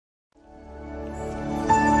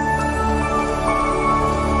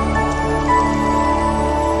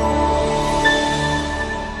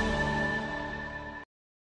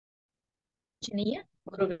ಶ್ರೇಷ್ಠನೀಯ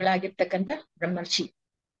ಗುರುಗಳಾಗಿರ್ತಕ್ಕಂಥ ಬ್ರಹ್ಮರ್ಷಿ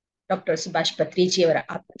doctor Subhash ಪತ್ರಿಜಿಯವರ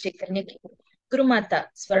ಆತ್ಮಚೈತನ್ಯಕ್ಕೆ ಗುರುಮಾತಾ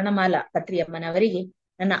Swarnamala ಪತ್ರಿಯಮ್ಮನವರಿಗೆ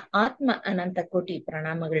ನನ್ನ ಆತ್ಮ ಅನಂತ ಕೋಟಿ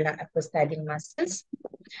ಪ್ರಣಾಮಗಳನ್ನ ಅರ್ಪಿಸ್ತಾ ಇದ್ದೀನಿ ಮಾಸ್ಟರ್ಸ್.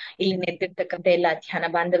 ಇಲ್ಲಿ ನೆತ್ತಿರ್ತಕ್ಕಂಥ ಎಲ್ಲ ಧ್ಯಾನ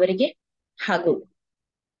ಬಾಂಧವರಿಗೆ ಹಾಗೂ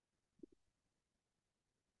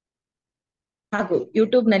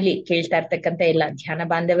ಯೂಟ್ಯೂಬ್ ನಲ್ಲಿ ಕೇಳ್ತಾ ಇರ್ತಕ್ಕಂಥ ಎಲ್ಲ ಧ್ಯಾನ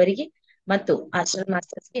ಬಾಂಧವರಿಗೆ ಮತ್ತು ಆಶ್ರಮ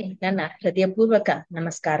ಮಾಸ್ಟರ್ಸ್ಗೆ ನನ್ನ ಹೃದಯಪೂರ್ವಕ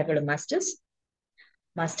ನಮಸ್ಕಾರಗಳು ಮಾಸ್ಟರ್ಸ್.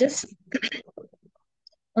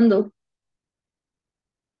 ಒಂದು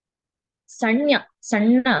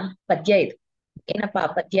ಸಣ್ಣ ಪದ್ಯ ಇದು. ಏನಪ್ಪಾ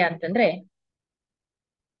ಪದ್ಯ ಅಂತಂದ್ರೆ,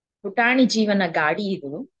 ಪುಟಾಣಿ ಜೀವನ ಗಾಡಿ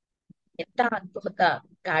ಇದು, ಎಂತ ಅದ್ಭುತ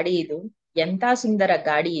ಗಾಡಿ ಇದು, ಎಂತ ಸುಂದರ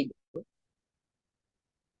ಗಾಡಿ ಇದು.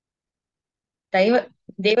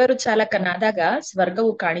 ದೇವರು ಚಾಲಕನಾದಾಗ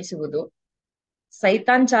ಸ್ವರ್ಗವು ಕಾಣಿಸುವುದು,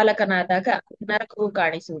 ಸೈತಾನ್ ಚಾಲಕನಾದಾಗ ನರಕವು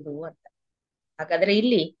ಕಾಣಿಸುವುದು ಅಂತ. ಹಾಗಾದ್ರೆ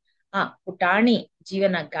ಇಲ್ಲಿ ಪುಟಾಣಿ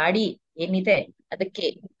ಜೀವನ ಗಾಡಿ ಏನಿದೆ ಅದಕ್ಕೆ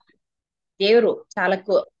ದೇವರು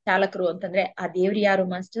ಚಾಲಕರು ಅಂತಂದ್ರೆ ಆ ದೇವ್ರು ಯಾರು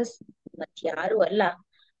ಮಾಸ್ಟರ್ಸ್? ಮತ್ಯಾರು ಅಲ್ಲ,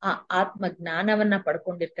 ಆ ಆತ್ಮ ಜ್ಞಾನವನ್ನ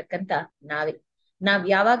ಪಡ್ಕೊಂಡಿರ್ತಕ್ಕಂಥ ನಾವ್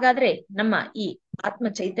ಯಾವಾಗಾದ್ರೆ ನಮ್ಮ ಈ ಆತ್ಮ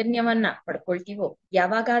ಚೈತನ್ಯವನ್ನ ಪಡ್ಕೊಳ್ತೀವೋ,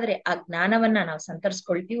 ಯಾವಾಗಾದ್ರೆ ಆ ಜ್ಞಾನವನ್ನ ನಾವು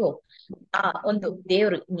ಸಂತರಿಸ್ಕೊಳ್ತೀವೋ, ಆ ಒಂದು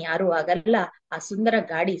ದೇವ್ರು ಇನ್ಯಾರು ಆಗಲ್ಲ. ಆ ಸುಂದರ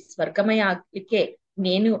ಗಾಡಿ ಸ್ವರ್ಗಮಯ ಆಗ್ಲಿಕ್ಕೆ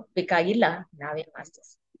ಇನ್ನೇನು ಬೇಕಾಗಿಲ್ಲ, ನಾವೇ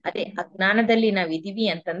ಮಾಸ್ಟರ್ಸ್. ಅದೇ ಅಜ್ಞಾನದಲ್ಲಿ ನಾವಿದೀವಿ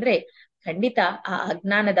ಅಂತಂದ್ರೆ ಖಂಡಿತ ಆ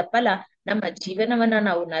ಅಜ್ಞಾನದ ಫಲ ನಮ್ಮ ಜೀವನವನ್ನ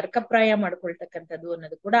ನಾವು ನರಕಪ್ರಾಯ ಮಾಡ್ಕೊಳ್ತಕ್ಕಂಥದ್ದು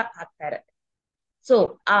ಅನ್ನೋದು ಕೂಡ ಆಗ್ತಾ ಇರತ್ತೆ. ಸೊ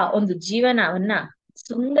ಆ ಒಂದು ಜೀವನವನ್ನ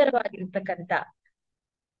ಸುಂದರವಾಗಿರ್ತಕ್ಕಂಥ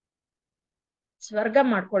ಸ್ವರ್ಗ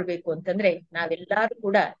ಮಾಡ್ಕೊಳ್ಬೇಕು ಅಂತಂದ್ರೆ ನಾವೆಲ್ಲರೂ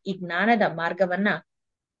ಕೂಡ ಈ ಜ್ಞಾನದ ಮಾರ್ಗವನ್ನ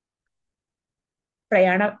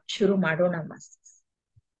ಪ್ರಯಾಣ ಶುರು ಮಾಡೋಣ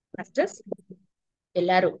ಮಾಸ್ಟರ್ಸ್.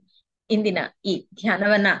 ಎಲ್ಲಾರು ಇಂದಿನ ಈ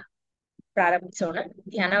ಧ್ಯಾನವನ್ನ ಪ್ರಾರಂಭಿಸೋಣ.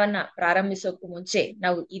 ಧ್ಯಾನವನ್ನ ಪ್ರಾರಂಭಿಸೋಕು ಮುಂಚೆ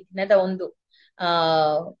ನಾವು ಈ ದಿನದ ಒಂದು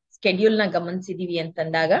ಸ್ಕೆಡ್ಯೂಲ್ ನ ಗಮನಿಸಿದೀವಿ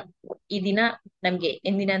ಅಂತಂದಾಗ, ಈ ದಿನ ನಮ್ಗೆ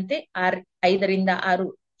ಎಂದಿನಂತೆ 5 ರಿಂದ 6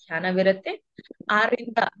 ಧ್ಯಾನವಿರುತ್ತೆ. 6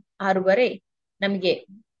 ರಿಂದ 6:30 ನಮ್ಗೆ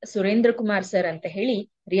ಸುರೇಂದ್ರ ಕುಮಾರ್ ಸರ್ ಅಂತ ಹೇಳಿ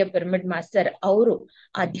ರಿಯ ಪಿರಮಿಡ್ ಮಾಸ್ಟರ್ ಅವರು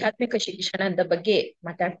ಆಧ್ಯಾತ್ಮಿಕ ಶಿಕ್ಷಣದ ಬಗ್ಗೆ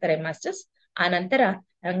ಮಾತಾಡ್ತಾರೆ ಮಾಸ್ಟರ್ಸ್. ಆ ನಂತರ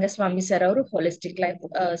ರಂಗಸ್ವಾಮಿ ಸರ್ ಅವರು ಹೋಲಿಸ್ಟಿಕ್ ಲೈಫ್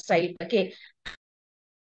ಸ್ಟೈಲ್ ಬಗ್ಗೆ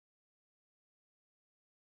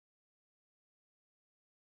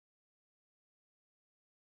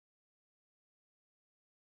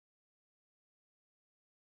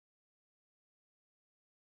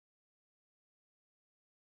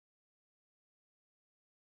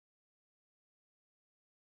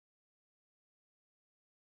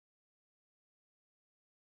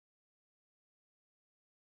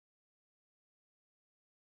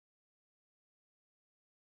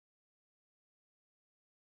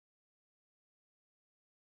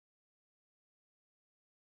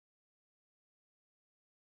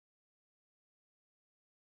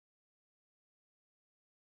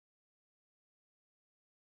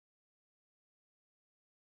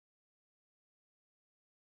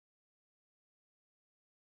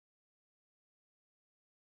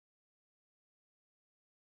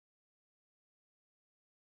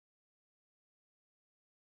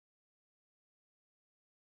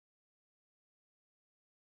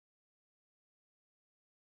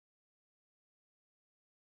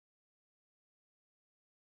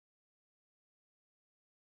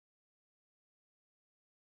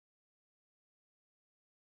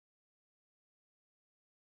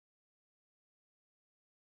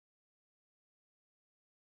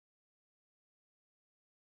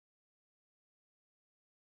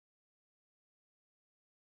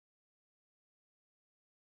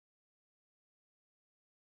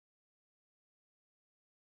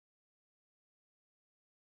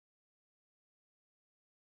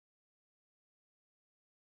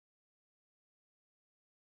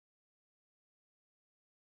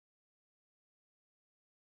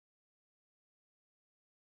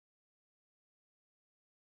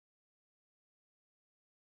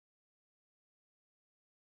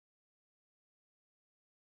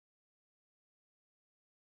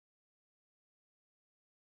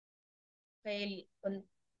ಕೈಯಲ್ಲಿ ಒಂದು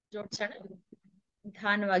ಜೋಡ್ಸೋಣ.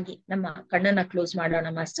 ನಿಧಾನವಾಗಿ ನಮ್ಮ ಕಣ್ಣನ್ನ ಕ್ಲೋಸ್ ಮಾಡೋಣ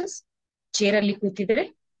ಮಾಸ್ಟರ್ಸ್. ಚೇರಲ್ಲಿ ಕೂತಿದ್ರೆ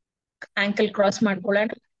ಆಂಕಲ್ ಕ್ರಾಸ್ ಮಾಡ್ಕೊಳ್ಳೋಣ,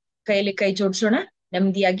 ಕೈಯಲ್ಲಿ ಕೈ ಜೋಡ್ಸೋಣ,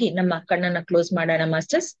 ನೆಮ್ಮದಿಯಾಗಿ ನಮ್ಮ ಕಣ್ಣನ್ನ ಕ್ಲೋಸ್ ಮಾಡೋಣ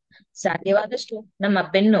ಮಾಸ್ಟರ್ಸ್. ಸಾಧ್ಯವಾದಷ್ಟು ನಮ್ಮ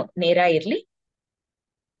ಬೆನ್ನು ನೇರ ಇರ್ಲಿ.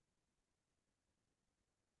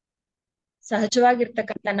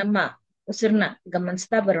 ಸಹಜವಾಗಿರ್ತಕ್ಕಂಥ ನಮ್ಮ ಉಸಿರನ್ನ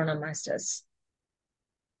ಗಮನಿಸ್ತಾ ಬರೋಣ ಮಾಸ್ಟರ್ಸ್.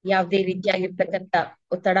 ಯಾವುದೇ ರೀತಿಯಾಗಿರ್ತಕ್ಕಂಥ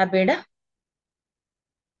ಒತ್ತಡ ಬೇಡ.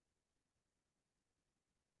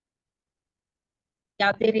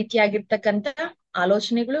 ಯಾವುದೇ ರೀತಿಯಾಗಿರ್ತಕ್ಕಂಥ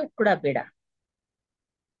ಆಲೋಚನೆಗಳು ಕೂಡ ಬೇಡ.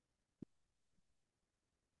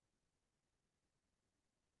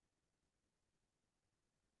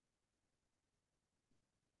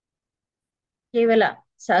 ಕೇವಲ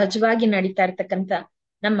ಸಹಜವಾಗಿ ನಡೀತಾ ಇರ್ತಕ್ಕಂಥ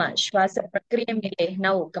ನಮ್ಮ ಶ್ವಾಸ ಪ್ರಕ್ರಿಯೆ ಮೇಲೆ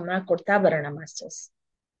ನಾವು ಗಮನ ಕೊಡ್ತಾ ಬರೋಣ ಮಾಸ್ಟರ್ಸ್.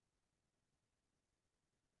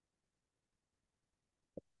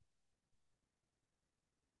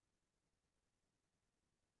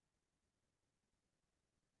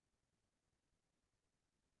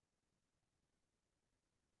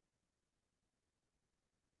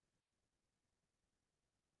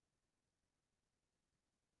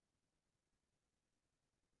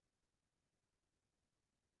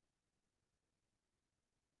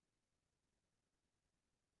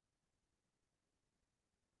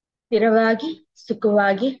 ಸ್ಥಿರವಾಗಿ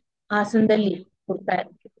ಸುಖವಾಗಿ ಆಸನದಲ್ಲಿ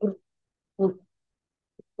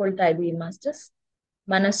ಕೂತ್ಕೊಳ್ತಾ ಇದೀವಿ ಮಾಸ್ಟರ್ಸ್.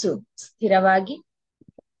 ಮನಸ್ಸು ಸ್ಥಿರವಾಗಿ,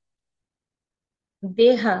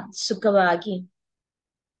 ದೇಹ ಸುಖವಾಗಿ,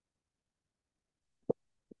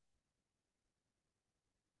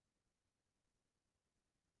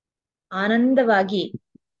 ಆನಂದವಾಗಿ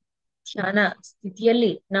ಧ್ಯಾನ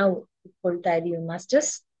ಸ್ಥಿತಿಯಲ್ಲಿ ನಾವು ಕೂತ್ಕೊಳ್ತಾ ಇದೀವಿ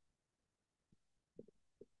ಮಾಸ್ಟರ್ಸ್.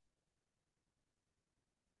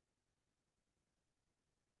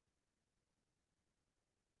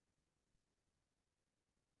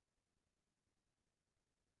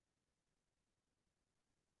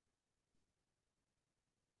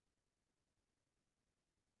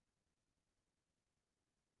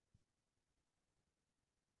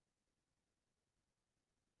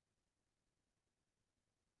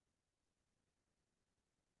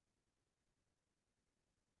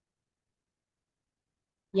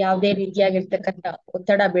 ಯಾವುದೇ ರೀತಿಯಾಗಿರ್ತಕ್ಕಂಥ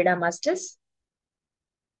ಒತ್ತಡ ಬೇಡ ಮಾಸ್ಟರ್ಸ್.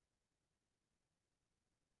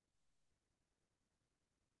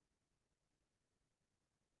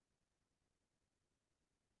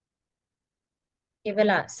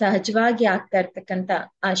 ಕೇವಲ ಸಹಜವಾಗಿ ಆಗ್ತಾ ಇರ್ತಕ್ಕಂಥ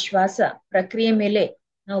ಆ ಶ್ವಾಸ ಪ್ರಕ್ರಿಯೆ ಮೇಲೆ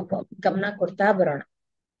ನಾವು ಗಮನ ಕೊಡ್ತಾ ಬರೋಣ.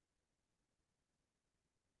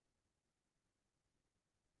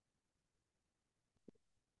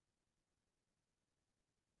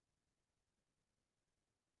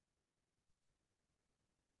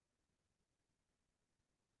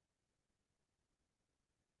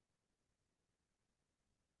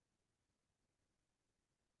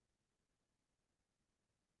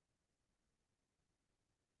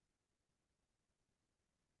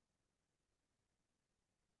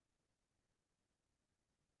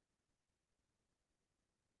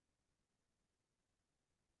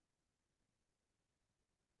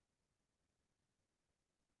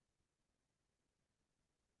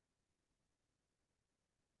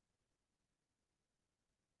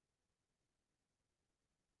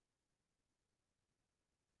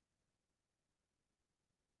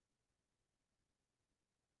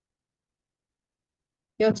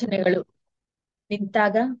 ಯೋಚನೆಗಳು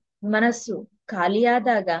ನಿಂತಾಗ, ಮನಸ್ಸು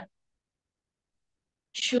ಖಾಲಿಯಾದಾಗ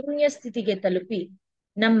ಶೂನ್ಯ ಸ್ಥಿತಿಗೆ ತಲುಪಿ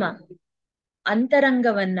ನಮ್ಮ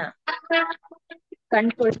ಅಂತರಂಗವನ್ನ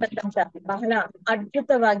ಕಂಡ್ಕೊಳ್ತಕ್ಕಂಥ ಬಹಳ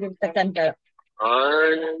ಅದ್ಭುತವಾಗಿರ್ತಕ್ಕಂಥ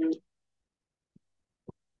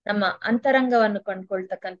ನಮ್ಮ ಅಂತರಂಗವನ್ನು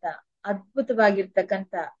ಕಂಡ್ಕೊಳ್ತಕ್ಕಂಥ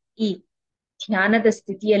ಅದ್ಭುತವಾಗಿರ್ತಕ್ಕಂಥ ಈ ಧ್ಯಾನದ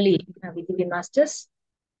ಸ್ಥಿತಿಯಲ್ಲಿ ನಾವಿದ್ದೀವಿ ಮಾಸ್ಟರ್ಸ್.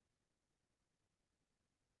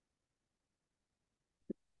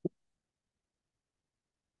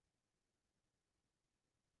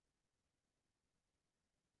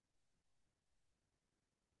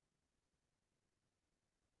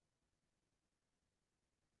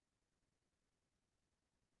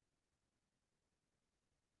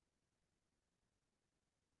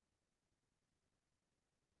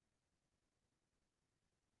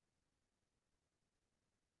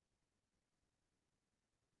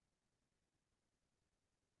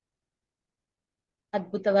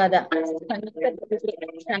 ಅದ್ಭುತವಾದ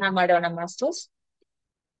ಧ್ಯಾನ ಮಾಡೋಣ ಮಾಸ್ಟರ್ಸ್.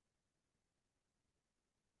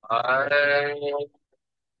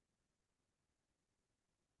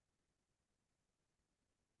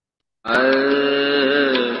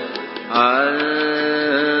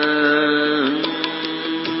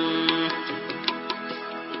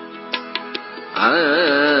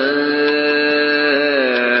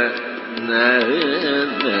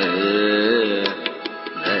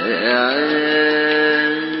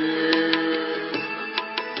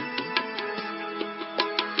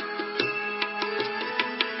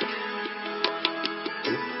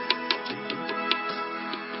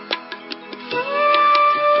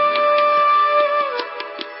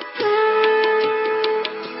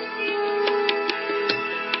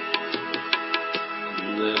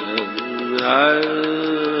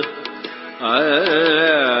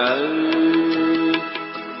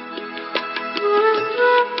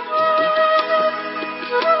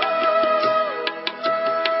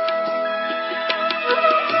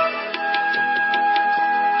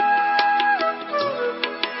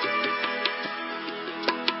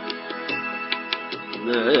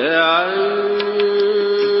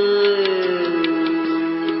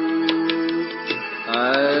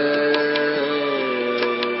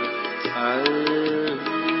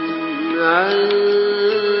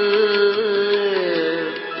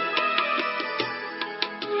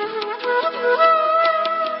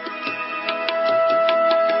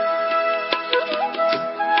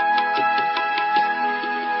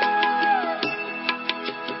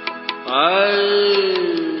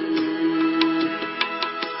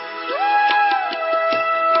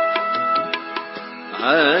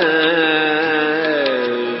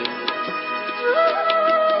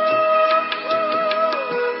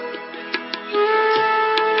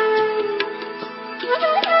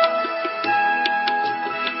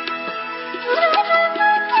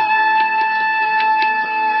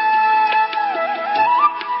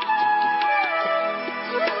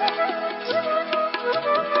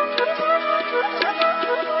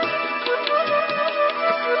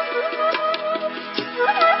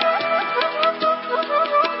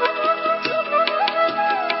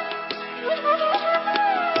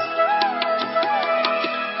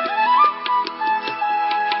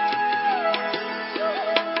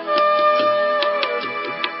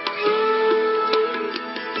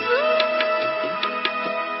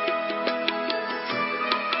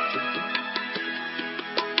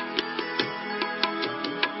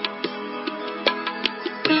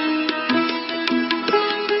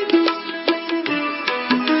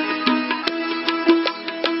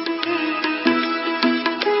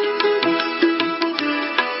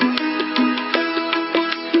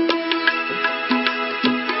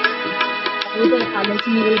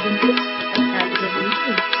 ಆಲೋಚನೆಗಳು ಬಂದು ನಾಲಿಗೆ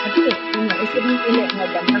ನಿಂತು ಮತ್ತೆ ನಿಮ್ಮ ಹೆಸರಿನ ಮೇಲೆ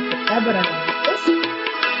ನಾವು ಗಮನ ಕೊಡ್ತಾ ಬರೋಣ.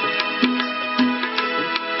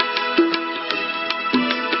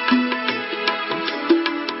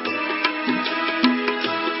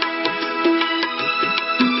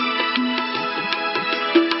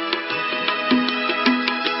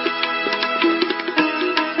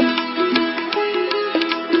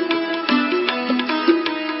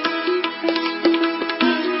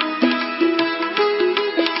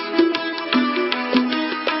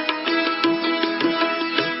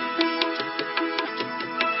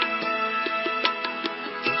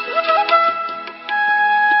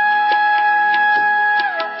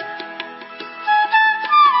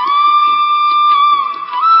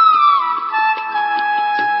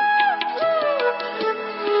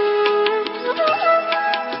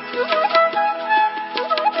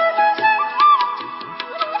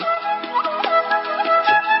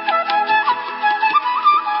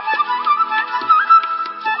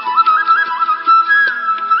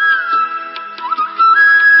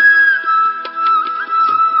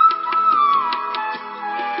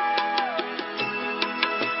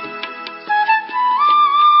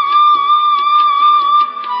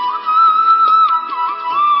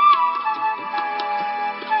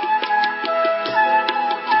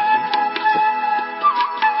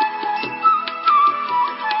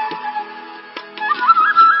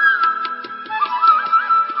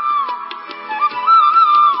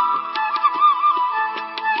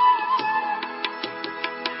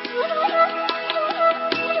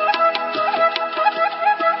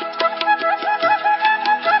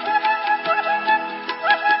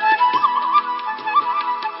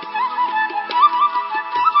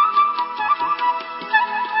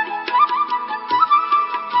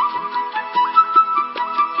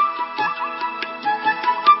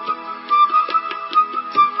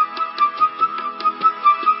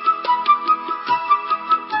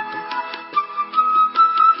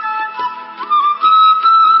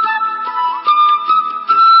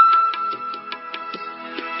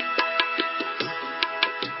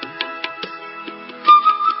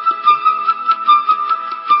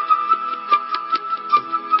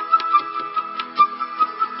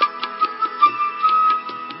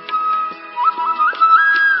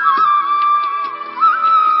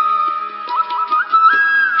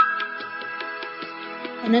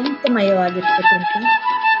 ಅನಂತಮಯವಾಗಿರ್ತಕ್ಕಂಥ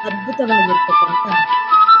ಅದ್ಭುತವಾಗಿರ್ತಕ್ಕಂಥ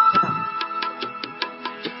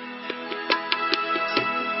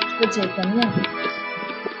ಚೈತನ್ಯ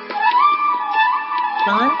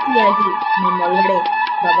ಶಾಂತಿಯಾಗಿ ನಮ್ಮೊಳಗಡೆ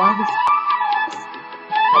ಪ್ರವಾಹಿಸಿ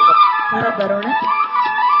ಬರೋಣ.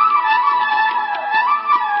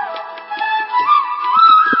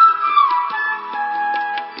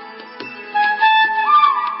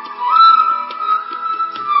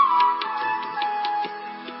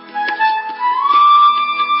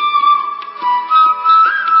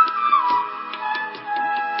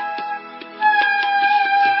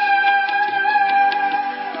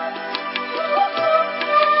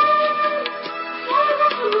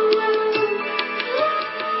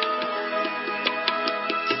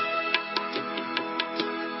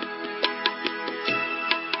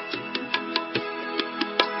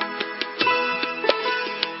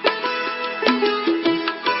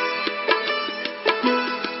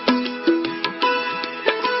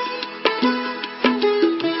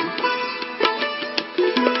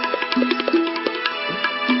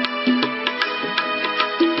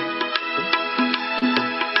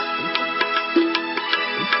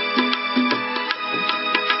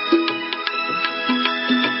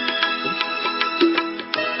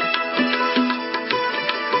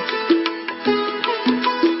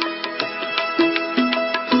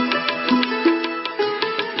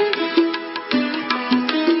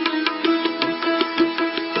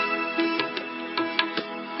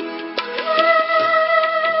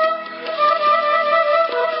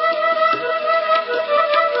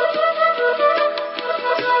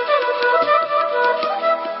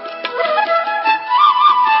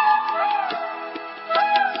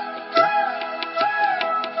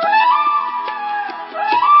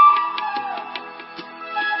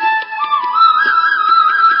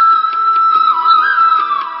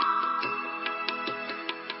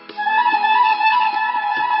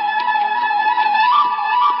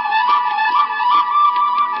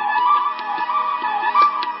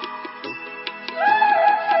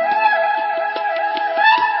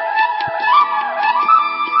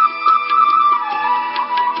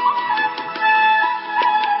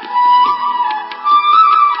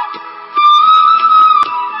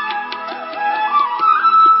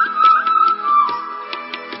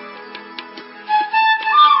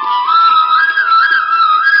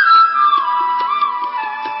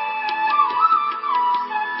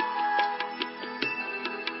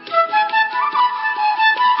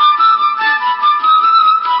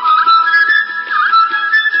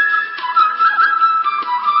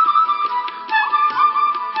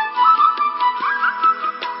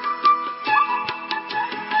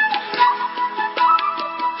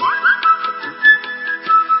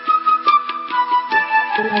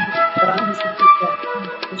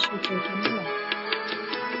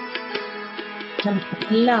 ನಮ್ಮ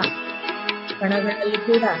ಎಲ್ಲ ಕಣಗಳಲ್ಲಿ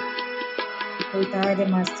ಕೂಡ ಹೋಗ್ತಾ ಇದೆ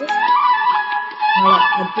ಮಾಸ್ಟರ್ಸ್. ಬಹಳ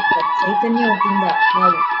ಅದ್ಭುತ ಚೈತನ್ಯದಿಂದ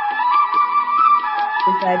ನಾವು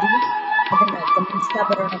ಹೋಗ್ತಾ ಇದೀವಿ. ಅದನ್ನ ಗಮನಿಸ್ತಾ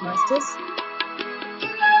ಬರೋಣ ಮಾಸ್ಟರ್ಸ್.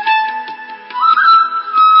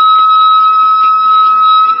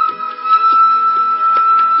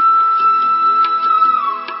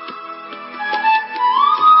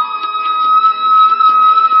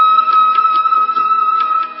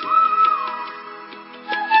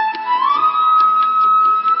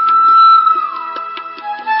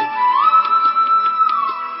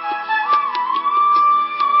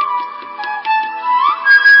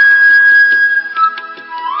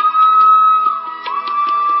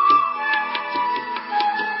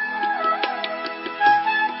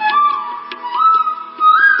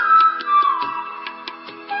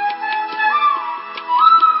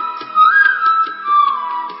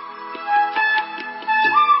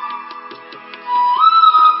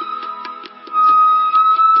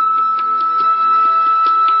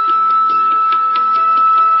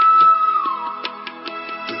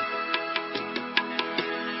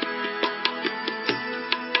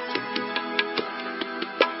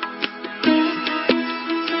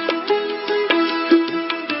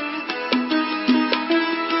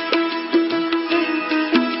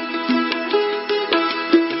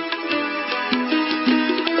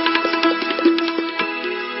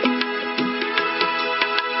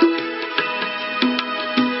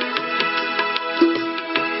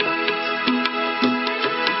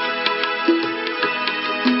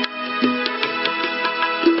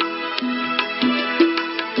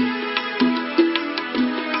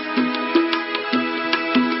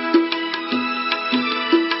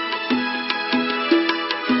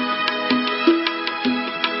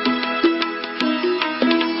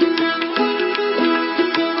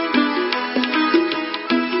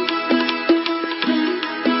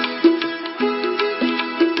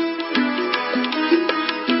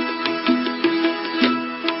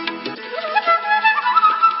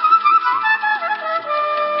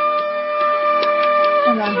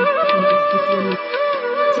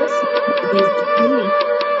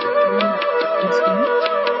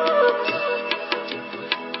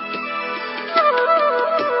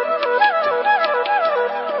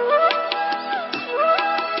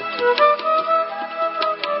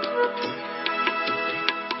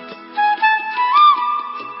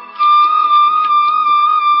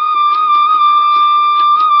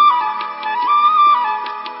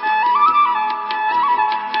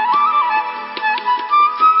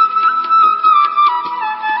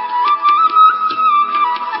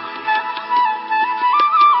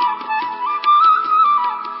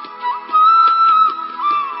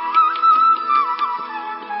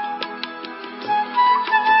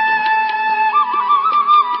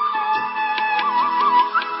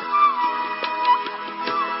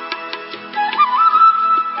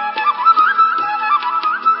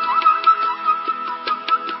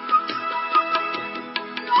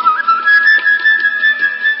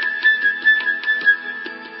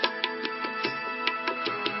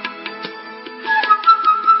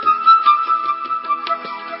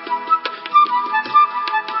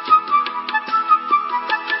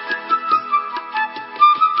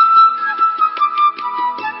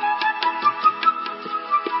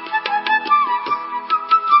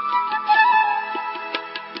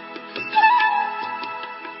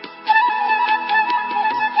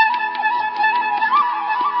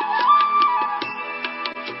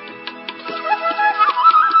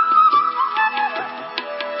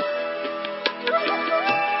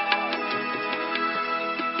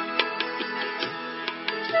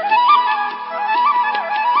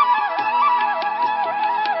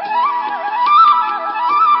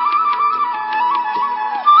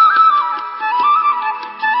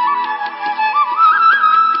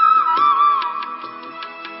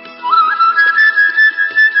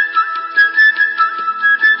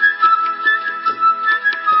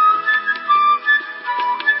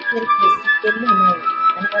 ಸ್ಥಿತಿಯಲ್ಲಿ ನಾವು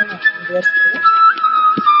ಮನವನ್ನ ಮುಂದುವರಿಸ್ತೇವೆ.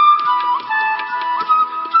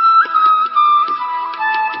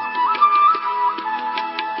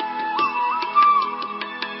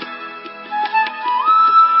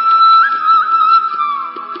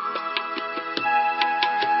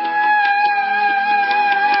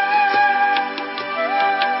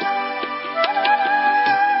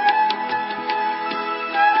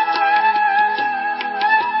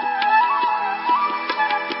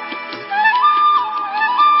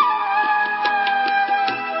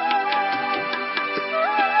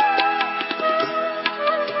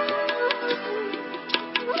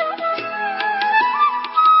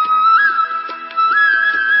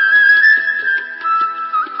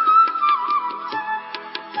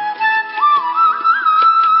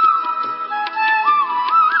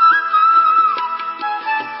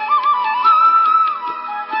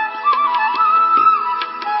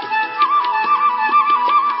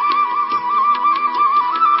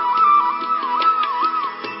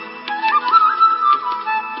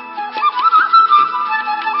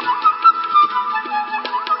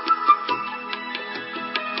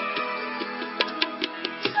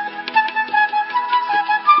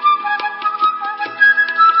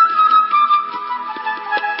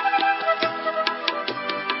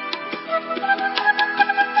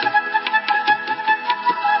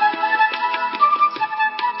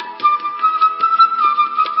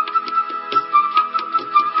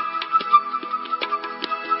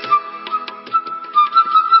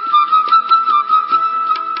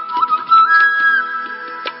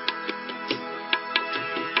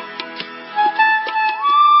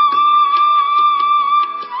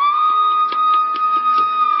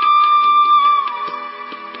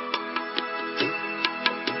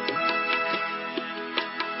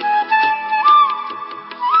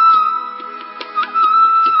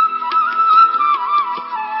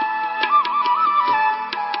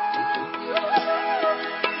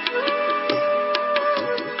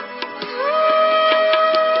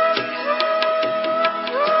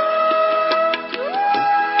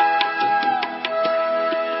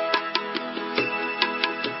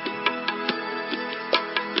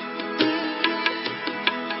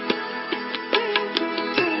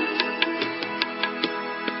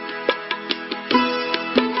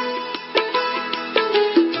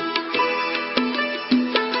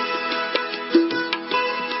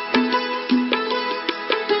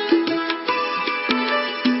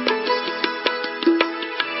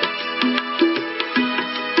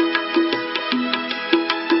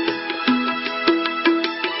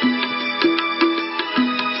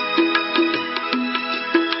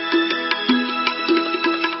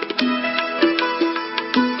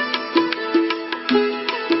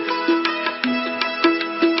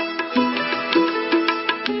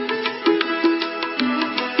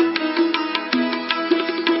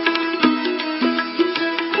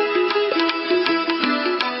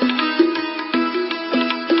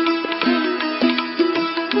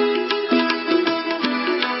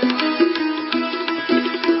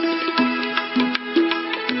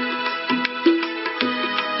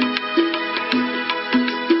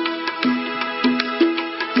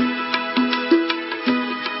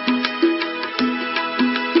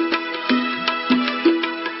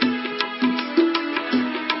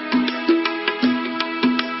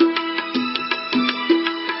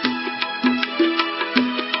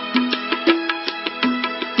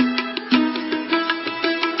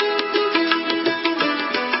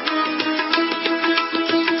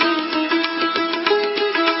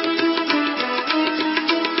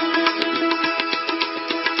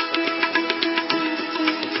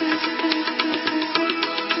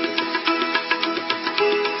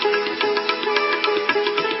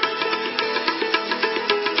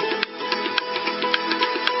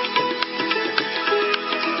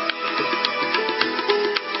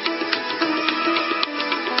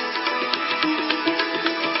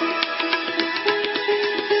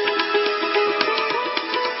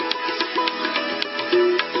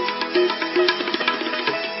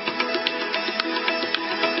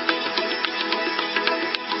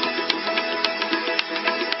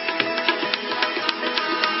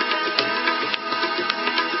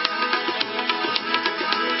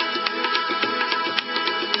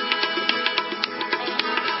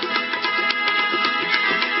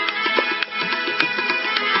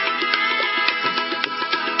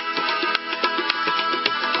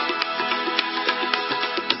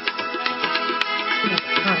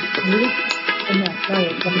 ನಿವೃತ್ತಿ ಸ್ಥಿತಿಯನ್ನ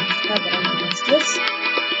ನಾವು ಗಮನಿಸ್ತಾ ಬರೋಣ ಮಾಸ್ಟರ್ಸ್.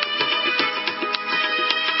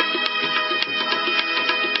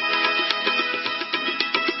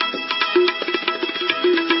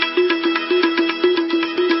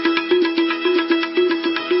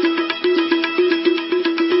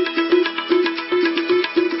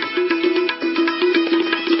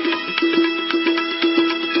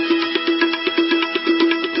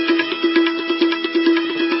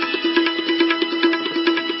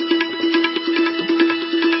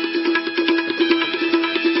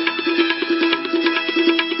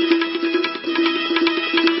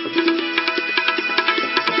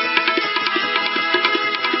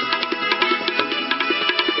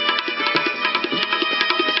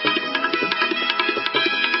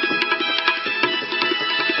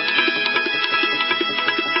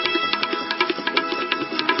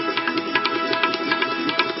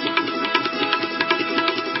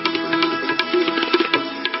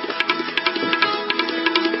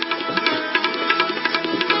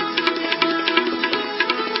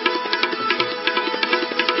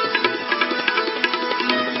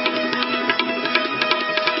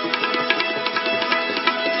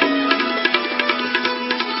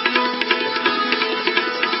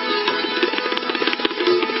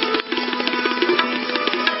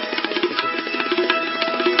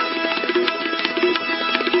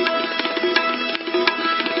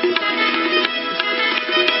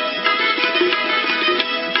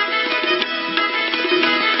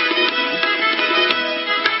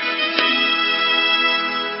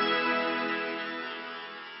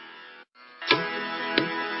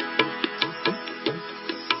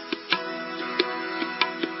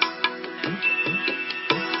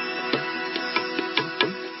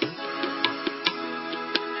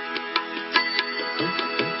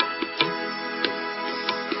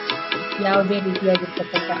 ಯಾವುದೇ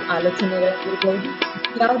ರೀತಿಯಾಗಿರ್ತಕ್ಕಂಥ ಆಲೋಚನೆಗಳಾಗಿರ್ಬಹುದು,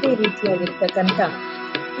 ಯಾವುದೇ ರೀತಿಯಾಗಿರ್ತಕ್ಕಂಥ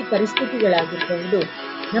ಈ ಪರಿಸ್ಥಿತಿಗಳಾಗಿರ್ಬಹುದು,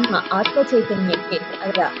 ನಮ್ಮ ಆತ್ಮ ಚೈತನ್ಯಕ್ಕೆ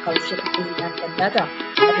ಅದರ ಅವಶ್ಯಕತೆ ಇಲ್ಲ ಅಂತಂದಾಗ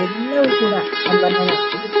ಅದೆಲ್ಲವೂ ಕೂಡ ನಮ್ಮನ್ನು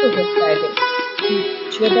ಬಿಟ್ಟು ಹೋಗ್ತಾ ಇದೆ. ಈ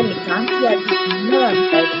ವಿಶ್ವದಲ್ಲಿ ಕಾಂತಿಯಾಗಿ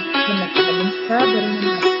ಭಿನ್ನವಾಗ್ತಾ ಇದೆ. ಇದನ್ನ ಗಮನಿಸ್ತಾ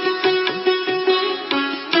ಬರೋಣ.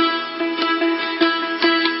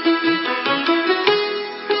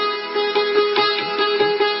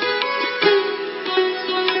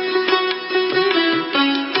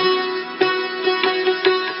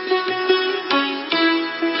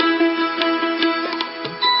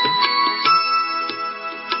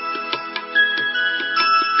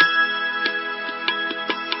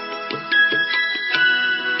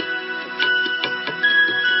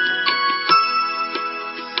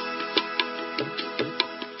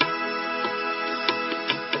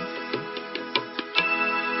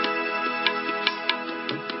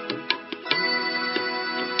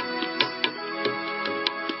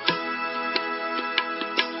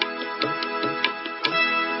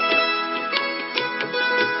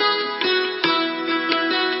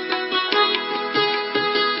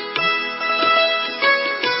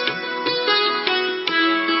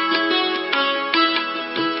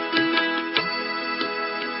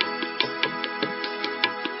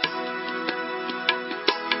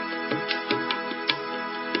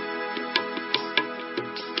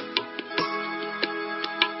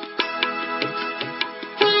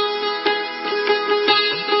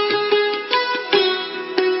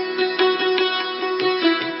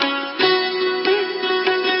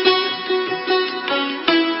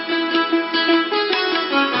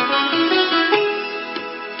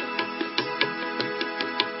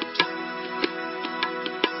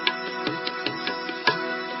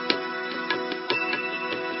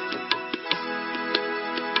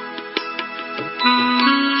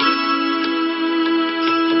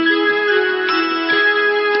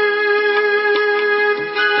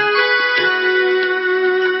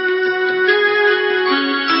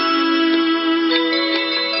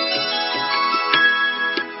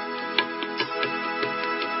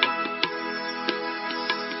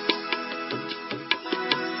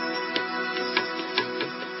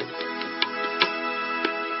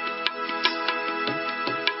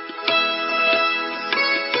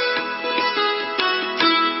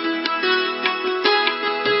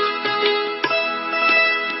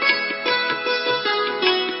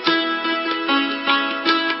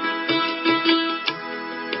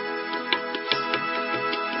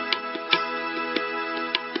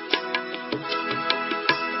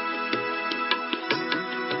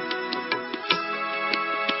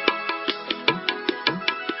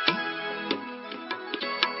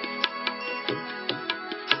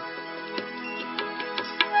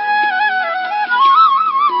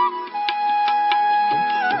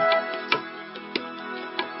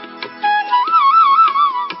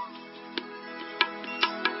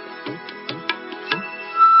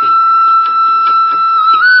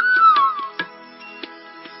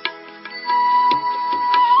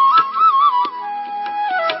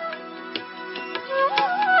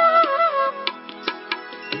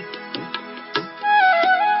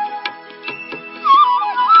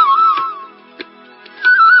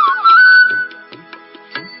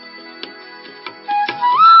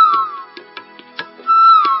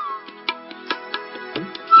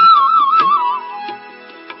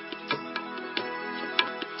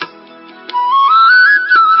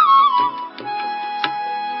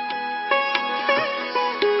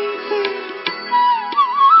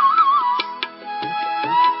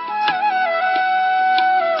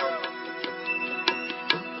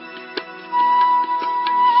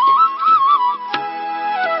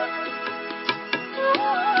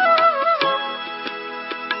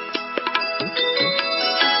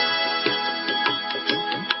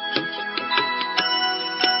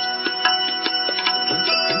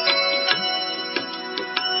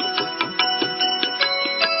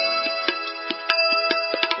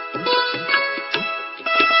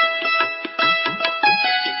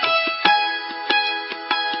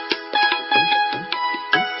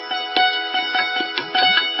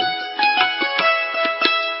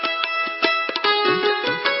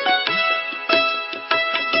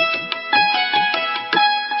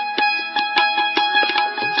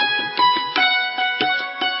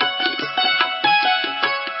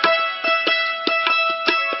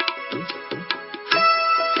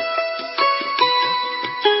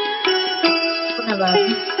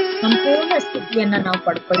 ಸಂಪೂರ್ಣ ಸ್ಥಿತಿಯನ್ನ ನಾವು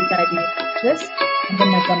ಪಡ್ಕೊಳ್ತಾ ಇದೀವಿ. ಜಸ್ಟ್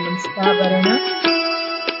ಅದನ್ನ ಗಮನಿಸ್ತಾ ಬರೋಣ.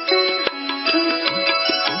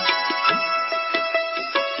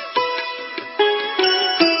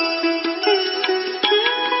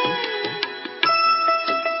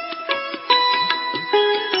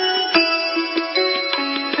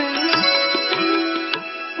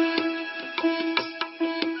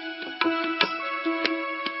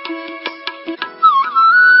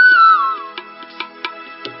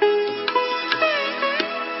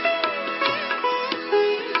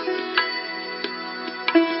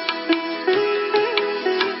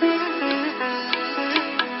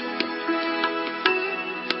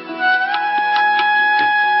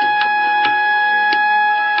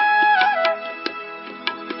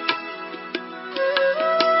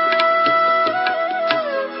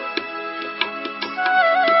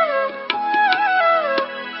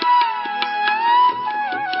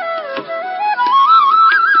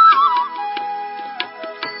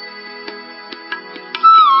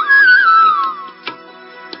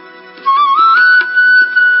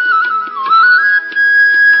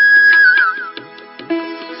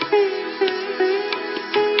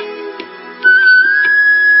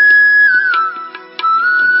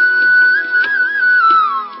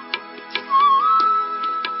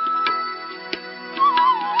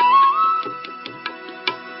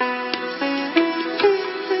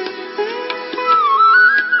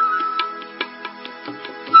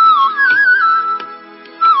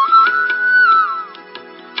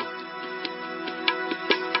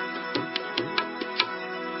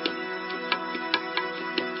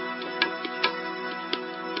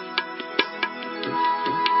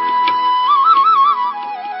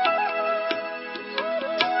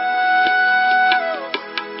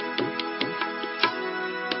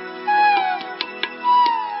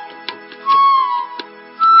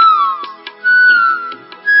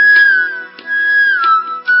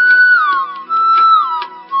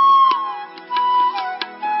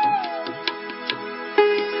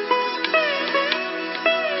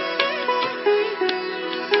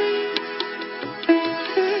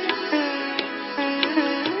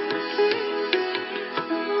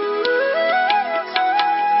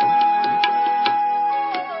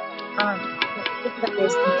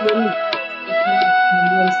 ಸ್ಥಿತಿಯಲ್ಲಿ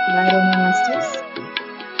ಮುಂದುವರಿಸ್ತಾ ಇರೋಣ ಮಾಸ್ಟರ್ಸ್.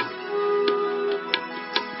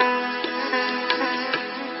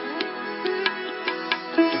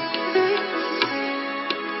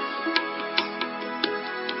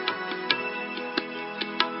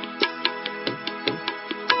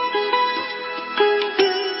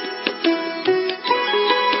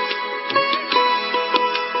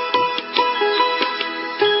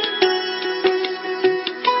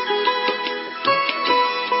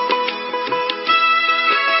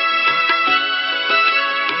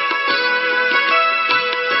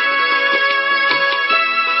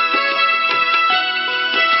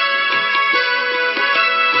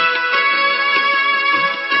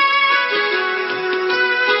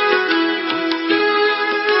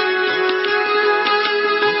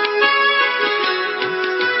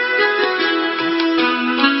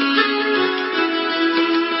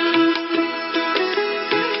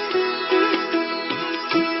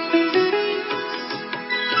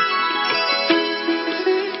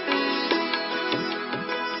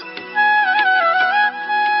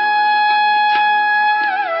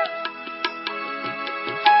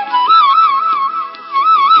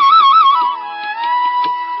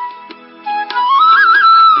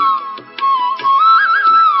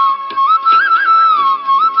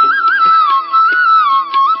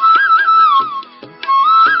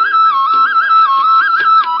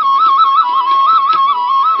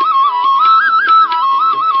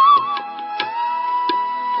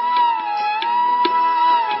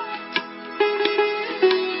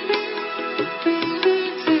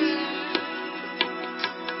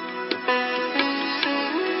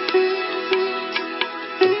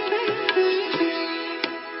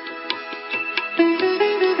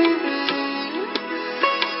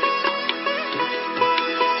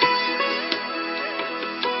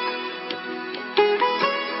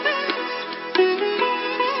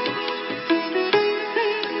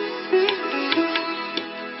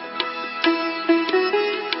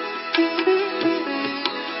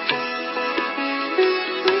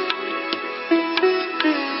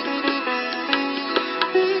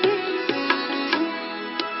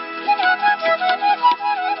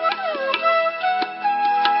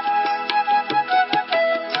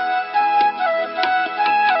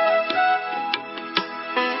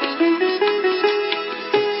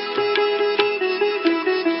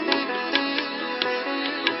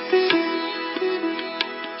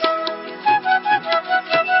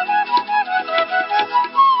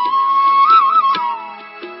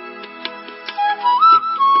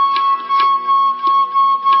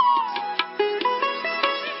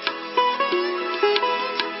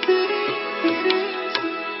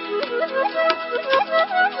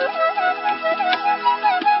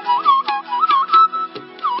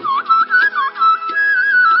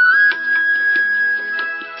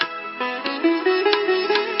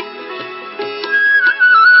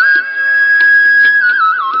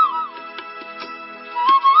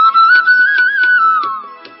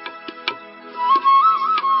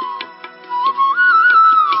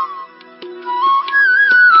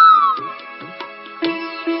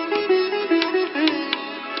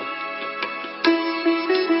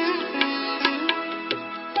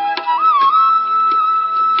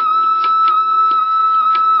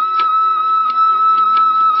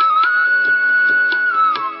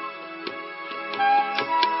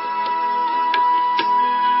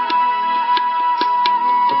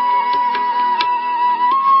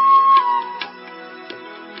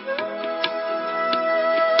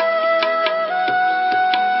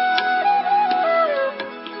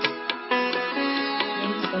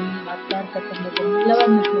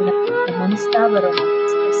 ಎಲ್ಲವನ್ನು ಕೂಡ ಗಮನಿಸ್ತಾ ಬರೋಣ.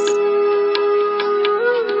 ಎಸ್.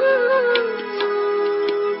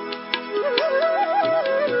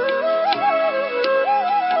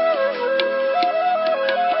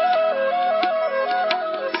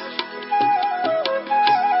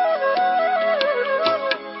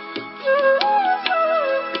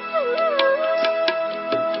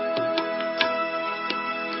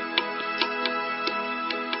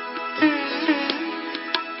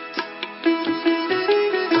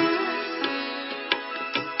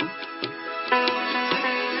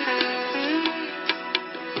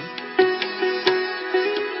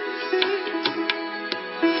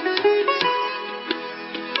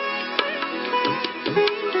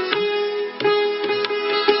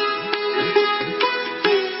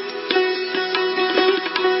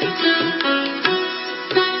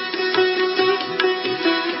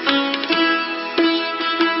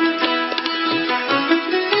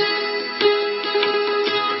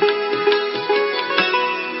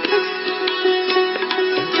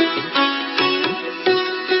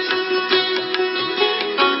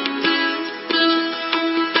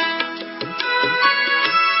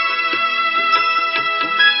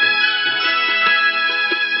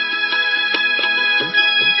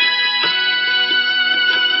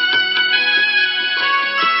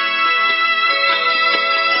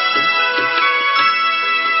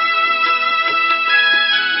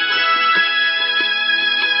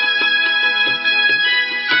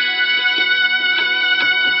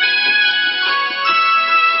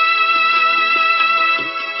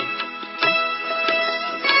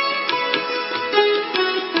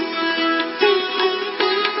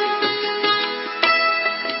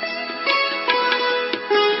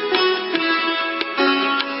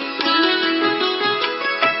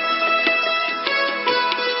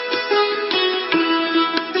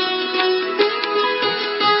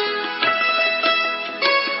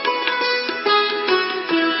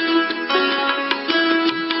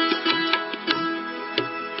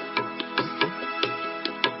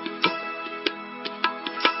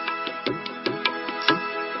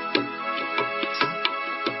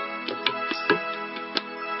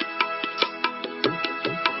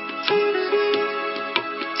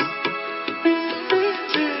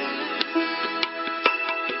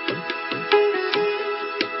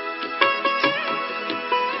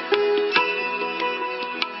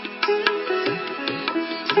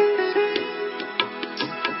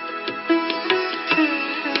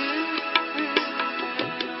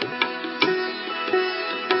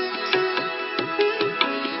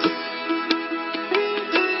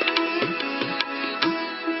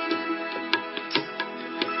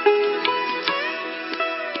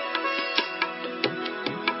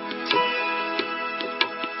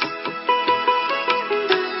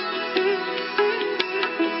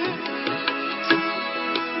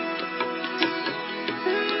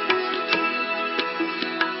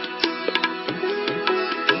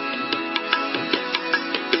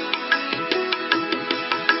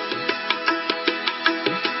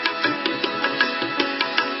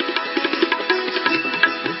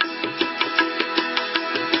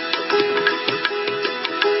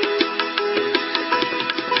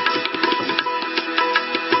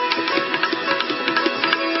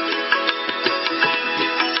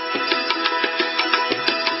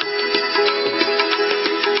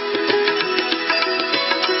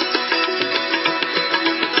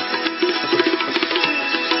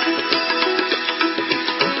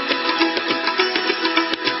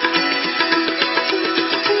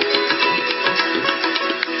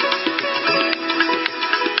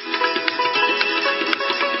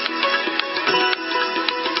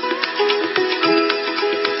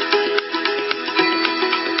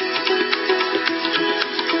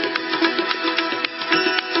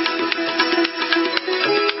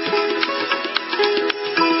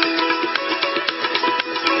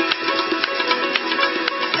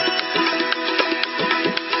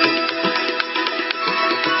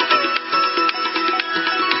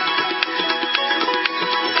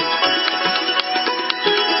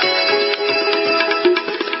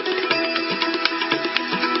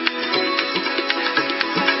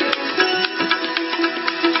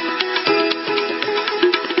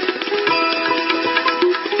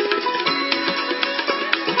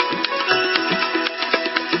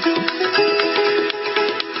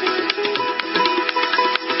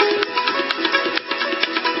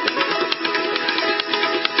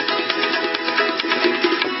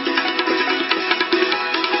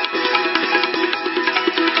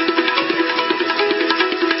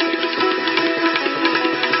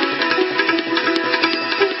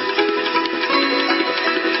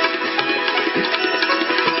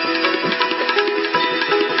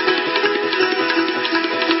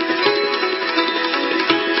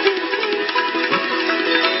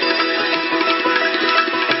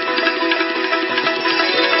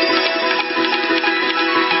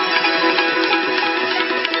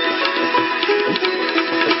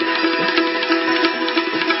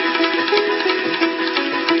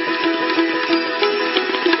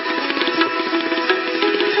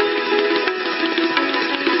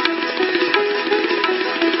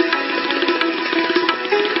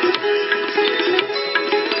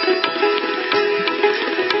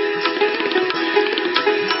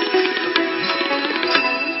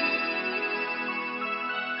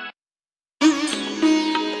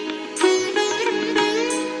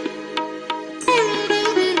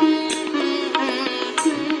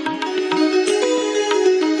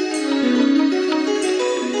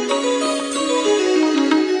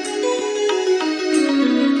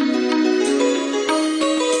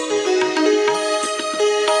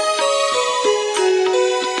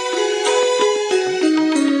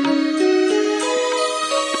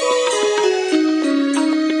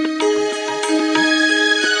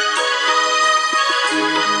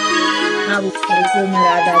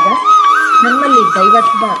 ನಮ್ಮಲ್ಲಿ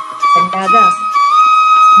ದೈವತ್ವ ಕಂಡಾಗ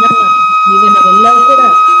ನಮ್ಮ ಜೀವನವೆಲ್ಲವೂ ಕೂಡ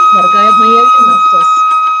ವರ್ಗಮಯವೇ ಮಾಸ್ಟರ್ಸ್.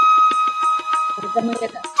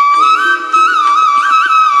 ವರ್ಗಮಯದ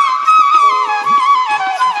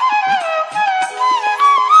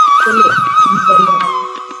ಮುಂದುವರಿಯೋಣ.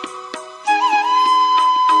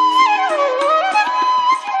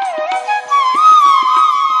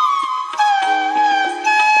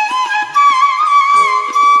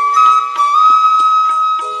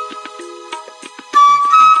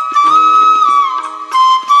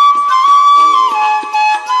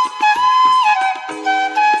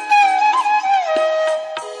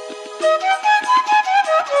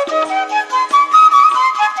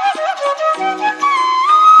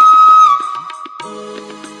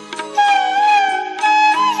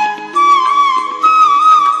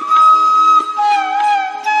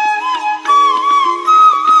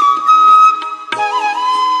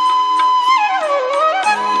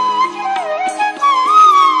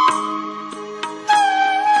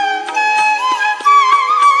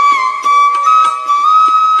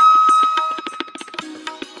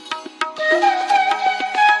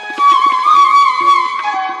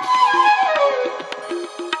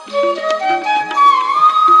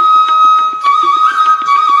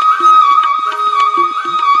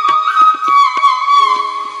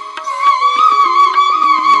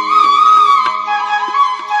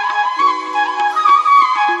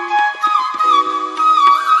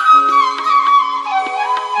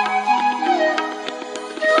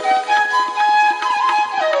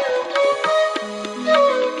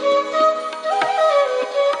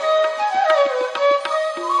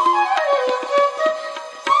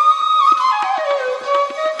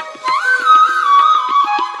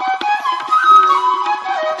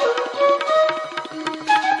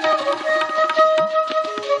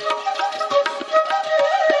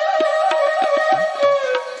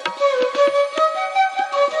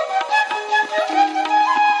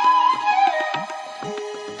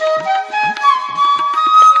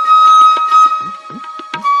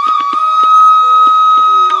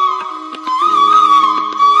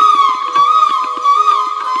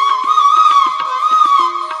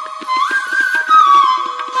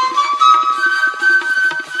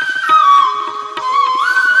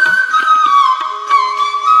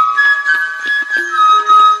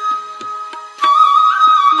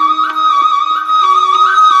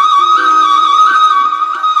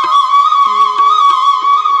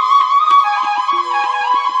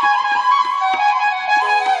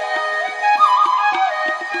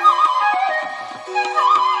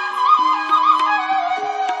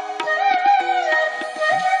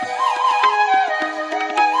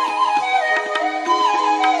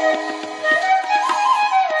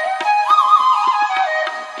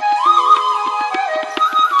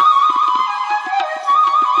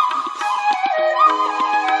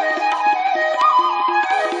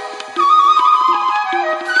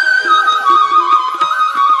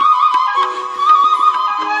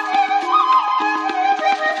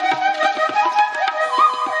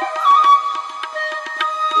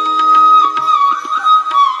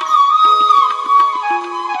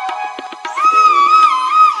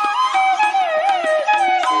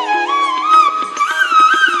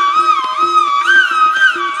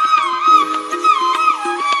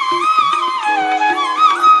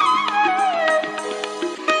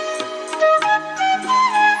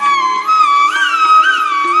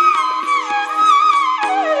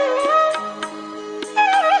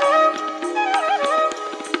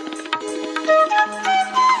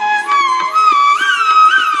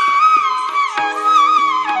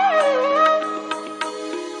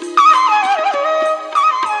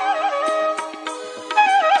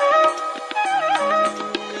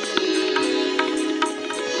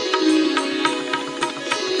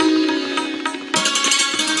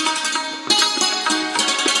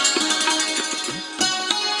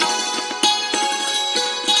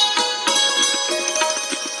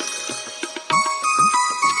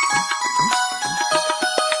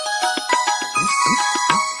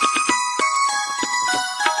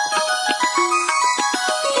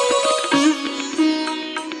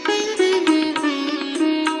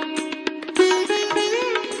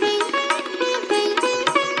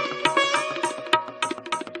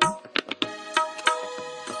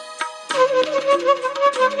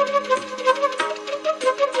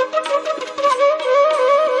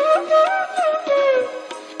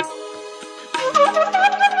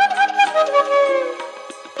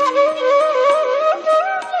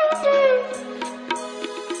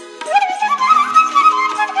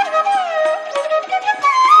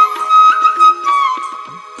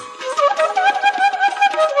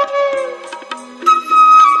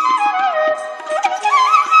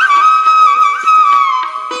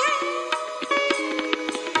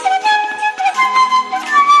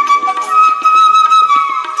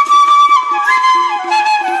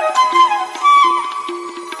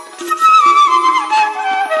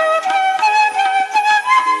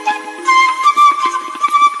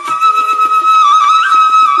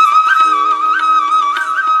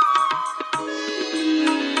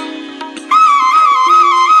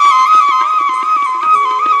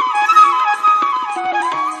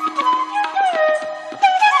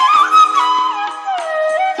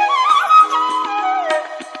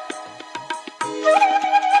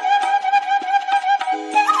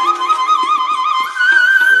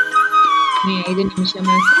 ನಿಮಿಷ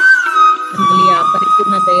ಮಾತ್ರ ನಮ್ಮಲ್ಲಿ ಆ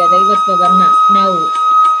ಪರಿಪೂರ್ಣತೆಯ ದೈವತ್ವವನ್ನ ನಾವು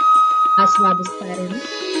ಆಸ್ವಾದಿಸ್ತಾ ಇರೋಣ.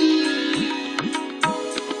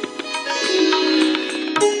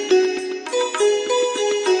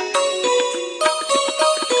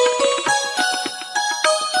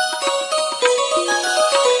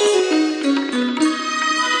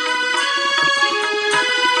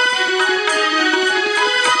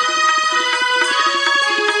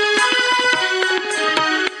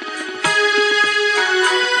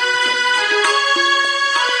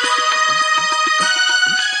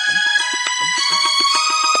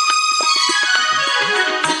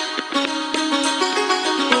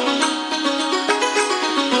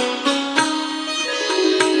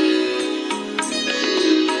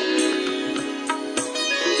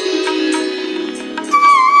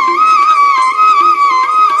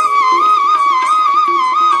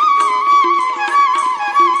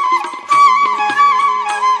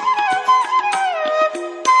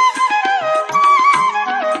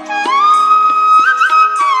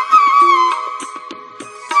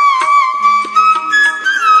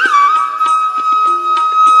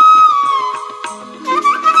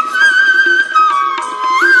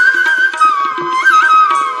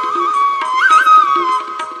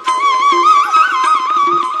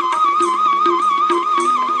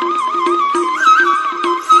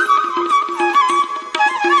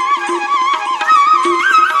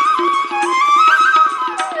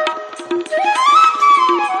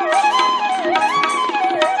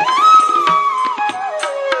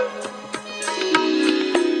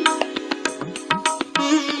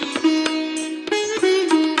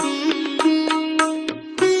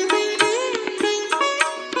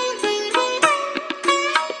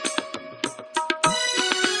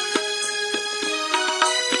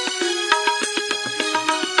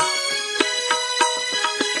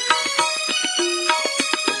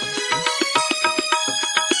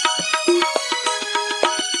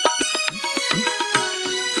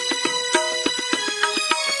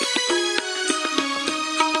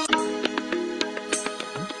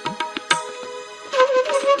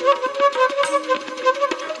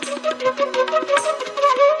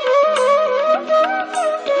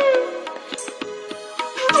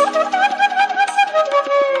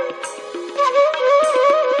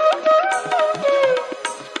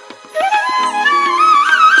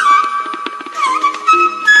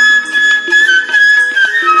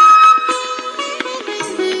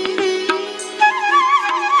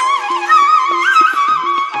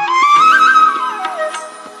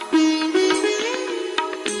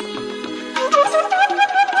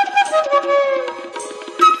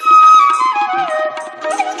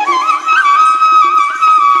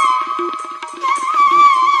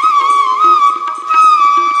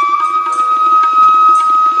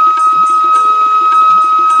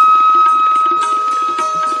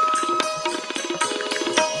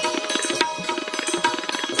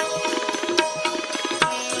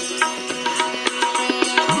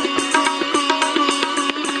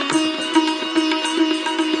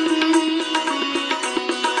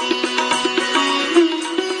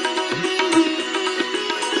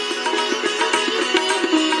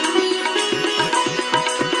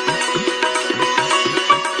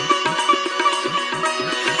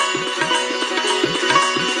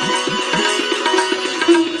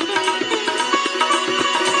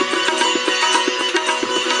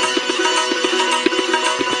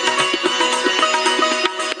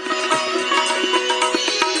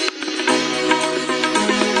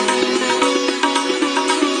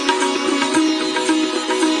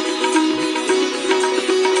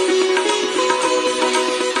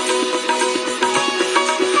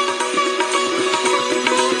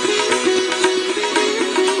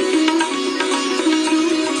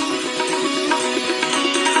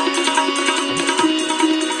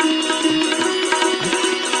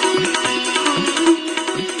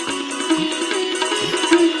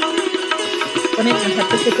 ಕೊನೆ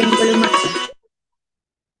 10 ಸೆಕೆಂಡ್ಗಳು ಮಾತ್ರ.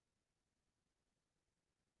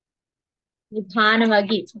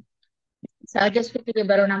 ನಿಧಾನವಾಗಿ ಸಹಜ ಸ್ಥಿತಿಗೆ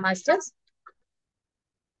ಬರೋಣ ಮಾಸ್ಟರ್ಸ್.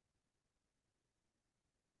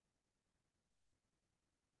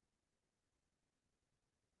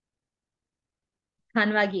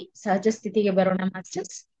 ನಿಧಾನವಾಗಿ ಸಹಜ ಸ್ಥಿತಿಗೆ ಬರೋಣ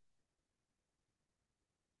ಮಾಸ್ಟರ್ಸ್.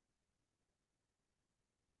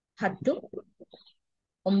 10,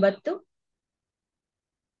 9,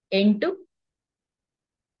 8,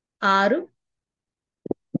 6,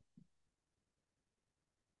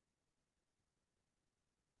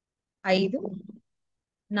 5,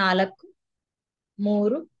 4,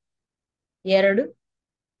 3, 2,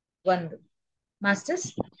 1. ಮಾಸ್ಟರ್ಸ್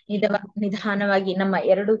ನಿಧಾನವಾಗಿ ನಮ್ಮ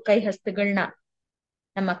 2 ಕೈ ಹಸ್ತಗಳನ್ನ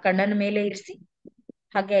ನಮ್ಮ ಕಣ್ಣನ ಮೇಲೆ ಇರಿಸಿ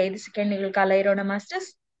ಹಾಗೆ 5 ಸೆಕೆಂಡ್ಗಳ ಕಾಲ ಇರೋಣ ಮಾಸ್ಟರ್ಸ್.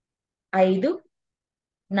 5,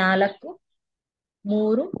 4,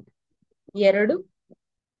 3, 2,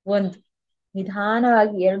 1.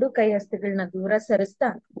 ನಿಧಾನವಾಗಿ 2 ಕೈ ಹಸ್ತಗಳನ್ನ ದೂರ ಸರಿಸ್ತಾ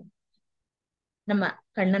ನಮ್ಮ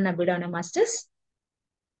ಕಣ್ಣನ್ನ ಬಿಡೋಣ ಮಾಸ್ಟರ್ಸ್.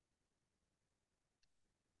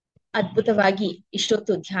 ಅದ್ಭುತವಾಗಿ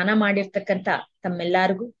ಇಷ್ಟೊತ್ತು ಧ್ಯಾನ ಮಾಡಿರ್ತಕ್ಕಂತ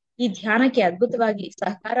ತಮ್ಮೆಲ್ಲರಿಗೂ, ಈ ಧ್ಯಾನಕ್ಕೆ ಅದ್ಭುತವಾಗಿ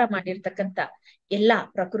ಸಹಕಾರ ಮಾಡಿರ್ತಕ್ಕಂತ ಎಲ್ಲಾ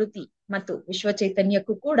ಪ್ರಕೃತಿ ಮತ್ತು ವಿಶ್ವ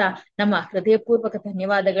ಚೈತನ್ಯಕ್ಕೂ ಕೂಡ ನಮ್ಮ ಹೃದಯಪೂರ್ವಕ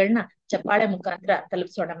ಧನ್ಯವಾದಗಳನ್ನ ಚಪ್ಪಾಳೆ ಮುಖಾಂತರ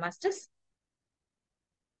ತಲುಪಿಸೋಣ ಮಾಸ್ಟರ್ಸ್.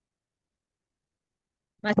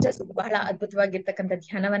 ಮಾಸ್ಟರ್ಸ್, ಬಹಳ ಅದ್ಭುತವಾಗಿರ್ತಕ್ಕಂಥ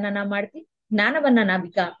ಧ್ಯಾನವನ್ನ ನಾವು ಮಾಡ್ತೀವಿ. ಜ್ಞಾನವನ್ನ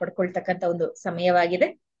ನಾವೀಗ ಪಡ್ಕೊಳ್ತಕ್ಕಂಥ ಒಂದು ಸಮಯವಾಗಿದೆ.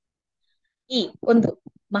 ಈ ಒಂದು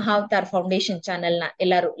ಮಹಾವತಾರ್ ಫೌಂಡೇಶನ್ ಚಾನೆಲ್ ನ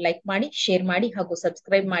ಎಲ್ಲರೂ ಲೈಕ್ ಮಾಡಿ, ಶೇರ್ ಮಾಡಿ ಹಾಗೂ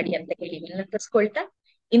ಸಬ್ಸ್ಕ್ರೈಬ್ ಮಾಡಿ ಅಂತ ಹೇಳಿ ವಿನಂತಿಸ್ಕೊಳ್ತಾ,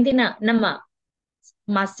 ಇಂದಿನ ನಮ್ಮ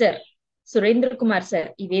ಮಾಸ್ಟರ್ ಸುರೇಂದ್ರ ಕುಮಾರ್ ಸರ್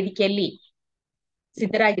ಈ ವೇದಿಕೆಯಲ್ಲಿ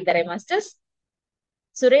ಸಿದ್ಧರಾಗಿದ್ದಾರೆ ಮಾಸ್ಟರ್ಸ್.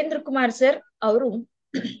 ಸುರೇಂದ್ರ ಕುಮಾರ್ ಸರ್ ಅವರು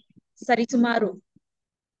ಸರಿಸುಮಾರು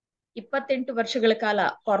 28 ವರ್ಷಗಳ ಕಾಲ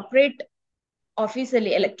ಕಾರ್ಪೊರೇಟ್ ಆಫೀಸ್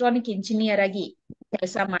ಅಲ್ಲಿ ಎಲೆಕ್ಟ್ರಾನಿಕ್ ಇಂಜಿನಿಯರ್ ಆಗಿ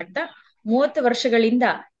ಕೆಲಸ ಮಾಡ್ತಾ 30 ವರ್ಷಗಳಿಂದ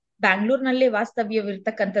ಬ್ಯಾಂಗ್ಳೂರ್ನಲ್ಲೇ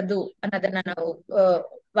ವಾಸ್ತವ್ಯವಿರ್ತಕ್ಕಂಥದ್ದು ಅನ್ನೋದನ್ನ ನಾವು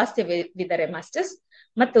ವಾಸ್ತವ್ಯವಿದ್ದಾರೆ ಮಾಸ್ಟರ್ಸ್.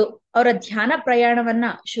 ಮತ್ತು ಅವರ ಧ್ಯಾನ ಪ್ರಯಾಣವನ್ನ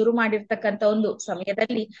ಶುರು ಮಾಡಿರ್ತಕ್ಕಂಥ ಒಂದು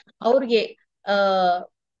ಸಮಯದಲ್ಲಿ ಅವ್ರಿಗೆ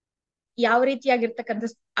ಯಾವ ರೀತಿಯಾಗಿರ್ತಕ್ಕಂಥ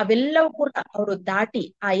ಅವೆಲ್ಲವೂ ಕೂಡ ಅವರು ದಾಟಿ,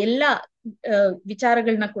 ಆ ಎಲ್ಲಾ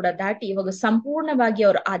ವಿಚಾರಗಳನ್ನ ಕೂಡ ದಾಟಿ ಇವಾಗ ಸಂಪೂರ್ಣವಾಗಿ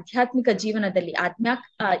ಅವರು ಆಧ್ಯಾತ್ಮಿಕ ಜೀವನದಲ್ಲಿ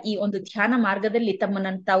ಈ ಒಂದು ಧ್ಯಾನ ಮಾರ್ಗದಲ್ಲಿ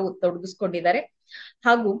ತಮ್ಮನ್ನ ತಾವು ತೊಡಗಿಸ್ಕೊಂಡಿದ್ದಾರೆ.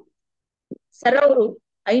 ಹಾಗೂ ಸರ್ ಅವರು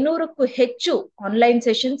 500ಕ್ಕೂ ಹೆಚ್ಚು ಆನ್ಲೈನ್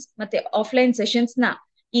ಸೆಷನ್ಸ್ ಮತ್ತೆ ಆಫ್ಲೈನ್ ಸೆಷನ್ಸ್ ನ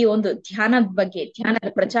ಈ ಒಂದು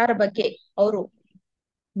ಧ್ಯಾನದ ಪ್ರಚಾರ ಬಗ್ಗೆ ಅವರು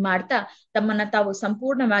ಮಾಡ್ತಾ ತಮ್ಮನ್ನ ತಾವು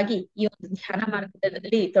ಸಂಪೂರ್ಣವಾಗಿ ಈ ಒಂದು ಧ್ಯಾನ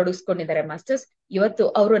ಮಾರ್ಗದಲ್ಲಿ ತೊಡಗಿಸ್ಕೊಂಡಿದ್ದಾರೆ ಮಾಸ್ಟರ್ಸ್. ಇವತ್ತು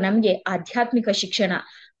ಅವರು ನಮ್ಗೆ ಆಧ್ಯಾತ್ಮಿಕ ಶಿಕ್ಷಣ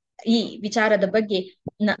ಈ ವಿಚಾರದ ಬಗ್ಗೆ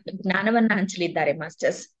ಜ್ಞಾನವನ್ನ ಹಂಚಲಿದ್ದಾರೆ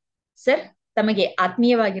ಮಾಸ್ಟರ್ಸ್. ಸರ್, ತಮಗೆ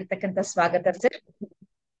ಆತ್ಮೀಯವಾಗಿರ್ತಕ್ಕಂಥ ಸ್ವಾಗತ ಸರ್.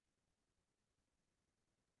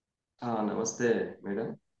 ನಮಸ್ತೆ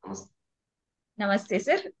ಮೇಡಮ್. ನಮಸ್ತೆ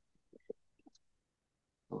ಸರ್.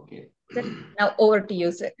 ಓಕೆ ಸರ್, ನಾವು ಓವರ್ ಟು ಯು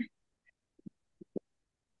ಸರ್.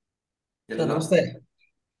 ನಮಸ್ತೆ.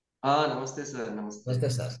 ನಮಸ್ತೆ ಸರ್. ನಮಸ್ತೆ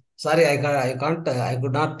sir. Sorry, I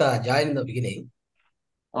could not join in the beginning.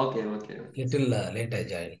 Okay. Little late I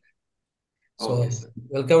joined. So okay, sir.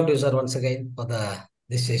 Welcome to you sir once again for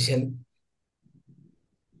this session.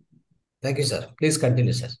 Thank you sir. Please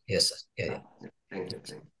continue sir. Yes sir. Yeah. Thank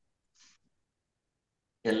you.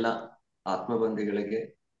 ಎಲ್ಲ ಆತ್ಮಬಂಧಿಗಳಿಗೆ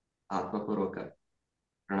ಆತ್ಮಪೂರ್ವಕ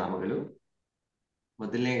ಪ್ರಣಾಮಗಳು.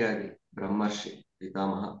 ಮೊದಲನೇಗಾಗಿ ಬ್ರಹ್ಮರ್ಷಿ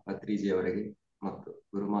ಪಿತಾಮಹ ಪತ್ರಿಜಿಯವರಿಗೆ ಮತ್ತು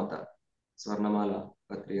ಗುರುಮಾತಾ ಸ್ವರ್ಣಮಾಲಾ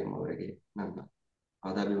ಪತ್ರಿಯಮ್ಮವರಿಗೆ ನನ್ನ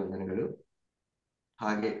ಪಾದಾಭಿವಂದನೆಗಳು.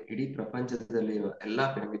 ಹಾಗೆ ಇಡೀ ಪ್ರಪಂಚದಲ್ಲಿರುವ ಎಲ್ಲಾ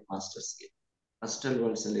pyramid ಮಾಸ್ಟರ್ಸ್ಗೆ, ಅಸ್ಟಲ್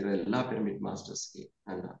world's ಅಲ್ಲಿರುವ ಎಲ್ಲಾ pyramid ಮಾಸ್ಟರ್ಸ್ಗೆ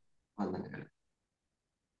ನನ್ನ ವಂದನೆಗಳು.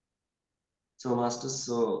 ಸೊ ಮಾಸ್ಟರ್ಸ್,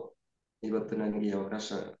 ಇವತ್ತು ನನಗೆ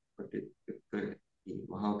ಅವಕಾಶ ಕೊಟ್ಟಿದ್ದಕ್ಕೆ ಈ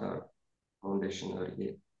ಮಹಾವತಾರ್ ಫೌಂಡೇಶನ್ ಅವರಿಗೆ,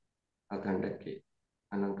 ಆ ತಂಡಕ್ಕೆ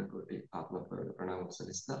ಅನಂತ ಕೋಟಿ ಆತ್ಮಪೂರ್ವಕ ಪ್ರಣಾಮ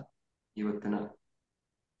ಸಲ್ಲಿಸ್ತಾ, ಇವತ್ತಿನ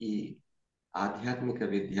ಈ ಆಧ್ಯಾತ್ಮಿಕ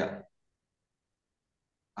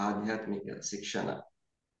ಶಿಕ್ಷಣ.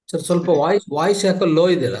 ಸರ್, ಸ್ವಲ್ಪ ವಾಯ್ಸ್ ಯಾಕೋ ಲೋ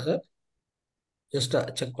ಇದೆಯಲ್ಲ ಸರ್? ಜಸ್ಟ್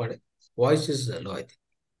ಚೆಕ್ ಮಾಡಿ. ವಾಯ್ಸ್ ಇಸ್ ಲೋ ಐತಿ.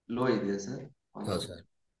 ಲೋ ಇದೆಯಾ ಸರ್? ಹೌದು ಸರ್.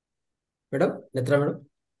 ಮೇಡಮ್, ನೇತ್ರ ಮೇಡಮ್,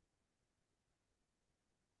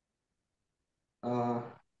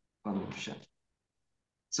 ಒಂದು ನಿಮಿಷ.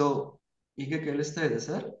 ಸೊ ಈಗ ಕೇಳಿಸ್ತಾ ಇದೆ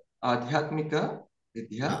ಸರ್? ಆಧ್ಯಾತ್ಮಿಕ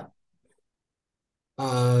ವಿದ್ಯಾ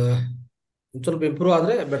ಸ್ವಲ್ಪ ಇಂಪ್ರೂವ್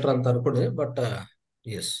ಆದ್ರೆ ಬೆಟರ್ ಅಂತ ಅನ್ಕೊಂಡೆ, ಬಟ್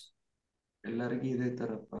ಎಸ್, ಎಲ್ಲರಿಗೂ ಇದೇ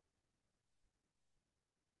ತರಪ್ಪ.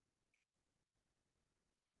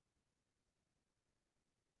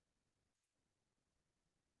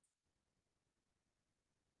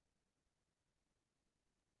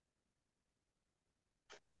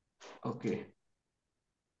 ಓಕೆ.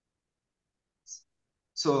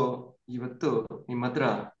 ಸೊ ಇವತ್ತು ನಿಮ್ಮ ಹತ್ರ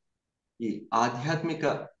ಈ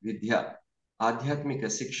ಆಧ್ಯಾತ್ಮಿಕ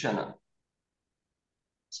ಶಿಕ್ಷಣ,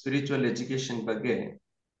 ಸ್ಪಿರಿಚುವಲ್ ಎಜುಕೇಶನ್ ಬಗ್ಗೆ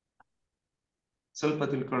ಸ್ವಲ್ಪ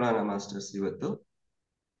ತಿಳ್ಕೊಳ್ಳೋಣ ಮಾಸ್ಟರ್ಸ್. ಇವತ್ತು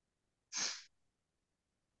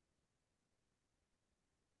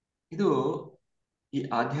ಇದು ಈ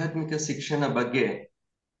ಆಧ್ಯಾತ್ಮಿಕ ಶಿಕ್ಷಣ ಬಗ್ಗೆ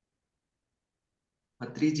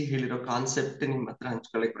ಪತ್ರಿಜಿ ಹೇಳಿರೋ ಕಾನ್ಸೆಪ್ಟ್ ನಿಮ್ಮ ಹತ್ರ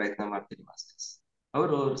ಹಂಚ್ಕೊಳ್ಳಿಕ್ ಪ್ರಯತ್ನ ಮಾಡ್ತೀನಿ ಮಾಸ್ಟರ್ಸ್.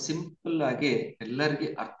 ಅವರು ಸಿಂಪಲ್ ಆಗಿ ಎಲ್ಲರಿಗೆ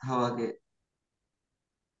ಅರ್ಥವಾಗೋ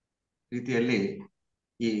ರೀತಿಯಲ್ಲಿ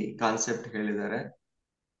ಈ ಕಾನ್ಸೆಪ್ಟ್ ಹೇಳಿದ್ದಾರೆ.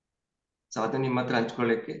 ಸೊ ಅದು ನಿಮ್ಮ ಹತ್ರ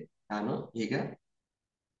ಹಂಚ್ಕೊಳ್ಳಿಕ್ಕೆ ನಾನು ಈಗ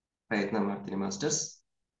ಪ್ರಯತ್ನ ಮಾಡ್ತೀನಿ ಮಾಸ್ಟರ್ಸ್.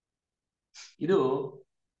 ಇದು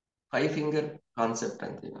 5 ಫಿಂಗರ್ ಕಾನ್ಸೆಪ್ಟ್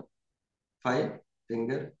ಅಂತೀವಿ ನಾವು. 5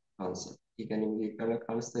 ಫಿಂಗರ್ ಕಾನ್ಸೆಪ್ಟ್. ಈಗ ನಿಮ್ಗೆ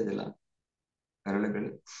ಕಾಣಿಸ್ತಾ ಇದೆಯಲ್ಲ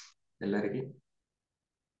ಕರಳುಗಳು ಎಲ್ಲರಿಗೆ?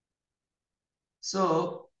 ಸೊ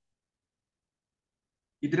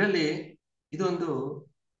ಇದರಲ್ಲಿ ಇದೊಂದು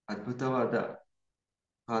ಅದ್ಭುತವಾದ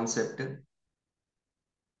ಕಾನ್ಸೆಪ್ಟ್.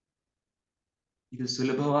 ಇದು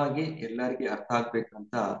ಸುಲಭವಾಗಿ ಎಲ್ಲರಿಗೆ ಅರ್ಥ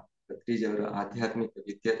ಆಗ್ಬೇಕಂತ ಭತ್ರೀಜಿಯವರ ಆಧ್ಯಾತ್ಮಿಕ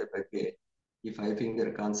ವಿದ್ಯೆಯ ಬಗ್ಗೆ ಈ 5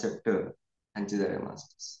 ಫಿಂಗರ್ ಕಾನ್ಸೆಪ್ಟ್ ಹಂಚಿದ್ದಾರೆ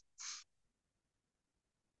ಮಾಸ್ಟರ್ಸ್.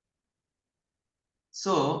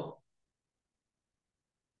 ಸೊ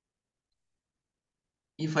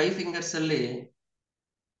ಈ 5 ಫಿಂಗರ್ಸ್ ಅಲ್ಲಿ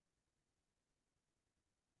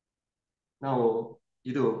ನಾವು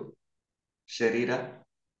ಇದು ಶರೀರ,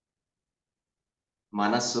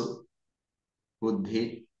 ಮನಸ್ಸು, ಬುದ್ಧಿ,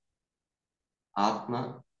 ಆತ್ಮ,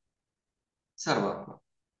 ಸರ್ವಾತ್ಮ.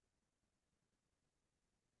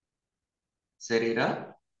 ಶರೀರ,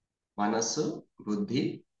 ಮನಸ್ಸು, ಬುದ್ಧಿ,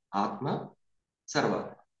 ಆತ್ಮ,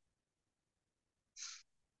 ಸರ್ವಾತ್ಮ.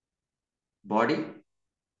 Body,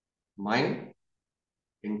 mind,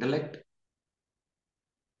 intellect,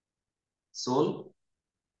 soul,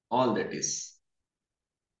 all that is.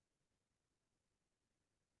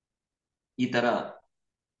 ಈ ತರ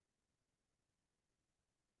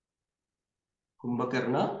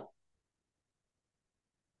ಕುಂಭಕರ್ಣ,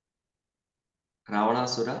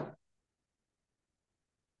 ರಾವಣಾಸುರ,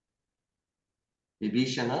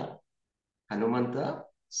 ವಿಭೀಷಣ, ಹನುಮಂತ,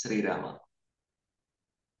 ಶ್ರೀರಾಮ.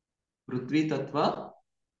 ಪೃಥ್ವಿ ತತ್ವ,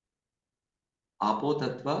 ಆಪೋ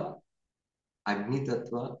ತತ್ವ, ಅಗ್ನಿ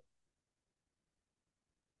ತತ್ವ,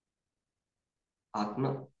 ಆತ್ಮ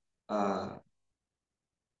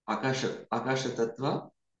ಆಕಾಶ ತತ್ವ,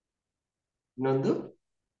 ಇನ್ನೊಂದು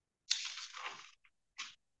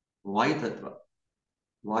ವಾಯು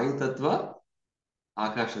ತತ್ವ,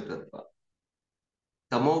 ಆಕಾಶ ತತ್ವ.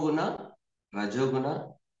 ತಮೋಗುಣ, ರಜೋಗುಣ,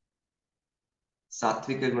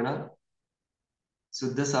 ಸಾತ್ವಿಕ ಗುಣ,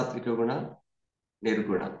 ಶುದ್ಧ ಸಾತ್ವಿಕ ಗುಣ,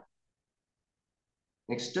 ನಿರ್ಗುಣ.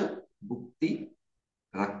 ನೆಕ್ಸ್ಟ್ ಭುಕ್ತಿ,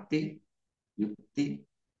 ರಕ್ತಿ, ಯುಕ್ತಿ,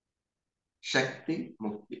 ಶಕ್ತಿ,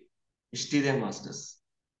 ಮುಕ್ತಿ. ಇಷ್ಟಿದೆ ಮಾಸ್ಟರ್ಸ್.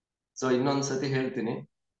 ಸೊ ಇನ್ನೊಂದ್ಸತಿ ಹೇಳ್ತೀನಿ,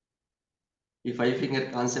 ಈ 5 ಫಿಂಗರ್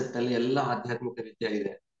ಕಾನ್ಸೆಪ್ಟ್ ಅಲ್ಲಿ ಎಲ್ಲ ಆಧ್ಯಾತ್ಮಿಕ ವಿದ್ಯೆ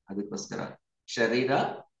ಇದೆ. ಅದಕ್ಕೋಸ್ಕರ ಶರೀರ,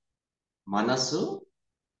 ಮನಸ್ಸು,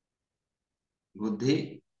 ಬುದ್ಧಿ,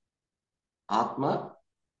 ಆತ್ಮ,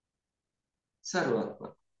 ಸರ್ವಾತ್ಮ.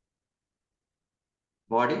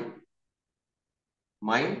 Body,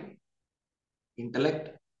 mind, intellect,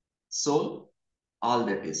 soul, all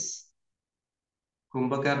that is.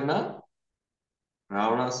 Kumbhakarna,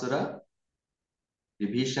 Ravanasura,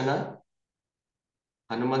 Vibhishana,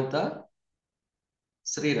 Hanumantha,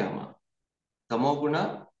 Shriram. ತಮೋಗುಣ,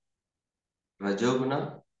 ರಜೋಗುಣ,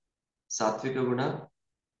 ಸಾತ್ವಿಕ ಗುಣ,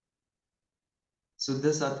 ಶುದ್ಧ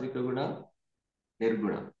ಸಾತ್ವಿಕ ಗುಣ,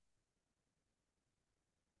 ನಿರ್ಗುಣ.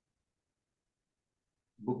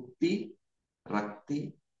 ಭುಕ್ತಿ, ರಕ್ತಿ,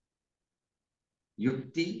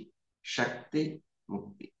 ಯುಕ್ತಿ, ಶಕ್ತಿ,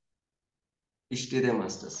 ಮುಕ್ತಿ. ಇಷ್ಟಿದೆ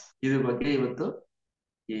ಮಾಸ್ಟರ್ಸ್. ಇದ್ರ ಬಗ್ಗೆ ಇವತ್ತು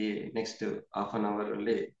ಈ ನೆಕ್ಸ್ಟ್ ಹಾಫ್ ಅನ್ ಅವರ್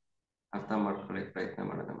ಅಲ್ಲಿ ಅರ್ಥ ಮಾಡ್ಕೊಳ್ಳೋಕೆ ಪ್ರಯತ್ನ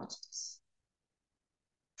ಮಾಡೋಣ ಮಾಸ್ಟರ್ಸ್.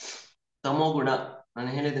 ತಮೋಗುಣ ನಾನು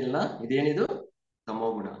ಹೇಳಿದ್ರಲ್ಲ, ಇದೇನಿದು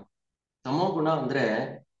ತಮೋಗುಣ. ತಮೋಗುಣ ಅಂದ್ರೆ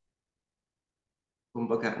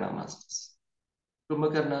ಕುಂಭಕರ್ಣ ಮಾಸ್ಟರ್ಸ್.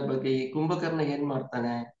 ಕುಂಭಕರ್ಣ ಬಗ್ಗೆ, ಈ ಕುಂಭಕರ್ಣ ಏನ್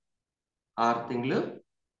ಮಾಡ್ತಾನೆ? 6 ತಿಂಗಳು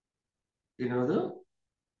ತಿನ್ನೋದು,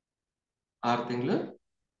 6 ತಿಂಗಳು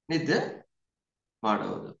ನಿದ್ದೆ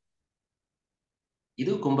ಮಾಡೋದು.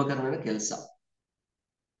 ಇದು ಕುಂಭಕರ್ಣನ ಕೆಲಸ.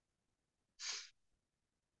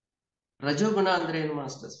 ರಜೋಗುಣ ಅಂದ್ರೆ ಏನು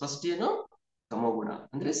ಮಾಸ್ಟರ್ಸ್? ಫಸ್ಟ್ ಏನು? ತಮೋಗುಣ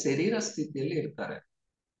ಅಂದ್ರೆ ಶರೀರ ಸ್ಥಿತಿಯಲ್ಲಿ ಇರ್ತಾರೆ.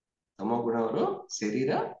 ತಮೋಗುಣವರು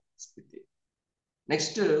ಶರೀರ ಸ್ಥಿತಿ.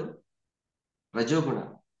 ನೆಕ್ಸ್ಟ್ ರಜೋಗುಣ,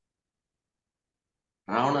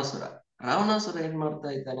 ರಾವಣಾಸುರ ಏನ್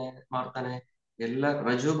ಮಾಡ್ತಾನೆ? ಎಲ್ಲ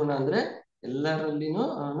ರಜೋಗುಣ ಅಂದ್ರೆ ಎಲ್ಲರಲ್ಲಿನೂ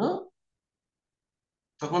ಅವನು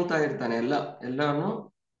ತಗೊಂತಾ ಇರ್ತಾನೆ. ಎಲ್ಲಾನು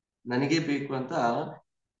ನನಗೆ ಬೇಕು ಅಂತ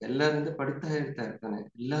ಎಲ್ಲರಿಂದ ಪಡಿತಾ ಇರ್ತಾನೆ.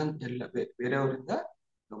 ಎಲ್ಲ ಬೇರೆಯವರಿಂದ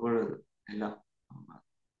ತಗೊಳ್ಳೋದು ಎಲ್ಲ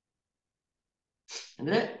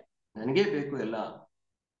ಅಂದ್ರೆ ನನಗೆ ಬೇಕು ಎಲ್ಲ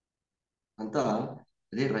ಅಂತ.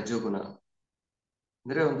 ಅದೇ ರಜೋಗುಣ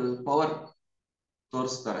ಅಂದ್ರೆ ಒಂದು ಪವರ್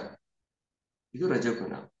ತೋರಿಸ್ತಾರೆ, ಇದು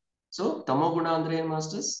ರಜೋಗುಣ. ಸೊ ತಮೋಗುಣ ಅಂದ್ರೆ ಏನ್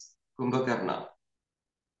ಮಾಸ್ಟರ್ಸ್? ಕುಂಭಕರ್ಣ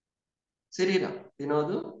ಶರೀರ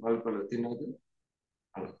ತಿನ್ನೋದು, ಮಲ್ಕೊಳ್ಳೋದು, ತಿನ್ನೋದು,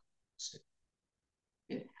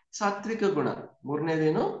 ಸಾತ್ವಿಕ ಗುಣ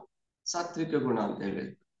ಮೂರನೇದೇನು? ಸಾತ್ವಿಕ ಗುಣ ಅಂತ ಹೇಳಿ.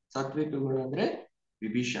 ಸಾತ್ವಿಕ ಗುಣ ಅಂದ್ರೆ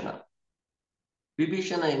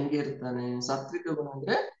ವಿಭೀಷಣ ಹೆಂಗೆ ಇರ್ತಾನೆ? ಸಾತ್ವಿಕ ಗುಣ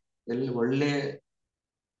ಅಂದ್ರೆ ಎಲ್ಲಿ ಒಳ್ಳೆ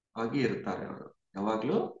ಆಗಿ ಇರ್ತಾರೆ ಅವರು,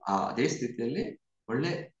 ಯಾವಾಗ್ಲೂ ಅದೇ ಸ್ಥಿತಿಯಲ್ಲಿ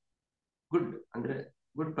ಒಳ್ಳೆ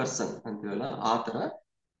ಗುಡ್ ಪರ್ಸನ್ ಅಂತೀವಲ್ಲ, ಆ ತರ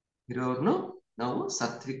ಇರೋರ್ನು ನಾವು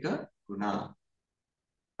ಸಾತ್ವಿಕ ಗುಣ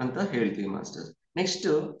ಅಂತ ಹೇಳ್ತೀವಿ ಮಾಸ್ಟರ್. ನೆಕ್ಸ್ಟ್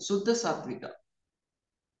ಶುದ್ಧ ಸಾತ್ವಿಕ,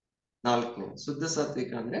 4ನೇ ಶುದ್ಧ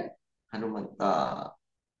ಸಾತ್ವಿಕ ಅಂದ್ರೆ ಹನುಮಂತ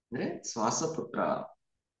ಅಂದ್ರೆ ಶ್ವಾಸಪುತ್ರ,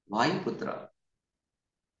 ವಾಯುಪುತ್ರ,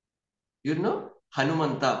 ಇವ್ರನ್ನು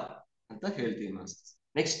ಹನುಮಂತ ಅಂತ ಹೇಳ್ತೀವಿ ಮಾಸ್ಟರ್ಸ್.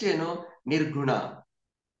 ನೆಕ್ಸ್ಟ್ ಏನು? ನಿರ್ಗುಣ.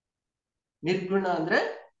 ನಿರ್ಗುಣ ಅಂದ್ರೆ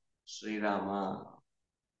ಶ್ರೀರಾಮ.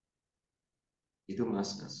 ಇದು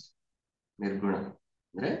ಮಾಸ್ಟರ್ಸ್ ನಿರ್ಗುಣ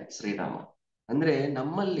ಅಂದ್ರೆ ಶ್ರೀರಾಮ. ಅಂದ್ರೆ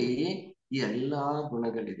ನಮ್ಮಲ್ಲಿ ಈ ಎಲ್ಲಾ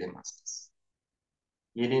ಗುಣಗಳಿದೆ ಮಾಸ್ಟರ್ಸ್.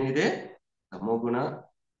 ಏನೇನಿದೆ? ತಮೋಗುಣ,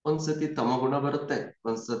 ಒಂದ್ಸತಿ ತಮೋಗುಣ ಬರುತ್ತೆ,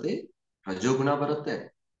 ಒಂದ್ಸತಿ ರಜೋಗುಣ ಬರುತ್ತೆ,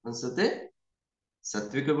 ಒಂದ್ಸತಿ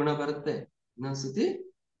ಸಾತ್ವಿಕ ಗುಣ ಬರುತ್ತೆ, ಇನ್ನೊಂದ್ಸತಿ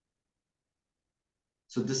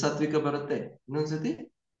ಶುದ್ಧ ಸಾತ್ವಿಕ ಬರುತ್ತೆ, ಇನ್ನೊಂದ್ಸತಿ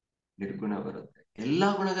ನಿರ್ಗುಣ ಬರುತ್ತೆ. ಎಲ್ಲಾ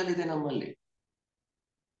ಗುಣಗಳಿದೆ ನಮ್ಮಲ್ಲಿ.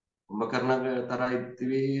 ಕುಂಭಕರ್ಣ ತರ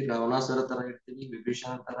ಇರ್ತೀವಿ, ರಾವಣಾಸುರ ತರ ಇರ್ತೀವಿ,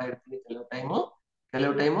 ವಿಭೀಷಣ ತರ ಇರ್ತೀವಿ,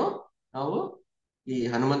 ಕೆಲವು ಟೈಮು ನಾವು ಈ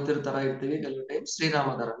ಹನುಮಂತರ ತರ ಇರ್ತೀವಿ, ಕೆಲವು ಟೈಮ್ ಶ್ರೀರಾಮ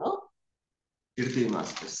ತರನು ಇರ್ತೀವಿ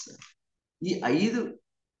ಮಾಸ್ಟರ್ಸ್. ಈ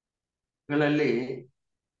 5ಗಳಲ್ಲಿ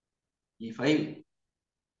ಈ 5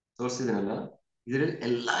 ತೋರಿಸಿದ್ರಲ್ಲ, ಇದರಲ್ಲಿ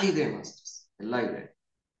ಎಲ್ಲಾ ಇದೆ ಮಾಸ್ಟರ್ಸ್, ಎಲ್ಲಾ ಇದೆ.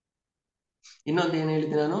 ಇನ್ನೊಂದು ಏನ್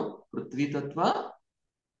ಹೇಳಿದೆ ನಾನು? ಪೃಥ್ವಿ ತತ್ವ,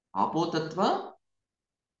 ಆಪೋ ತತ್ವ,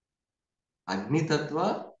 ಅಗ್ನಿ ತತ್ವ,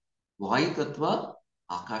 ವಾಯು ತತ್ವ,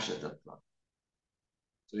 ಆಕಾಶ ತತ್ವ.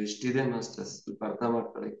 ಸೊ ಇಷ್ಟಿದೆ ಮಾಸ್ಟರ್ಸ್, ಸ್ವಲ್ಪ ಅರ್ಥ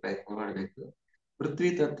ಮಾಡ್ಕೊಳ್ಳಿ, ಪ್ರಯತ್ನ ಮಾಡ್ಬೇಕು. ಪೃಥ್ವಿ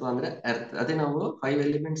ತತ್ವ ಅಂದ್ರೆ ಅರ್ಥ, ಅದೇ ನಾವು 5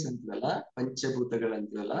 ಎಲಿಮೆಂಟ್ಸ್ ಅಂತೀವಲ್ಲ,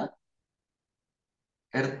 ಪಂಚಭೂತಗಳಂತೀವಲ್ಲ,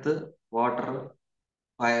 earth, water,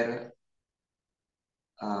 fire,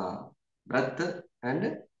 breath and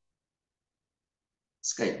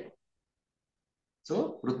sky. So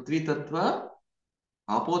ಪೃಥ್ವಿ ತತ್ವ,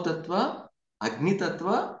 ಆಪೋ ತತ್ವ, ಅಗ್ನಿ ತತ್ವ,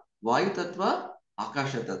 ವಾಯು ತತ್ವ,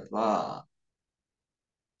 ಆಕಾಶ ತತ್ವ.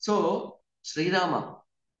 ಸೊ ಶ್ರೀರಾಮ,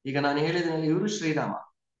 ಈಗ ನಾನು ಹೇಳಿದ್ರಲ್ಲಿ ಇವರು ಶ್ರೀರಾಮ.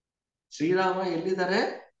 ಶ್ರೀರಾಮ ಎಲ್ಲಿದ್ದಾರೆ?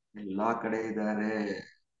 ಎಲ್ಲಾ ಕಡೆ ಇದ್ದಾರೆ.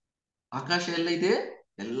 ಆಕಾಶ ಎಲ್ಲ ಇದೆ?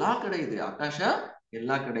 ಎಲ್ಲಾ ಕಡೆ ಇದೆ. ಆಕಾಶ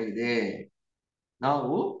ಎಲ್ಲಾ ಕಡೆ ಇದೆ.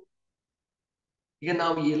 ನಾವು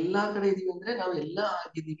ಎಲ್ಲಾ ಕಡೆ ಇದೀವಿ ಅಂದ್ರೆ ನಾವು ಎಲ್ಲಾ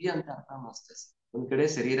ಆಗಿದೀವಿ ಅಂತ ಅರ್ಥ ಮಾಸ್ಟರ್ಸ್. ಒಂದ್ ಕಡೆ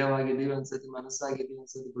ಶರೀರವಾಗಿದ್ದೀವಿ, ಒಂದ್ಸತಿ ಮನಸ್ಸಾಗಿದ್ದೀವಿ,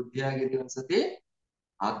 ಒಂದ್ಸತಿ ಬುದ್ಧಿ ಆಗಿದ್ದೀವಿ, ಒಂದ್ಸತಿ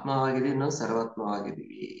ಆತ್ಮವಾಗಿದ್ದೀವಿ, ಇನ್ನೊಂದು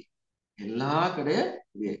ಸರ್ವಾತ್ಮವಾಗಿದ್ದೀವಿ. ಎಲ್ಲಾ ಕಡೆ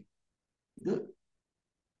ಇದೆ.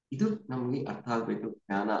 ಇದು ನಮ್ಗೆ ಅರ್ಥ ಆಗ್ಬೇಕು.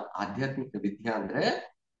 ಜ್ಞಾನ, ಆಧ್ಯಾತ್ಮಿಕ ವಿದ್ಯಾ ಅಂದ್ರೆ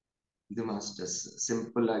ಇದು ಮಾಸ್ಟರ್ಸ್.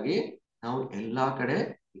 ಸಿಂಪಲ್ ಆಗಿ ನಾವು ಎಲ್ಲಾ ಕಡೆ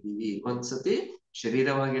ಇದೀವಿ. ಒಂದ್ಸತಿ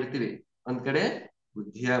ಶರೀರವಾಗಿರ್ತೀವಿ, ಒಂದ್ ಕಡೆ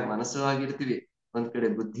ಮನಸ್ಸು ಆಗಿರ್ತೀವಿ, ಒಂದ್ ಕಡೆ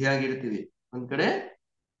ಬುದ್ಧಿಯಾಗಿರ್ತೀವಿ, ಒಂದ್ ಕಡೆ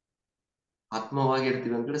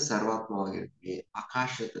ಆತ್ಮವಾಗಿರ್ತೀವಿ, ಒಂದ್ ಕಡೆ ಸರ್ವಾತ್ಮವಾಗಿರ್ತೀವಿ.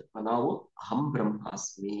 ಆಕಾಶ ತತ್ವ. ನಾವು ಅಹಂ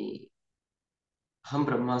ಬ್ರಹ್ಮಾಸ್ಮಿ. ಅಹಂ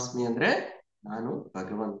ಬ್ರಹ್ಮಾಸ್ಮಿ ಅಂದ್ರೆ ನಾನು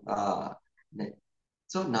ಭಗವಂತ.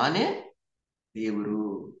 ಸೊ ನಾನೇ ದೇವರು.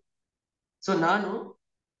 ಸೊ ನಾನು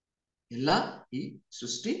ಎಲ್ಲ ಈ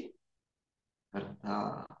ಸೃಷ್ಟಿ ಅರ್ಥ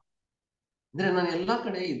ಅಂದ್ರೆ ನಾನು ಎಲ್ಲಾ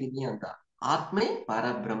ಕಡೆ ಇದ್ದೀನಿ ಅಂತ. ಆತ್ಮೇ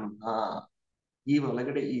ಪರಬ್ರಹ್ಮ. ಈ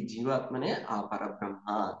ಒಳಗಡೆ ಈ ಜೀವಾತ್ಮನೇ ಆ ಪರಬ್ರಹ್ಮ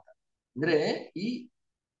ಅಂತ. ಅಂದ್ರೆ ಈ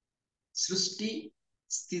ಸೃಷ್ಟಿ,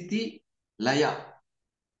 ಸ್ಥಿತಿ, ಲಯ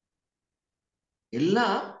ಎಲ್ಲ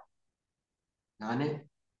ನಾನೇ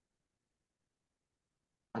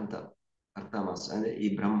ಅಂತ ಅರ್ಥ ಮಾಸ್ಟರ್. ಅಂದ್ರೆ ಈ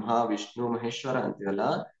ಬ್ರಹ್ಮ, ವಿಷ್ಣು, ಮಹೇಶ್ವರ ಅಂತೀವಲ್ಲ,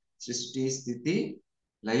 ಸೃಷ್ಟಿ, ಸ್ಥಿತಿ,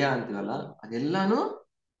 ಲಯ ಅಂತೀವಲ್ಲ, ಅದೆಲ್ಲಾನು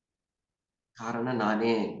ಕಾರಣ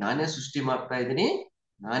ನಾನೇ ಸೃಷ್ಟಿ ಮಾಡ್ತಾ ಇದ್ದೀನಿ,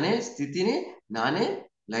 ನಾನೇ ಸ್ಥಿತಿನಿ, ನಾನೇ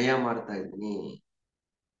ಲಯ ಮಾಡ್ತಾ ಇದ್ದೀನಿ.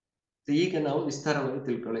 ಈಗ ನಾವು ವಿಸ್ತಾರವಾಗಿ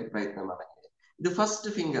ತಿಳ್ಕೊಳ್ಳೋಕೆ ಪ್ರಯತ್ನ ಮಾಡಕ್ಕೆ. ಇದು ಫಸ್ಟ್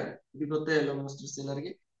ಫಿಂಗರ್. ಇದು ಗೊತ್ತೇ ಇಲ್ಲ ಮಾಸ್ಟರ್ಸ್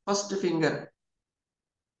ಎಲ್ಲರಿಗೆ? ಫಸ್ಟ್ ಫಿಂಗರ್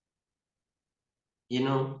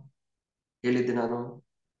ಏನು ಹೇಳಿದ್ದೆ ನಾನು?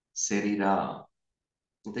 ಶರೀರ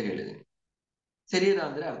ಅಂತ ಹೇಳಿದ್ದೀನಿ. ಶರೀರ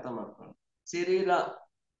ಅಂದ್ರೆ ಅರ್ಥ ಮಾಡ್ಕೊಳ್ಳಿ. ಶರೀರ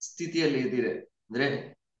ಸ್ಥಿತಿಯಲ್ಲಿ ಇದ್ದೀರಿ ಅಂದ್ರೆ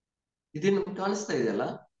ಇದು ನಮ್ಗೆ ಕಾಣಿಸ್ತಾ ಇದೆಯಲ್ಲ.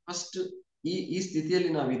 ಫಸ್ಟ್ ಈ ಸ್ಥಿತಿಯಲ್ಲಿ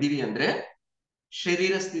ನಾವು ಇದೀವಿ ಅಂದ್ರೆ,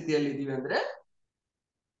 ಶರೀರ ಸ್ಥಿತಿಯಲ್ಲಿ ಇದೀವಿ ಅಂದ್ರೆ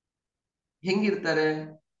ಹೆಂಗಿರ್ತಾರೆ?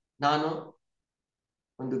 ನಾನು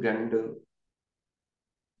ಒಂದು ಗಂಡು,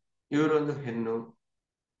 ಇವರೊಂದು ಹೆಣ್ಣು,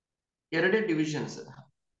 ಎರಡೇ ಡಿವಿಷನ್ಸ್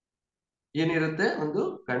ಏನಿರುತ್ತೆ, ಒಂದು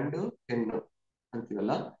ಗಂಡು ಹೆಣ್ಣು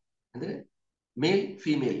ಅಂತೀವಲ್ಲ, ಅಂದ್ರೆ ಮೇಲ್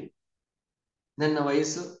ಫಿಮೇಲ್. ನನ್ನ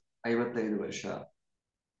ವಯಸ್ಸು 55 ವರ್ಷ.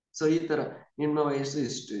 ಸೊ ಈ ತರ ನಿಮ್ಮ ವಯಸ್ಸು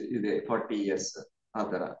ಇಷ್ಟು ಇದೆ, 40 years ಆ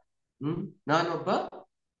ತರ. ನಾನೊಬ್ಬ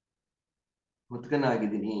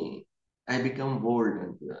ಮುದುಕನಾಗಿದ್ದೀನಿ, ಐ ಬಿಕಮ್ ಓಲ್ಡ್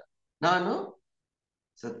ಅಂತ. ನಾನು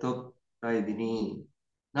ಸತ್ತೋಗ್ತಾ ಇದ್ದೀನಿ,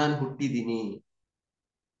 ನಾನು ಹುಟ್ಟಿದ್ದೀನಿ.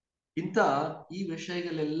 ಇಂಥ ಈ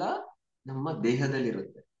ವಿಷಯಗಳೆಲ್ಲ ನಮ್ಮ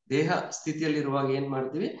ದೇಹದಲ್ಲಿರುತ್ತೆ. ದೇಹ ಸ್ಥಿತಿಯಲ್ಲಿರುವಾಗ ಏನ್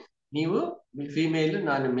ಮಾಡ್ತೀವಿ? ನೀವು ಫಿಮೇಲ್,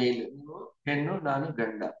 ನಾನು ಮೇಲ್, ನೀವು ಹೆಣ್ಣು, ನಾನು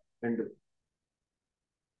ಗಂಡು.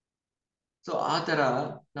 ಸೊ ಆ ತರ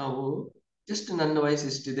ನಾವು ಜಸ್ಟ್ ನನ್ನ ವಯಸ್ಸು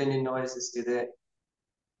ಇಷ್ಟಿದೆ, ನಿನ್ನ ವಯಸ್ಸು ಇಷ್ಟಿದೆ,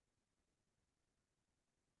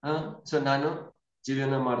 ಸೊ ನಾನು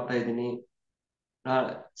ಜೀವನ ಮಾಡ್ತಾ ಇದ್ದೀನಿ,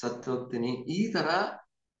 ಸತ್ತು ಹೋಗ್ತೀನಿ, ಈ ತರ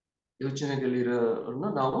ಯೋಚನೆಗಳಿರೋರ್ನ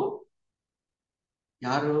ನಾವು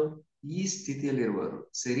ಯಾರು ಈ ಸ್ಥಿತಿಯಲ್ಲಿರುವರು,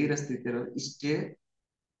 ಶರೀರ ಸ್ಥಿತಿಯಲ್ಲಿ ಇಷ್ಟೇ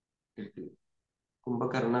ಇರ್ತೀವಿ.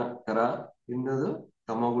 ಕುಂಭಕರ್ಣ ತರ ತಿನ್ನೋದು,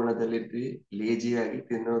 ತಮೋಗುಣದಲ್ಲಿರ್ತೀವಿ, ಲೇಜಿಯಾಗಿ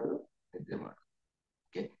ತಿನ್ನೋದು, ನಿದ್ದೆ ಮಾಡೋದು.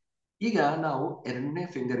 ಓಕೆ, ಈಗ ನಾವು ಎರಡನೇ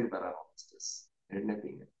ಫಿಂಗರ್ಗೆ ಬರೋಣ. ಎರಡನೇ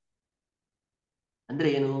ಫಿಂಗರ್ ಅಂದ್ರೆ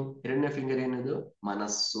ಏನು? ಎರಡನೇ ಫಿಂಗರ್ ಏನದು?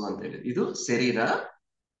 ಮನಸ್ಸು ಅಂತ ಹೇಳಿ. ಇದು ಶರೀರ,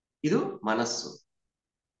 ಇದು ಮನಸ್ಸು,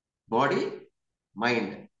 ಬಾಡಿ,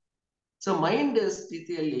 ಮೈಂಡ್. ಸೊ ಮೈಂಡ್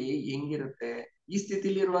ಸ್ಥಿತಿಯಲ್ಲಿ ಹೆಂಗಿರುತ್ತೆ? ಈ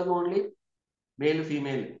ಸ್ಥಿತಿಯಲ್ಲಿ ಇರುವಾಗ ಓನ್ಲಿ ಮೇಲ್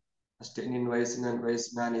ಫಿಮೇಲ್ ಅಷ್ಟೇ, ನಿನ್ ವಯಸ್ಸು ನನ್ನ ವಯಸ್ಸು,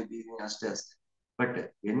 ನಾನಿದ್ದೀನಿ ಅಷ್ಟೇ ಅಷ್ಟೇ. But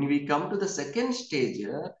when we come to the second stage,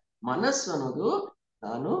 ಮನಸ್ಸು ಅನ್ನೋದು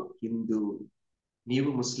ನಾನು ಹಿಂದೂ, ನೀವು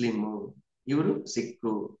ಮುಸ್ಲಿಮು, ಇವರು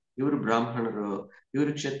ಸಿಖ್ಖು, ಇವರು ಬ್ರಾಹ್ಮಣರು,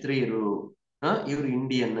 ಇವರು ಕ್ಷತ್ರಿಯರು, ಇವರು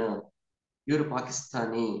ಇಂಡಿಯನ್, ಇವರು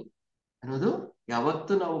ಪಾಕಿಸ್ತಾನಿ ಅನ್ನೋದು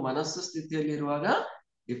ಯಾವತ್ತು ನಾವು ಮನಸ್ಸು ಸ್ಥಿತಿಯಲ್ಲಿ ಇರುವಾಗ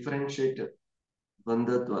ಡಿಫ್ರೆನ್ಶಿಯೇಟ್,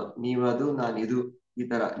 ಬಂಧುತ್ವ, ನೀವು ಅದು ನಾನಿದು, ಈ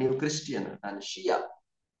ತರ. ನೀವು ಕ್ರಿಶ್ಚಿಯನ್, ನಾನು ಶಿಯಾ,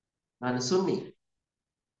 ನಾನು ಸುನ್ನಿ,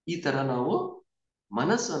 ಈ ತರ ನಾವು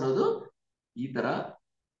ಮನಸ್ಸು ಅನ್ನೋದು ಈ ತರ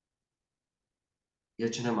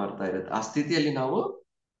ಯೋಚನೆ ಮಾಡ್ತಾ ಇರುತ್ತೆ. ಆ ಸ್ಥಿತಿಯಲ್ಲಿ ನಾವು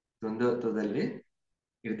ದ್ವಂದ್ವತ್ವದಲ್ಲಿ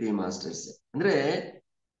ಇರ್ತೀವಿ ಮಾಸ್ಟರ್ಸ್. ಅಂದ್ರೆ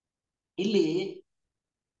ಇಲ್ಲಿ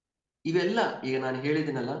ಇವೆಲ್ಲ ಈಗ ನಾನು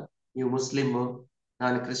ಹೇಳಿದ್ದೀನಲ್ಲ, ನೀವು ಮುಸ್ಲಿಮ್,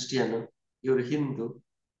 ನಾನು ಕ್ರಿಶ್ಚಿಯನ್, ಇವರು ಹಿಂದೂ,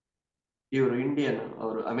 ಇವರು ಇಂಡಿಯನ್,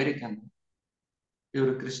 ಅವರು ಅಮೆರಿಕನ್,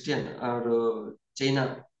 ಇವರು ಕ್ರಿಶ್ಚಿಯನ್, ಅವರು ಚೈನಾ,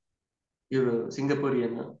 ಇವರು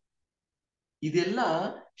ಸಿಂಗಪೂರಿಯನ್. ಇದೆಲ್ಲ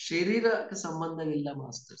ಶರೀರಕ್ಕೆ ಸಂಬಂಧವಿಲ್ಲ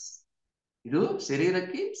ಮಾಸ್ಟರ್ಸ್. ಇದು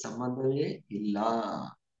ಶರೀರಕ್ಕೆ ಸಂಬಂಧವೇ ಇಲ್ಲ,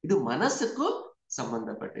 ಇದು ಮನಸ್ಸಕ್ಕೂ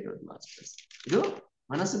ಸಂಬಂಧಪಟ್ಟಿರೋದು ಮಾಸ್ಟರ್ಸ್. ಇದು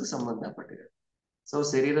ಮನಸ್ಸಿಗೆ ಸಂಬಂಧಪಟ್ಟಿರೋದು. ಸೊ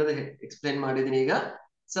ಶರೀರದ ಎಕ್ಸ್ಪ್ಲೇನ್ ಮಾಡಿದೀನಿ ಈಗ.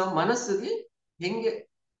 ಸೊ ಮನಸ್ಸಿಗೆ ಹೆಂಗೆ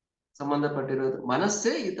ಸಂಬಂಧಪಟ್ಟಿರೋದು?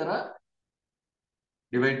 ಮನಸ್ಸೇ ಈ ತರ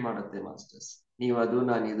ಡಿವೈಡ್ ಮಾಡುತ್ತೆ ಮಾಸ್ಟರ್ಸ್. ನೀವು ಅದು,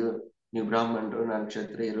 ನಾನಿದು, ನೀವು ಬ್ರಾಹ್ಮಣರು, ನಾನು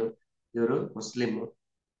ಕ್ಷತ್ರಿಯರು, ಇವರು ಮುಸ್ಲಿಂ,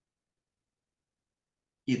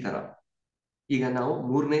 ಈ ತರ. ಈಗ ನಾವು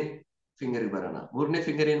ಮೂರನೇ ಫಿಂಗರ್ ಬರೋಣ. ಮೂರನೇ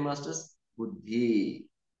ಫಿಂಗರ್ ಏನ್ ಮಾಸ್ಟರ್ಸ್? ಬುದ್ಧಿ.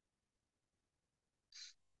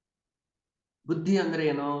 ಬುದ್ಧಿ ಅಂದ್ರೆ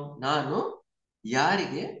ಏನು? ನಾನು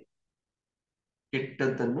ಯಾರಿಗೆ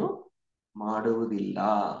ಕೆಟ್ಟದ್ದನ್ನು ಮಾಡುವುದಿಲ್ಲ,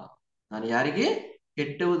 ನಾನು ಯಾರಿಗೆ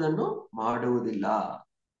ಕೆಟ್ಟವುದನ್ನು ಮಾಡುವುದಿಲ್ಲ,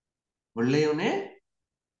 ಒಳ್ಳೆಯವನೇ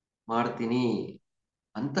ಮಾಡ್ತೀನಿ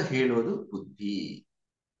ಅಂತ ಹೇಳೋದು ಬುದ್ಧಿ.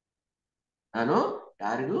 ನಾನು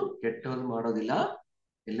ಯಾರಿಗೂ ಕೆಟ್ಟದ್ದು ಮಾಡೋದಿಲ್ಲ,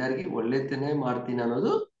 ಎಲ್ಲರಿಗೂ ಒಳ್ಳೆತನೇ ಮಾಡ್ತೀನಿ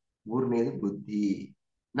ಅನ್ನೋದು ಮೂರನೇದು ಬುದ್ಧಿ.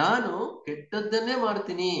 ನಾನು ಕೆಟ್ಟದ್ದನ್ನೇ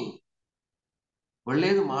ಮಾಡ್ತೀನಿ,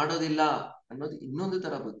 ಒಳ್ಳೇದು ಮಾಡೋದಿಲ್ಲ ಅನ್ನೋದು ಇನ್ನೊಂದು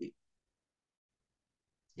ತರ ಬುದ್ಧಿ.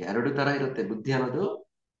 ಎರಡು ತರ ಇರುತ್ತೆ ಬುದ್ಧಿ ಅನ್ನೋದು.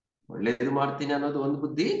 ಒಳ್ಳೇದು ಮಾಡ್ತೀನಿ ಅನ್ನೋದು ಒಂದು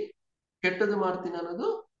ಬುದ್ಧಿ, ಕೆಟ್ಟದ್ದು ಮಾಡ್ತೀನಿ ಅನ್ನೋದು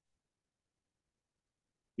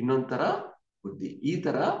ಇನ್ನೊಂದ್ ತರ ಬುದ್ಧಿ. ಈ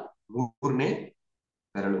ತರ ಮೂರನೇ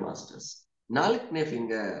ಬೆರಳು ಮಾಸ್ಟರ್ಸ್. ನಾಲ್ಕನೇ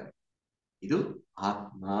ಫಿಂಗರ್ ಇದು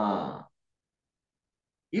ಆತ್ಮ.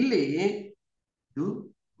 ಇಲ್ಲಿ ಇದು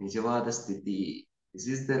ನಿಜವಾದ ಸ್ಥಿತಿ, ದಿಸ್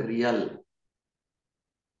ಇಸ್ ದ ರಿಯಲ್,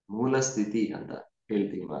 ಮೂಲ ಸ್ಥಿತಿ ಅಂತ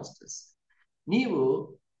ಹೇಳ್ತೀವಿ ಮಾಸ್ಟರ್ಸ್. ನೀವು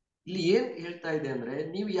ಇಲ್ಲಿ ಏನ್ ಹೇಳ್ತಾ ಇದೆ ಅಂದ್ರೆ,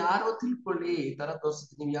 ನೀವು ಯಾರೋ ತಿಳ್ಕೊಳ್ಳಿ, ಈ ತರ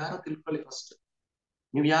ತೋರಿಸ್ತೀವಿ, ನೀವು ಯಾರೋ ತಿಳ್ಕೊಳ್ಳಿ, ಫಸ್ಟ್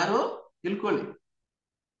ನೀವು ಯಾರೋ ತಿಳ್ಕೊಳ್ಳಿ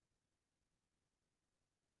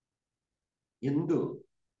ಎಂದು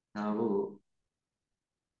ನಾವು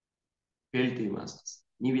ಹೇಳ್ತೀವಿ ಮಾಸ್ಟರ್ಸ್.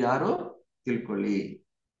 ನೀವು ಯಾರೋ ತಿಳ್ಕೊಳ್ಳಿ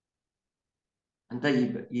ಅಂತ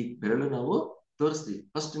ಈ ಬೆರಳು ನಾವು ತೋರಿಸ್ತೀವಿ.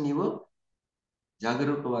 ಫಸ್ಟ್ ನೀವು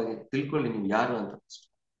ಜಾಗರೂಕವಾಗಿ ತಿಳ್ಕೊಳ್ಳಿ, ನೀವು ಯಾರು ಅಂತ, ಫಸ್ಟ್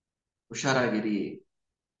ಹುಷಾರಾಗಿರಿ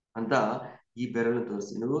ಅಂತ ಈ ಬೆರಳು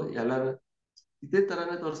ತೋರಿಸ್ತೀವಿ. ನೀವು ಎಲ್ಲರೂ ಇದೇ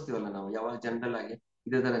ತರಾನೇ ತೋರಿಸ್ತೀವಲ್ಲ ನಾವು, ಯಾವಾಗ ಜನರಲ್ ಆಗಿ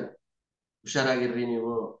ಇದೇ ತರ, ಹುಷಾರಾಗಿರ್ರಿ,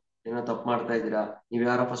 ನೀವು ಏನೋ ತಪ್ಪು ಮಾಡ್ತಾ ಇದ್ದೀರಾ, ನೀವ್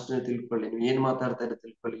ಯಾರೋ ಫಸ್ಟ್ ನೀವು ತಿಳ್ಕೊಳ್ಳಿ, ನೀವ್ ಏನ್ ಮಾತಾಡ್ತಾ ಇರೋ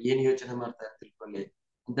ತಿಳ್ಕೊಳ್ಳಿ, ಏನ್ ಯೋಚನೆ ಮಾಡ್ತಾ ಇರೋ ತಿಳ್ಕೊಳ್ಳಿ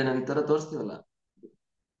ಅಂತ ನಾವು ಈ ತರ ತೋರಿಸ್ತೀವಲ್ಲ,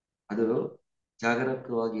 ಅದು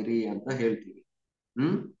ಜಾಗರೂಕವಾಗಿರಿ ಅಂತ ಹೇಳ್ತೀವಿ.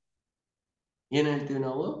 ಏನ್ ಹೇಳ್ತೀವಿ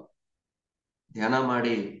ನಾವು? ಧ್ಯಾನ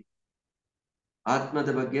ಮಾಡಿ,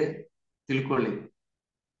 ಆತ್ಮದ ಬಗ್ಗೆ ತಿಳ್ಕೊಳ್ಳಿ,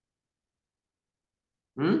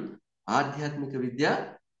 ಆಧ್ಯಾತ್ಮಿಕ ವಿದ್ಯಾ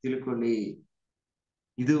ತಿಳ್ಕೊಳ್ಳಿ.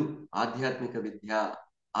 ಇದು ಆಧ್ಯಾತ್ಮಿಕ ವಿದ್ಯಾ,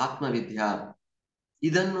 ಆತ್ಮವಿದ್ಯಾ.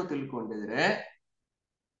 ಇದನ್ನು ತಿಳ್ಕೊಂಡಿದ್ರೆ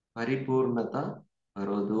ಪರಿಪೂರ್ಣತ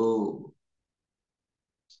ಬರೋದು.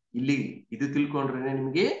 ಇಲ್ಲಿ ಇದು ತಿಳ್ಕೊಂಡ್ರೆ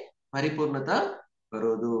ನಿಮ್ಗೆ ಪರಿಪೂರ್ಣತ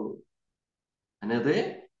ಬರೋದು ಅನ್ನೋದೇ.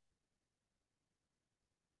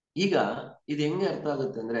 ಈಗ ಇದು ಹೆಂಗೆ ಅರ್ಥ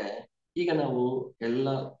ಆಗುತ್ತೆ ಅಂದ್ರೆ, ಈಗ ನಾವು ಎಲ್ಲ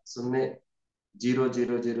ಸುಮ್ಮನೆ 0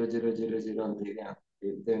 0 0 0 0 0 ಅಂತ ಇದೆ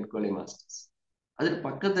ಅಂತ ಹೇಳ್ಕೊಳ್ಳಿ ಮಾಸ್ಟರ್ಸ್. ಅದ್ರ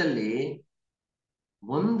ಪಕ್ಕದಲ್ಲಿ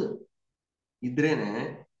ಒಂದು ಇದ್ರೇನೆ,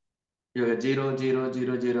 ಇವಾಗ 0 0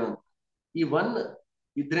 0 0 ಅಂತ, ಈ 1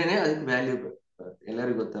 ಇದ್ರೇನೆ ಅದಕ್ಕೆ ವ್ಯಾಲ್ಯೂ ಬರುತ್ತೆ,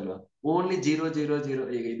 ಎಲ್ಲರಿಗೂ ಗೊತ್ತಲ್ವಾ? ಓನ್ಲಿ 0 0 0,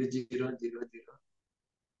 ಈಗ ಇದು 0 0 0,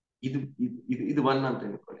 ಇದು 1 ಅಂತ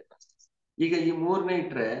ಹೇಳ್ಕೊಳ್ಳಿ ಮಾಸ್ಟರ್ಸ್. ಈಗ ಈ 3ನೇ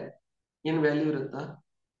ಇಟ್ರೆ ಏನ್ ವ್ಯಾಲ್ಯೂ ಇರುತ್ತಾ?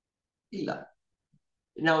 ಇಲ್ಲ.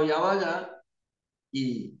 ನಾವು ಯಾವಾಗ ಈ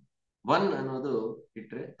 1 ಅನ್ನೋದು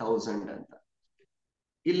ಇಟ್ರೆ 1000 ಅಂತ,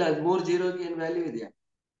 ಇಲ್ಲ 3 ಜೀರೋಗೆ ಏನ್ ವ್ಯಾಲ್ಯೂ ಇದೆಯಾ?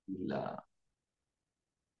 ಇಲ್ಲ.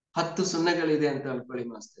 10 ಸೊನ್ನೆಗಳಿದೆ ಅಂತ ಅನ್ಕೊಳ್ಳಿ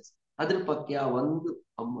ಮಾಸ್ಟರ್ಸ್, ಅದ್ರ ಪಕ್ಕ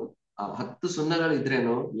ಆ 10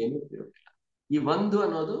 ಸೊನ್ನೆಗಳಿದ್ರೇನು ಏನು ಉಪಯೋಗಿಲ್ಲ. ಈ 1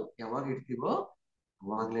 ಅನ್ನೋದು ಯಾವಾಗ ಇಡ್ತೀವೋ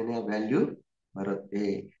ಅವಾಗ್ಲೇನೆ ಆ ವ್ಯಾಲ್ಯೂ ಬರುತ್ತೆ.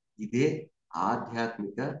 ಇದೇ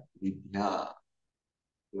ಆಧ್ಯಾತ್ಮಿಕ ವಿದ್ಯಾ.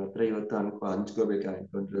 ಇವತ್ತು ಹಂಚ್ಕೋಬೇಕು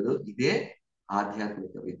ಅನ್ಕೊಂಡಿರೋದು ಇದೇ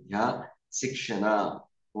ಆಧ್ಯಾತ್ಮಿಕ ವಿದ್ಯಾ ಶಿಕ್ಷಣ.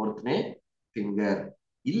 4ನೇ ಫಿಂಗರ್.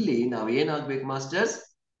 ಇಲ್ಲಿ ನಾವೇನಾಗ್ಬೇಕು ಮಾಸ್ಟರ್ಸ್?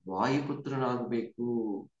 ವಾಯುಪುತ್ರನಾಗ್ಬೇಕು,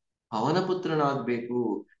 ಪವನಪುತ್ರನಾಗ್ಬೇಕು,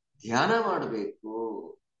 ಧ್ಯಾನ ಮಾಡಬೇಕು.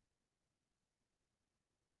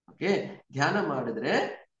 ಓಕೆ, ಧ್ಯಾನ ಮಾಡಿದ್ರೆ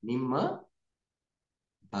ನಿಮ್ಮ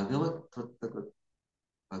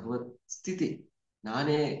ಭಗವತ್ ಸ್ಥಿತಿ,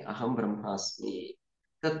 ನಾನೇ ಅಹಂ ಬ್ರಹ್ಮಾಸ್ಮಿ,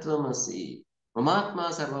 ತತ್ವಮಸಿ, ಮಮಾತ್ಮ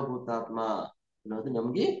ಸರ್ವಭೂತಾತ್ಮ ಅನ್ನೋದು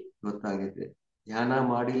ನಮ್ಗೆ ಗೊತ್ತಾಗುತ್ತೆ. ಧ್ಯಾನ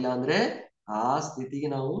ಮಾಡಿಲ್ಲ ಅಂದ್ರೆ ಆ ಸ್ಥಿತಿಗೆ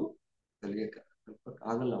ನಾವು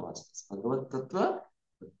ತಲುಪಕ್ಕಾಗಲ್ಲ ಮಾಸ್ಟರ್ಸ್. ಭಗವತ್ ತತ್ವ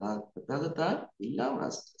ಗೊತ್ತಾಗುತ್ತಾ ಇಲ್ಲ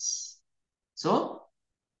ಮಾಸ್ಟರ್ಸ್. ಸೊ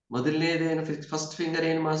ಮೊದಲನೇದೇನು? ಫಸ್ಟ್ ಫಿಂಗರ್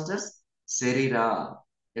ಏನು ಮಾಸ್ಟರ್ಸ್? ಶರೀರ.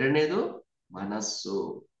 2ನೇದು ಮನಸ್ಸು.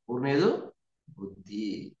 3ನೇದು ಬುದ್ಧಿ.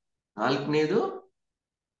 4ನೇದು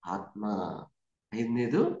ಆತ್ಮ.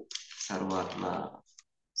 5ನೇದು ಸರ್ವಾತ್ಮ.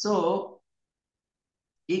 ಸೊ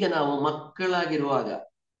ಈಗ ನಾವು ಮಕ್ಕಳಾಗಿರುವಾಗ,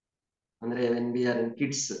 ಅಂದ್ರೆ when we are in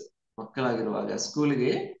kids, ಮಕ್ಕಳಾಗಿರುವಾಗ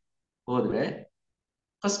ಸ್ಕೂಲ್ಗೆ ಹೋದ್ರೆ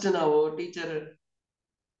ಫಸ್ಟ್ ನಾವು ಟೀಚರ್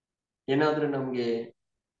ಏನಾದ್ರೂ ನಮ್ಗೆ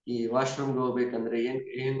ಈ ವಾಶ್ರೂಮ್ಗೆ ಹೋಗ್ಬೇಕಂದ್ರೆ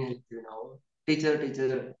ಏನ್ ಹೇಳ್ತೀವಿ ನಾವು? ಟೀಚರ್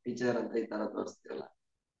ಟೀಚರ್ ಟೀಚರ್ ಅಂತ ಈ ತರ ತೋರಿಸ್ತೀವಲ್ಲ.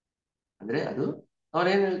 ಅಂದ್ರೆ ಅದು ಅವ್ರು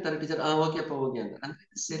ಏನ್ ಹೇಳ್ತಾರೆ? ಟೀಚರ್ ಓಕೆಪ್ಪ ಹೋಗಿ ಅಂತ. ಅಂದ್ರೆ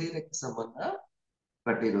ಶರೀರಕ್ಕೆ ಸಂಬಂಧ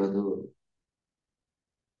ಪಟ್ಟಿರೋದು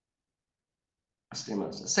ಅಷ್ಟೇ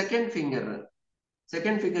ಮಾಸ್ಟರ್. ಸೆಕೆಂಡ್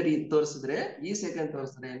ಫಿಂಗರ್ ಈ ತೋರಿಸಿದ್ರೆ, ಈ ಸೆಕೆಂಡ್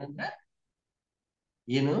ತೋರಿಸಿದ್ರೆ ಏನಂದ್ರೆ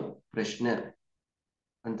ಏನು ಪ್ರಶ್ನೆ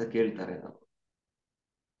ಅಂತ ಕೇಳ್ತಾರೆ ನಾವು.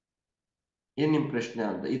 ಏನ್ ನಿಮ್ ಪ್ರಶ್ನೆ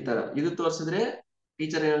ಅಂತ ಈ ತರ ಇದು ತೋರಿಸಿದ್ರೆ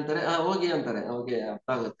ಟೀಚರ್ ಏನ್ ಹೇಳ್ತಾರೆ? ಹೋಗಿ ಅಂತಾರೆ. ಅವ್ರಿಗೆ ಅರ್ಥ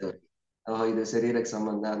ಆಗುತ್ತೆ ಅವ್ರಿಗೆ, ಇದು ಶರೀರಕ್ಕೆ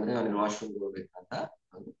ಸಂಬಂಧ, ಅಂದ್ರೆ ಅವ್ನಿಗೆ ವಾಶ್ರೂಮ್ ಹೋಗ್ಬೇಕಂತ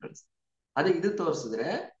ಅವ್ರಿಗೆ ಕಳಿಸ್ತಾರೆ. ಅದೇ ಇದು ತೋರಿಸಿದ್ರೆ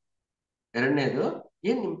 2ನೇದು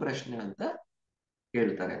ಏನ್ ನಿಮ್ ಪ್ರಶ್ನೆ ಅಂತ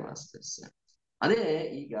ಕೇಳ್ತಾರೆ ಮಾಸ್ಟರ್ಸ್. ಅದೇ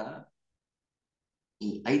ಈಗ ಈ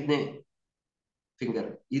 5ನೇ ಫಿಂಗರ್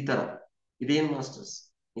ಈ ತರ ಇದೇನ್ ಮಾಸ್ಟರ್ಸ್?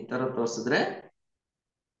 ಈ ತರ ತೋರಿಸಿದ್ರೆ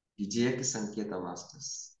ವಿಜಯಕ್ಕೆ ಸಂಕೇತ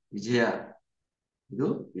ಮಾಸ್ಟರ್ಸ್. ವಿಜಯ, ಇದು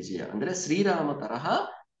ವಿಜಯ. ಅಂದ್ರೆ ಶ್ರೀರಾಮ ತರಹ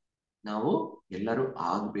ನಾವು ಎಲ್ಲರೂ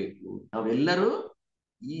ಆಗ್ಬೇಕು. ನಾವೆಲ್ಲರೂ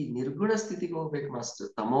ಈ ನಿರ್ಗುಣ ಸ್ಥಿತಿಗೆ ಹೋಗ್ಬೇಕು ಮಾಸ್ಟರ್.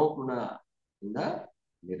 ತಮೋ ಗುಣದಿಂದ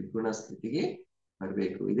ನಿರ್ಗುಣ ಸ್ಥಿತಿಗೆ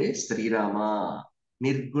ಬರ್ಬೇಕು. ಇದೇ ಶ್ರೀರಾಮ.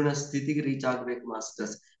 ನಿರ್ಗುಣ ಸ್ಥಿತಿಗೆ ರೀಚ್ ಆಗ್ಬೇಕು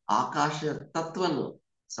ಮಾಸ್ಟರ್ಸ್. ಆಕಾಶ ತತ್ವವನ್ನು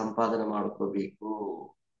ಸಂಪಾದನೆ ಮಾಡ್ಕೋಬೇಕು.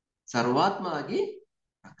 ಸರ್ವಾತ್ಮ ಆಗಿ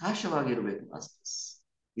ಪ್ರಕಾಶವಾಗಿರ್ಬೇಕು ಮಾಸ್ಟರ್ಸ್.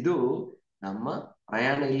 ಇದು ನಮ್ಮ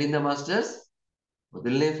ಪ್ರಯಾಣ. ಇಲ್ಲಿಂದ ಮಾಸ್ಟರ್ಸ್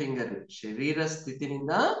ಮೊದಲನೇ ಫಿಂಗರ್ ಶರೀರ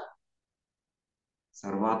ಸ್ಥಿತಿನಿಂದ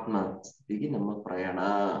ಸರ್ವಾತ್ಮ ಸ್ಥಿತಿಗೆ ನಮ್ಮ ಪ್ರಯಾಣ.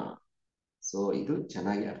 ಸೊ ಇದು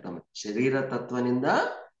ಚೆನ್ನಾಗಿ ಅರ್ಥ ಮಾಡಿ. ಶರೀರ ತತ್ವನಿಂದ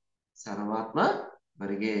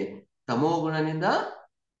ಸರ್ವಾತ್ಮವರೆಗೆ, ತಮೋಗುಣನಿಂದ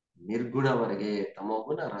ನಿರ್ಗುಣವರೆಗೆ.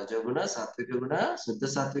 ತಮೋಗುಣ, ರಜಗುಣ, ಸಾತ್ವಿಕ ಗುಣ, ಶುದ್ಧ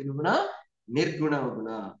ಸಾತ್ವಿಕ ಗುಣ, ನಿರ್ಗುಣ ಗುಣ.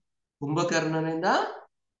 ಕುಂಭಕರ್ಣನಿಂದ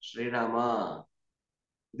ಶ್ರೀರಾಮ.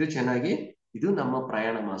 ಇದು ಚೆನ್ನಾಗಿ, ಇದು ನಮ್ಮ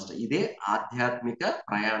ಪ್ರಯಾಣ ಮಾಸ್ಟರ್. ಇದೇ ಆಧ್ಯಾತ್ಮಿಕ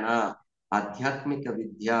ಪ್ರಯಾಣ, ಆಧ್ಯಾತ್ಮಿಕ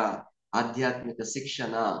ವಿದ್ಯಾ, ಆಧ್ಯಾತ್ಮಿಕ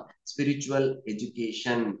ಶಿಕ್ಷಣ, ಸ್ಪಿರಿಚುವಲ್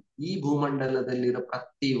ಎಜುಕೇಶನ್. ಈ ಭೂಮಂಡಲದಲ್ಲಿರೋ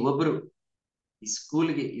ಪ್ರತಿ ಒಬ್ರು ಈ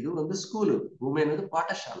ಸ್ಕೂಲ್ಗೆ, ಇದು ಒಂದು ಸ್ಕೂಲು, ಭೂಮಿ ಅನ್ನೋದು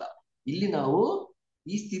ಪಾಠಶಾಲಾ. ಇಲ್ಲಿ ನಾವು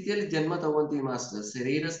ಈ ಸ್ಥಿತಿಯಲ್ಲಿ ಜನ್ಮ ತಗೊಂತೀವಿ ಮಾಸ್ಟರ್.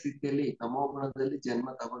 ಶರೀರ ಸ್ಥಿತಿಯಲ್ಲಿ ತಮೋಗುಣದಲ್ಲಿ ಜನ್ಮ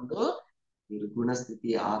ತಗೊಂಡು ನಿರ್ಗುಣ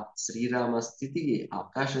ಸ್ಥಿತಿ, ಆ ಶ್ರೀರಾಮ ಸ್ಥಿತಿಗೆ,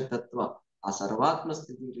 ಆಕಾಶ ತತ್ವ, ಆ ಸರ್ವಾತ್ಮ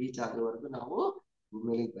ಸ್ಥಿತಿ ರೀಚ್ ಆಗೋವರೆಗೂ ನಾವು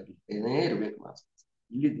ಭೂಮಿಯಲ್ಲಿ ಬರ್ತೇನೆ ಇರ್ಬೇಕು ಮಾಸ್ಟರ್.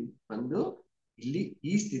 ಇಲ್ಲಿ ಬಂದು ಇಲ್ಲಿ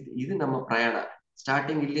ಈ ಸ್ಥಿತಿ, ಇದು ನಮ್ಮ ಪ್ರಯಾಣ.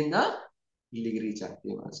 ಸ್ಟಾರ್ಟಿಂಗ್ ಇಲ್ಲಿಂದ ಇಲ್ಲಿಗೆ ರೀಚ್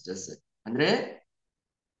ಆಗ್ತೀವಿ ಮಾಸ್ಟರ್ಸ್. ಅಂದ್ರೆ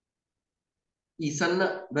ಈ ಸಣ್ಣ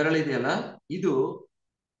ಬೆರಳಿದೆಯಲ್ಲ, ಇದು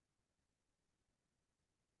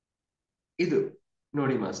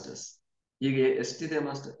ನೋಡಿ ಮಾಸ್ಟರ್ಸ್, ಈಗ ಎಷ್ಟಿದೆ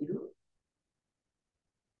ಮಾಸ್ಟರ್? ಇದು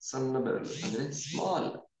ಸಣ್ಣ ಬೆರಳು, ಅಂದ್ರೆ ಸ್ಮಾಲ್.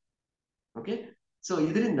 ಓಕೆ, ಸೊ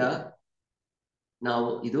ಇದರಿಂದ ನಾವು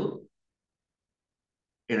ಇದು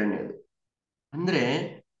 2ನೇದು. ಅಂದ್ರೆ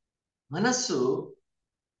ಮನಸ್ಸು,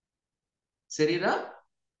 ಶರೀರ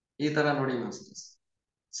ಈ ತರ ನೋಡಿ ಮಾಸ್ಟರ್ಸ್.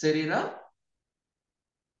 ಶರೀರ,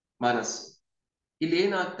 ಮನಸ್ಸು. ಇಲ್ಲಿ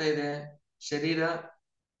ಏನಾಗ್ತಾ ಇದೆ? ಶರೀರ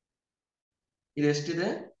ಇದೆಷ್ಟಿದೆ?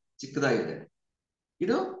 ಚಿಕ್ಕದಾಗಿದೆ.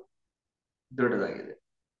 ಇದು ದೊಡ್ಡದಾಗಿದೆ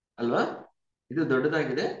ಅಲ್ವಾ? ಇದು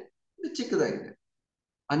ದೊಡ್ಡದಾಗಿದೆ, ಇದು ಚಿಕ್ಕದಾಗಿದೆ.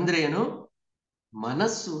 ಅಂದ್ರೆ ಏನು?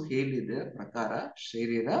 ಮನಸ್ಸು ಹೇಳಿದ ಪ್ರಕಾರ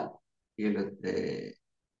ಶರೀರ ಹೇಳುತ್ತೆ.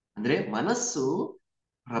 ಅಂದ್ರೆ ಮನಸ್ಸು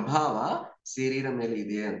ಪ್ರಭಾವ ಶರೀರ ಮೇಲೆ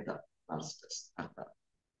ಇದೆ ಅಂತ ಅರ್ಥ.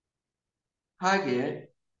 ಹಾಗೆ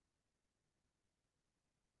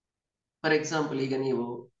ಫಾರ್ ಎಕ್ಸಾಂಪಲ್, ಈಗ ನೀವು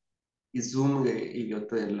ಈ ಝೂಮ್ಗೆ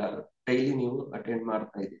ಇವತ್ತು ಎಲ್ಲ ಡೈಲಿ ನೀವು ಅಟೆಂಡ್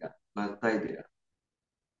ಮಾಡ್ತಾ ಇದ್ದೀರಾ, ಬರ್ತಾ ಇದ್ದೀರಾ.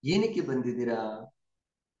 ಏನಕ್ಕೆ ಬಂದಿದ್ದೀರಾ?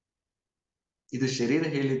 ಇದು ಶರೀರ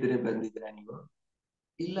ಹೇಳಿದ್ರೆ ಬಂದಿದ್ದೀರಾ ನೀವು?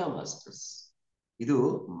 ಇಲ್ಲ ಮಾಸ್ಟರ್ಸ್, ಇದು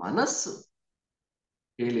ಮನಸ್ಸು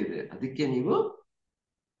ಹೇಳಿದೆ, ಅದಕ್ಕೆ ನೀವು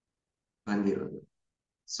ಬಂದಿರೋದು.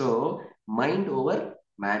 ಸೊ ಮೈಂಡ್ ಓವರ್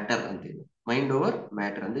ಮ್ಯಾಟರ್ ಅಂತೀವಿ. ಮೈಂಡ್ ಓವರ್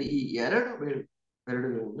ಮ್ಯಾಟರ್ ಅಂದ್ರೆ ಈ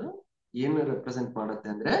ಎರಡುಗಳನ್ನು ಏನು ರೆಪ್ರೆಸೆಂಟ್ ಮಾಡುತ್ತೆ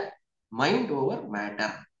ಅಂದ್ರೆ ಮೈಂಡ್ ಓವರ್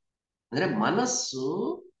ಮ್ಯಾಟರ್. ಅಂದ್ರೆ ಮನಸ್ಸು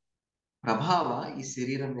ಪ್ರಭಾವ ಈ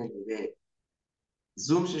ಶರೀರ ಮೇಲೆ ಇದೆ.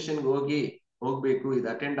 ಝೂಮ್ ಸೆಷನ್ಗೆ ಹೋಗ್ಬೇಕು, ಇದು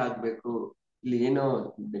ಅಟೆಂಡ್ ಆಗ್ಬೇಕು, ಇಲ್ಲಿ ಏನೋ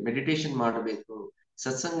ಮೆಡಿಟೇಷನ್ ಮಾಡಬೇಕು,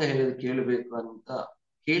 ಸತ್ಸಂಗ ಹೇಳೋದು ಕೇಳಬೇಕು ಅಂತ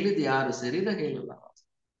ಹೇಳಿದ್ ಯಾರು? ಶರೀರ ಹೇಳಲ್ಲ,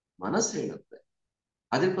 ಮನಸ್ಸು ಹೇಳುತ್ತೆ.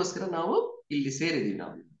 ಅದಕ್ಕೋಸ್ಕರ ನಾವು ಇಲ್ಲಿ ಸೇರಿದೀವಿ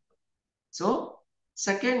ನಾವು. ಸೊ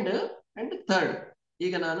ಸೆಕೆಂಡ್ ಅಂಡ್ ಥರ್ಡ್,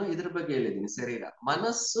 ಈಗ ನಾನು ಇದ್ರ ಬಗ್ಗೆ ಹೇಳಿದ್ದೀನಿ. ಶರೀರ,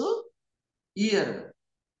 ಮನಸ್ಸು, ಈ ಎರಡು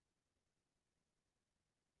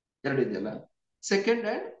ಇದೆಯಲ್ಲ, ಸೆಕೆಂಡ್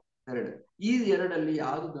ಅಂಡ್ ಥರ್ಡ್. ಈ ಎರಡಲ್ಲಿ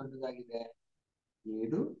ಯಾವುದು ದೊಡ್ಡದಾಗಿದೆ?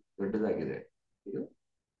 ಇದು ದೊಡ್ಡದಾಗಿದೆ, ಇದು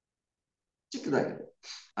ಚಿಕ್ಕದಾಗಿದೆ.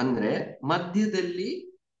 ಅಂದ್ರೆ ಮಧ್ಯದಲ್ಲಿ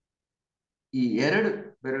ಈ ಎರಡು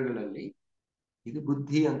ಬೆರಳುಗಳಲ್ಲಿ ಇದು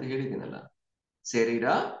ಬುದ್ಧಿ ಅಂತ ಹೇಳಿದ್ದೀನಲ್ಲ, ಶರೀರ,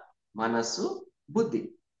 ಮನಸ್ಸು, ಬುದ್ಧಿ.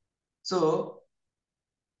 ಸೊ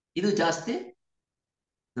ಇದು ಜಾಸ್ತಿ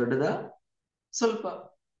ದೊಡ್ಡದ, ಸ್ವಲ್ಪ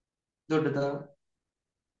ದೊಡ್ಡದ,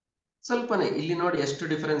 ಸ್ವಲ್ಪನೇ. ಇಲ್ಲಿ ನೋಡಿ ಎಷ್ಟು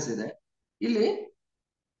ಡಿಫರೆನ್ಸ್ ಇದೆ, ಇಲ್ಲಿ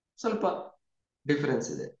ಸ್ವಲ್ಪ ಡಿಫರೆನ್ಸ್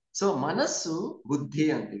ಇದೆ. ಸೊ ಮನಸ್ಸು, ಬುದ್ಧಿ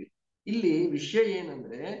ಅಂತೀವಿ. ಇಲ್ಲಿ ವಿಷಯ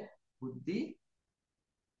ಏನಂದ್ರೆ, ಬುದ್ಧಿ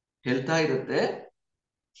ಹೇಳ್ತಾ ಇರುತ್ತೆ,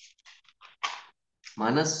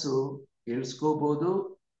 ಮನಸ್ಸು ಕೇಳಿಸ್ಕೋಬಹುದು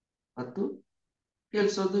ಮತ್ತು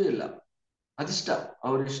ಕೇಳಿಸೋದು ಇಲ್ಲ. ಅದಿಷ್ಟ,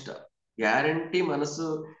 ಅವ್ರಿಷ್ಟ. ಗ್ಯಾರಂಟಿ ಮನಸ್ಸು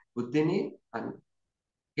ಬುದ್ಧಿನಿ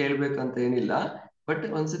ಕೇಳ್ಬೇಕಂತ ಏನಿಲ್ಲ, ಬಟ್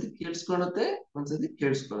ಒಂದ್ಸತಿ ಕೇಳಿಸ್ಕೊಳುತ್ತೆ, ಒಂದ್ಸತಿ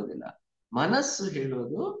ಕೇಳಿಸ್ಕೊಳ್ಳೋದಿಲ್ಲ. ಮನಸ್ಸು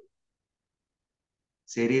ಹೇಳೋದು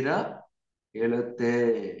ಶರೀರ ಹೇಳುತ್ತೆ.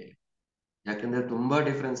 ಯಾಕಂದ್ರೆ ತುಂಬಾ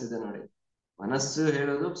ಡಿಫ್ರೆನ್ಸ್ ಇದೆ ನೋಡಿ. ಮನಸ್ಸು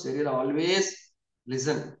ಹೇಳೋದು ಶರೀರ ಆಲ್ವೇಸ್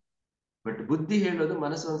ಲಿಸನ್, ಬಟ್ ಬುದ್ಧಿ ಹೇಳೋದು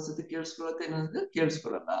ಮನಸ್ಸು ಒಂದ್ಸತಿ ಕೇಳಿಸ್ಕೊಳತ್ತೆ, ಇನ್ನೊಂದ್ಸತಿ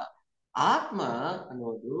ಕೇಳಿಸ್ಕೊಳಲ್ಲ. ಆತ್ಮ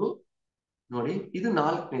ಅನ್ನೋದು ನೋಡಿ, ಇದು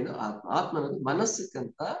ನಾಲ್ಕನೇದು ಆತ್ಮ. ಆತ್ಮ ಅನ್ನೋದು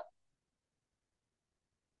ಮನಸ್ಸಕ್ಕಂತ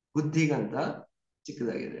ಬುದ್ಧಿಗಂತ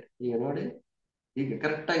ಚಿಕ್ಕದಾಗಿದೆ. ಈಗ ನೋಡಿ, ಈಗ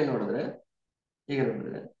ಕರೆಕ್ಟ್ ಆಗಿ ನೋಡಿದ್ರೆ, ಈಗ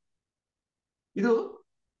ನೋಡಿದ್ರೆ ಇದು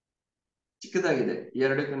ಚಿಕ್ಕದಾಗಿದೆ,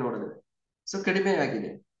 ಎರಡಕ್ಕೆ ನೋಡಿದ್ರೆ. ಸೊ ಕಡಿಮೆ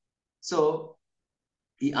ಆಗಿದೆ. ಸೊ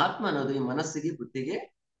ಈ ಆತ್ಮ ಅನ್ನೋದು ಈ ಮನಸ್ಸಿಗೆ, ಬುದ್ಧಿಗೆ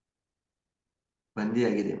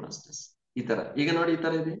ಬಂದಿಯಾಗಿದೆ ಮಾಸ್ಟರ್ಸ್. ಈ ತರ ಈಗ ನೋಡಿ, ಈ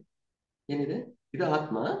ತರ ಇದೆ, ಏನಿದೆ? ಇದು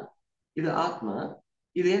ಆತ್ಮ, ಇದು ಆತ್ಮ.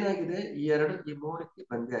 ಇದೇನಾಗಿದೆ? ಈ ಎರಡು, ಈ ಮೂರಕ್ಕೆ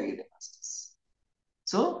ಬಂದಿ ಆಗಿದೆ ಮಾಸ್ಟರ್ಸ್.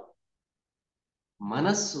 ಸೊ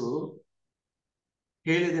ಮನಸ್ಸು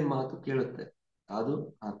ಹೇಳಿದ ಮಾತು ಕೇಳುತ್ತೆ, ಅದು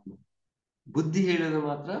ಆತ್ಮ. ಬುದ್ಧಿ ಹೇಳೋದು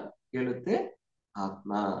ಮಾತ್ರ ಕೇಳುತ್ತೆ,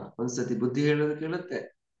 ಆತ್ಮ. ಒಂದ್ಸತಿ ಬುದ್ಧಿ ಹೇಳೋದು ಕೇಳುತ್ತೆ,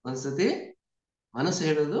 ಒಂದ್ಸತಿ ಮನಸ್ಸು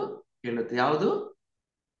ಹೇಳೋದು ಕೇಳುತ್ತೆ. ಯಾವುದು?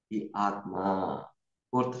 ಈ ಆತ್ಮ.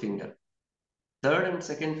 Fourth finger, third and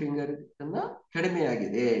second finger ಕಡಿಮೆ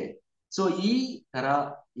ಆಗಿದೆ. ಸೊ ಈ ತರ,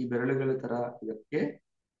 ಈ ಬೆರಳುಗಳ ತರ ಇದಕ್ಕೆ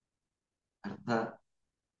ಅರ್ಥ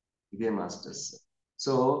ಇದೆ ಮಾಸ್ಟರ್ಸ್.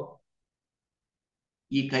 ಸೊ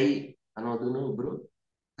ಈ ಕೈ ಅನ್ನೋದನ್ನು ಒಬ್ರು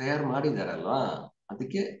ತಯಾರು ಮಾಡಿದಾರಲ್ವಾ,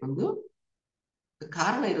 ಅದಕ್ಕೆ ಒಂದು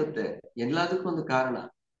ಕಾರಣ ಇರುತ್ತೆ, ಎಲ್ಲದಕ್ಕೂ ಒಂದು ಕಾರಣ.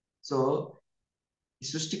 ಸೊ ಈ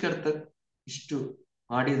ಸೃಷ್ಟಿಕರ್ತ ಇಷ್ಟು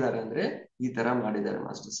ಮಾಡಿದ್ದಾರೆ ಅಂದ್ರೆ ಈ ತರ ಮಾಡಿದ್ದಾರೆ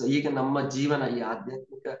ಮಾಸ್ಟರ್. ಸೊ ಈಗ ನಮ್ಮ ಜೀವನ, ಈ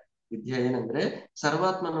ಆಧ್ಯಾತ್ಮಿಕ ವಿದ್ಯೆ ಏನಂದ್ರೆ,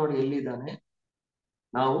 ಸರ್ವಾತ್ಮ ನೋಡಿ ಎಲ್ಲಿದ್ದಾನೆ.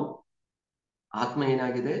 ನಾವು ಆತ್ಮ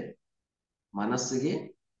ಏನಾಗಿದೆ? ಮನಸ್ಸಿಗೆ,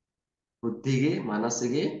 ಬುದ್ಧಿಗೆ,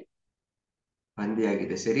 ಮನಸ್ಸಿಗೆ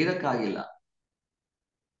ಬಂದಿಯಾಗಿದೆ, ಶರೀರಕ್ಕಾಗಿಲ್ಲ.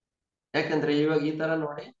 ಯಾಕಂದ್ರೆ ಇವಾಗ ಈ ತರ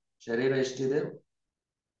ನೋಡಿ, ಶರೀರ ಎಷ್ಟಿದೆ,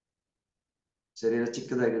 ಶರೀರ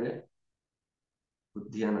ಚಿಕ್ಕದಾಗಿದೆ,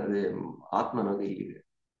 ಬುದ್ಧಿ ಅನ್ನೋದೇ, ಆತ್ಮ ಅನ್ನೋದು ಇಲ್ಲಿದೆ.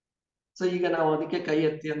 ಸೊ ಈಗ ನಾವು ಅದಕ್ಕೆ ಕೈ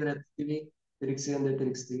ಎತ್ತಿ ಅಂದ್ರೆ ಎತ್ತೀವಿ, ತಿರುಗಿಸಿ ಅಂದ್ರೆ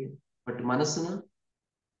ತಿರುಗಿಸ್ತೀವಿ, ಬಟ್ ಮನಸ್ಸನ್ನು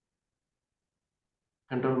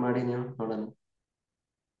ಕಂಟ್ರೋಲ್ ಮಾಡಿ ನೀವು ನೋಡೋಣ,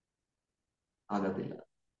 ಆಗೋದಿಲ್ಲ.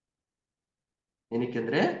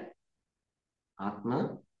 ಏನಕ್ಕೆಂದ್ರೆ ಆತ್ಮ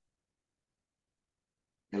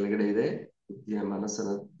ಕೆಳಗಡೆ ಇದೆ, ಬುದ್ಧಿಯ,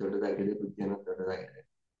 ಮನಸ್ಸನ್ನು ದೊಡ್ಡದಾಗಿದೆ, ಬುದ್ಧಿಯನ್ನು ದೊಡ್ಡದಾಗಿದೆ.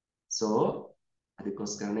 ಸೊ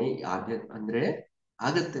ಅದಕ್ಕೋಸ್ಕರನೇ ಅಂದ್ರೆ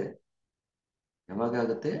ಆಗತ್ತೆ. ಯಾವಾಗ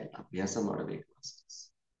ಆಗತ್ತೆ? ಅಭ್ಯಾಸ ಮಾಡಬೇಕು ಮಾಸ್ಟರ್ಸ್.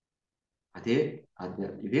 ಅದೇ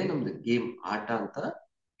ಇದೇ ನಮ್ದು ಗೇಮ್, ಆಟ ಅಂತ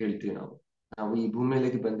ಹೇಳ್ತೀವಿ ನಾವು. ನಾವು ಈ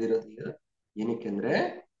ಭೂಮಿಯಲ್ಲಿ ಬಂದಿರೋದು ಏನಕ್ಕೆಂದ್ರೆ,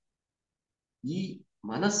 ಈ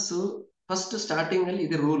ಮನಸ್ಸು ಫಸ್ಟ್ ಸ್ಟಾರ್ಟಿಂಗ್ ಅಲ್ಲಿ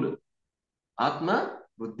ಇದೆ ರೂಲ್. ಆತ್ಮ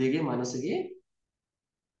ಬುದ್ಧಿಗೆ, ಮನಸ್ಸಿಗೆ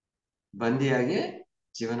ಬಂದಿಯಾಗಿ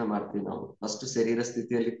ಜೀವನ ಮಾಡ್ತೀವಿ ನಾವು. ಫಸ್ಟ್ ಶರೀರ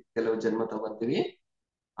ಸ್ಥಿತಿಯಲ್ಲಿ ಕೆಲವು ಜನ್ಮ ತಗೊಂತೀವಿ,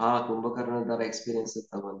 ಆ ಕುಂಭಕರ್ಣದ ಎಕ್ಸ್ಪೀರಿಯನ್ಸ್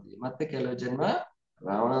ತಗೊಂತೀವಿ. ಮತ್ತೆ ಕೆಲವು ಜನ್ಮ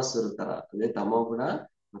ರಾವಣಾಸುರ ತರ, ಅದೇ ತಮೋಗುಣ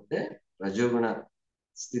ಮತ್ತೆ ರಜೋಗುಣ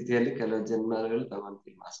ಸ್ಥಿತಿಯಲ್ಲಿ ಕೆಲವು ಜನ್ಮಗಳು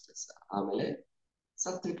ತಗೊಂತೀವಿ ಮಾಸ್ಟರ್ಸ್. ಆಮೇಲೆ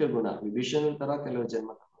ಸಾತ್ವಿಕ ಗುಣ ವಿಭೀಷಣ ತರ ಕೆಲವು ಜನ್ಮ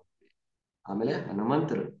ತಗೊಂತೀವಿ. ಆಮೇಲೆ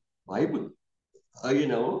ಹನುಮಂತರು ವಾಯುಪುತ್ರ ಆಗಿ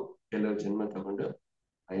ನಾವು ಕೆಲವು ಜನ್ಮ ತಗೊಂಡು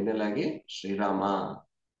ಫೈನಲ್ ಆಗಿ ಶ್ರೀರಾಮ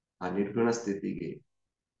ಆ ನಿರ್ಗುಣ ಸ್ಥಿತಿಗೆ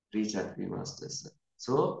ರೀಚ್ ಆಗ್ತೀವಿ ಮಾಸ್ಟರ್ಸ್.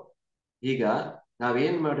 ಸೊ ಈಗ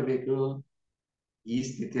ನಾವೇನ್ ಮಾಡ್ಬೇಕು, ಈ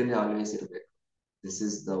ಸ್ಥಿತಿಯಲ್ಲಿ ಆಲ್ವೇಸ್ ಇರ್ಬೇಕು. This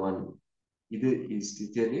is the one. ಇದು ಈ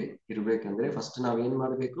ಸ್ಥಿತಿಯಲ್ಲಿ ಇರ್ಬೇಕಂದ್ರೆ ಫಸ್ಟ್ ನಾವೇನ್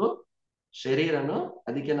ಮಾಡ್ಬೇಕು, ಶರೀರನು,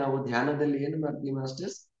 ಅದಕ್ಕೆ ನಾವು ಧ್ಯಾನದಲ್ಲಿ ಏನ್ ಮಾಡ್ತೀವಿ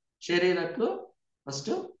ಮಾಸ್ಟರ್ಸ್, ಶರೀರಕ್ಕೂ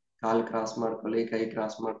ಫಸ್ಟ್ ಕಾಲ್ ಕ್ರಾಸ್ ಮಾಡ್ಕೊಳ್ಳಿ, ಕೈ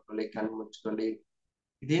ಕ್ರಾಸ್ ಮಾಡ್ಕೊಳ್ಳಿ, ಕಣ್ ಮುಚ್ಕೊಳ್ಳಿ.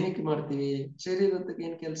 ಇದೇನಕ್ಕೆ ಮಾಡ್ತೀವಿ, ಶರೀರದಕ್ಕೆ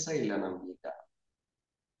ಏನ್ ಕೆಲಸ ಇಲ್ಲ ನಮ್ಗೆ. ಈಗ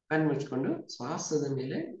ಕಣ್ ಮುಚ್ಕೊಂಡು ಶ್ವಾಸದ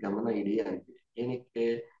ಮೇಲೆ ಗಮನ ಇಡಿ ಅಂತೀವಿ. ಏನಕ್ಕೆ,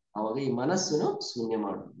 ಅವಾಗ ಈ ಮನಸ್ಸನ್ನು ಶೂನ್ಯ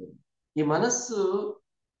ಮಾಡುವುದು. ಈ ಮನಸ್ಸು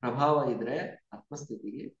ಪ್ರಭಾವ ಇದ್ರೆ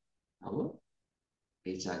ಆತ್ಮಸ್ಥಿತಿಗೆ ನಾವು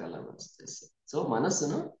ರೀಚ್ ಆಗಲ್ಲ ಮಾಸ್ಟರ್ಸ್. ಸೊ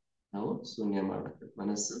ಮನಸ್ಸನ್ನು ನಾವು ಶೂನ್ಯ ಮಾಡುತ್ತೆ.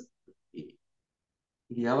 ಮನಸ್ಸು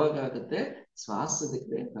ಇದು ಯಾವಾಗ ಆಗುತ್ತೆ,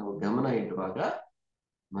 ಶ್ವಾಸದಕ್ಕೆ ನಾವು ಗಮನ ಇಡುವಾಗ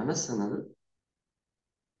ಮನಸ್ಸನ್ನದು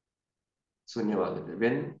ಶೂನ್ಯವಾಗುತ್ತೆ.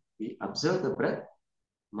 When we observe the breath,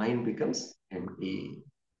 mind becomes empty.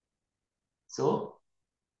 So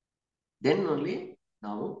then only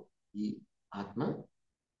ನಾವು ಈ ಆತ್ಮ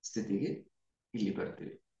ಸ್ಥಿತಿಗೆ ಇಲ್ಲಿ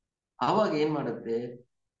ಬರ್ತೀವಿ. ಆವಾಗ ಏನ್ ಮಾಡುತ್ತೆ,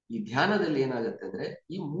 ಈ ಧ್ಯಾನದಲ್ಲಿ ಏನಾಗುತ್ತೆ ಅಂದ್ರೆ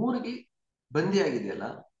ಈ ಮೂರಿಗೆ ಬಂದಿ ಆಗಿದೆಯಲ್ಲ.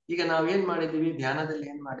 ಈಗ ನಾವೇನ್ ಮಾಡಿದೀವಿ, ಧ್ಯಾನದಲ್ಲಿ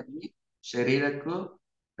ಏನ್ ಮಾಡಿದೀವಿ, ಶರೀರಕ್ಕೂ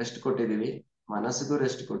ರೆಸ್ಟ್ ಕೊಟ್ಟಿದೀವಿ, ಮನಸ್ಸಿಗೂ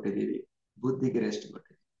ರೆಸ್ಟ್ ಕೊಟ್ಟಿದೀವಿ, ಬುದ್ಧಿಗೆ ರೆಸ್ಟ್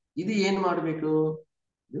ಕೊಟ್ಟಿದೀವಿ. ಇದು ಏನ್ ಮಾಡ್ಬೇಕು,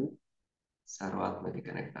 ಇದು ಸರ್ವಾತ್ಮಗೆ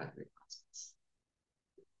ಕನೆಕ್ಟ್ ಆಗ್ಬೇಕು.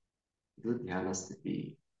 ಇದು ಧ್ಯಾನ ಸ್ಥಿತಿ.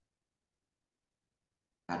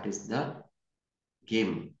 That is the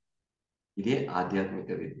game. ಇದೇ ಆಧ್ಯಾತ್ಮಿಕ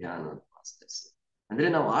ವಿದ್ಯಾ ಅನ್ನೋದು ಮಾಸ್ಟರ್ಸ್. ಅಂದ್ರೆ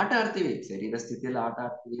ನಾವು ಆಟ ಆಡ್ತೀವಿ, ಶರೀರ ಸ್ಥಿತಿಯಲ್ಲಿ ಆಟ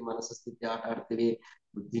ಆಡ್ತೀವಿ, ಮನಸ್ಸು ಸ್ಥಿತಿ ಆಟ ಆಡ್ತೀವಿ,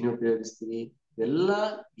 ಬುದ್ಧಿನ ಉಪಯೋಗಿಸ್ತೀವಿ. ಎಲ್ಲ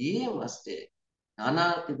ಗೇಮ್ ಅಷ್ಟೇ.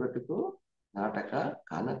 ನಾನಾತಿ ಬದುಕು ನಾಟಕ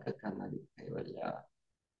ಕಾನಕ ಕನ್ನಡಿ ಕೈವಲ್ಯ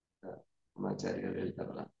ಆಚಾರ್ಯರು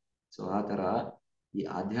ಹೇಳ್ತಾರಲ್ಲ. ಸೊ ಆ ತರ ಈ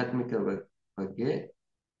ಆಧ್ಯಾತ್ಮಿಕ ಬಗ್ಗೆ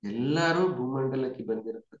ಎಲ್ಲರೂ ಭೂಮಂಡಲಕ್ಕೆ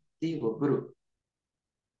ಬಂದಿರೋ ಪ್ರತಿ ಒಬ್ಬರು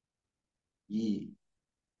ಈ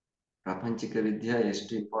ಪ್ರಾಪಂಚಿಕ ವಿದ್ಯೆ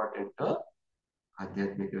ಎಷ್ಟು ಇಂಪಾರ್ಟೆಂಟೋ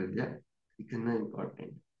ಆಧ್ಯಾತ್ಮಿಕ ವಿದ್ಯೆ ಇದನ್ನ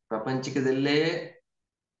ಇಂಪಾರ್ಟೆಂಟ್. ಪ್ರಪಂಚಿಕದಲ್ಲೇ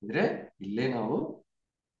ಇದ್ರೆ ಇಲ್ಲೇ ನಾವು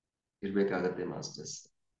ಇರ್ಬೇಕಾಗತ್ತೆ ಮಾಸ್ಟರ್ಸ್.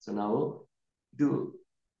 ಸೊ ನಾವು ಇದು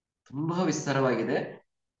ತುಂಬಾ ವಿಸ್ತಾರವಾಗಿದೆ.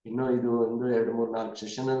 ಇನ್ನು ಇದು 1, 2, 3, 4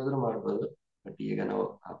 ಸೆಷನ್ ಆದ್ರೂ ಮಾಡ್ಬೋದು. ಬಟ್ ಈಗ ನಾವು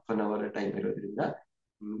 ½ ಟೈಮ್ ಇರೋದ್ರಿಂದ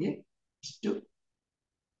ನಿಮ್ಗೆ ಇಷ್ಟು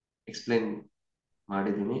ಎಕ್ಸ್ಪ್ಲೈನ್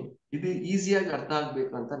ಮಾಡಿದೀನಿ. ಇದು ಈಸಿಯಾಗಿ ಅರ್ಥ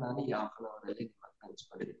ಆಗ್ಬೇಕು ಅಂತ ನಾನು ಈ ½ ಅಲ್ಲಿ ನಿಮ್ಮ ಹತ್ರ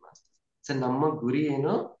ಹಂಚ್ಕೊಂಡಿದ್ದೀನಿ ಮಾಸ್ಟರ್. ಸೊ ನಮ್ಮ ಗುರಿ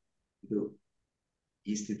ಏನು, ಇದು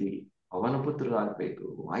ಈ ಸ್ಥಿತಿಗೆ ಪವನಪುತ್ರರಾಗ್ಬೇಕು,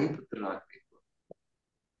 ವಾಯುಪುತ್ರರಾಗ್ಬೇಕು.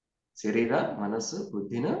 ಶರೀರ ಮನಸ್ಸು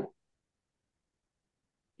ಬುದ್ಧಿನ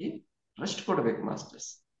ಈ ರೆಸ್ಟ್ ಕೊಡ್ಬೇಕು ಮಾಸ್ಟರ್ಸ್.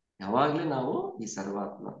 ಯಾವಾಗ್ಲೂ ನಾವು ಈ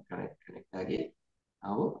ಸರ್ವಾತ್ಮ ಕನೆಕ್ಟ್ ಆಗಿ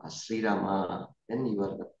ನಾವು ಆ ಶ್ರೀರಾಮ ಎನ್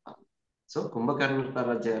ಇವರ್. ಸೊ ಕುಂಭಕರ್ಣ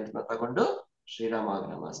ಜಯಂತ ತಗೊಂಡು ಶ್ರೀರಾಮ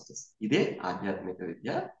ಆಗ್ನ ಮಾಸ್ಟರ್ಸ್. ಇದೇ ಆಧ್ಯಾತ್ಮಿಕ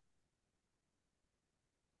ವಿದ್ಯಾ.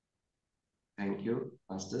 ಥ್ಯಾಂಕ್ ಯು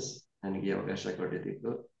ಮಾಸ್ಟರ್ಸ್, ನನಗೆ ಅವಕಾಶ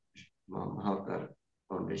ಕೊಟ್ಟಿದ್ದಕ್ಕೂ ಮಹಾವತಾರ್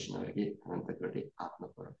ಫೌಂಡೇಶನ್ ಅವರಿಗೆ ಅನಂತ ಕೋಟಿ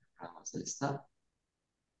ಆತ್ಮಪೂರ್ವಕ ಪ್ರಣಾಮ ಸಲ್ಲಿಸ್ತಾ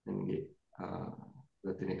ನನಗೆ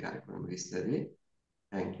ಇವತ್ತಿನ ಕಾರ್ಯಕ್ರಮ ಮುಗಿಸ್ತಾ ಇದ್ವಿ.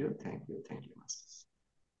 Thank you masters.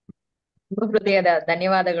 ಹೃದಯದ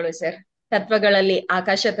ಧನ್ಯವಾದಗಳು ಸರ್. ತತ್ವಗಳಲ್ಲಿ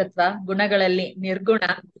ಆಕಾಶ ತತ್ವ, ಗುಣಗಳಲ್ಲಿ ನಿರ್ಗುಣ,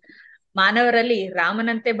 ಮಾನವರಲ್ಲಿ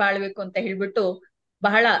ರಾಮನಂತೆ ಬಾಳ್ಬೇಕು ಅಂತ ಹೇಳ್ಬಿಟ್ಟು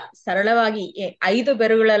ಬಹಳ ಸರಳವಾಗಿ 5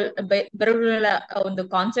 ಬೆರಳುಗಳ ಒಂದು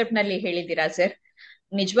ಕಾನ್ಸೆಪ್ಟ್ ನಲ್ಲಿ ಹೇಳಿದ್ದೀರಾ ಸರ್.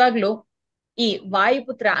 ನಿಜವಾಗ್ಲು ಈ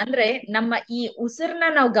ವಾಯುಪುತ್ರ ಅಂದ್ರೆ ನಮ್ಮ ಈ ಉಸಿರನ್ನ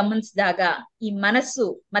ನಾವು ಗಮನಿಸಿದಾಗ ಈ ಮನಸ್ಸು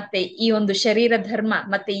ಮತ್ತೆ ಈ ಒಂದು ಶರೀರ ಧರ್ಮ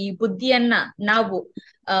ಮತ್ತೆ ಈ ಬುದ್ಧಿಯನ್ನ ನಾವು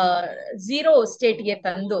ಝೀರೋ ಸ್ಟೇಟ್ಗೆ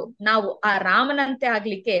ತಂದು ನಾವು ಆ ರಾಮನಂತೆ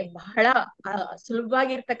ಆಗ್ಲಿಕ್ಕೆ ಬಹಳ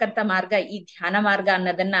ಸುಲಭವಾಗಿರ್ತಕ್ಕಂಥ ಮಾರ್ಗ ಈ ಧ್ಯಾನ ಮಾರ್ಗ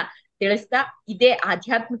ಅನ್ನೋದನ್ನ ತಿಳಿಸ್ತಾ, ಇದೇ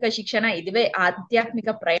ಆಧ್ಯಾತ್ಮಿಕ ಶಿಕ್ಷಣ, ಇದುವೇ ಆಧ್ಯಾತ್ಮಿಕ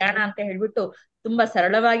ಪ್ರಯಾಣ ಅಂತ ಹೇಳ್ಬಿಟ್ಟು ತುಂಬಾ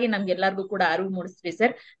ಸರಳವಾಗಿ ನಮ್ಗೆಲ್ಲರಿಗೂ ಕೂಡ ಅರಿವು ಮೂಡಿಸ್ರಿ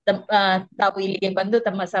ಸರ್. ತಾವು ಇಲ್ಲಿಗೆ ಬಂದು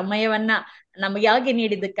ತಮ್ಮ ಸಮಯವನ್ನ ನಮಗಾಗಿ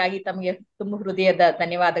ನೀಡಿದ್ದಕ್ಕಾಗಿ ತಮಗೆ ತುಂಬ ಹೃದಯದ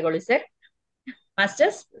ಧನ್ಯವಾದಗಳು ಸರ್.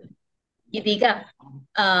 ಮಾಸ್ಟರ್ಸ್, ಇದೀಗ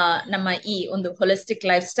ನಮ್ಮ ಈ ಒಂದು ಹೊಲಿಸ್ಟಿಕ್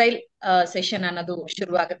ಲೈಫ್ ಸ್ಟೈಲ್ ಸೆಷನ್ ಅನ್ನೋದು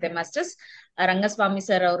ಶುರುವಾಗುತ್ತೆ ಮಾಸ್ಟರ್ಸ್. ರಂಗಸ್ವಾಮಿ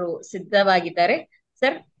ಸರ್ ಅವರು ಸಿದ್ಧವಾಗಿದ್ದಾರೆ.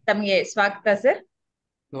 ಸರ್, ತಮಗೆ ಸ್ವಾಗತ ಸರ್.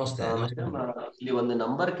 ನಮಸ್ತೆ. ಇಲ್ಲಿ ಒಂದು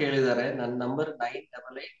ನಂಬರ್ ಕೇಳಿದ್ದಾರೆ, ನನ್ನ ನಂಬರ್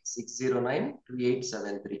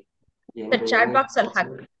 9886092873. ಚಾಟ್ ಬಾಕ್ಸ್ ಅಲ್ಲಿ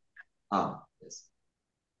ಹಾಕಿ.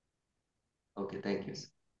 Okay, thank you.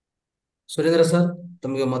 Surendra sir,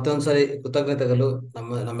 ತಮಗೆ ಮತ್ತೊಂದ್ಸರಿ ಕೃತಜ್ಞತೆಗಳು.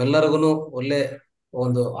 ನಮ್ಮೆಲ್ಲರಿಗೂ ಒಳ್ಳೆ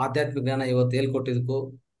ಒಂದು ಆಧ್ಯಾತ್ಮಿಕ ಜ್ಞಾನ ಇವತ್ತು ಹೇಳ್ಕೊಟ್ಟಿದ್ದಕ್ಕೂ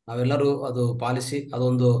ನಾವೆಲ್ಲರೂ ಅದು ಪಾಲಿಸಿ,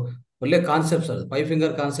 ಅದೊಂದು ಒಳ್ಳೆ ಕಾನ್ಸೆಪ್ಟ್ ಸರ್. 5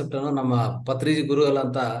 ಫಿಂಗರ್ ಕಾನ್ಸೆಪ್ಟ್ ಅನ್ನು ನಮ್ಮ ಪತ್ರಿಜಿ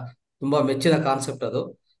ಗುರುಗಳಂತ ತುಂಬಾ ಮೆಚ್ಚಿನ ಕಾನ್ಸೆಪ್ಟ್ ಅದು.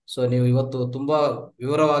 ಸೊ ನೀವು ಇವತ್ತು ತುಂಬಾ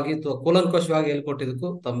ವಿವರವಾಗಿ ಕೂಲಂಕಷವಾಗಿ ಹೇಳ್ಕೊಟ್ಟಿದ್ದಕ್ಕೂ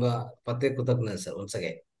ತಮ್ಮ ಪತ್ತೆ ಕೃತಜ್ಞತೆ sir. Once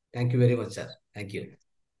again thank you very much sir. Thank you.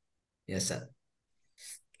 Yes sir.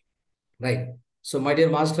 Right. So my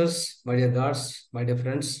dear masters, my dear God's, my dear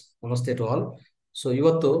friends, ನಮಸ್ತೆ ಟು ಆಲ್. ಸೊ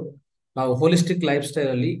ಇವತ್ತು ನಾವು ಹೋಲಿಸ್ಟಿಕ್ ಲೈಫ್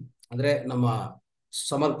ಸ್ಟೈಲ್ ಅಲ್ಲಿ, ಅಂದ್ರೆ ನಮ್ಮ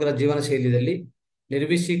ಸಮಗ್ರ ಜೀವನ ಶೈಲಿಯಲ್ಲಿ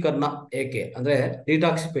ನಿರ್ವಿಷೀಕರಣ ಏಕೆ ಅಂದ್ರೆ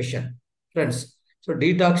ಡಿಟಾಕ್ಸಿಫಿಕೇಶನ್ ಫ್ರೆಂಡ್ಸ್. ಸೊ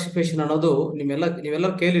ಡಿಟಾಕ್ಸಿಫಿಕೇಶನ್ ಅನ್ನೋದು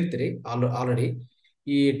ನೀವೆಲ್ಲರೂ ಕೇಳಿರ್ತೀರಿ ಆಲ್ರೆಡಿ.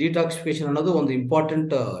 ಈ ಡಿಟಾಕ್ಸಿಫಿಕೇಶನ್ ಅನ್ನೋದು ಒಂದು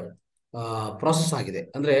ಇಂಪಾರ್ಟೆಂಟ್ ಪ್ರಾಸೆಸ್ ಆಗಿದೆ.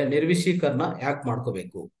 ಅಂದ್ರೆ ನಿರ್ವಿಷೀಕರಣ ಯಾಕೆ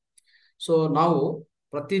ಮಾಡ್ಕೋಬೇಕು. ಸೊ ನಾವು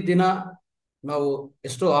ಪ್ರತಿದಿನ ನಾವು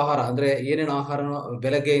ಎಷ್ಟೋ ಆಹಾರ ಅಂದ್ರೆ ಏನೇನು ಆಹಾರ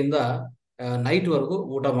ಬೆಳಗ್ಗೆಯಿಂದ ನೈಟ್ ವರೆಗೂ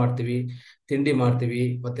ಊಟ ಮಾಡ್ತೀವಿ, ತಿಂಡಿ ಮಾಡ್ತೀವಿ,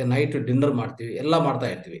 ಮತ್ತೆ ನೈಟ್ ಡಿನ್ನರ್ ಮಾಡ್ತೀವಿ, ಎಲ್ಲ ಮಾಡ್ತಾ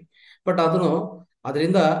ಇರ್ತೀವಿ. ಬಟ್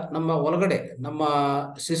ಅದರಿಂದ ನಮ್ಮ ಒಳಗಡೆ, ನಮ್ಮ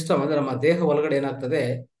ಸಿಸ್ಟಮ್ ಅಂದ್ರೆ ನಮ್ಮ ದೇಹ ಒಳಗಡೆ ಏನಾಗ್ತದೆ,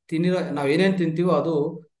 ನಾವು ಏನೇನು ತಿಂತೀವೋ ಅದು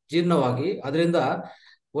ಜೀರ್ಣವಾಗಿ ಅದರಿಂದ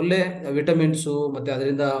ಒಳ್ಳೆ ವಿಟಮಿನ್ಸು ಮತ್ತೆ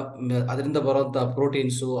ಅದರಿಂದ ಬರುವಂತ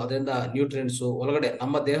ಪ್ರೋಟೀನ್ಸು, ಅದರಿಂದ ನ್ಯೂಟ್ರಿಯೆಂಟ್ಸು ಒಳಗಡೆ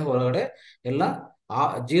ನಮ್ಮ ದೇಹ ಒಳಗಡೆ ಎಲ್ಲ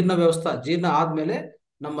ಜೀರ್ಣ ಆದ್ಮೇಲೆ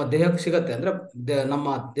ನಮ್ಮ ದೇಹಕ್ಕೆ ಸಿಗತ್ತೆ. ಅಂದ್ರೆ ನಮ್ಮ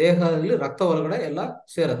ದೇಹದಲ್ಲಿ ರಕ್ತ ಒಳಗಡೆ ಎಲ್ಲ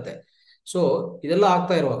ಸೇರತ್ತೆ. ಸೊ ಇದೆಲ್ಲ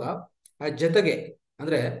ಆಗ್ತಾ ಇರುವಾಗ ಜೊತೆಗೆ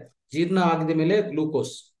ಅಂದ್ರೆ ಜೀರ್ಣ ಆಗಿದ ಮೇಲೆ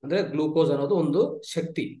ಗ್ಲೂಕೋಸ್ ಅನ್ನೋದು ಒಂದು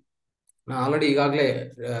ಶಕ್ತಿ. ನಾನು ಆಲ್ರೆಡಿ ಈಗಾಗಲೇ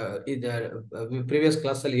ಪ್ರೀವಿಯಸ್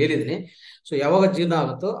ಕ್ಲಾಸ್ ಅಲ್ಲಿ ಹೇಳಿದ್ದೀನಿ. ಸೊ ಯಾವಾಗ ಜೀರ್ಣ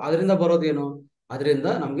ಆಗುತ್ತೋ ಅದರಿಂದ ಬರೋದೇನು, ಅದರಿಂದ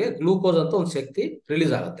ನಮಗೆ ಗ್ಲೂಕೋಸ್ ಅಂತ ಒಂದು ಶಕ್ತಿ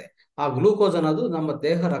ರಿಲೀಸ್ ಆಗುತ್ತೆ. ಆ ಗ್ಲೂಕೋಸ್ ಅನ್ನೋದು ನಮ್ಮ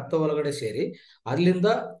ದೇಹ ರಕ್ತ ಒಳಗಡೆ ಸೇರಿ ಅಲ್ಲಿಂದ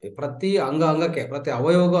ಪ್ರತಿ ಅಂಗಕ್ಕೆ, ಪ್ರತಿ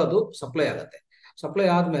ಅವಯವಗೂ ಅದು ಸಪ್ಲೈ ಆಗುತ್ತೆ. ಸಪ್ಲೈ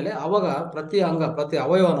ಆದ್ಮೇಲೆ ಅವಾಗ ಪ್ರತಿ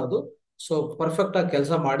ಅವಯವ ಅನ್ನೋದು ಸೊ ಪರ್ಫೆಕ್ಟ್ ಆಗಿ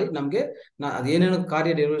ಕೆಲಸ ಮಾಡಿ ನಮ್ಗೆ ಅದೇನೇನು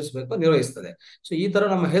ಕಾರ್ಯ ನಿರ್ವಹಿಸ್ತದೆ. ಸೊ ಈ ತರ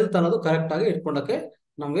ನಮ್ಮ ಹೆಲ್ತ್ ಅನ್ನೋದು ಕರೆಕ್ಟ್ ಆಗಿ ಇಟ್ಕೊಂಡಕ್ಕೆ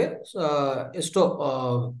ನಮ್ಗೆ ಎಷ್ಟೋ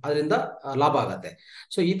ಅದರಿಂದ ಲಾಭ ಆಗತ್ತೆ.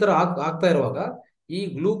 ಸೊ ಈ ತರ ಆಗ್ತಾ ಇರುವಾಗ ಈ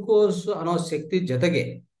ಗ್ಲೂಕೋಸ್ ಅನ್ನೋ ಶಕ್ತಿ ಜೊತೆಗೆ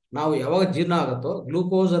ನಾವು ಯಾವಾಗ ಜೀರ್ಣ ಆಗುತ್ತೋ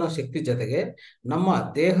ಗ್ಲೂಕೋಸ್ ಅನ್ನೋ ಶಕ್ತಿ ಜೊತೆಗೆ ನಮ್ಮ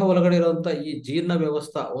ದೇಹ ಒಳಗಡೆ ಇರುವಂತ ಈ ಜೀರ್ಣ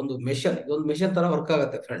ವ್ಯವಸ್ಥೆ ಒಂದು ಮೆಷಿನ್ ತರ ವರ್ಕ್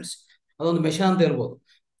ಆಗುತ್ತೆ ಫ್ರೆಂಡ್ಸ್. ಅದೊಂದು ಮೆಷಿನ್ ಅಂತ ಹೇಳ್ಬೋದು.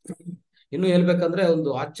 ಇನ್ನು ಹೇಳ್ಬೇಕಂದ್ರೆ ಒಂದು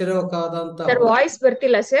ಆಶ್ಚರ್ಯವಾದಂತ ಸರ್ ವಾಯ್ಸ್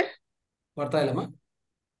ಬರ್ತಿಲ್ಲ ಸರ್. ಬರ್ತಾ ಇಲ್ಲಮ್ಮ,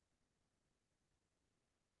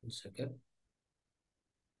 ಸೆಕೆಂಡ್.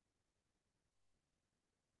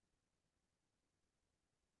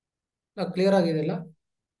 ಕ್ಲಿಯರ್ ಆಗಿದೆಯಲ್ಲ?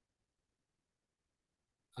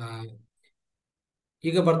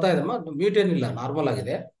 ಈಗ ಬರ್ತಾ ಇದೆಮ್ಮ, ಮ್ಯೂಟ್ ಏನಿಲ್ಲ, ನಾರ್ಮಲ್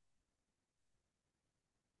ಆಗಿದೆ.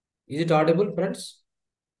 Is it audible friends?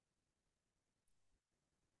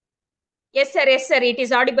 Yes sir, it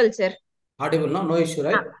is audible sir. Audible no issue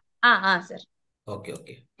right? Sir. Okay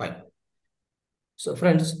fine. So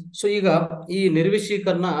friends, so ಈಗ ಈ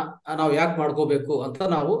ನಿರ್ವಿಷೀಕರಣ ನಾವು ಯಾಕೆ ಮಾಡ್ಕೋಬೇಕು ಅಂತ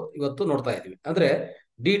ನಾವು ಇವತ್ತು ನೋಡ್ತಾ ಇದೀವಿ. ಅಂದ್ರೆ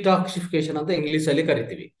ಡಿಟಾಕ್ಸಿಫಿಕೇಶನ್ ಅಂತ ಇಂಗ್ಲಿಷ್ ಅಲ್ಲಿ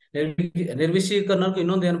ಕರಿತೀವಿ. ನಿರ್ವಿಷೀಕರಣಕ್ಕೂ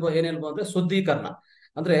ಇನ್ನೊಂದು ಏನೇನು ಅಂದ್ರೆ ಶುದ್ಧೀಕರಣ.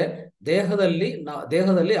 ಅಂದ್ರೆ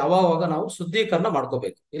ದೇಹದಲ್ಲಿ ಅವಾಗ ನಾವು ಶುದ್ಧೀಕರಣ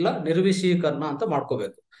ಮಾಡ್ಕೋಬೇಕು, ಇಲ್ಲ ನಿರ್ವಿಷೀಕರಣ ಅಂತ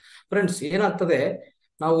ಮಾಡ್ಕೋಬೇಕು. ಫ್ರೆಂಡ್ಸ್ ಏನಾಗ್ತದೆ,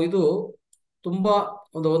 ನಾವು ಇದು ತುಂಬಾ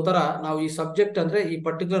ಒಂಥರ ನಾವು ಈ ಸಬ್ಜೆಕ್ಟ್ ಅಂದ್ರೆ ಈ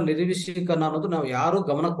ಪರ್ಟಿಕ್ಯುಲರ್ ನಿರ್ವಿಷೀಕರಣ ಅನ್ನೋದು ನಾವು ಯಾರು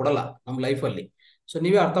ಗಮನ ಕೊಡಲ್ಲ ನಮ್ಮ ಲೈಫಲ್ಲಿ. ಸೊ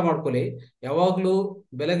ನೀವೇ ಅರ್ಥ ಮಾಡ್ಕೊಳ್ಳಿ, ಯಾವಾಗ್ಲೂ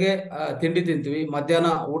ಬೆಳಗ್ಗೆ ತಿಂಡಿ ತಿಂತೀವಿ, ಮಧ್ಯಾಹ್ನ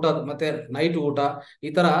ಊಟ ಮತ್ತೆ ನೈಟ್ ಊಟ, ಈ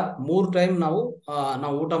ತರ 3 ಟೈಮ್ ನಾವು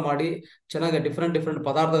ಊಟ ಮಾಡಿ ಚೆನ್ನಾಗಿ ಡಿಫ್ರೆಂಟ್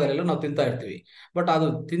ಪದಾರ್ಥಗಳೆಲ್ಲ ನಾವು ತಿಂತಾ ಇರ್ತೀವಿ. ಬಟ್ ಅದು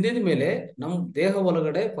ತಿಂದಿದ ಮೇಲೆ ನಮ್ಮ ದೇಹ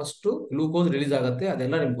ಒಳಗಡೆ ಫಸ್ಟ್ ಗ್ಲೂಕೋಸ್ ರಿಲೀಸ್ ಆಗುತ್ತೆ,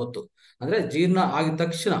 ಅದೆಲ್ಲ ನಿಮ್ಗೆ ಗೊತ್ತು. ಅಂದ್ರೆ ಜೀರ್ಣ ಆಗಿದ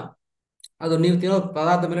ತಕ್ಷಣ ಅದು ನೀವು ತಿನ್ನೋ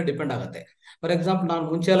ಪದಾರ್ಥ ಮೇಲೆ ಡಿಪೆಂಡ್ ಆಗುತ್ತೆ. ಫಾರ್ ಎಕ್ಸಾಂಪಲ್, ನಾನು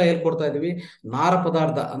ಮುಂಚೆ ಎಲ್ಲ ಹೇಳ್ಕೊಡ್ತಾ ಇದೀವಿ, ನಾರ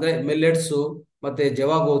ಪದಾರ್ಥ ಅಂದ್ರೆ ಮಿಲ್ಲೆಟ್ಸು ಮತ್ತೆ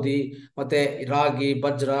ಜವಾ ಗೋಧಿ ಮತ್ತೆ ರಾಗಿ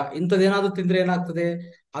ಬಜ್ರ ಇಂಥದ್ದೇನಾದ್ರೂ ತಿಂದ್ರೆ ಏನಾಗ್ತದೆ,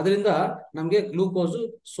 ಅದರಿಂದ ನಮ್ಗೆ ಗ್ಲೂಕೋಸ್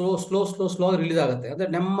ಸ್ಲೋ ರಿಲೀಸ್ ಆಗುತ್ತೆ. ಅಂದ್ರೆ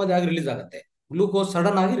ನೆಮ್ಮದಿಯಾಗಿ ರಿಲೀಸ್ ಆಗುತ್ತೆ. ಗ್ಲೂಕೋಸ್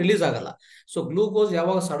ಸಡನ್ ಆಗಿ ರಿಲೀಸ್ ಆಗಲ್ಲ. ಸೊ ಗ್ಲೂಕೋಸ್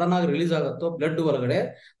ಯಾವಾಗ ಸಡನ್ ಆಗಿ ರಿಲೀಸ್ ಆಗುತ್ತೋ ಬ್ಲಡ್ ಒಳಗಡೆ,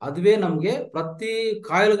 ಅದುವೇ ನಮ್ಗೆ ಪ್ರತಿ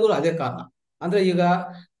ಕಾಯಿಲೆಗೂ ಅದೇ ಕಾರಣ. ಅಂದ್ರೆ ಈಗ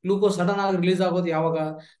ಗ್ಲೂಕೋಸ್ ಸಡನ್ ಆಗಿ ರಿಲೀಸ್ ಆಗೋದು ಯಾವಾಗ,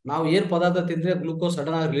 ನಾವು ಏನ್ ಪದಾರ್ಥ ತಿಂದ್ರೆ ಗ್ಲೂಕೋಸ್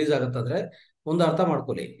ಸಡನ್ ಆಗಿ ರಿಲೀಸ್ ಆಗುತ್ತಂದ್ರೆ, ಒಂದು ಅರ್ಥ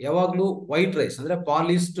ಮಾಡ್ಕೊಳ್ಳಿ, ಯಾವಾಗ್ಲೂ ವೈಟ್ ರೈಸ್ ಅಂದ್ರೆ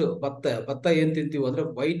ಪಾಲಿಸ್ಡ್ ಭತ್ತ ಏನ್ ತಿಂತೀವಿ ಅಂದ್ರೆ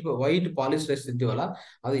ವೈಟ್ ಪಾಲಿಶ್ ರೈಸ್ ತಿಂತೀವಲ್ಲ,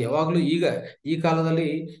 ಅದು ಯಾವಾಗ್ಲೂ ಈಗ ಈ ಕಾಲದಲ್ಲಿ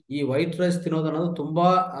ಈ ವೈಟ್ ರೈಸ್ ತಿನ್ನೋದು ಅನ್ನೋದು ತುಂಬಾ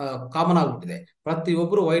ಕಾಮನ್ ಆಗ್ಬಿಟ್ಟಿದೆ.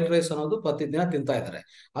 ಪ್ರತಿಯೊಬ್ರು ವೈಟ್ ರೈಸ್ ಅನ್ನೋದು ಪ್ರತಿದಿನ ತಿಂತಾ ಇದ್ದಾರೆ.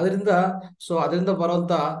 ಅದರಿಂದ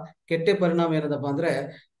ಬರುವಂತ ಕೆಟ್ಟ ಪರಿಣಾಮ ಏನದಪ್ಪ ಅಂದ್ರೆ,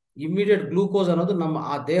 ಇಮಿಡಿಯೇಟ್ ಗ್ಲೂಕೋಸ್ ಅನ್ನೋದು ನಮ್ಮ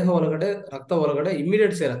ಆ ದೇಹ ಒಳಗಡೆ ರಕ್ತ ಒಳಗಡೆ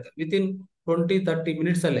ಇಮಿಡಿಯೇಟ್ ಸೇರುತ್ತೆ. ವಿತಿನ್ 20-30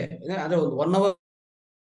 ಮಿನಿಟ್ಸ್ ಅಲ್ಲೇ, ಅಂದ್ರೆ ಒಂದು 1 ಅವರ್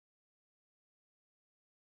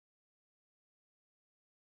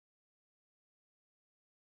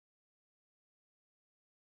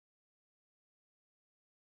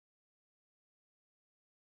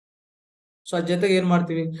ಸೊ ಅದ್ರ ಜೊತೆಗೆ ಏನ್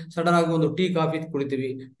ಮಾಡ್ತೀವಿ, ಸಡನ್ ಆಗಿ ಒಂದು ಟೀ ಕಾಫಿ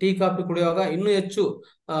ಕುಡಿತೀವಿ. ಟೀ ಕಾಫಿ ಕುಡಿಯುವಾಗ ಇನ್ನೂ ಹೆಚ್ಚು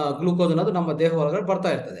ಗ್ಲೂಕೋಸ್ ಅನ್ನೋದು ನಮ್ಮ ದೇಹ ಒಳಗಡೆ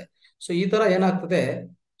ಬರ್ತಾ ಇರ್ತದೆ. ಸೊ ಈ ತರ ಏನಾಗ್ತದೆ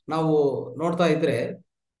ನಾವು ನೋಡ್ತಾ ಇದ್ರೆ,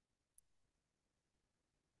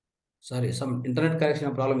 ಸಾರಿ ಸಮ್ ಇಂಟರ್ನೆಟ್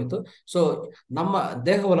ಕನೆಕ್ಷನ್ ಪ್ರಾಬ್ಲಮ್ ಇತ್ತು. ಸೊ ನಮ್ಮ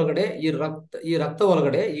ದೇಹ ಒಳಗಡೆ ಈ ರಕ್ತ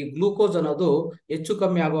ಒಳಗಡೆ ಈ ಗ್ಲೂಕೋಸ್ ಅನ್ನೋದು ಹೆಚ್ಚು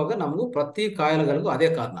ಕಮ್ಮಿ ಆಗುವಾಗ ನಮಗೂ ಪ್ರತಿ ಕಾಯಿಲೆಗಳಿಗೂ ಅದೇ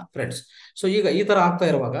ಕಾರಣ ಫ್ರೆಂಡ್ಸ್. ಸೊ ಈಗ ಈ ತರ ಆಗ್ತಾ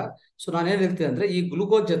ಇರುವಾಗ ಸೊ ನಾನೇನ್ ಹೇಳ್ತೀನಿ ಅಂದ್ರೆ, ಈ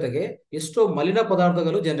ಗ್ಲೂಕೋಸ್ ಜೊತೆಗೆ ಎಷ್ಟೋ ಮಲಿನ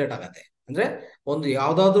ಪದಾರ್ಥಗಳು ಜನರೇಟ್ ಆಗತ್ತೆ. ಅಂದ್ರೆ ಒಂದು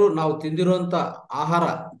ಯಾವ್ದಾದ್ರು ನಾವು ತಿಂದಿರುವಂತ ಆಹಾರ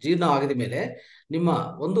ಜೀರ್ಣ ಆಗಿದ ಮೇಲೆ ನಿಮ್ಮ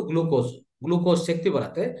ಒಂದು ಗ್ಲೂಕೋಸ್ ಶಕ್ತಿ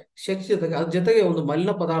ಬರುತ್ತೆ. ಶಕ್ತಿ ಜೊತೆಗೆ ಅದ್ರ ಜೊತೆಗೆ ಒಂದು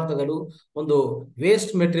ಮಲಿನ ಪದಾರ್ಥಗಳು, ಒಂದು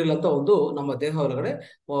ವೇಸ್ಟ್ ಮೆಟೀರಿಯಲ್ ಅಂತ ಒಂದು ನಮ್ಮ ದೇಹ ಒಳಗಡೆ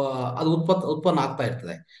ಅದು ಉತ್ಪನ್ನ ಆಗ್ತಾ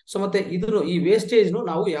ಇರ್ತದೆ. ಸೊ ಮತ್ತೆ ಈ ವೇಸ್ಟೇಜ್ನು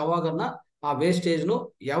ನಾವು ಯಾವಾಗನ್ನ ಆ ವೇಸ್ಟೇಜ್ನು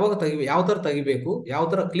ಯಾವಾಗ ಯಾವ ತರ ತೆಗಿಬೇಕು, ಯಾವ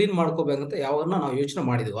ತರ ಕ್ಲೀನ್ ಮಾಡ್ಕೋಬೇಕಂತ ಯಾವನ್ನ ನಾವು ಯೋಚನೆ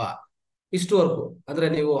ಮಾಡಿದ್ವಾ ಇಷ್ಟುವರೆಗೂ? ಅಂದ್ರೆ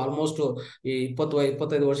ನೀವು ಆಲ್ಮೋಸ್ಟ್ ಈ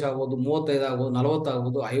 25 ವರ್ಷ ಆಗ್ಬೋದು, 35 ಆಗ್ಬೋದು, 40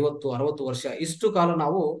 ಆಗ್ಬೋದು, 50, 60 ವರ್ಷ ಇಷ್ಟು ಕಾಲ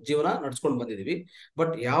ನಾವು ಜೀವನ ನಡ್ಸ್ಕೊಂಡು ಬಂದಿದೀವಿ.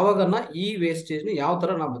 ಬಟ್ ಯಾವಾಗನ್ನ ಈ ವೇಸ್ಟೇಜ್ ಯಾವ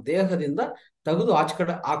ತರ ನಮ್ಮ ದೇಹದಿಂದ ತೆಗೆದು ಆಚೆ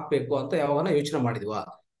ಕಡೆ ಹಾಕ್ಬೇಕು ಅಂತ ಯಾವಾಗನ ಯೋಚನೆ ಮಾಡಿದ್ವಾ?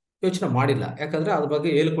 ಯೋಚನೆ ಮಾಡಿಲ್ಲ. ಯಾಕಂದ್ರೆ ಅದ್ರ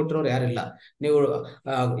ಬಗ್ಗೆ ಹೇಳ್ಕೊಟ್ಟಿರೋರು ಯಾರಿಲ್ಲ. ನೀವು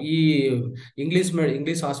ಈ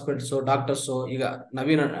ಇಂಗ್ಲಿಷ್ ಹಾಸ್ಪಿಟಲ್ಸ್ ಡಾಕ್ಟರ್ಸ್, ಈಗ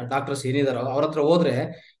ನವೀನ ಡಾಕ್ಟರ್ಸ್ ಏನಿದಾರೋ ಅವ್ರ ಹತ್ರ ಹೋದ್ರೆ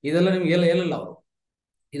ಇದೆಲ್ಲ ನಿಮ್ಗೆ ಹೇಳಿಲ್ಲ. ಅವರು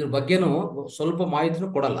ಇದ್ರ ಬಗ್ಗೆನೂ ಸ್ವಲ್ಪ ಮಾಹಿತಿನೂ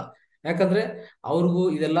ಕೊಡಲ್ಲ. ಯಾಕಂದ್ರೆ ಅವ್ರಿಗೂ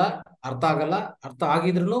ಇದೆಲ್ಲ ಅರ್ಥ ಆಗಲ್ಲ. ಅರ್ಥ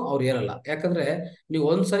ಆಗಿದ್ರು ಅವ್ರು ಹೇಳಲ್ಲ. ಯಾಕಂದ್ರೆ ನೀವು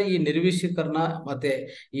ಒಂದ್ಸರಿ ಈ ನಿರ್ವಿಷೀಕರಣ ಮತ್ತೆ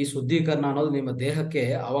ಈ ಶುದ್ಧೀಕರಣ ಅನ್ನೋದು ನಿಮ್ಮ ದೇಹಕ್ಕೆ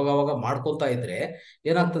ಅವಾಗ ಮಾಡ್ಕೊತಾ ಇದ್ರೆ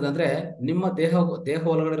ಏನಾಗ್ತದೆ ಅಂದ್ರೆ, ನಿಮ್ಮ ದೇಹ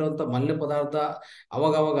ಒಳಗಡೆ ಇರುವಂತ ಮಲಿನ ಪದಾರ್ಥ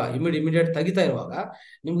ಅವಾಗ ಇಮಿಡಿಯೇಟ್ ತೆಗಿತಾ ಇರುವಾಗ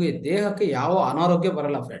ನಿಮ್ಗೆ ದೇಹಕ್ಕೆ ಯಾವ ಅನಾರೋಗ್ಯ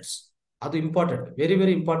ಬರಲ್ಲ ಫ್ರೆಂಡ್ಸ್. ಅದು ಇಂಪಾರ್ಟೆಂಟ್, ವೆರಿ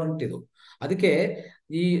ವೆರಿ ಇಂಪಾರ್ಟೆಂಟ್ ಇದು. ಅದಕ್ಕೆ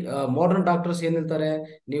ಈ ಮಾಡರ್ನ್ ಡಾಕ್ಟರ್ಸ್ ಏನ್ ಹೇಳ್ತಾರೆ,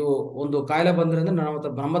 ನೀವು ಒಂದು ಕಾಯಿಲೆ ಬಂದ್ರೆ ಅಂದ್ರೆ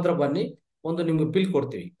ನಮ್ಮ ಹತ್ರ ಬನ್ನಿ, ಒಂದು ನಿಮ್ಗೆ ಪಿಲ್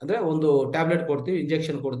ಕೊಡ್ತೀವಿ, ಅಂದ್ರೆ ಒಂದು ಟ್ಯಾಬ್ಲೆಟ್ ಕೊಡ್ತೀವಿ,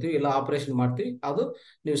 ಇಂಜೆಕ್ಷನ್ ಕೊಡ್ತೀವಿ, ಇಲ್ಲ ಆಪರೇಷನ್ ಮಾಡ್ತೀವಿ, ಅದು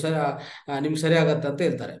ನಿಮ್ಗೆ ಸರಿ ಆಗತ್ತೆ ಅಂತ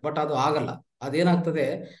ಹೇಳ್ತಾರೆ. ಬಟ್ ಅದು ಆಗಲ್ಲ. ಅದೇನಾಗ್ತದೆ,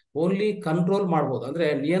 ಓನ್ಲಿ ಕಂಟ್ರೋಲ್ ಮಾಡ್ಬೋದು, ಅಂದ್ರೆ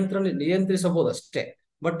ನಿಯಂತ್ರಿಸಬಹುದು ಅಷ್ಟೇ.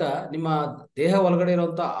 ಬಟ್ ನಿಮ್ಮ ದೇಹ ಒಳಗಡೆ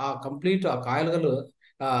ಇರುವಂತ ಆ ಕಂಪ್ಲೀಟ್ ಆ ಕಾಯಿಲೆಗಳು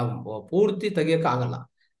ಪೂರ್ತಿ ತೆಗಿಯಕ್ಕೆ ಆಗಲ್ಲ.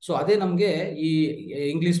 ಸೊ ಅದೇ ನಮ್ಗೆ ಈ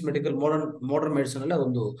ಇಂಗ್ಲಿಷ್ ಮಾಡರ್ನ್ ಮೆಡಿಸಿನ್ ಅಲ್ಲಿ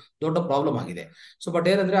ಅದೊಂದು ದೊಡ್ಡ ಪ್ರಾಬ್ಲಮ್ ಆಗಿದೆ. ಸೊ ಬಟ್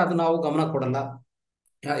ಏನಂದ್ರೆ ಅದು ನಾವು ಗಮನ ಕೊಡಲ್ಲ.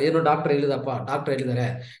 ಏನು ಡಾಕ್ಟರ್ ಹೇಳಿದ್ದಾರೆ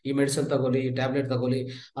ಈ ಮೆಡಿಸಿನ್ ತಗೊಳ್ಳಿ, ಈ ಟ್ಯಾಬ್ಲೆಟ್ ತಗೊಳ್ಳಿ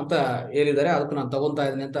ಅಂತ ಹೇಳಿದ್ದಾರೆ, ಅದಕ್ಕೆ ನಾನು ತಗೊಂತಾ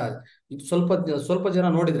ಇದ್ದೀನಿ ಅಂತ. ಇದು ಸ್ವಲ್ಪ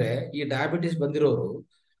ಜನ ನೋಡಿದ್ರೆ ಈ ಡಯಾಬಿಟಿಸ್ ಬಂದಿರೋರು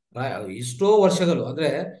ಎಷ್ಟೋ ವರ್ಷಗಳು,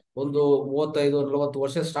 ಅಂದ್ರೆ ಒಂದು 35-40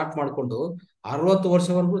 ವರ್ಷ ಸ್ಟಾರ್ಟ್ ಮಾಡ್ಕೊಂಡು 60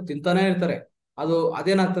 ವರ್ಷವರೆಗೂ ತಿಂತಾನೆ ಇರ್ತಾರೆ.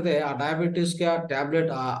 ಅದೇನಾಗ್ತದೆ, ಆ ಡಯಾಬಿಟಿಸ್ಗೆ ಆ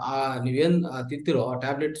ಟ್ಯಾಬ್ಲೆಟ್ ನೀವೇನ್ ತಿಂತಿರೋ ಆ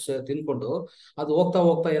ಟ್ಯಾಬ್ಲೆಟ್ಸ್ ತಿನ್ಕೊಂಡು ಅದು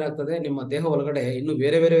ಹೋಗ್ತಾ ಏನಾಗ್ತದೆ, ನಿಮ್ಮ ದೇಹ ಒಳಗಡೆ ಇನ್ನು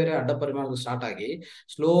ಬೇರೆ ಅಡ್ಡ ಪರಿಣಾಮಗಳು ಸ್ಟಾರ್ಟ್ ಆಗಿ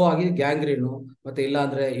ಸ್ಲೋ ಆಗಿ ಗ್ಯಾಂಗ್ರೀನು, ಮತ್ತೆ ಇಲ್ಲ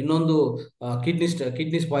ಅಂದ್ರೆ ಇನ್ನೊಂದು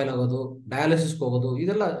ಕಿಡ್ನಿ ಸ್ಪಾಯ್ಲ್ ಆಗೋದು, ಡಯಾಲಿಸಿಸ್ಗೆ ಹೋಗೋದು,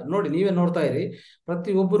 ಇದೆಲ್ಲ ನೋಡಿ ನೀವೇ ನೋಡ್ತಾ ಇರಿ.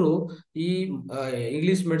 ಪ್ರತಿಯೊಬ್ಬರು ಈ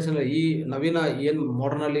ಇಂಗ್ಲಿಷ್ ಮೆಡಿಸಿನ್, ಈ ನವೀನ ಏನ್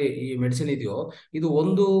ಮಾಡರ್ನ್ ಅಲ್ಲಿ ಈ ಮೆಡಿಸಿನ್ ಇದೆಯೋ, ಇದು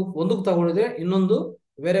ಒಂದಕ್ಕೆ ತಗೊಂಡಿದ್ರೆ ಇನ್ನೊಂದು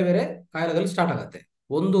ಬೇರೆ ಕಾಯಿಲೆಗಳು ಸ್ಟಾರ್ಟ್ ಆಗತ್ತೆ.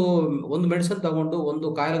 ಒಂದು ಮೆಡಿಸಿನ್ ತಗೊಂಡು ಒಂದು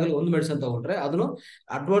ಕಾಯಿಲೆಗಳಿಗೆ ಒಂದು ಮೆಡಿಸಿನ್ ತಗೊಂಡ್ರೆ ಅದನ್ನು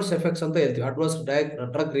ಅಡ್ವರ್ಸ್ ಎಫೆಕ್ಟ್ಸ್ ಅಂತ ಹೇಳ್ತೀವಿ, ಅಡ್ವರ್ಸ್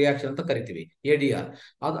ಡ್ರಗ್ ರಿಯಾಕ್ಷನ್ ಅಂತ ಕರಿತೀವಿ, ADR.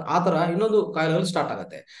 ಆ ತರ ಇನ್ನೊಂದು ಕಾಯಿಲೆಗಳು ಸ್ಟಾರ್ಟ್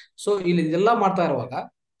ಆಗತ್ತೆ. ಸೊ ಇಲ್ಲಿ ಇದೆಲ್ಲ ಮಾಡ್ತಾ ಇರುವಾಗ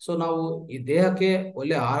ಸೊ ನಾವು ಈ ದೇಹಕ್ಕೆ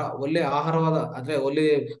ಒಳ್ಳೆ ಆಹಾರವಾದ, ಅಂದ್ರೆ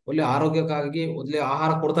ಒಳ್ಳೆ ಆರೋಗ್ಯಕ್ಕಾಗಿ ಒಳ್ಳೆ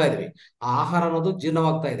ಆಹಾರ ಕೊಡ್ತಾ ಇದೀವಿ. ಆ ಆಹಾರ ಅನ್ನೋದು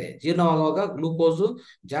ಜೀರ್ಣವಾಗ್ತಾ ಇದೆ. ಜೀರ್ಣವಾಗುವಾಗ ಗ್ಲೂಕೋಸ್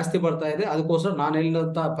ಜಾಸ್ತಿ ಬರ್ತಾ ಇದೆ. ಅದಕ್ಕೋಸ್ಕರ ನಾನು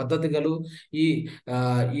ಹೇಳಿದಂತ ಪದ್ಧತಿಗಳು,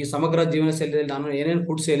 ಈ ಸಮಗ್ರ ಜೀವನ ಶೈಲಿಯಲ್ಲಿ ನಾನು ಏನೇನು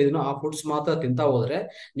ಫುಡ್ಸ್ ಹೇಳಿದ್ನೋ ಆ ಫುಡ್ಸ್ ಮಾತ್ರ ತಿಂತಾ ಹೋದ್ರೆ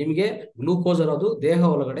ನಿಮಗೆ ಗ್ಲೂಕೋಸ್ ಅನ್ನೋದು ದೇಹ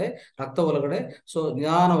ಒಳಗಡೆ, ರಕ್ತ ಒಳಗಡೆ ಸೊ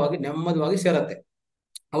ನಿಧಾನವಾಗಿ ನೆಮ್ಮದಿಯಾಗಿ ಸೇರತ್ತೆ.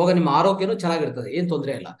 ಅವಾಗ ನಿಮ್ಮ ಆರೋಗ್ಯನೂ ಚೆನ್ನಾಗಿರ್ತದೆ, ಏನ್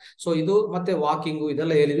ತೊಂದರೆ ಇಲ್ಲ. ಸೊ ಇದು ಮತ್ತೆ ವಾಕಿಂಗು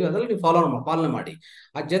ಇದೆಲ್ಲ ಹೇಳಿದ್ವಿ, ಅದೆಲ್ಲ ನೀವು ಪಾಲನೆ ಮಾಡಿ.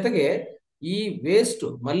 ಅದ್ ಜೊತೆಗೆ ಈ ವೇಸ್ಟ್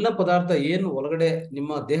ಮಲಿನ ಪದಾರ್ಥ ಏನು ಒಳಗಡೆ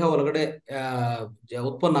ನಿಮ್ಮ ದೇಹ ಒಳಗಡೆ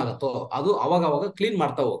ಉತ್ಪನ್ನ ಆಗತ್ತೋ ಅದು ಅವಾಗ ಕ್ಲೀನ್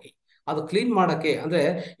ಮಾಡ್ತಾ ಹೋಗಿ. ಅದು ಕ್ಲೀನ್ ಮಾಡಕ್ಕೆ ಅಂದ್ರೆ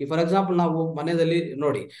ಈ ಫಾರ್ ಎಕ್ಸಾಂಪಲ್ ನಾವು ಮನೆಯಲ್ಲಿ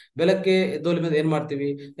ನೋಡಿ, ಬೆಳಗ್ಗೆ ಎದ್ದೋಲಿ ಮೇಲೆ ಏನ್ ಮಾಡ್ತೀವಿ,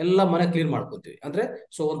 ಎಲ್ಲ ಮನೆ ಕ್ಲೀನ್ ಮಾಡ್ಕೊತೀವಿ. ಅಂದ್ರೆ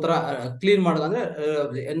ಸೊ ಒಂಥರ ಕ್ಲೀನ್ ಮಾಡೋದಂದ್ರೆ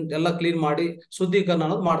ಎಲ್ಲ ಕ್ಲೀನ್ ಮಾಡಿ ಶುದ್ಧೀಕರಣ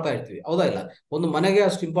ಅನ್ನೋದು ಮಾಡ್ತಾ ಇರ್ತೀವಿ, ಹೌದಾ ಇಲ್ಲ? ಒಂದು ಮನೆಗೆ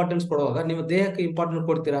ಅಷ್ಟು ಇಂಪಾರ್ಟೆನ್ಸ್ ಕೊಡುವಾಗ ನಿಮ್ಮ ದೇಹಕ್ಕೆ ಇಂಪಾರ್ಟೆನ್ಸ್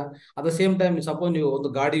ಕೊಡ್ತೀರಾ? At the same time suppose ನೀವು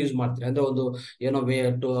ಒಂದು ಗಾಡಿ ಯೂಸ್ ಮಾಡ್ತೀರಿ, ಅಂದ್ರೆ ಒಂದು ಏನೋ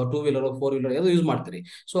 2 ವೀಲರ್ 4 ವೀಲರ್ ಏನೋ ಯೂಸ್ ಮಾಡ್ತೀರಿ.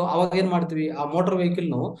 ಸೊ ಅವಾಗ ಏನ್ ಮಾಡ್ತೀವಿ, ಆ ಮೋಟಾರ್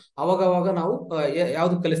ವೆಹಿಕಲ್ನು ಅವಾಗ ನಾವು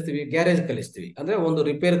ಯಾವ್ದು ಕಲಿಸ್ತೀವಿ, ಗ್ಯಾರೇಜ್ ಕಲಿಸ್ತೀವಿ, ಅಂದ್ರೆ ಒಂದು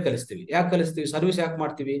ರಿಪೇರ್ ಕಲಿಸ್ತೀವಿ. ಯಾಕೆ ಕಲಿಸ್ತೀವಿ? ಸರ್ವಿಸ್ ಯಾಕೆ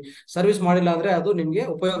ಮಾಡ್ತೀವಿ? ಸರ್ವಿಸ್ ಮಾಡಿಲ್ಲ ಅಂದ್ರೆ ಅದು ನಿಮ್ಗೆ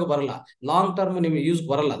ಉಪಯೋಗ ಬರಲ್ಲ, ಲಾಂಗ್ ಟರ್ಮ್ ನಿಮ್ಗೆ ಯೂಸ್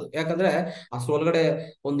ಬರಲ್ಲ ಅದು. ಯಾಕಂದ್ರೆ ಅಷ್ಟರೊಳಗಡೆ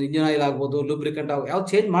ಒಂದು ಇಂಜಿನ್ ಆಯಿಲ್ ಆಗ್ಬೋದು, ಲೂಬ್ರಿಕೆಂಟ್ ಯಾವ್ದು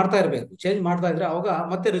ಚೇಂಜ್ ಮಾಡ್ತಾ ಇರಬೇಕು. ಚೇಂಜ್ ಮಾಡ್ತಾ ಇದ್ರೆ ಅವಾಗ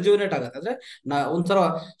ಮತ್ತೆ ರಿಜ್ಯೂನೇಟ್ ಆಗುತ್ತೆ. ಅಂದ್ರೆ ಒಂಥರ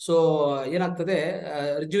ಸೊ ಏನಾಗ್ತದೆ,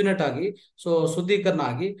 ರಿಜ್ಯೂನೇಟ್ ಆಗಿ ಸೊ ಶುದ್ಧೀಕರಣ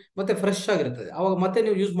ಆಗಿ ಮತ್ತೆ ಫ್ರೆಶ್ ಆಗಿರ್ತದೆ. ಅವಾಗ ಮತ್ತೆ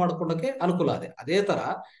ನೀವು ಯೂಸ್ ಮಾಡ್ಕೊಳಕ್ಕೆ ಅನುಕೂಲ ಇದೆ. ಅದೇ ತರ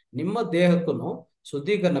ನಿಮ್ಮ ದೇಹಕ್ಕೂ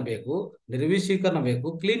ಶುದ್ಧೀಕರಣ ಬೇಕು, ನಿರ್ವಿಷೀಕರಣ ಬೇಕು,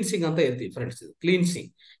 ಕ್ಲೀನ್ಸಿಂಗ್ ಅಂತ ಹೇಳ್ತೀವಿ ಫ್ರೆಂಡ್ಸ್. ಇದು ಕ್ಲೀನ್ಸಿಂಗ್.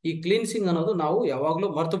 ಈ ಕ್ಲೀನ್ಸಿಂಗ್ ಅನ್ನೋದು ನಾವು ಯಾವಾಗ್ಲೂ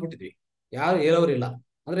ಮರ್ತು ಬಿಟ್ಟಿದ್ವಿ, ಯಾರು ಹೇಳೋರಿಲ್ಲ.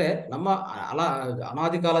 ಅಂದ್ರೆ ನಮ್ಮ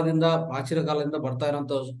ಅನಾದಿ ಕಾಲದಿಂದ ಪ್ರಾಚೀನ ಕಾಲದಿಂದ ಬರ್ತಾ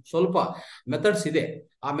ಇರೋಂಥ ಸ್ವಲ್ಪ ಮೆಥಡ್ಸ್ ಇದೆ.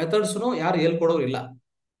 ಆ ಮೆಥಡ್ಸ್ನು ಯಾರು ಹೇಳ್ಕೊಡೋರು ಇಲ್ಲ,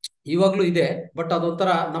 ಇವಾಗ್ಲೂ ಇದೆ. ಬಟ್ ಅದೊಂಥರ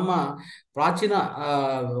ನಮ್ಮ ಪ್ರಾಚೀನ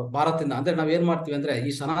ಭಾರತದಿಂದ, ಅಂದ್ರೆ ನಾವೇನ್ ಮಾಡ್ತೀವಿ ಅಂದ್ರೆ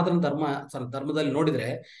ಈ ಸನಾತನ ಧರ್ಮದಲ್ಲಿ ನೋಡಿದ್ರೆ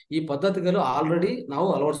ಈ ಪದ್ಧತಿಗಳು ಆಲ್ರೆಡಿ ನಾವು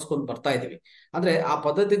ಅಳವಡಿಸ್ಕೊಂಡು ಬರ್ತಾ ಇದೀವಿ. ಅಂದ್ರೆ ಆ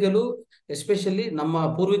ಪದ್ಧತಿಗಳು ಎಸ್ಪೆಷಲಿ ನಮ್ಮ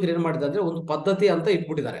ಪೂರ್ವಿಕರು ಏನ್ ಮಾಡಿದ್ದಾರೆ ಅಂದ್ರೆ ಒಂದು ಪದ್ಧತಿ ಅಂತ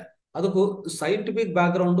ಇಟ್ಬಿಟ್ಟಿದ್ದಾರೆ, ಅದಕ್ಕೂ ಸೈಂಟಿಫಿಕ್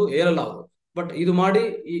ಬ್ಯಾಕ್ ಗ್ರೌಂಡ್ ಹೇಳಲ್ಲ ಅವರು. ಬಟ್ ಇದು ಮಾಡಿ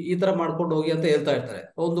ಈ ತರ ಮಾಡ್ಕೊಂಡು ಹೋಗಿ ಅಂತ ಹೇಳ್ತಾ ಇರ್ತಾರೆ.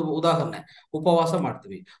 ಒಂದು ಉದಾಹರಣೆ, ಉಪವಾಸ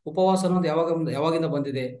ಮಾಡ್ತೀವಿ. ಉಪವಾಸ ಅನ್ನೋದು ಯಾವಾಗಿಂದ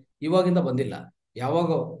ಬಂದಿದೆ? ಇವಾಗಿಂದ ಬಂದಿಲ್ಲ.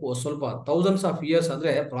 ಯಾವಾಗ ಸ್ವಲ್ಪ ಥೌಸಂಡ್ಸ್ ಆಫ್ ಇಯರ್ಸ್,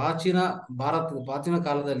 ಅಂದ್ರೆ ಪ್ರಾಚೀನ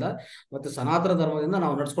ಕಾಲದಿಂದ ಮತ್ತೆ ಸನಾತನ ಧರ್ಮದಿಂದ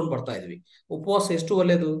ನಾವು ನಡ್ಸ್ಕೊಂಡು ಬರ್ತಾ ಇದ್ವಿ. ಉಪವಾಸ ಎಷ್ಟು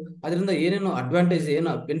ಒಳ್ಳೇದು, ಅದರಿಂದ ಏನೇನು ಅಡ್ವಾಂಟೇಜ್,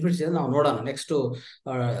 ಏನು ಬೆನಿಫಿಟ್ಸ್ ಇದೆ ನಾವು ನೋಡೋಣ ನೆಕ್ಸ್ಟ್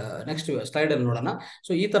ಸ್ಲೈಡ್ ಅಲ್ಲಿ ನೋಡೋಣ.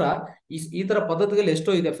 ಸೊ ಈ ತರ ಪದ್ಧತಿಗಳು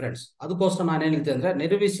ಎಷ್ಟೋ ಇದೆ ಫ್ರೆಂಡ್ಸ್. ಅದಕ್ಕೋಸ್ಕರ ನಾನು ಏನ್ ಹೇಳ್ತೇನೆ ಅಂದ್ರೆ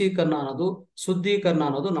ನಿರ್ವಿಷೀಕರಣ ಅನ್ನೋದು, ಶುದ್ಧೀಕರಣ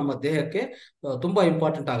ಅನ್ನೋದು ನಮ್ಮ ದೇಹಕ್ಕೆ ತುಂಬಾ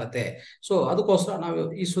ಇಂಪಾರ್ಟೆಂಟ್ ಆಗುತ್ತೆ. ಸೊ ಅದಕ್ಕೋಸ್ಕರ ನಾವು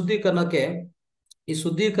ಈ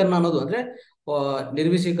ಶುದ್ಧೀಕರಣ ಅನ್ನೋದು ಅಂದ್ರೆ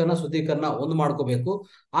ನಿರ್ವಿಷೀಕರಣ, ಶುದ್ಧೀಕರಣ ಒಂದು ಮಾಡ್ಕೋಬೇಕು.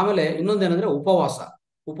 ಆಮೇಲೆ ಇನ್ನೊಂದೇನಂದ್ರೆ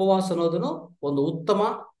ಉಪವಾಸ ಅನ್ನೋದನ್ನು ಒಂದು ಉತ್ತಮ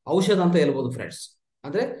ಔಷಧ ಅಂತ ಹೇಳ್ಬೋದು ಫ್ರೆಂಡ್ಸ್.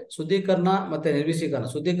 ಅಂದ್ರೆ ಶುದ್ಧೀಕರಣ ಮತ್ತೆ ನಿರ್ವಿಷೀಕರಣ,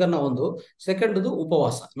 ಶುದ್ಧೀಕರಣ ಒಂದು, ಸೆಕೆಂಡ್ದು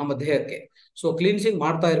ಉಪವಾಸ ನಮ್ಮ ದೇಹಕ್ಕೆ. ಸೊ ಕ್ಲೀನ್ಸಿಂಗ್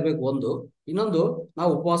ಮಾಡ್ತಾ ಇರ್ಬೇಕು ಒಂದು, ಇನ್ನೊಂದು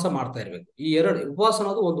ನಾವು ಉಪವಾಸ ಮಾಡ್ತಾ ಇರ್ಬೇಕು. ಈ ಉಪವಾಸ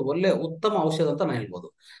ಅನ್ನೋದು ಒಂದು ಒಳ್ಳೆ ಉತ್ತಮ ಔಷಧ ಅಂತ ನಾನು ಹೇಳ್ಬೋದು.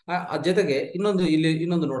 ಜೊತೆಗೆ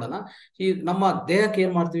ಇನ್ನೊಂದು ನೋಡೋಣ. ಈ ನಮ್ಮ ದೇಹಕ್ಕೆ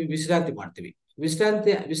ಏನ್ ಮಾಡ್ತೀವಿ? ವಿಶ್ರಾಂತಿ ಮಾಡ್ತೀವಿ.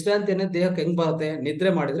 ವಿಶ್ರಾಂತಿ ಅನ್ನೋದು ದೇಹಕ್ಕೆ ಹೆಂಗ್ ಬರುತ್ತೆ?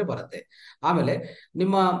 ನಿದ್ರೆ ಮಾಡಿದ್ರೆ ಬರುತ್ತೆ. ಆಮೇಲೆ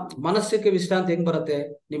ನಿಮ್ಮ ಮನಸ್ಸಿಗೆ ವಿಶ್ರಾಂತಿ ಹೆಂಗ್ ಬರುತ್ತೆ?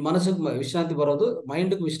 ನಿಮ್ಮ ಮನಸ್ಸಿಗೆ ವಿಶ್ರಾಂತಿ ಬರೋದು,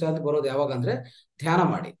 ಮೈಂಡ್ಗೆ ವಿಶ್ರಾಂತಿ ಬರೋದು ಯಾವಾಗ ಅಂದ್ರೆ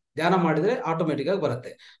ಧ್ಯಾನ ಮಾಡಿದ್ರೆ ಆಟೋಮೆಟಿಕ್ ಆಗಿ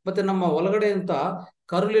ಬರುತ್ತೆ. ಮತ್ತೆ ನಮ್ಮ ಒಳಗಡೆ ಅಂತ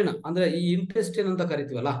ಕರುಳಿನ, ಅಂದ್ರೆ ಈ ಇಂಟೆಸ್ಟಿನ್ ಅಂತ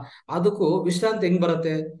ಕರಿತೀವಲ್ಲ, ಅದಕ್ಕೂ ವಿಶ್ರಾಂತಿ ಹೆಂಗ್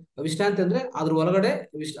ಬರುತ್ತೆ? ವಿಶ್ರಾಂತಿ ಅಂದ್ರೆ ಅದ್ರ ಒಳಗಡೆ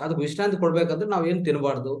ಅದಕ್ಕೆ ವಿಶ್ರಾಂತಿ ಕೊಡ್ಬೇಕಂದ್ರೆ ನಾವ್ ಏನು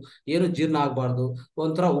ತಿನ್ನಬಾರ್ದು, ಏನು ಜೀರ್ಣ ಆಗ್ಬಾರ್ದು,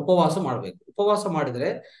 ಒಂಥರ ಉಪವಾಸ ಮಾಡ್ಬೇಕು. ಉಪವಾಸ ಮಾಡಿದ್ರೆ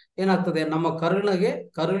ಏನಾಗ್ತದೆ? ನಮ್ಮ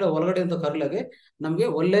ಕರುಳ ಒಳಗಡೆ ಅಂತ ಕರುಳಿಗೆ ನಮ್ಗೆ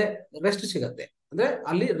ಒಳ್ಳೆ ರೆಸ್ಟ್ ಸಿಗತ್ತೆ. ಅಂದ್ರೆ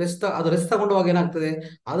ಅಲ್ಲಿ ರೆಸ್ಟ್ ತಗೊಂಡವಾಗ ಏನಾಗ್ತದೆ?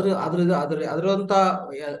 ಅದರಂತ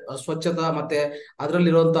ಸ್ವಚ್ಛತಾ ಮತ್ತೆ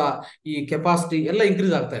ಅದರಲ್ಲಿರುವಂತ ಈ ಕೆಪಾಸಿಟಿ ಎಲ್ಲ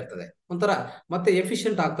ಇನ್ಕ್ರೀಸ್ ಆಗ್ತಾ ಇರ್ತದೆ. ಒಂಥರ ಮತ್ತೆ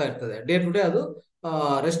ಎಫಿಷಿಯಂಟ್ ಆಗ್ತಾ ಇರ್ತದೆ. ಡೇ ಟು ಡೇ ಅದು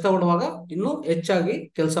ರೆಸ್ಟ್ ತಗೊಳ್ಳುವಾಗ ಇನ್ನೂ ಹೆಚ್ಚಾಗಿ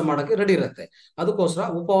ಕೆಲಸ ಮಾಡಕ್ಕೆ ರೆಡಿ ಇರುತ್ತೆ. ಅದಕ್ಕೋಸ್ಕರ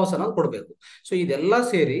ಉಪವಾಸ ಅನ್ನೋದು ಕೊಡ್ಬೇಕು. ಸೊ ಇದೆಲ್ಲ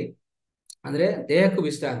ಸೇರಿ ಅಂದ್ರೆ ದೇಹಕ್ಕೆ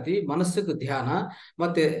ವಿಶ್ರಾಂತಿ, ಮನಸ್ಸಿಗೆ ಧ್ಯಾನ,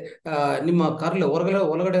 ಮತ್ತೆ ನಿಮ್ಮ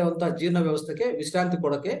ಒಳಗಡೆ ಅಂತ ಜೀರ್ಣ ವ್ಯವಸ್ಥೆಗೆ ವಿಶ್ರಾಂತಿ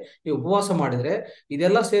ಕೊಡಕ್ಕೆ ನೀವು ಉಪವಾಸ ಮಾಡಿದ್ರೆ,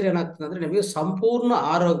 ಇದೆಲ್ಲ ಸೇರಿ ಏನಾಗ್ತದೆ ಅಂದ್ರೆ ನಿಮಗೆ ಸಂಪೂರ್ಣ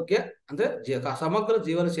ಆರೋಗ್ಯ, ಅಂದ್ರೆ ಸಮಗ್ರ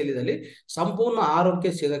ಜೀವನ ಶೈಲಿಯಲ್ಲಿ ಸಂಪೂರ್ಣ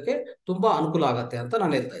ಆರೋಗ್ಯ ಸಿಗಕ್ಕೆ ತುಂಬಾ ಅನುಕೂಲ ಆಗತ್ತೆ ಅಂತ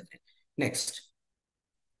ನಾನು ಹೇಳ್ತಾ ಇದ್ದೀನಿ. ನೆಕ್ಸ್ಟ್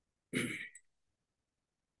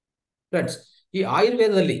ಫ್ರೆಂಡ್ಸ್, ಈ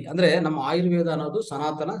ಆಯುರ್ವೇದದಲ್ಲಿ, ಅಂದ್ರೆ ನಮ್ಮ ಆಯುರ್ವೇದ ಅನ್ನೋದು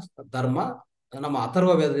ಸನಾತನ ಧರ್ಮ, ನಮ್ಮ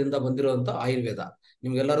ಅಥರ್ವ ವೇದದಿಂದ ಬಂದಿರುವಂತ ಆಯುರ್ವೇದ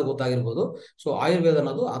ನಿಮ್ಗೆಲ್ಲರೂ ಗೊತ್ತಾಗಿರ್ಬೋದು. ಸೊ ಆಯುರ್ವೇದ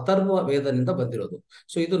ಅನ್ನೋದು ಅಥರ್ವ ವೇದದಿಂದ ಬಂದಿರೋದು.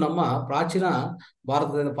 ಸೊ ಇದು ನಮ್ಮ ಪ್ರಾಚೀನ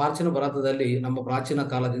ಭಾರತದಲ್ಲಿ ನಮ್ಮ ಪ್ರಾಚೀನ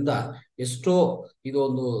ಕಾಲದಿಂದ ಎಷ್ಟೋ ಇದು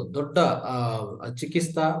ಒಂದು ದೊಡ್ಡ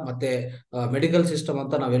ಚಿಕಿತ್ಸಾ ಮತ್ತೆ ಮೆಡಿಕಲ್ ಸಿಸ್ಟಮ್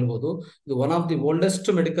ಅಂತ ನಾವ್ ಹೇಳ್ಬೋದು. ಇದು one of the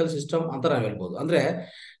oldest medical system ಅಂತ ನಾವ್ ಹೇಳ್ಬೋದು. ಅಂದ್ರೆ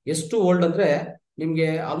ಎಷ್ಟು ಓಲ್ಡ್ ಅಂದ್ರೆ ನಿಮ್ಗೆ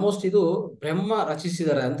ಆಲ್ಮೋಸ್ಟ್ ಇದು ಬ್ರಹ್ಮ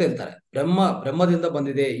ರಚಿಸಿದ್ದಾರೆ ಅಂತ ಹೇಳ್ತಾರೆ. ಬ್ರಹ್ಮದಿಂದ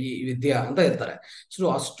ಬಂದಿದೆ ಈ ವಿದ್ಯೆ ಅಂತ ಹೇಳ್ತಾರೆ. ಸೊ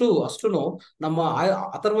ಅಷ್ಟುನು ನಮ್ಮ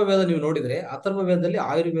ಅಥರ್ವ ವೇದ ನೀವು ನೋಡಿದ್ರೆ, ಅಥರ್ವ ವೇದದಲ್ಲಿ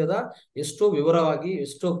ಆಯುರ್ವೇದ ಎಷ್ಟೋ ವಿವರವಾಗಿ,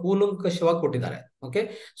 ಎಷ್ಟೋ ಕೂಲಂಕಷವಾಗಿ ಕೊಟ್ಟಿದ್ದಾರೆ. ಓಕೆ,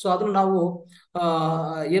 ಸೊ ಅದನ್ನ ನಾವು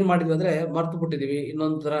ಏನ್ ಮಾಡಿದ್ವಿ ಅಂದ್ರೆ ಮರ್ತು ಬಿಟ್ಟಿದೀವಿ,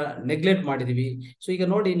 ಇನ್ನೊಂದರ ನೆಗ್ಲೆಕ್ಟ್ ಮಾಡಿದೀವಿ. ಸೊ ಈಗ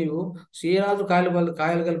ನೋಡಿ ನೀವು, ಏನಾದ್ರೂ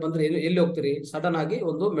ಕಾಯಿಲೆಗಳು ಬಂದ್ರೆ ಎಲ್ಲಿ ಹೋಗ್ತೀರಿ? ಸಡನ್ ಆಗಿ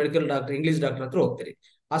ಒಂದು ಮೆಡಿಕಲ್ ಡಾಕ್ಟರ್, ಇಂಗ್ಲಿಷ್ ಡಾಕ್ಟರ್ ಹತ್ರ ಹೋಗ್ತೀರಿ.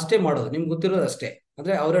 ಅಷ್ಟೇ ಮಾಡೋದು, ನಿಮ್ಗೆ ಗೊತ್ತಿರೋದು ಅಷ್ಟೇ.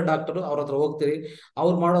 ಅಂದ್ರೆ ಅವರೇ ಡಾಕ್ಟರ್, ಅವ್ರ ಹತ್ರ ಹೋಗ್ತೀರಿ.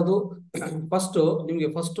 ಅವ್ರು ಮಾಡೋದು ನಿಮ್ಗೆ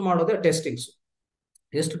ಫಸ್ಟ್ ಮಾಡೋದೇ ಟೆಸ್ಟಿಂಗ್ಸ್.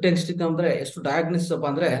 ಎಷ್ಟು ಟೆಸ್ಟಿಂಗ್ ಅಂದ್ರೆ, ಎಷ್ಟು ಡಯಾಗ್ನೋಸಿಸ್ ಅಪ್ಪ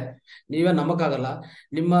ಅಂದ್ರೆ ನೀವೇ ನಂಬಕ್ಕಾಗಲ್ಲ.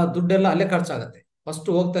 ನಿಮ್ಮ ದುಡ್ಡೆಲ್ಲ ಅಲ್ಲೇ ಖರ್ಚಾಗತ್ತೆ.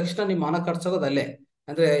 ಫಸ್ಟ್ ಹೋದ ತಕ್ಷಣ ನಿಮ್ಮ ಹಣ ಖರ್ಚಾಗೋದು ಅಲ್ಲೇ.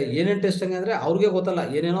 ಅಂದ್ರೆ ಏನೇನ್ ಟೆಸ್ಟಿಂಗ್ ಅಂದ್ರೆ ಅವ್ರಿಗೆ ಗೊತ್ತಲ್ಲ,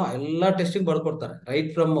 ಏನೇನೋ ಎಲ್ಲಾ testing ಬರ್ಕೊಡ್ತಾರೆ. Right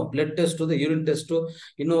from blood test, urine test,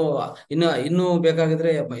 ಇನ್ನು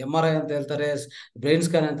ಬೇಕಾಗಿದ್ರೆ MRI ಅಂತ ಹೇಳ್ತಾರೆ, ಬ್ರೈನ್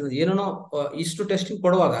ಸ್ಕ್ಯಾನ್ ಅಂತ, ಏನೇನೋ ಇಷ್ಟು ಟೆಸ್ಟಿಂಗ್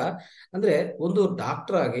ಕೊಡುವಾಗ, ಅಂದ್ರೆ ಒಂದು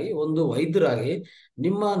ಡಾಕ್ಟರ್ ಆಗಿ, ಒಂದು ವೈದ್ಯರಾಗಿ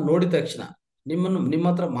ನಿಮ್ಮ ನೋಡಿದ ತಕ್ಷಣ, ನಿಮ್ಮ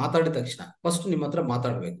ಹತ್ರ ಮಾತಾಡಿದ ತಕ್ಷಣ ಫಸ್ಟ್ ನಿಮ್ಮ ಹತ್ರ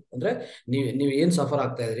ಮಾತಾಡ್ಬೇಕು. ಅಂದ್ರೆ ನೀವು ಏನ್ ಸಫರ್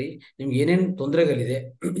ಆಗ್ತಾ ಇದ್ರಿ, ನಿಮ್ಗೆ ಏನೇನ್ ತೊಂದರೆಗಳಿದೆ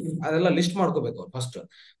ಅದೆಲ್ಲ ಲಿಸ್ಟ್ ಮಾಡ್ಕೋಬೇಕು. ಫಸ್ಟ್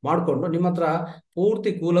ಮಾಡ್ಕೊಂಡು ನಿಮ್ಮ ಹತ್ರ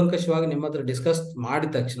ಪೂರ್ತಿ ಕೂಲಂಕಷವಾಗಿ ನಿಮ್ಮ ಹತ್ರ ಡಿಸ್ಕಸ್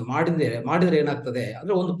ಮಾಡಿದ ತಕ್ಷಣ, ಮಾಡಿದ್ರೆ ಏನಾಗ್ತದೆ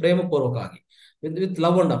ಅಂದ್ರೆ ಒಂದು ಪ್ರೇಮಪೂರ್ವಕವಾಗಿ ವಿತ್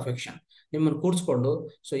ಲವ್ ಅಂಡ್ ಅಫೆಕ್ಷನ್ ನಿಮ್ಮನ್ನು ಕೂರ್ಸ್ಕೊಂಡು,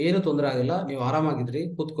 ಸೊ ಏನು ತೊಂದರೆ ಆಗಿಲ್ಲ, ನೀವು ಆರಾಮಾಗಿದ್ರಿ,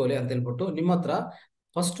 ಕೂತ್ಕೊಳ್ಳಿ ಅಂತ ಹೇಳ್ಬಿಟ್ಟು ನಿಮ್ಮ ಹತ್ರ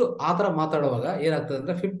ಫಸ್ಟ್ ಆತರ ಮಾತಾಡುವಾಗ ಏನಾಗ್ತದೆ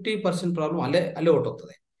ಅಂದ್ರೆ 50% ಪ್ರಾಬ್ಲಮ್ ಅಲ್ಲೇ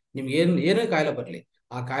ಹೊರಟೋಗ್ತದೆ. ನಿಮ್ಗೆ ಏನೇ ಕಾಯಿಲೆ ಬರಲಿ,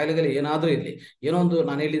 ಆ ಕಾಯಿಲೆಗಳು ಏನಾದ್ರೂ ಇರ್ಲಿ, ಏನೋ ಒಂದು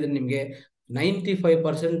ನಾನು ಹೇಳಿದ್ದೀನಿ ನಿಮ್ಗೆ,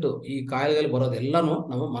 95% ಈ ಕಾಯಿಲೆಗಳು ಬರೋದೆಲ್ಲಾನು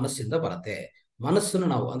ನಮ್ಮ ಮನಸ್ಸಿಂದ ಬರುತ್ತೆ. ಮನಸ್ಸನ್ನು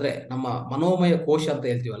ನಾವು, ಅಂದ್ರೆ ನಮ್ಮ ಮನೋಮಯ ಕೋಶ ಅಂತ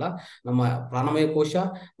ಹೇಳ್ತೀವಲ್ಲ, ನಮ್ಮ ಪ್ರಾಣಮಯ ಕೋಶ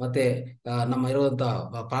ಮತ್ತೆ ನಮ್ಮ ಇರುವಂತ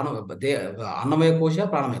ಅನ್ನಮಯ ಕೋಶ,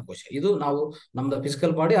 ಪ್ರಾಣಮಯ ಕೋಶ, ಇದು ನಾವು ನಮ್ದು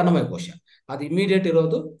ಫಿಸಿಕಲ್ ಬಾಡಿ ಅನ್ನಮಯ ಕೋಶ. ಅದು ಇಮಿಡಿಯೇಟ್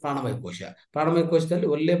ಇರೋದು ಪ್ರಾಣಮಯ ಕೋಶ. ಪ್ರಾಣಮಯ ಕೋಶದಲ್ಲಿ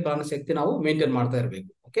ಒಳ್ಳೆ ಪ್ರಾಣಶಕ್ತಿ ನಾವು ಮೇಂಟೈನ್ ಮಾಡ್ತಾ ಇರಬೇಕು.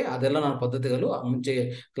 ಓಕೆ, ಅದೆಲ್ಲ ನಾನು ಪದ್ಧತಿಗಳು ಮುಂಚೆ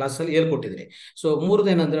ಕ್ಲಾಸಲ್ಲಿ ಹೇಳ್ಕೊಟ್ಟಿದ್ದೀನಿ. ಸೊ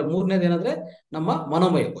ಮೂರನೇದೇನಂದ್ರೆ ನಮ್ಮ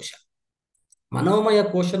ಮನೋಮಯ ಕೋಶ. ಮನೋಮಯ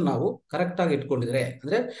ಕೋಶನ್ ನಾವು ಕರೆಕ್ಟ್ ಆಗಿ ಇಟ್ಕೊಂಡಿದ್ರೆ,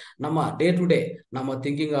 ಅಂದ್ರೆ ನಮ್ಮ ಡೇ ಟು ಡೇ ನಮ್ಮ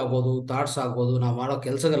ಥಿಂಕಿಂಗ್ ಆಗ್ಬೋದು, ಥಾಟ್ಸ್ ಆಗ್ಬೋದು, ನಾವು ಮಾಡೋ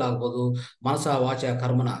ಕೆಲಸಗಳಾಗ್ಬೋದು, ಮನಸ ವಾಚ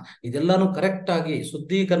ಕರ್ಮನ ಇದೆಲ್ಲಾನು ಕರೆಕ್ಟ್ ಆಗಿ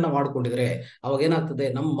ಶುದ್ಧೀಕರಣ ಮಾಡ್ಕೊಂಡಿದ್ರೆ ಅವಾಗ ಏನಾಗ್ತದೆ,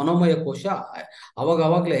 ನಮ್ಮ ಮನೋಮಯ ಕೋಶ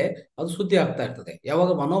ಅವಾಗಲೇ ಅದು ಶುದ್ಧಿ ಆಗ್ತಾ ಇರ್ತದೆ.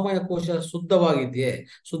 ಯಾವಾಗ ಮನೋಮಯ ಕೋಶ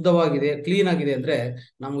ಶುದ್ಧವಾಗಿದೆ, ಕ್ಲೀನ್ ಆಗಿದೆ ಅಂದ್ರೆ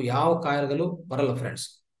ನಮ್ಗೆ ಯಾವ ಕಾಯಿಲೆಗಳು ಬರಲ್ಲ ಫ್ರೆಂಡ್ಸ್.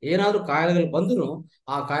 ಏನಾದ್ರೂ ಕಾಯಿಲೆಗಳು ಬಂದ್ರು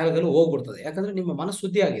ಆ ಕಾಯಿಲೆಗಳು ಹೋಗ್ಬಿಡ್ತದೆ. ಯಾಕಂದ್ರೆ ನಿಮ್ಮ ಮನಸ್ಸು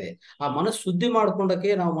ಶುದ್ಧಿ ಆಗಿದೆ. ಆ ಮನಸ್ಸು ಶುದ್ಧಿ ಮಾಡ್ಕೊಂಡಕ್ಕೆ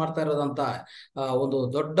ನಾವು ಮಾಡ್ತಾ ಇರೋದಂತ ಒಂದು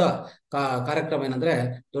ದೊಡ್ಡ ಕಾರ್ಯಕ್ರಮ ಏನಂದ್ರೆ,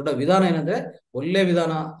 ದೊಡ್ಡ ವಿಧಾನ ಏನಂದ್ರೆ, ಒಳ್ಳೆ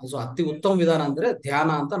ವಿಧಾನ, ಅತಿ ಉತ್ತಮ ವಿಧಾನ ಅಂದ್ರೆ ಧ್ಯಾನ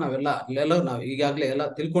ಅಂತ ನಾವು ಈಗಾಗಲೇ ಎಲ್ಲ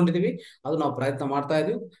ತಿಳ್ಕೊಂಡಿದೀವಿ. ಅದು ನಾವು ಪ್ರಯತ್ನ ಮಾಡ್ತಾ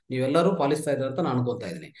ಇದೀವಿ, ನೀವೆಲ್ಲರೂ ಪಾಲಿಸ್ತಾ ಇದ್ದೀರ ಅಂತ ನಾನು ಅನ್ಕೊಂತಾ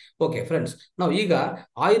ಇದ್ದೀನಿ. ಓಕೆ ಫ್ರೆಂಡ್ಸ್, ನಾವು ಈಗ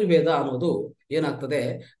ಆಯುರ್ವೇದ ಅನ್ನೋದು ಏನಾಗ್ತದೆ,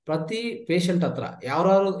 ಪ್ರತಿ ಪೇಷಂಟ್ ಹತ್ರ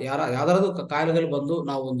ಯಾವ್ದಾದ್ರು ಕಾಯಿಲೆಗಳು ಬಂದು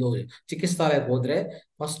ನಾವು ಒಂದು ಚಿಕಿತ್ಸಾಲಯಕ್ಕೆ ಹೋದ್ರೆ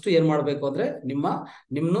ಫಸ್ಟ್ ಏನ್ ಮಾಡ್ಬೇಕು ಅಂದ್ರೆ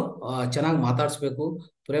ನಿಮ್ಮನ್ನು ಚೆನ್ನಾಗಿ ಮಾತಾಡಿಸ್ಬೇಕು,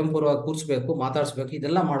 ಪ್ರೇಮಪೂರ್ವಕ ಕೂರಿಸ್ಬೇಕು, ಮಾತಾಡಿಸ್ಬೇಕು.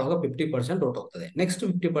 ಇದೆಲ್ಲ ಮಾಡುವಾಗ 50% ಹೊರಟೋಗ್ತದೆ. ನೆಕ್ಸ್ಟ್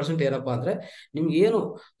 50% ಏನಪ್ಪಾ ಅಂದ್ರೆ, ನಿಮ್ಗೆ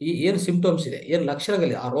ಏನು ಸಿಂಪ್ಟಮ್ಸ್ ಇದೆ, ಏನು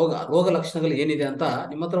ಲಕ್ಷಣಗಳಿದೆ, ಆ ರೋಗ ಲಕ್ಷಣಗಳು ಏನಿದೆ ಅಂತ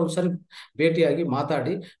ನಿಮ್ಮ ಹತ್ರ ಒಂದ್ಸರಿ ಭೇಟಿಯಾಗಿ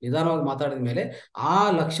ಮಾತಾಡಿ, ನಿಧಾನವಾಗಿ ಮಾತಾಡಿದ ಮೇಲೆ ಆ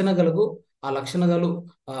ಲಕ್ಷಣಗಳು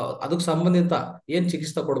ಅದಕ್ಕೆ ಸಂಬಂಧಿತ ಏನ್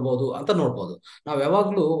ಚಿಕಿತ್ಸೆ ಕೊಡ್ಬೋದು ಅಂತ ನೋಡ್ಬೋದು. ನಾವ್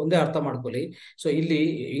ಯಾವಾಗ್ಲೂ ಒಂದೇ ಅರ್ಥ ಮಾಡ್ಕೊಳ್ಳಿ. ಸೊ ಇಲ್ಲಿ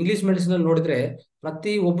ಇಂಗ್ಲಿಷ್ ಮೆಡಿಸಿನ್ ಅಲ್ಲಿ ನೋಡಿದ್ರೆ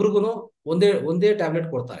ಪ್ರತಿ ಒಬ್ರಿಗೂ ಒಂದೇ ಟ್ಯಾಬ್ಲೆಟ್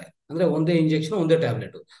ಕೊಡ್ತಾರೆ, ಅಂದ್ರೆ ಒಂದೇ ಇಂಜೆಕ್ಷನ್, ಒಂದೇ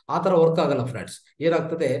ಟ್ಯಾಬ್ಲೆಟ್. ಆ ತರ ವರ್ಕ್ ಆಗಲ್ಲ ಫ್ರೆಂಡ್ಸ್.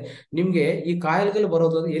 ಏನಾಗ್ತದೆ, ನಿಮ್ಗೆ ಈ ಕಾಯಿಲೆಗಳು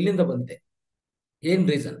ಬರೋದು ಎಲ್ಲಿಂದ ಬಂದಿದೆ, ಏನ್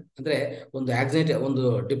ರೀಸನ್ ಅಂದ್ರೆ, ಒಂದು ಆಕ್ಸಿಡೆಂಟ್, ಒಂದು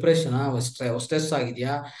ಡಿಪ್ರೆಷನ್, ಸ್ಟ್ರೆಸ್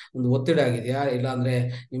ಆಗಿದೆಯಾ, ಒಂದು ಒತ್ತಡ ಆಗಿದೆಯಾ, ಇಲ್ಲ ಅಂದ್ರೆ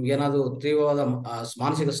ನಿಮ್ಗೆ ಏನಾದ್ರು ತೀವ್ರವಾದ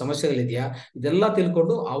ಮಾನಸಿಕ ಸಮಸ್ಯೆಗಳಿದೆಯಾ, ಇದೆಲ್ಲ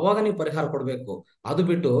ತಿಳ್ಕೊಂಡು ಅವಾಗ ನೀವು ಪರಿಹಾರ ಕೊಡ್ಬೇಕು. ಅದು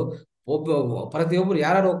ಬಿಟ್ಟು ಪ್ರತಿಯೊಬ್ಬರು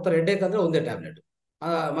ಯಾರು ಹೋಗ್ತಾರೆ, ಹೆಡ್ಡೇಕ್ ಅಂದ್ರೆ ಒಂದೇ ಟ್ಯಾಬ್ಲೆಟ್,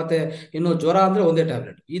 ಮತ್ತೆ ಇನ್ನು ಜ್ವರ ಅಂದ್ರೆ ಒಂದೇ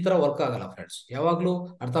ಟ್ಯಾಬ್ಲೆಟ್. ಈ ತರ ವರ್ಕ್ ಆಗಲ್ಲ ಫ್ರೆಂಡ್ಸ್. ಯಾವಾಗ್ಲೂ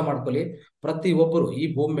ಅರ್ಥ ಮಾಡ್ಕೊಳ್ಳಿ, ಪ್ರತಿ ಒಬ್ಬರು ಈ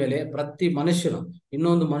ಭೂಮಿ ಮೇಲೆ ಪ್ರತಿ ಮನುಷ್ಯನು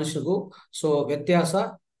ಇನ್ನೊಂದು ಮನುಷ್ಯನಿಗೂ ವ್ಯತ್ಯಾಸ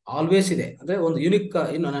ಆಲ್ವೇಸ್ ಇದೆ. ಅಂದ್ರೆ ಒಂದು ಯುನಿಕ್,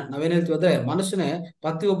 ಇನ್ನು ನಾವೇನ್ ಹೇಳ್ತೀವಿ ಅಂದ್ರೆ, ಮನುಷ್ಯನೇ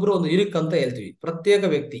ಪ್ರತಿಯೊಬ್ಬರು ಒಂದು ಯುನಿಕ್ ಅಂತ ಹೇಳ್ತೀವಿ, ಪ್ರತ್ಯೇಕ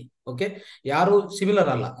ವ್ಯಕ್ತಿ. ಓಕೆ, ಯಾರು ಸಿಮಿಲರ್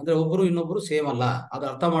ಅಲ್ಲ, ಅಂದ್ರೆ ಒಬ್ಬರು ಇನ್ನೊಬ್ರು ಸೇಮ್ ಅಲ್ಲ. ಅದು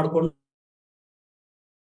ಅರ್ಥ ಮಾಡ್ಕೊಂಡು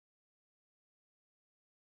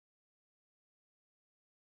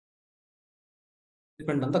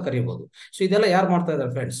ಅಂತ ಕರೀಬಹುದು. ಸೊ ಇದೆಲ್ಲ ಯಾರು ಮಾಡ್ತಾ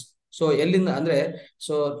ಇದ್ದಾರೆ ಫ್ರೆಂಡ್ಸ್? ಸೊ ಎಲ್ಲಿಂದ ಅಂದ್ರೆ,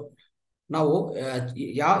 ಸೊ ನಾವು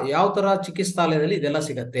ಯಾವ ತರ ಚಿಕಿತ್ಸಾಲಯದಲ್ಲಿ ಇದೆಲ್ಲ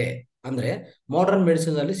ಸಿಗತ್ತೆ ಅಂದ್ರೆ, ಮಾಡರ್ನ್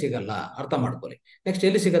ಮೆಡಿಸಿನ್ ಅಲ್ಲಿ ಸಿಗಲ್ಲ, ಅರ್ಥ ಮಾಡ್ಕೊಳ್ಳಿ. ನೆಕ್ಸ್ಟ್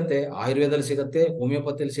ಎಲ್ಲಿ ಸಿಗತ್ತೆ? ಆಯುರ್ವೇದದಲ್ಲಿ ಸಿಗತ್ತೆ,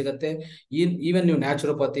 ಹೋಮಿಯೋಪತಿಯಲ್ಲಿ ಸಿಗತ್ತೆ, ಈವನ್ ನೀವು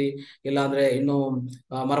ನ್ಯಾಚುರೋಪತಿ, ಇಲ್ಲ ಅಂದ್ರೆ ಇನ್ನು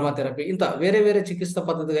ಮರ್ಮ ಥೆರಪಿ, ಇಂಥ ಬೇರೆ ಬೇರೆ ಚಿಕಿತ್ಸಾ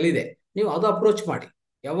ಪದ್ಧತಿಗಳಿದೆ. ನೀವು ಅದು ಅಪ್ರೋಚ್ ಮಾಡಿ.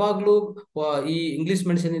 ಯಾವಾಗ್ಲೂ ಈ ಇಂಗ್ಲಿಷ್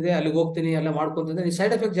ಮೆಡಿಸಿನ್ ಇದೆ, ಅಲ್ಲಿಗೆ ಹೋಗ್ತೀನಿ, ಎಲ್ಲ ಮಾಡ್ಕೊಂತಿದ್ರೆ ನೀವು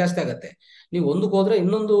ಸೈಡ್ ಎಫೆಕ್ಟ್ ಜಾಸ್ತಿ ಆಗತ್ತೆ. ನೀವು ಒಂದಕ್ಕೆ ಹೋದ್ರೆ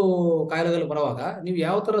ಇನ್ನೊಂದು ಕಾಯಿಲೆಗಳು ಬರುವಾಗ ನೀವು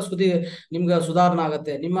ಯಾವ ತರ ನಿಮ್ಗೆ ಸುಧಾರಣೆ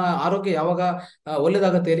ಆಗತ್ತೆ, ನಿಮ್ಮ ಆರೋಗ್ಯ ಯಾವಾಗ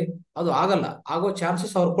ಒಳ್ಳೇದಾಗತ್ತೆ ರೀ? ಅದು ಆಗಲ್ಲ. ಆಗೋ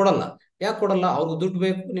ಚಾನ್ಸಸ್ ಅವ್ರು ಕೊಡಲ್ಲ. ಯಾಕೆ ಕೊಡಲ್ಲ? ಅವ್ರಿಗೆ ದುಡ್ಡು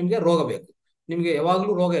ಬೇಕು, ನಿಮ್ಗೆ ರೋಗ ಬೇಕು. ನಿಮ್ಗೆ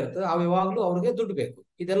ಯಾವಾಗ್ಲೂ ರೋಗ ಇರ್ತದೆ, ಯಾವಾಗ್ಲೂ ಅವ್ರಿಗೆ ದುಡ್ಡು ಬೇಕು.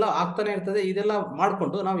 ಇದೆಲ್ಲ ಆಗ್ತಾನೆ ಇರ್ತದೆ. ಇದೆಲ್ಲ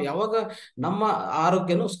ಮಾಡ್ಕೊಂಡು ನಾವು ಯಾವಾಗ ನಮ್ಮ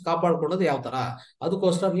ಆರೋಗ್ಯನು ಕಾಪಾಡ್ಕೊಳ್ಳೋದು ಯಾವ ತರ?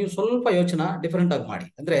 ಅದಕ್ಕೋಸ್ಕರ ನೀವು ಸ್ವಲ್ಪ ಯೋಚನೆ ಡಿಫ್ರೆಂಟ್ ಆಗಿ ಮಾಡಿ.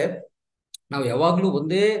 ಅಂದ್ರೆ ನಾವು ಯಾವಾಗ್ಲೂ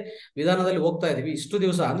ಒಂದೇ ವಿಧಾನದಲ್ಲಿ ಹೋಗ್ತಾ ಇದೀವಿ ಇಷ್ಟು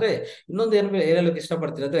ದಿವಸ. ಅಂದ್ರೆ ಇನ್ನೊಂದು ಹೇಳಲಿಕ್ಕೆ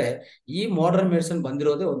ಇಷ್ಟಪಡ್ತೀನಿ ಅಂದ್ರೆ, ಈ ಮಾಡರ್ನ್ ಮೆಡಿಸಿನ್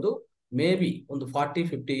ಬಂದಿರೋದೇ ಮೇ ಬಿ ಒಂದು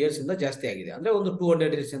 40-50 ಇಯರ್ಸ್ ಇಂದ ಜಾಸ್ತಿ ಆಗಿದೆ. ಅಂದ್ರೆ ಒಂದು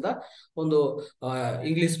 200 ಇಯರ್ಸ್ ಇಂದ ಒಂದು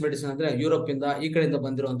ಇಂಗ್ಲಿಷ್ ಮೆಡಿಸಿನ್ ಅಂದ್ರೆ ಯುರೋಪ್ ಇಂದ ಈ ಕಡೆಯಿಂದ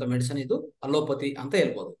ಬಂದಿರುವಂತ ಮೆಡಿಸಿನ್ ಇದು ಅಲೋಪತಿ ಅಂತ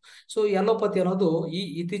ಹೇಳ್ಬೋದು. ಸೊ ಈ ಅಲೋಪತಿ ಅನ್ನೋದು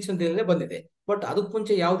ಇತ್ತೀಚಿನ ದಿನದಲ್ಲೇ ಬಂದಿದೆ. ಬಟ್ ಅದಕ್ಕೆ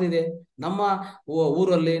ಮುಂಚೆ ಯಾವ್ದಿದೆ, ನಮ್ಮ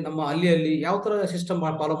ಊರಲ್ಲಿ, ನಮ್ಮ ಹಳ್ಳಿಯಲ್ಲಿ ಯಾವ ತರ ಸಿಸ್ಟಮ್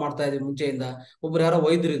ಫಾಲೋ ಮಾಡ್ತಾ ಇದ್ವಿ ಮುಂಚೆಯಿಂದ. ಒಬ್ರು ಯಾರೋ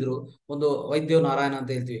ವೈದ್ಯರು ಇದ್ರು, ಒಂದು ವೈದ್ಯ ನಾರಾಯಣ ಅಂತ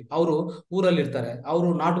ಹೇಳ್ತೀವಿ, ಅವರು ಊರಲ್ಲಿ ಇರ್ತಾರೆ, ಅವರು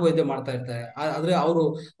ನಾಟು ವೈದ್ಯ ಮಾಡ್ತಾ ಇರ್ತಾರೆ. ಆದ್ರೆ ಅವರು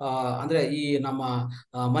ಅಂದ್ರೆ ಈ ನಮ್ಮ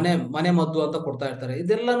ಮನೆ ಮದ್ದು ಅಂತ ಕೊಡ್ತಾ ಇರ್ತಾರೆ.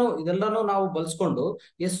 ಇದೆಲ್ಲಾನು ನಾವು ಬಳಸ್ಕೊಂಡು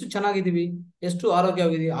ಎಷ್ಟು ಚೆನ್ನಾಗಿದೀವಿ, ಎಷ್ಟು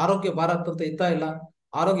ಆರೋಗ್ಯವಾಗಿದೀವಿ. ಆರೋಗ್ಯ ಭಾರತ್ ಅಂತ ಇತ್ತಾ ಇಲ್ಲ?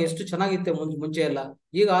 ಆರೋಗ್ಯ ಎಷ್ಟು ಚೆನ್ನಾಗಿತ್ತೆ ಮುಂಚೆ ಎಲ್ಲ.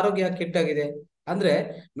 ಈಗ ಆರೋಗ್ಯ ಕೆಟ್ಟಾಗಿದೆ ಅಂದ್ರೆ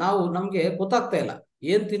ನಮ್ಗೆ ಗೊತ್ತಾಗ್ತಾ ಇಲ್ಲ,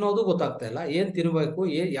 ಏನ್ ತಿನ್ನೋದು ಗೊತ್ತಾಗ್ತಾ ಇಲ್ಲ, ಏನ್ ತಿನ್ಬೇಕು,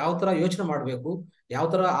 ಯಾವ ತರ ಯೋಚನೆ ಮಾಡ್ಬೇಕು, ಯಾವ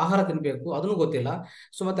ತರ ಆಹಾರ ತಿನ್ಬೇಕು ಅದನ್ನು ಗೊತ್ತಿಲ್ಲ.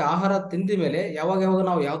 ಸೊ ಮತ್ತೆ ಆಹಾರ ತಿಂದ ಮೇಲೆ ಯಾವಾಗ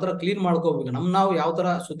ನಾವು ಯಾವ ತರ ಕ್ಲೀನ್ ಮಾಡ್ಕೋಬೇಕು, ನಾವು ಯಾವ ತರ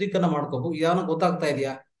ಶುದ್ಧೀಕರಣ ಮಾಡ್ಕೋಬೇಕು, ಯಾವನ ಗೊತ್ತಾಗ್ತಾ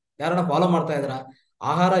ಇದೆಯಾ? ಯಾರನ್ನ ಫಾಲೋ ಮಾಡ್ತಾ ಇದ್ರ?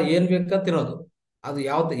 ಆಹಾರ ಏನ್ ಬೇಕಂತ ತಿನ್ನೋದು, ಅದು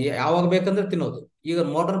ಯಾವಾಗ ಬೇಕಂದ್ರೆ ತಿನ್ನೋದು. ಈಗ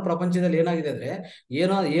ಮಾಡರ್ನ್ ಪ್ರಪಂಚದಲ್ಲಿ ಏನಾಗಿದೆ ಅಂದ್ರೆ,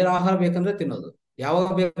 ಏನ್ ಆಹಾರ ಬೇಕಂದ್ರೆ ತಿನ್ನೋದು, ಯಾವಾಗ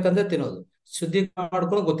ಬೇಕಂದ್ರೆ ತಿನ್ನೋದು, ಶುದ್ಧೀಕರಣ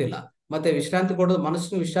ಮಾಡ್ಕೊಳ್ಳೋದು ಗೊತ್ತಿಲ್ಲ. ಮತ್ತೆ ವಿಶ್ರಾಂತಿ ಕೊಡೋದು,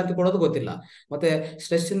 ಮನಸ್ಸಿನ ವಿಶ್ರಾಂತಿ ಕೊಡೋದು ಗೊತ್ತಿಲ್ಲ. ಮತ್ತೆ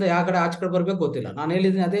ಸ್ಟ್ರೆಸ್ ಇಂದ ಯಾವ ಕಡೆ ಆಚೆ ಕಡೆ ಬರ್ಬೇಕು ಗೊತ್ತಿಲ್ಲ. ನಾನು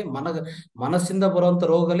ಹೇಳಿದ್ದೀನಿ ಅದೇ, ಮನಸ್ಸಿಂದ ಬರುವಂತ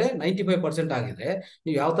ರೋಗಗಳೇ 95% ಆಗಿದೆ.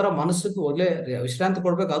 ನೀವು ಯಾವ ತರ ಮನಸ್ಸಿಗೆ ಒಳ್ಳೆ ವಿಶ್ರಾಂತಿ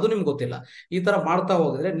ಕೊಡ್ಬೇಕು ಅದು ನಿಮ್ಗೆ ಗೊತ್ತಿಲ್ಲ. ಈ ತರ ಮಾಡ್ತಾ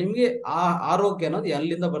ಹೋಗಿದ್ರೆ ನಿಮ್ಗೆ ಆ ಆರೋಗ್ಯ ಅನ್ನೋದು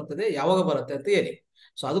ಎಲ್ಲಿಂದ ಬರ್ತದೆ, ಯಾವಾಗ ಬರುತ್ತೆ ಅಂತ ಹೇಳಿ.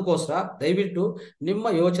 ಸೊ ಅದಕ್ಕೋಸ್ಕರ ದಯವಿಟ್ಟು ನಿಮ್ಮ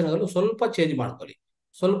ಯೋಚನೆಗಳು ಸ್ವಲ್ಪ ಚೇಂಜ್ ಮಾಡ್ಕೊಳ್ಳಿ.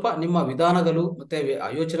 ಸ್ವಲ್ಪ ನಿಮ್ಮ ವಿಧಾನಗಳು ಮತ್ತೆ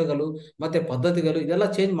ಯೋಚನೆಗಳು ಮತ್ತೆ ಪದ್ಧತಿಗಳು ಇದೆಲ್ಲ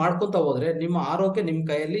ಚೇಂಜ್ ಮಾಡ್ಕೊಂತ ಹೋದ್ರೆ ನಿಮ್ಮ ಆರೋಗ್ಯ ನಿಮ್ಮ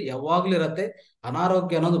ಕೈಯಲ್ಲಿ ಯಾವಾಗ್ಲೂ ಇರತ್ತೆ.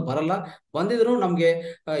 ಅನಾರೋಗ್ಯ ಅನ್ನೋದು ಬರಲ್ಲ. ಬಂದಿದ್ರು ನಮ್ಗೆ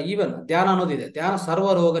ಈವನ್ ಧ್ಯಾನ ಅನ್ನೋದಿದೆ. ಧ್ಯಾನ ಸರ್ವ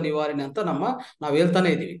ರೋಗ ನಿವಾರಣೆ ಅಂತ ನಾವ್ ಹೇಳ್ತಾನೆ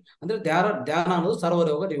ಇದೀವಿ. ಅಂದ್ರೆ ಧ್ಯಾನ ಅನ್ನೋದು ಸರ್ವ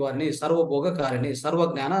ರೋಗ ನಿವಾರಣೆ, ಸರ್ವಭೋಗ ಕಾರಣಿ,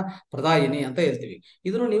 ಸರ್ವಜ್ಞಾನ ಪ್ರದಾಯಿನಿ ಅಂತ ಹೇಳ್ತೀವಿ.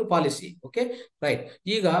 ಇದನ್ನು ನೀವು ಪಾಲಿಸಿ. Okay, right.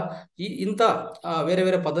 ಈಗ ಇಂಥ ಬೇರೆ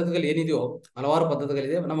ಬೇರೆ ಪದ್ಧತಿಗಳು ಏನಿದೆಯೋ, ಹಲವಾರು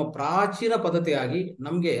ಪದ್ಧತಿಗಳಿದೆ. ನಮ್ಮ ಪ್ರಾಚೀನ ಪದ್ಧತಿಯಾಗಿ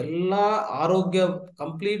ನಮ್ಗೆ ಎಲ್ಲಾ ಆರೋಗ್ಯ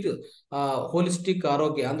ಕಂಪ್ಲೀಟ್ ಹೋಲಿಸ್ಟಿಕ್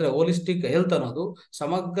ಆರೋಗ್ಯ ಅಂದ್ರೆ ಹೋಲಿಸ್ಟಿಕ್ ಹೆಲ್ತ್ ಅನ್ನೋದು,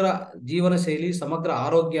 ಸಮಗ್ರ ಜೀವನ ಶೈಲಿ, ಸಮಗ್ರ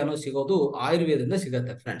ಆರೋಗ್ಯ ಅನ್ನೋದು ಸಿಗೋದು ಆಯುರ್ವೇದದಿಂದ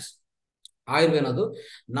ಸಿಗತ್ತೆ ಫ್ರೆಂಡ್ಸ್. ಆಯುರ್ವೇದ ಅನ್ನೋದು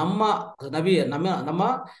ನಮ್ಮ ನಮ್ಮ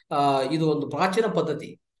ಇದು ಒಂದು ಪ್ರಾಚೀನ ಪದ್ಧತಿ.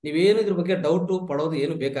 ನೀವೇನು ಇದ್ರ ಬಗ್ಗೆ ಡೌಟ್ ಪಡೋದು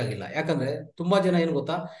ಏನು ಬೇಕಾಗಿಲ್ಲ. ಯಾಕಂದ್ರೆ ತುಂಬಾ ಜನ ಏನು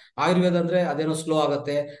ಗೊತ್ತಾ, ಆಯುರ್ವೇದ ಅಂದ್ರೆ ಅದೇನೋ ಸ್ಲೋ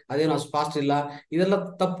ಆಗತ್ತೆ, ಅದೇನೋ ಫಾಸ್ಟ್ ಇಲ್ಲ, ಇದೆಲ್ಲ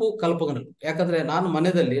ತಪ್ಪು ಕಲ್ಪನೆಗಳು. ಯಾಕಂದ್ರೆ ನಮ್ಮ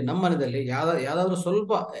ಮನೆಯಲ್ಲಿ ಯಾವ್ದಾದ್ರು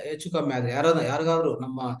ಸ್ವಲ್ಪ ಹೆಚ್ಚು ಕಮ್ಮಿ ಆದ್ರೆ, ಯಾರಿಗಾದ್ರೂ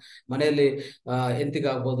ನಮ್ಮ ಮನೆಯಲ್ಲಿ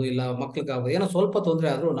ಹೆಂಡತಿಗಾಗ್ಬೋದು ಇಲ್ಲ ಮಕ್ಳಿಗಾಗ್ಬೋದು ಏನೋ ಸ್ವಲ್ಪ ತೊಂದರೆ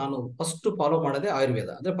ಆದ್ರೂ ನಾನು ಫಸ್ಟ್ ಫಾಲೋ ಮಾಡೋದೇ ಆಯುರ್ವೇದ.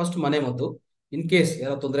 ಅಂದ್ರೆ ಫಸ್ಟ್ ಮನೆ ಮದ್ದು. ಇನ್ ಕೇಸ್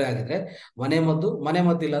ಏನೋ ತೊಂದರೆ ಆಗಿದ್ರೆ ಮನೆ ಮದ್ದು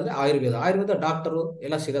ಇಲ್ಲ ಅಂದ್ರೆ ಆಯುರ್ವೇದ ಡಾಕ್ಟರು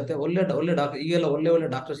ಎಲ್ಲ ಸಿಗತ್ತೆ. ಒಳ್ಳೆ ಡಾಕ್ಟರ್ ಈಗೆಲ್ಲ ಒಳ್ಳೆ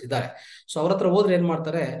ಡಾಕ್ಟರ್ಸ್ ಇದ್ದಾರೆ. ಸೊ ಅವ್ರ ಹತ್ರ ಹೋದ್ರೆ ಏನ್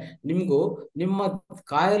ಮಾಡ್ತಾರೆ, ನಿಮ್ಮ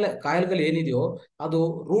ಕಾಯಿಲೆಗಳು ಏನಿದೆಯೋ ಅದು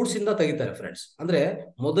ರೂಟ್ಸ್ ಇಂದ ತೆಗಿತಾರೆ ಫ್ರೆಂಡ್ಸ್. ಅಂದ್ರೆ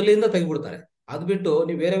ಮೊದಲಿಂದ ತೆಗಿಬಿಡ್ತಾರೆ. ಅದ್ ಬಿಟ್ಟು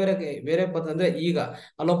ನೀವು ಬೇರೆ ಪದ್ಧತಿ ಅಂದ್ರೆ ಈಗ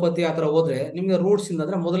ಅಲೋಪತಿ ಆತರ ಹೋದ್ರೆ ನಿಮ್ಗೆ ರೂಟ್ಸ್ ಇಂದ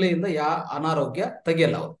ಅಂದ್ರೆ ಮೊದಲಿಂದ ಅನಾರೋಗ್ಯ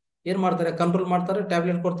ತೆಗಿಯಲ್ಲ. ಅವ್ರು ಏನ್ ಮಾಡ್ತಾರೆ, ಕಂಟ್ರೋಲ್ ಮಾಡ್ತಾರೆ,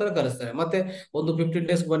 ಟ್ಯಾಬ್ಲೆಟ್ ಕೊಡ್ತಾರೆ, ಕಲಿಸ್ತಾರೆ. ಮತ್ತೆ ಒಂದು 15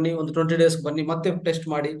 ಡೇಸ್ ಬನ್ನಿ, ಒಂದು 20 ಡೇಸ್ ಬನ್ನಿ, ಮತ್ತೆ ಟೆಸ್ಟ್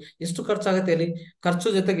ಮಾಡಿ. ಎಷ್ಟು ಖರ್ಚಾಗತ್ತೆ ಅಲ್ಲಿ,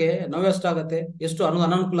 ಖರ್ಚು ಜೊತೆಗೆ ನೋವು ಎಷ್ಟಾಗತ್ತೆ, ಎಷ್ಟು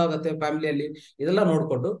ಅನಾನುಕೂಲ ಆಗುತ್ತೆ ಫ್ಯಾಮಿಲಿಯಲ್ಲಿ, ಇದೆಲ್ಲ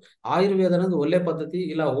ನೋಡ್ಕೊಂಡು ಆಯುರ್ವೇದ ಅನ್ನೋದು ಒಳ್ಳೆ ಪದ್ಧತಿ,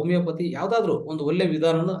 ಇಲ್ಲ ಹೋಮಿಯೋಪತಿ ಯಾವ್ದಾದ್ರು ಒಂದು ಒಳ್ಳೆ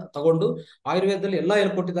ವಿಧಾನ ತಗೊಂಡು, ಆಯುರ್ವೇದದಲ್ಲಿ ಎಲ್ಲ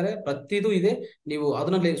ಹೇಳ್ಕೊಟ್ಟಿದ್ದಾರೆ, ಪ್ರತಿದೂ ಇದೆ. ನೀವು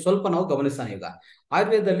ಅದರಲ್ಲಿ ಸ್ವಲ್ಪ ನಾವು ಗಮನಿಸೋಣ. ಈಗ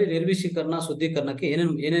ಆಯುರ್ವೇದದಲ್ಲಿ ನಿರ್ವಿಷೀಕರಣ, ಶುದ್ಧೀಕರಣಕ್ಕೆ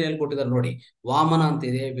ಏನೇನು ಹೇಳ್ಕೊಟ್ಟಿದ್ದಾರೆ ನೋಡಿ. ವಾಮನ ಅಂತ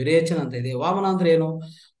ಇದೆ, ವಿರೇಚನ ಅಂತ ಇದೆ. ವಾಮನ ಅಂದ್ರೆ ಏನು?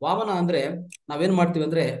 ವಾಮನ ಅಂದ್ರೆ ನಾವೇನ್ ಮಾಡ್ತೀವಿ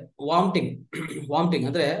ಅಂದ್ರೆ ವಾಮಿಟಿಂಗ್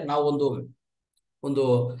ಅಂದ್ರೆ ನಾವು ಒಂದು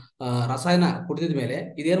ರಸಾಯನ ಕುಡಿದ ಮೇಲೆ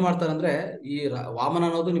ಇದೇನ್ ಮಾಡ್ತಾರೆ ಅಂದ್ರೆ, ಈ ವಾಮನ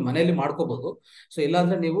ಅನ್ನೋದು ನೀವು ಮನೆಯಲ್ಲಿ ಮಾಡ್ಕೋಬಹುದು. ಸೊ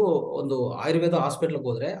ಇಲ್ಲಾಂದ್ರೆ ನೀವು ಒಂದು ಆಯುರ್ವೇದ ಹಾಸ್ಪಿಟಲ್ಗೆ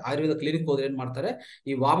ಹೋದ್ರೆ, ಆಯುರ್ವೇದ ಕ್ಲಿನಿಕ್ ಹೋದ್ರೆ ಏನ್ ಮಾಡ್ತಾರೆ,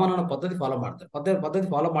 ಈ ವಾಮನ ಪದ್ಧತಿ ಫಾಲೋ ಮಾಡ್ತಾರೆ. ಪದ್ಧತಿ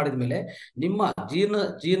ಫಾಲೋ ಮಾಡಿದ್ಮೇಲೆ ನಿಮ್ಮ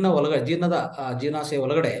ಜೀರ್ಣಾಶಯ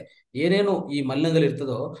ಒಳಗಡೆ ಏನೇನು ಈ ಮಲಿನಗಳು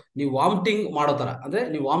ಇರ್ತದೋ, ನೀವು ವಾಮಿಟಿಂಗ್ ಮಾಡೋ ತರ, ಅಂದ್ರೆ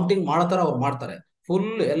ನೀವು ವಾಮಿಟಿಂಗ್ ಮಾಡೋ ತರ ಅವ್ರು ಮಾಡ್ತಾರೆ. ಫುಲ್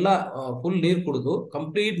ನೀರು ಕುಡಿದು,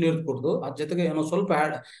 ಕಂಪ್ಲೀಟ್ ನೀರು ಕುಡಿದು, ಅದ್ರ ಜೊತೆಗೆ ಏನೋ ಸ್ವಲ್ಪ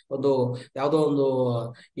ಯಾವುದೋ ಒಂದು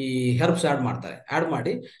ಈ ಹೆರ್ಬ್ಸ್ ಆಡ್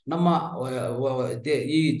ಮಾಡಿ ನಮ್ಮ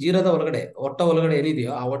ಈ ಜೀರದ ಒಳಗಡೆ, ಹೊಟ್ಟೆ ಒಳಗಡೆ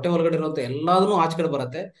ಏನಿದೆಯೋ ಆ ಹೊಟ್ಟೆ ಒಳಗಡೆ ಇರುವಂತ ಎಲ್ಲಾದನ್ನು ಆಚೆ ಕಡೆ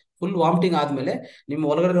ಬರುತ್ತೆ. ಫುಲ್ ವಾಮಿಟಿಂಗ್ ಆದ್ಮೇಲೆ ನಿಮ್ಮ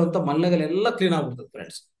ಒಳಗಡೆ ಇರುವಂತ ಮಲಿನಗಳೆಲ್ಲ ಕ್ಲೀನ್ ಆಗ್ಬಿಡ್ತದೆ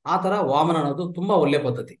ಫ್ರೆಂಡ್ಸ್. ಆ ತರ ವಾಮನ ಅನ್ನೋದು ತುಂಬಾ ಒಳ್ಳೆ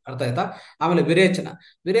ಪದ್ಧತಿ. ಅರ್ಥ ಆಯ್ತಾ? ಆಮೇಲೆ ವಿರೇಚನ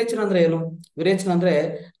ಅಂದ್ರೆ ಏನು? ವಿರೇಚನ ಅಂದ್ರೆ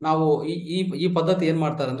ನಾವು ಈ ಪದ್ಧತಿ ಏನ್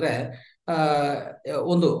ಮಾಡ್ತಾರೆ ಅಂದ್ರೆ,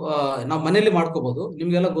 ನಾವು ಮನೆಯಲ್ಲಿ ಮಾಡ್ಕೋಬಹುದು.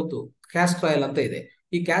 ನಿಮ್ಗೆಲ್ಲ ಗೊತ್ತು ಕ್ಯಾಸ್ಟರ್ ಆಯಿಲ್ ಅಂತ ಇದೆ.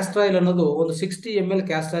 ಈ ಕ್ಯಾಸ್ಟರ್ ಆಯಿಲ್ ಅನ್ನೋದು ಒಂದು 60 ml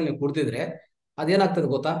ಕ್ಯಾಸ್ಟರ್ ಆಯಿಲ್ ನೀವು ಕುಡ್ತಿದ್ರೆ ಅದೇನಾಗ್ತದೆ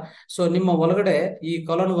ಗೊತ್ತಾ? ಸೊ ನಿಮ್ಮ ಒಳಗಡೆ ಈ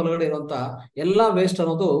ಕೊಲನ್ ಒಳಗಡೆ ಇರುವಂತ ಎಲ್ಲಾ ವೇಸ್ಟ್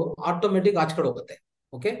ಅನ್ನೋದು ಆಟೋಮೆಟಿಕ್ ಆಚೆ ಹೋಗುತ್ತೆ.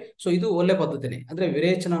 ಓಕೆ, ಸೊ ಇದು ಒಳ್ಳೆ ಪದ್ಧತಿನೇ. ಅಂದ್ರೆ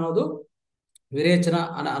ವಿರೇಚನ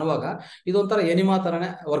ಅನ್ನುವಾಗ ಇದೊಂಥರ ಎನಿಮಾ ತರನೇ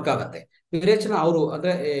ವರ್ಕ್ ಆಗತ್ತೆ. ವಿರೇಚನ ಅವರು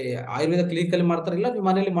ಅಂದ್ರೆ ಆಯುರ್ವೇದ ಕ್ಲಿನಿಕ್ ಅಲ್ಲಿ ಮಾಡ್ತಾರೆ, ಇಲ್ಲ ನೀವು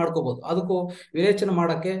ಮನೆಯಲ್ಲಿ ಮಾಡ್ಕೋಬಹುದು. ಅದಕ್ಕೂ ವಿರೇಚನ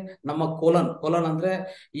ಮಾಡಕ್ಕೆ ನಮ್ಮ ಕೊಲನ್ ಅಂದ್ರೆ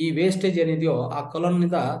ಈ ವೇಸ್ಟೇಜ್ ಏನಿದೆಯೋ ಆ ಕೊಲನ್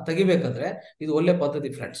ನಿಂದ ತೆಗಿಬೇಕಂದ್ರೆ ಇದು ಒಳ್ಳೆ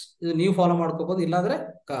ಪದ್ಧತಿ ಫ್ರೆಂಡ್ಸ್. ಇದು ನೀವು ಫಾಲೋ ಮಾಡ್ಕೋಬಹುದು, ಇಲ್ಲಾಂದ್ರೆ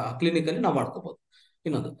ಕ್ಲಿನಿಕ್ ಅಲ್ಲಿ ನಾವು ಮಾಡ್ಕೋಬಹುದು.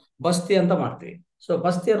 ಇನ್ನೊಂದು ಬಸ್ತಿ ಅಂತ ಮಾಡ್ತೀವಿ. ಸೊ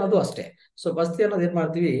ಬಸ್ತಿ ಅನ್ನೋದು ಅಷ್ಟೇ. ಸೊ ಬಸ್ತಿ ಅನ್ನೋದು ಏನ್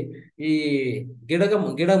ಮಾಡ್ತೀವಿ, ಈ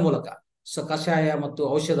ಗಿಡ ಮೂಲಕ, ಸೊ ಕಷಾಯ ಮತ್ತು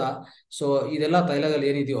ಔಷಧ, ಸೊ ಇದೆಲ್ಲ ತೈಲಗಳು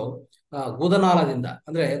ಏನಿದೆಯೋ ಗುದನಾಳದಿಂದ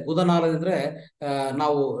ಅಂದ್ರೆ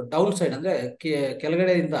ನಾವು ಡೌನ್ ಸೈಡ್ ಅಂದ್ರೆ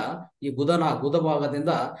ಕೆಳಗಡೆಯಿಂದ ಈ ಗುದ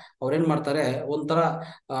ಭಾಗದಿಂದ ಅವ್ರೇನ್ ಮಾಡ್ತಾರೆ, ಒಂಥರ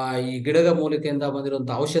ಈ ಗಿಡದ ಮೂಲಿಕೆಯಿಂದ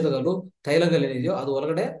ಬಂದಿರುವಂತಹ ಔಷಧಗಳು, ತೈಲಗಳೇನಿದೆಯೋ ಅದು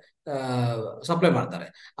ಒಳಗಡೆ ಸಪ್ಲೈ ಮಾಡ್ತಾರೆ.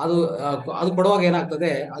 ಅದು ಕೊಡುವಾಗ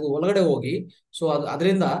ಏನಾಗ್ತದೆ, ಅದು ಒಳಗಡೆ ಹೋಗಿ, ಸೊ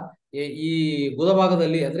ಅದರಿಂದ ಈ ಗುದ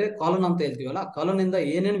ಭಾಗದಲ್ಲಿ ಅಂದ್ರೆ ಕಾಲನ್ ಅಂತ ಹೇಳ್ತೀವಲ್ಲ, ಕಾಲನ್ ಇಂದ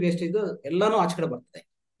ಏನೇನು ವೇಸ್ಟ್ ಇದೆಯೋ ಎಲ್ಲಾನು ಆಚೆ ಕಡೆ ಬರ್ತದೆ.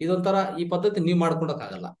 ಇದೊಂಥರ ಈ ಪದ್ಧತಿ ನೀವು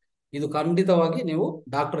ಮಾಡ್ಕೊಳಕ್ಕಾಗಲ್ಲ. ಇದು ಖಂಡಿತವಾಗಿ ನೀವು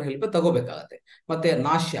ಡಾಕ್ಟರ್ ಹೆಲ್ಪ್ ತಗೋಬೇಕಾಗತ್ತೆ. ಮತ್ತೆ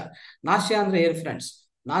ನಾಶ್ಯ ಅಂದ್ರೆ ಏನ್ ಫ್ರೆಂಡ್ಸ್?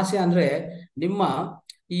 ನಾಶ್ಯ ಅಂದ್ರೆ ನಿಮ್ಮ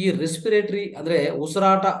ಈ ರೆಸ್ಪಿರೇಟರಿ ಅಂದ್ರೆ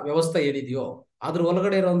ಉಸಿರಾಟ ವ್ಯವಸ್ಥೆ ಏನಿದೆಯೋ ಅದ್ರ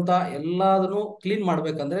ಒಳಗಡೆ ಇರುವಂತ ಎಲ್ಲದನ್ನು ಕ್ಲೀನ್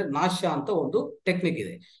ಮಾಡ್ಬೇಕಂದ್ರೆ ನಾಶ್ಯ ಅಂತ ಒಂದು ಟೆಕ್ನಿಕ್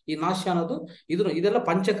ಇದೆ. ಈ ನಾಶ್ಯ ಅನ್ನೋದು ಇದೆಲ್ಲ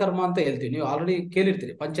ಪಂಚಕರ್ಮ ಅಂತ ಹೇಳ್ತೀವಿ. ನೀವು ಆಲ್ರೆಡಿ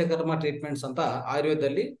ಕೇಳಿರ್ತೀರಿ, ಪಂಚಕರ್ಮ ಟ್ರೀಟ್ಮೆಂಟ್ಸ್ ಅಂತ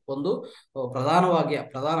ಆಯುರ್ವೇದದಲ್ಲಿ ಒಂದು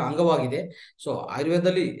ಪ್ರಧಾನ ಅಂಗವಾಗಿದೆ. ಸೊ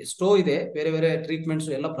ಆಯುರ್ವೇದದಲ್ಲಿ ಎಷ್ಟೋ ಇದೆ, ಬೇರೆ ಬೇರೆ ಟ್ರೀಟ್ಮೆಂಟ್ಸ್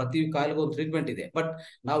ಎಲ್ಲ, ಪ್ರತಿ ಕಾಯಿಲೆಗೂ ಒಂದು ಟ್ರೀಟ್ಮೆಂಟ್ ಇದೆ. ಬಟ್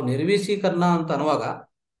ನಾವು ನಿರ್ವಿಷೀಕರಣ ಅಂತ ಅನ್ನುವಾಗ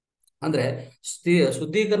ಅಂದ್ರೆ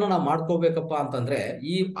ಶುದ್ಧೀಕರಣ ನಾವು ಮಾಡ್ಕೋಬೇಕಪ್ಪ ಅಂತಂದ್ರೆ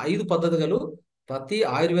ಈ 5 ಪದ್ಧತಿಗಳು ಪ್ರತಿ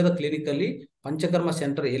ಆಯುರ್ವೇದ ಕ್ಲಿನಿಕ್ ಅಲ್ಲಿ ಪಂಚಕರ್ಮ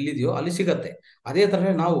ಸೆಂಟರ್ ಎಲ್ಲಿದೆಯೋ ಅಲ್ಲಿ ಸಿಗತ್ತೆ. ಅದೇ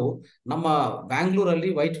ತರ ನಾವು ನಮ್ಮ ಬ್ಯಾಂಗ್ಳೂರಲ್ಲಿ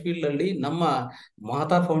ವೈಟ್ಫೀಲ್ಡ್ ಅಲ್ಲಿ ನಮ್ಮ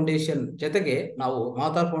ಮಹಾತಾರ್ ಫೌಂಡೇಶನ್ ಜೊತೆಗೆ ನಾವು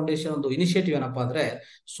ಮಹಾತಾರ್ ಫೌಂಡೇಶನ್ ಒಂದು ಇನಿಷಿಯೇಟಿವ್ ಏನಪ್ಪಾ ಅಂದ್ರೆ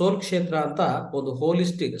ಸೋಲ್ ಕ್ಷೇತ್ರ ಅಂತ ಒಂದು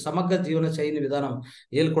ಹೋಲಿಸ್ಟಿಕ್ ಸಮಗ್ರ ಜೀವನ ಶೈಲಿ ವಿಧಾನ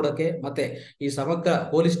ಹೇಳ್ಕೊಡಕ್ಕೆ ಮತ್ತೆ ಈ ಸಮಗ್ರ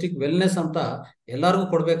ಹೋಲಿಸ್ಟಿಕ್ ವೆಲ್ನೆಸ್ ಅಂತ ಎಲ್ಲರಿಗೂ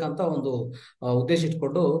ಕೊಡ್ಬೇಕಂತ ಒಂದು ಉದ್ದೇಶ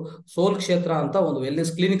ಇಟ್ಕೊಂಡು ಸೋಲ್ ಕ್ಷೇತ್ರ ಅಂತ ಒಂದು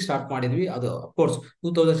ವೆಲ್ನೆಸ್ ಕ್ಲಿನಿಕ್ ಸ್ಟಾರ್ಟ್ ಮಾಡಿದ್ವಿ. ಅದು ಅಫ್ಕೋರ್ಸ್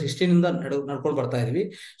 2016 ಇಂದ ನಡ್ಕೊಂಡು ಬರ್ತಾ ಇದೀವಿ.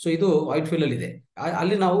 ಸೊ ಇದು ವೈಟ್ಫೀಲ್ಡ್ ಅಲ್ಲಿ ಇದೆ.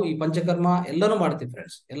 ಅಲ್ಲಿ ನಾವು ಈ ಪಂಚಕರ್ಮ ಎಲ್ಲಾನು ಮಾಡ್ತೀವಿ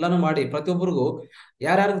ಫ್ರೆಂಡ್ಸ್. ಎಲ್ಲಾನು ಮಾಡಿ ಪ್ರತಿಯೊಬ್ಬರಿಗೂ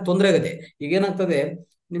ಯಾರ್ಯಾರಿಗೂ ತೊಂದರೆ ಆಗಿದೆ. ಈಗ ಏನಾಗ್ತದೆ,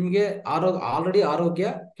 ನಿಮ್ಗೆ ಆಲ್ರೆಡಿ ಆರೋಗ್ಯ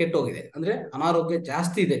ಕೆಟ್ಟೋಗಿದೆ ಅಂದ್ರೆ ಅನಾರೋಗ್ಯ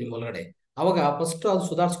ಜಾಸ್ತಿ ಇದೆ ನಿಮ್ಮ ಒಳಗಡೆ. ಅವಾಗ ಫಸ್ಟ್ ಅದು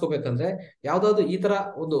ಸುಧಾರಿಸ್ಕೋಬೇಕಂದ್ರೆ ಯಾವ್ದಾದ್ರು ಈ ತರ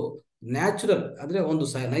ಒಂದು ನ್ಯಾಚುರಲ್ ಅಂದ್ರೆ ಒಂದು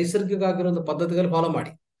ನೈಸರ್ಗಿಕ ಆಗಿರುವಂತ ಪದ್ಧತಿಗಳು ಫಾಲೋ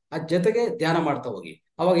ಮಾಡಿ. ಅದ್ ಜೊತೆಗೆ ಧ್ಯಾನ ಮಾಡ್ತಾ ಹೋಗಿ.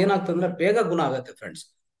 ಅವಾಗ ಏನಾಗ್ತದೆ ಅಂದ್ರೆ ಬೇಗ ಗುಣ ಆಗತ್ತೆ ಫ್ರೆಂಡ್ಸ್.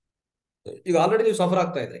 ಈಗ ಆಲ್ರೆಡಿ ನೀವು ಸಫರ್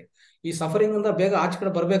ಆಗ್ತಾ ಇದ್ರಿ. ಈ ಸಫರಿಂಗ್ ಇಂದ ಬೇಗ ಆಚೆ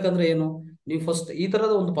ಕಡೆ ಬರ್ಬೇಕಂದ್ರೆ ಏನು, ನೀವು ಫಸ್ಟ್ ಈ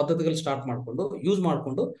ತರದ ಒಂದು ಪದ್ಧತಿಗಳು ಸ್ಟಾರ್ಟ್ ಮಾಡ್ಕೊಂಡು ಯೂಸ್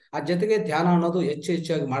ಮಾಡ್ಕೊಂಡು ಅದ್ ಜೊತೆಗೆ ಧ್ಯಾನ ಅನ್ನೋದು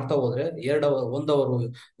ಹೆಚ್ಚಾಗಿ ಮಾಡ್ತಾ ಹೋದ್ರೆ 2 ಅವರ್ 1 ಅವರು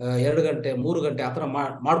 2 ಗಂಟೆ 3 ಗಂಟೆ ಆತರ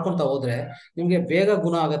ಮಾಡ್ಕೊಂತ ಹೋದ್ರೆ ನಿಮ್ಗೆ ಬೇಗ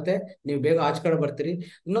ಗುಣ ಆಗತ್ತೆ. ನೀವು ಬೇಗ ಆಚೆ ಕಡೆ ಬರ್ತೀರಿ.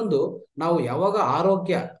 ಇನ್ನೊಂದು, ನಾವು ಯಾವಾಗ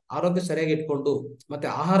ಆರೋಗ್ಯ ಸರಿಯಾಗಿ ಇಟ್ಕೊಂಡು ಮತ್ತೆ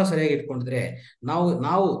ಆಹಾರ ಸರಿಯಾಗಿ ಇಟ್ಕೊಂಡಿದ್ರೆ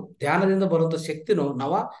ನಾವು ಧ್ಯಾನದಿಂದ ಬರುವಂತ ಶಕ್ತಿನೂ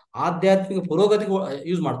ನಾವು ಆಧ್ಯಾತ್ಮಿಕ ಪುರೋಗತಿಗೆ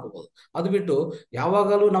ಯೂಸ್ ಮಾಡ್ಕೋಬಹುದು. ಅದು ಬಿಟ್ಟು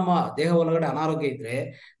ಯಾವಾಗಲೂ ನಮ್ಮ ದೇಹ ಒಳಗಡೆ ಅನಾರೋಗ್ಯ ಇದ್ರೆ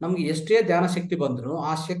ನಮ್ಗೆ ಎಷ್ಟೇ ಧ್ಯಾನ ಶಕ್ತಿ ಬಂದ್ರು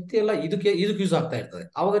ಆ ಶಕ್ತಿ ಎಲ್ಲ ಇದಕ್ಕೆ ಯೂಸ್ ಆಗ್ತಾ ಇರ್ತದೆ.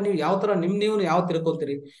 ಅವಾಗ ನೀವು ಯಾವ ತರ ನೀವು ಯಾವ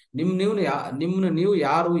ತಿಳ್ಕೊಂತೀರಿ, ನೀವು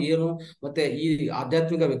ಯಾರು ಏನು ಮತ್ತೆ ಈ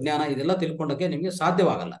ಆಧ್ಯಾತ್ಮಿಕ ವಿಜ್ಞಾನ ಇದೆಲ್ಲ ತಿಳ್ಕೊಂಡಕ್ಕೆ ನಿಮ್ಗೆ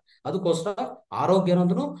ಸಾಧ್ಯವಾಗಲ್ಲ. ಅದಕ್ಕೋಸ್ಕರ ಆರೋಗ್ಯ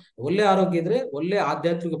ಅನ್ನೋದು ಒಳ್ಳೆ ಆರೋಗ್ಯ ಇದ್ರೆ ಒಳ್ಳೆ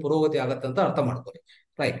ಆಧ್ಯಾತ್ಮಿಕ ಪುರೋಗತಿ ಆಗತ್ತೆ ಅಂತ ಅರ್ಥ ಮಾಡ್ಕೊಳ್ಳಿ.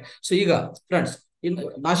 ರೈಟ್. ಸೊ ಈಗ ಫ್ರೆಂಡ್ಸ್, ಇನ್ನು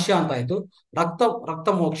ನಾಶ್ಯ ಅಂತ ಆಯ್ತು. ರಕ್ತ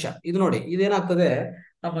ಮೋಕ್ಷ ಇದು ನೋಡಿ, ಇದೇನಾಗ್ತದೆ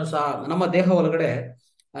ನಮ್ಮ ದೇಹ ಒಳಗಡೆ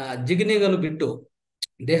ಜಿಗಣಿಗಳು ಬಿಟ್ಟು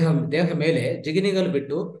ದೇಹ ಮೇಲೆ ಜಿಗಣಿಗಳು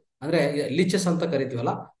ಬಿಟ್ಟು ಅಂದ್ರೆ ಲೀಚಸ್ ಅಂತ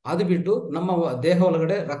ಕರಿತೀವಲ್ಲ, ಅದು ಬಿಟ್ಟು ನಮ್ಮ ದೇಹ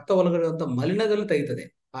ಒಳಗಡೆ ರಕ್ತ ಒಳಗಡೆ ಅಂತ ಮಲಿನಗಳು ತೆಗಿತದೆ.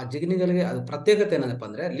 ಆ ಜಿಗಣಿಗಳಿಗೆ ಅದು ಪ್ರತ್ಯೇಕತೆ ಏನಪ್ಪ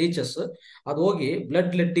ಅಂದ್ರೆ ಲೀಚಸ್ ಅದು ಹೋಗಿ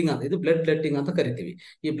ಬ್ಲಡ್ ಲೆಟ್ಟಿಂಗ್ ಅಂತ, ಇದು ಬ್ಲಡ್ ಲೆಟ್ಟಿಂಗ್ ಅಂತ ಕರಿತೀವಿ.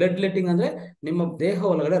 ಈ ಬ್ಲಡ್ ಲೆಟ್ಟಿಂಗ್ ಅಂದ್ರೆ ನಿಮ್ಮ ದೇಹ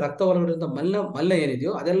ಒಳಗಡೆ ರಕ್ತ ಒಳಗಡೆ ಮಲಿನ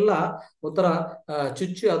ಏನಿದೆಯೋ ಅದೆಲ್ಲ ಒಂಥರ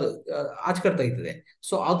ಚುಚ್ಚಿ ಅದು ಆಚೆ ಕಡೆ ತೆಗಿತದೆ.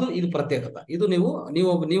 ಸೊ ಇದು ಪ್ರತ್ಯೇಕತೆ. ಇದು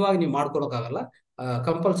ನೀವಾಗಿ ನೀವು ಮಾಡ್ಕೊಳಕ್ಕಾಗಲ್ಲ.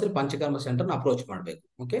 ಕಂಪಲ್ಸರಿ ಪಂಚಕರ್ಮ ಸೆಂಟರ್ನ ಅಪ್ರೋಚ್ ಮಾಡಬೇಕು.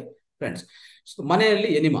 Okay friends.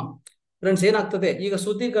 ಮನೆಯಲ್ಲಿ ಎನಿಮಾ ಫ್ರೆಂಡ್ಸ್ ಏನಾಗ್ತದೆ, ಈಗ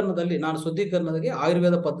ಶುದ್ಧೀಕರಣದಲ್ಲಿ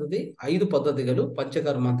ಆಯುರ್ವೇದ ಪದ್ಧತಿ 5 ಪದ್ಧತಿಗಳು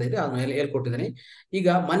ಪಂಚಕರ್ಮ ಅಂತ ಇದೆ, ಅದನ್ನ ಹೇಳ್ಕೊಟ್ಟಿದ್ದೀನಿ. ಈಗ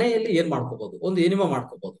ಮನೆಯಲ್ಲಿ ಏನ್ ಮಾಡ್ಕೋಬಹುದು, ಒಂದು ಎನಿಮಾ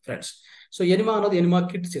ಮಾಡ್ಕೋಬಹುದು ಫ್ರೆಂಡ್ಸ್. ಸೊ ಎನಿಮಾ ಅನ್ನೋದು ಎನಿಮಾ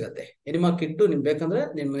ಕಿಟ್ ಸಿಗತ್ತೆ. ಎನಿಮಾ ಕಿಟ್ ನಿಮ್ಗೆ ಬೇಕಂದ್ರೆ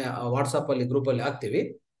ನಿಮ್ಮ ವಾಟ್ಸಾಪ್ ಅಲ್ಲಿ ಗ್ರೂಪ್ ಅಲ್ಲಿ ಹಾಕ್ತಿವಿ,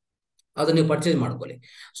 ಅದು ನೀವು ಪರ್ಚೇಸ್ ಮಾಡ್ಕೊಳ್ಳಿ.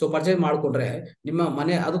 ಸೊ ಪರ್ಚೇಸ್ ಮಾಡ್ಕೊಂಡ್ರೆ ನಿಮ್ಮ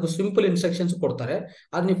ಮನೆ ಅದಕ್ಕೂ ಸಿಂಪಲ್ ಇನ್ಸ್ಟ್ರಕ್ಷನ್ಸ್ ಕೊಡ್ತಾರೆ.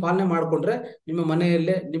 ಅದು ನೀವು ಪಾಲನೆ ಮಾಡ್ಕೊಂಡ್ರೆ ನಿಮ್ಮ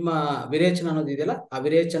ಮನೆಯಲ್ಲೇ ನಿಮ್ಮ ವಿರೇಚನ ಅನ್ನೋದು ಇದೆಯಲ್ಲ, ಆ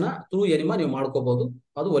ವಿರೇಚನ ಥ್ರೂ ಎನಿಮಾ ನೀವು ಮಾಡ್ಕೋಬಹುದು.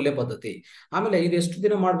 ಅದು ಒಳ್ಳೆ ಪದ್ಧತಿ. ಆಮೇಲೆ ಇದು ಎಷ್ಟು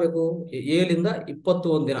ದಿನ ಮಾಡ್ಬೇಕು, 7ರಿಂದ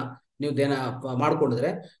 21 ದಿನ ನೀವು ದಿನ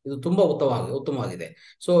ಮಾಡ್ಕೊಂಡಿದ್ರೆ ಇದು ತುಂಬಾ ಉತ್ತಮವಾಗಿದೆ.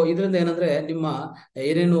 ಸೊ ಇದರಿಂದ ಏನಂದ್ರೆ ನಿಮ್ಮ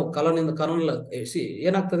ಏನೇನು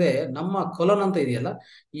ಏನಾಗ್ತದೆ, ನಮ್ಮ ಕೊಲನ್ ಅಂತ ಇದೆಯಲ್ಲ,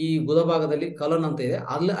 ಈ ಗುದಭಾಗದಲ್ಲಿ ಕೊಲನ್ ಅಂತ ಇದೆ,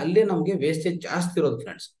 ಅಲ್ಲೇ ನಮ್ಗೆ ವೇಸ್ಟೇಜ್ ಜಾಸ್ತಿ ಇರೋದು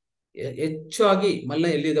ಫ್ರೆಂಡ್ಸ್. ಹೆಚ್ಚಾಗಿ ಮಲಿನ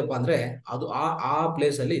ಎಲ್ಲಿದೆಪ್ಪ ಅಂದ್ರೆ ಅದು ಆ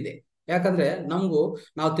ಪ್ಲೇಸ್ ಅಲ್ಲಿ ಇದೆ. ಯಾಕಂದ್ರೆ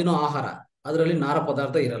ನಾವು ತಿನ್ನೋ ಆಹಾರ ಅದರಲ್ಲಿ ನಾರ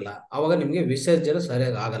ಪದಾರ್ಥ ಇರಲ್ಲ. ಅವಾಗ ನಿಮ್ಗೆ ವಿಸರ್ಜನೆ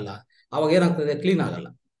ಸರಿಯಾಗಿ ಆಗಲ್ಲ. ಅವಾಗ ಏನಾಗ್ತದೆ, ಕ್ಲೀನ್ ಆಗಲ್ಲ.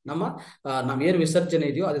 ನಮ್ ಏನ್ ವಿಸರ್ಜನೆ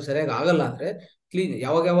ಇದೆಯೋ ಅದು ಸರಿಯಾಗಿ ಆಗಲ್ಲ. ಅಂದ್ರೆ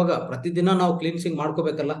ಯಾವಾಗ ಪ್ರತಿದಿನ ನಾವು ಕ್ಲೀನ್ಸಿಂಗ್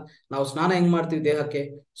ಮಾಡ್ಕೋಬೇಕಲ್ಲ. ನಾವು ಸ್ನಾನ ಹೆಂಗ್ ಮಾಡ್ತೀವಿ ದೇಹಕ್ಕೆ,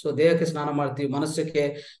 ಸೊ ದೇಹಕ್ಕೆ ಸ್ನಾನ ಮಾಡ್ತೀವಿ, ಮನಸ್ಸಿಗೆ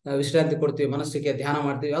ವಿಶ್ರಾಂತಿ ಕೊಡ್ತೀವಿ, ಮನಸ್ಸಿಗೆ ಧ್ಯಾನ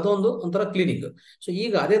ಮಾಡ್ತೀವಿ, ಅದೊಂದು ಒಂಥರ ಕ್ಲೀನಿಂಗ್. ಸೊ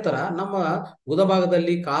ಈಗ ಅದೇ ತರ ನಮ್ಮ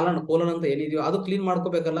ಗುದಭಾಗದಲ್ಲಿ ಕೋಲನ್ ಅಂತ ಏನಿದೆಯೋ ಅದು ಕ್ಲೀನ್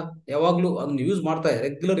ಮಾಡ್ಕೋಬೇಕಲ್ಲ. ಯಾವಾಗ್ಲೂ ಅದನ್ನ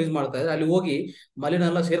ರೆಗ್ಯುಲರ್ ಯೂಸ್ ಮಾಡ್ತಾ ಇದ್ರೆ ಅಲ್ಲಿ ಹೋಗಿ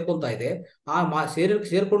ಮಲಿನ ಎಲ್ಲ ಸೇರ್ಕೊಂತಾ ಇದೆ.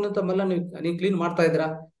 ಸೇರ್ಕೊಂಡಂತ ಮಲ್ಲ ನೀವು ಕ್ಲೀನ್ ಮಾಡ್ತಾ ಇದ್ರಾ,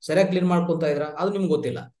 ಸರಿಯಾಗಿ ಕ್ಲೀನ್ ಮಾಡ್ಕೊಂತಾ ಇದ್ರಾ, ಅದು ನಿಮ್ಗೆ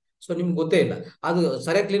ಗೊತ್ತಿಲ್ಲ. ಸೊ ನಿಮ್ಗೆ ಗೊತ್ತೇ ಇಲ್ಲ. ಅದು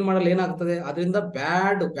ಸರಿಯಾಗಿ ಕ್ಲೀನ್ ಮಾಡಲು ಏನಾಗ್ತದೆ, ಅದರಿಂದ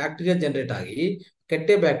ಬ್ಯಾಡ್ ಬ್ಯಾಕ್ಟೀರಿಯಾ ಜನರೇಟ್ ಆಗಿ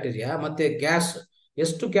ಕೆಟ್ಟ ಬ್ಯಾಕ್ಟೀರಿಯಾ ಮತ್ತೆ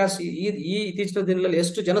ಎಷ್ಟು ಗ್ಯಾಸ್ ಈ ಇತ್ತೀಚಿನ ದಿನಗಳಲ್ಲಿ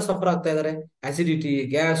ಎಷ್ಟು ಜನ ಸಫರ್ ಆಗ್ತಾ ಇದ್ದಾರೆ. ಆಸಿಡಿಟಿ,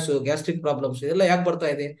 ಗ್ಯಾಸ್ಟ್ರಿಕ್ ಪ್ರಾಬ್ಲಮ್ಸ್ ಇದೆಲ್ಲ ಯಾಕೆ ಬರ್ತಾ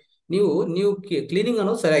ಇದೆ, ನೀವು ಕ್ಲೀನಿಂಗ್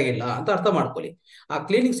ಅನ್ನೋದು ಸರಿಯಾಗಿಲ್ಲ ಅಂತ ಅರ್ಥ ಮಾಡ್ಕೊಳ್ಳಿ. ಆ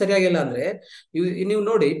ಕ್ಲೀನಿಂಗ್ ಸರಿಯಾಗಿಲ್ಲ ಅಂದ್ರೆ ನೀವು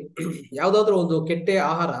ನೋಡಿ, ಯಾವ್ದಾದ್ರು ಒಂದು ಕೆಟ್ಟ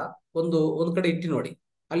ಆಹಾರ ಒಂದ್ ಕಡೆ ಇಟ್ಟು ನೋಡಿ,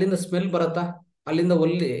 ಅಲ್ಲಿಂದ ಸ್ಮೆಲ್ ಬರತ್ತಾ, ಅಲ್ಲಿಂದ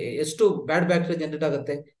ಎಷ್ಟು ಬ್ಯಾಡ್ ಬ್ಯಾಕ್ಟೀರಿಯಾ ಜನರೇಟ್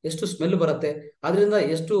ಆಗುತ್ತೆ, ಎಷ್ಟು ಸ್ಮೆಲ್ ಬರುತ್ತೆ, ಅದರಿಂದ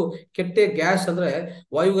ಎಷ್ಟು ಕೆಟ್ಟ ಗ್ಯಾಸ್ ಅಂದ್ರೆ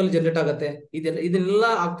ವಾಯುಗಳು ಜನರೇಟ್ ಆಗುತ್ತೆ. ಇದನ್ನೆಲ್ಲ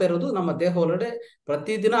ಆಗ್ತಾ ಇರೋದು ನಮ್ಮ ದೇಹ ಒಳಗಡೆ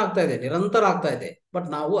ಪ್ರತಿದಿನ ಆಗ್ತಾ ಇದೆ, ನಿರಂತರ ಆಗ್ತಾ ಇದೆ. ಬಟ್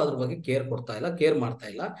ನಾವು ಅದ್ರ ಬಗ್ಗೆ ಕೇರ್ ಮಾಡ್ತಾ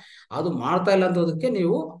ಇಲ್ಲ. ಅದು ಮಾಡ್ತಾ ಇಲ್ಲ ಅಂತೋದಕ್ಕೆ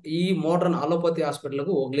ನೀವು ಈ ಮಾಡರ್ನ್ ಅಲೋಪತಿ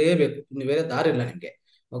ಹಾಸ್ಪಿಟಲ್ಗೂ ಹೋಗ್ಲೇಬೇಕು, ಇನ್ನು ಬೇರೆ ದಾರಿ ಇಲ್ಲ ನಿಮ್ಗೆ.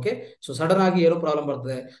 ಓಕೆ. ಸೊ ಸಡನ್ ಆಗಿ ಏನೋ ಪ್ರಾಬ್ಲಮ್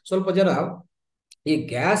ಬರ್ತದೆ. ಸ್ವಲ್ಪ ಜನ ಈ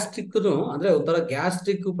ಗ್ಯಾಸ್ಟ್ರಿಕ್ ಅಂದ್ರೆ ಒಂಥರ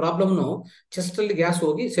ಗ್ಯಾಸ್ಟ್ರಿಕ್ ಪ್ರಾಬ್ಲಮ್ನು ಚೆಸ್ಟ್ ಅಲ್ಲಿ ಗ್ಯಾಸ್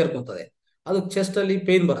ಹೋಗಿ ಸೇರ್ಕೊಂತದೆ, ಅದು ಚೆಸ್ಟ್ ಅಲ್ಲಿ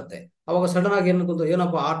ಪೇನ್ ಬರುತ್ತೆ. ಅವಾಗ ಸಡನ್ ಆಗಿ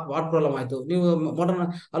ಏನಪ್ಪಾ ಹಾರ್ಟ್ ಪ್ರಾಬ್ಲಮ್ ಆಯ್ತು. ನೀವು ಮಾಡರ್ನ್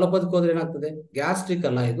ಅಲೋಪತಿಗೆ ಹೋದ್ರೆ ಏನಾಗ್ತದೆ, ಗ್ಯಾಸ್ಟ್ರಿಕ್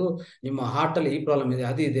ಅಲ್ಲ ಇದು, ನಿಮ್ಮ ಹಾರ್ಟ್ ಅಲ್ಲಿ ಈ ಪ್ರಾಬ್ಲಮ್ ಇದೆ,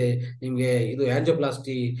 ಅದು ಇದೆ, ನಿಮ್ಗೆ ಇದು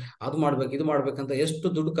ಆಂಜಿಯೋಪ್ಲಾಸ್ಟಿ, ಅದು ಮಾಡ್ಬೇಕು ಇದು ಮಾಡ್ಬೇಕಂತ ಎಷ್ಟು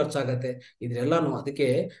ದುಡ್ಡು ಖರ್ಚಾಗತ್ತೆ. ಇದೆಲ್ಲಾನು ಅದಕ್ಕೆ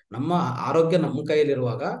ನಮ್ಮ ಆರೋಗ್ಯ ನಮ್ಮ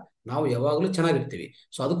ಕೈಯಲ್ಲಿರುವಾಗ ನಾವು ಯಾವಾಗಲೂ ಚೆನ್ನಾಗಿರ್ತೀವಿ.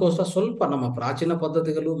 ಸೊ ಅದಕ್ಕೋಸ್ಕರ ಸ್ವಲ್ಪ ನಮ್ಮ ಪ್ರಾಚೀನ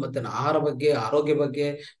ಪದ್ಧತಿಗಳು ಮತ್ತೆ ಆಹಾರ ಬಗ್ಗೆ, ಆರೋಗ್ಯ ಬಗ್ಗೆ,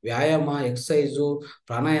 ವ್ಯಾಯಾಮ, ಎಕ್ಸಸೈಸು,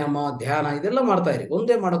 ಪ್ರಾಣಾಯಾಮ, ಧ್ಯಾನ ಇದೆಲ್ಲ ಮಾಡ್ತಾ ಇರಿ.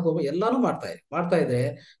 ಒಂದೇ ಮಾಡಕ್ ಹೋಗಿ ಎಲ್ಲಾನು ಮಾಡ್ತಾ ಇದ್ರೆ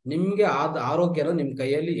ನಿಮ್ಗೆ ಆದ ಆರೋಗ್ಯನ ನಿಮ್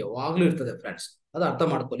ಕೈಯಲ್ಲಿ ಯಾವಾಗ್ಲೂ ಇರ್ತದೆ ಫ್ರೆಂಡ್ಸ್. ಅದು ಅರ್ಥ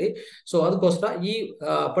ಮಾಡ್ಕೊಳ್ಳಿ. ಸೊ ಅದಕ್ಕೋಸ್ಕರ ಈ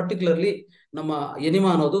ಪರ್ಟಿಕ್ಯುಲರ್ಲಿ ನಮ್ಮ ಎನಿಮಾ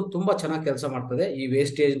ಅನ್ನೋದು ತುಂಬಾ ಚೆನ್ನಾಗಿ ಕೆಲಸ ಮಾಡ್ತದೆ. ಈ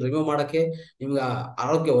ವೇಸ್ಟೇಜ್ ರಿಮೂವ್ ಮಾಡಕ್ಕೆ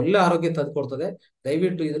ನಿಮ್ಗೆ ಒಳ್ಳೆ ಆರೋಗ್ಯ ತಂದುಕೊಡ್ತದೆ.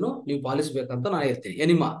 ದಯವಿಟ್ಟು ಇದನ್ನು ನೀವು ಪಾಲಿಸಬೇಕಂತ ನಾನು ಹೇಳ್ತೀನಿ.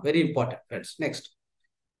 Enema very important friends. Next,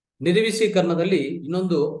 ನಿರ್ವಿಷೀಕರಣದಲ್ಲಿ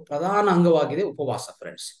ಇನ್ನೊಂದು ಪ್ರಧಾನ ಅಂಗವಾಗಿದೆ ಉಪವಾಸ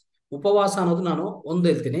ಫ್ರೆಂಡ್ಸ್. ಉಪವಾಸ ಅನ್ನೋದು ನಾನು ಒಂದು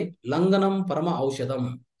ಹೇಳ್ತೀನಿ, ಲಂಘನಂ ಪರಮ ಔಷಧಂ.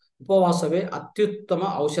 ಉಪವಾಸವೇ ಅತ್ಯುತ್ತಮ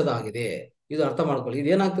ಔಷಧ ಆಗಿದೆ. ಇದು ಅರ್ಥ ಮಾಡ್ಕೊಳ್ಳಿ.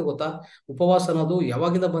 ಇದೇನಾಗ್ತದೆ ಗೊತ್ತಾ, ಉಪವಾಸ ಅನ್ನೋದು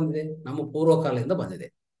ಯಾವಾಗಿಂದ ಬಂದಿದೆ? ನಮ್ಮ ಪೂರ್ವಕಾಲದಿಂದ ಬಂದಿದೆ.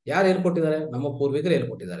 ಯಾರು ಹೇಳ್ಕೊಟ್ಟಿದ್ದಾರೆ? ನಮ್ಮ ಪೂರ್ವಿಕರು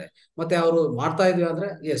ಹೇಳ್ಕೊಟ್ಟಿದ್ದಾರೆ. ಮತ್ತೆ ಅವರು ಮಾಡ್ತಾ ಇದ್ವಿ ಅಂದ್ರೆ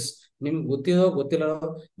ಎಸ್, ನಿಮ್ಗೆ ಗೊತ್ತಿರೋ ಗೊತ್ತಿಲ್ಲ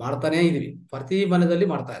ಮಾಡ್ತಾನೇ ಇದೀವಿ. ಪ್ರತಿ ಮನೆಯಲ್ಲಿ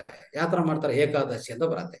ಮಾಡ್ತಾರೆ. ಯಾವ ತರ ಮಾಡ್ತಾರೆ? ಏಕಾದಶಿ ಅಂತ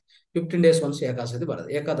ಬರುತ್ತೆ, 15 days ಒನ್ಸ್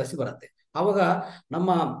ಏಕಾದಶಿ ಬರುತ್ತೆ. ಅವಾಗ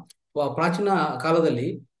ನಮ್ಮ ಪ್ರಾಚೀನ ಕಾಲದಲ್ಲಿ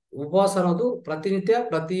ಉಪವಾಸ ಅನ್ನೋದು ಪ್ರತಿನಿತ್ಯ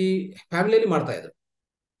ಪ್ರತಿ ಫ್ಯಾಮಿಲಿಯಲ್ಲಿ ಮಾಡ್ತಾ ಇದ್ರು.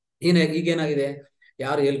 ಈಗೇನಾಗಿದೆ,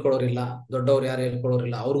 ಯಾರು ಹೇಳ್ಕೊಡೋರಿಲ್ಲ, ದೊಡ್ಡವ್ರು ಯಾರು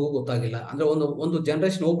ಹೇಳ್ಕೊಡೋರಿಲ್ಲ, ಅವ್ರಿಗೂ ಗೊತ್ತಾಗಿಲ್ಲ. ಅಂದ್ರೆ ಒಂದು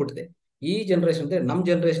ಜನರೇಷನ್ ಹೋಗ್ಬಿಟ್ಟಿದೆ. ಈ ಜನರೇಷನ್ ಅಂದ್ರೆ ನಮ್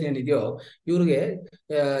ಜನರೇಷನ್ ಏನಿದೆಯೋ ಇವ್ರಿಗೆ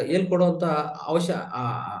ಹೇಳ್ಕೊಡುವಂತ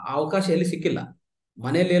ಅವಕಾಶ ಎಲ್ಲಿ ಸಿಕ್ಕಿಲ್ಲ.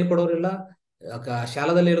 ಮನೆಯಲ್ಲಿ ಹೇಳ್ಕೊಡೋರಿಲ್ಲ,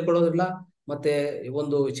 ಶಾಲಾದಲ್ಲಿ ಹೇಳ್ಕೊಡೋರಿಲ್ಲ, ಮತ್ತೆ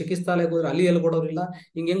ಒಂದು ಚಿಕಿತ್ಸಾಲಯಕ್ಕೆ ಹೋದ್ರೆ ಅಲ್ಲಿ ಹೇಳ್ಕೊಡೋರಿಲ್ಲ.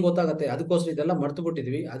 ಹೆಂಗ್ ಗೊತ್ತಾಗತ್ತೆ? ಅದಕ್ಕೋಸ್ಕರ ಇದೆಲ್ಲ ಮರ್ತು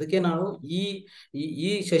ಬಿಟ್ಟಿದ್ವಿ. ಅದಕ್ಕೆ ನಾನು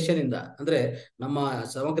ಈ ಸೆಷನ್ ಇಂದ, ಅಂದ್ರೆ ನಮ್ಮ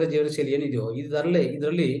ಸಮಗ್ರ ಜೀವನ ಶೈಲಿ ಏನಿದೆಯೋ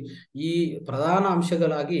ಇದರಲ್ಲಿ ಈ ಪ್ರಧಾನ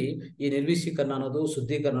ಅಂಶಗಳಾಗಿ ಈ ನಿರ್ವಿಷೀಕರಣ ಅನ್ನೋದು,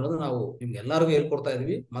 ಶುದ್ಧೀಕರಣ ಅನ್ನೋದು ನಾವು ನಿಮ್ಗೆಲ್ಲರಿಗೂ ಹೇಳ್ಕೊಡ್ತಾ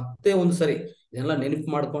ಇದೀವಿ. ಮತ್ತೆ ಒಂದ್ಸರಿ ಇದೆಲ್ಲ ನೆನಪು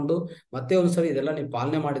ಮಾಡ್ಕೊಂಡು ಮತ್ತೆ ಒಂದ್ಸರಿ ಇದೆಲ್ಲ ನೀವು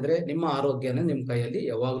ಪಾಲನೆ ಮಾಡಿದ್ರೆ ನಿಮ್ಮ ಆರೋಗ್ಯನೇ ನಿಮ್ ಕೈಯಲ್ಲಿ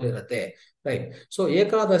ಯಾವಾಗ್ಲೂ ಇರುತ್ತೆ. ರೈಟ್. ಸೊ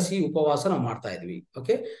ಏಕಾದಶಿ ಉಪವಾಸ ನಾವು ಮಾಡ್ತಾ ಇದ್ವಿ.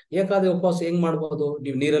 ಓಕೆ, ಏಕಾದಶಿ ಉಪವಾಸ ಹೆಂಗ್ ಮಾಡ್ಬೋದು?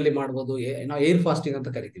 ನೀವು ನೀರಲ್ಲಿ ಮಾಡ್ಬೋದು. ನಾವು ಏರ್ ಫಾಸ್ಟಿಂಗ್ ಅಂತ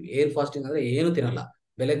ಕರಿತೀವಿ. ಏರ್ ಫಾಸ್ಟಿಂಗ್ ಅಂದ್ರೆ ಏನು ತಿನ್ನಲ್ಲ,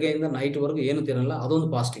 ಬೆಳಗ್ಗೆಯಿಂದ ನೈಟ್ ವರೆಗೂ ಏನು ತಿನ್ನಲ್ಲ, ಅದೊಂದು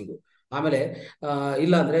ಫಾಸ್ಟಿಂಗು. ಆಮೇಲೆ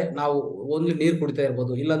ಇಲ್ಲಾಂದ್ರೆ ನಾವು ಓನ್ಲಿ ನೀರು ಕುಡಿತಾ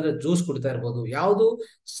ಇರ್ಬೋದು, ಇಲ್ಲಾಂದ್ರೆ ಜ್ಯೂಸ್ ಕುಡಿತಾ ಇರ್ಬೋದು. ಯಾವುದು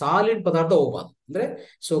ಸಾಲಿಡ್ ಪದಾರ್ಥ ಹೋಗ್ಬಾರ್ದು. ಅಂದ್ರೆ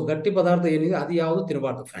ಸೊ ಗಟ್ಟಿ ಪದಾರ್ಥ ಏನಿದೆ ಅದು ಯಾವುದು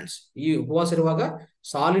ತಿನ್ನಬಾರ್ದು ಫ್ರೆಂಡ್ಸ್. ಈ ಉಪವಾಸ ಇರುವಾಗ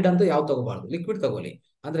ಸಾಲಿಡ್ ಅಂತ ಯಾವ್ದು ತಗೋಬಾರ್ದು, ಲಿಕ್ವಿಡ್ ತಗೊಳ್ಳಿ.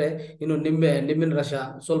 ಅಂದ್ರೆ ಇನ್ನು ನಿಂಬಿನ ರಸ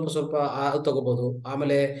ಸ್ವಲ್ಪ ಅದು ತಗೋಬಹುದು.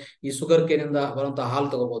 ಆಮೇಲೆ ಈ ಶುಗರ್ ಕೇನಿಂದ ಬರುವಂತಹ ಹಾಲು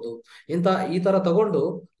ತಗೋಬಹುದು. ಈ ತರ ತಗೊಂಡು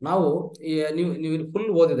ನಾವು ನೀವು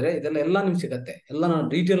ಫುಲ್ ಓದಿದ್ರೆ ಎಲ್ಲ ನಿಮ್ಗೆ ಸಿಗತ್ತೆ. ಎಲ್ಲ ನಾನು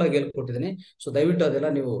ಡೀಟೇಲ್ ಆಗಿ ಹೇಳ್ಕೊಟ್ಟಿದ್ದೀನಿ. ಸೊ ದಯವಿಟ್ಟು ಅದೆಲ್ಲ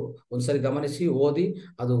ನೀವು ಒಂದ್ಸರಿ ಗಮನಿಸಿ ಓದಿ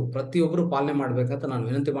ಅದು ಪ್ರತಿಯೊಬ್ಬರು ಪಾಲನೆ ಮಾಡ್ಬೇಕಂತ ನಾನು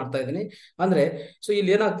ವಿನಂತಿ ಮಾಡ್ತಾ ಇದ್ದೀನಿ. ಅಂದ್ರೆ ಸೊ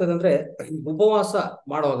ಇಲ್ಲಿ ಏನಾಗ್ತದೆ ಅಂದ್ರೆ ಉಪವಾಸ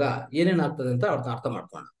ಮಾಡುವಾಗ ಏನೇನಾಗ್ತದೆ ಅಂತ ಅರ್ಥ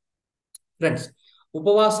ಮಾಡ್ಕೋಣ ಫ್ರೆಂಡ್ಸ್.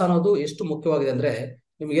 ಉಪವಾಸ ಅನ್ನೋದು ಎಷ್ಟು ಮುಖ್ಯವಾಗಿದೆ ಅಂದ್ರೆ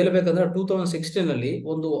ನಿಮ್ಗೆ ಹೇಳ್ಬೇಕಂದ್ರೆ 2016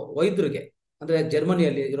 ಒಂದು ವೈದ್ಯರಿಗೆ, ಅಂದ್ರೆ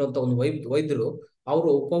ಜರ್ಮನಿಯಲ್ಲಿ ಇರುವಂತ ಒಂದು ವೈದ್ಯರು, ಅವರು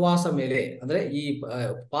ಉಪವಾಸ ಮೇಲೆ ಅಂದ್ರೆ ಈ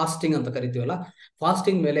ಫಾಸ್ಟಿಂಗ್ ಅಂತ ಕರಿತೀವಲ್ಲ,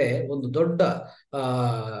 ಫಾಸ್ಟಿಂಗ್ ಮೇಲೆ ಒಂದು ದೊಡ್ಡ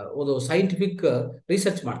ಒಂದು ಸೈಂಟಿಫಿಕ್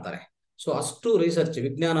ರಿಸರ್ಚ್ ಮಾಡ್ತಾರೆ. ಸೊ ಅಷ್ಟು ರಿಸರ್ಚ್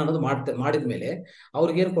ವಿಜ್ಞಾನ ಅನ್ನೋದು ಮಾಡಿದ್ಮೇಲೆ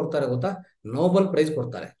ಅವ್ರಿಗೆ ಏನ್ ಕೊಡ್ತಾರೆ ಗೊತ್ತಾ? ನೋಬೆಲ್ ಪ್ರೈಸ್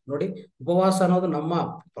ಕೊಡ್ತಾರೆ. ನೋಡಿ, ಉಪವಾಸ ಅನ್ನೋದು ನಮ್ಮ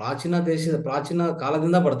ಪ್ರಾಚೀನ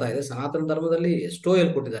ಕಾಲದಿಂದ ಬರ್ತಾ ಇದೆ. ಸನಾತನ ಧರ್ಮದಲ್ಲಿ ಎಷ್ಟೋ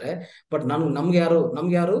ಹೇಳ್ಕೊಟ್ಟಿದ್ದಾರೆ. ಬಟ್ ನಮ್ಗೆ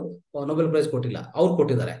ಯಾರು ನೊಬೆಲ್ ಪ್ರೈಸ್ ಕೊಟ್ಟಿಲ್ಲ, ಅವ್ರು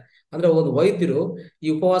ಕೊಟ್ಟಿದ್ದಾರೆ. ಅಂದ್ರೆ ಒಂದು ವೈದ್ಯರು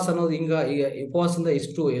ಈ ಉಪವಾಸ ಅನ್ನೋದು ಈಗ ಉಪವಾಸದಿಂದ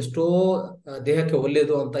ಎಷ್ಟೋ ದೇಹಕ್ಕೆ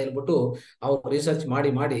ಒಳ್ಳೆಯದು ಅಂತ ಹೇಳ್ಬಿಟ್ಟು ಅವ್ರು ರಿಸರ್ಚ್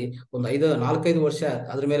ಮಾಡಿ ಒಂದು 4-5 ವರ್ಷ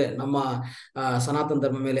ಅದ್ರ ಮೇಲೆ ನಮ್ಮ ಸನಾತನ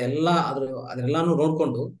ಧರ್ಮ ಮೇಲೆ ಅದನ್ನೆಲ್ಲಾನು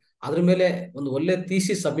ನೋಡ್ಕೊಂಡು ಅದ್ರ ಮೇಲೆ ಒಂದು ಒಳ್ಳೆ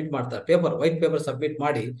ಥೀಸಿಸ್ ಸಬ್ಮಿಟ್ ಮಾಡ್ತಾರೆ. ವೈಟ್ ಪೇಪರ್ ಸಬ್ಮಿಟ್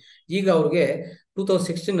ಮಾಡಿ ಈಗ ಅವ್ರಿಗೆ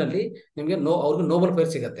 2016 ನಿಮ್ಗೆ ಅವ್ರಿಗೆ ನೋಬೆಲ್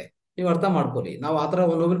ಪ್ರೈಸ್ ಸಿಗತ್ತೆ. ನೀವು ಅರ್ಥ ಮಾಡ್ಕೊಳ್ಳಿ, ನಾವು ಆತರ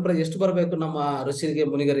ಒಂದು ನೋಬೆಲ್ ಪ್ರೈಸ್ ಎಷ್ಟು ಬರಬೇಕು ನಮ್ಮ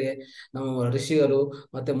ಮುನಿಗರಿಗೆ, ನಮ್ಮ ಋಷಿಗಳು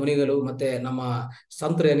ಮತ್ತೆ ಮುನಿಗಳು ಮತ್ತೆ ನಮ್ಮ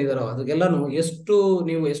ಸಂತರು ಏನಿದಾರೋ ಅದಕ್ಕೆಲ್ಲಾನು ಎಷ್ಟು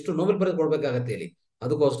ನೋಬೆಲ್ ಪ್ರೈಸ್ ಕೊಡ್ಬೇಕಾಗತ್ತೆ ಇಲ್ಲಿ.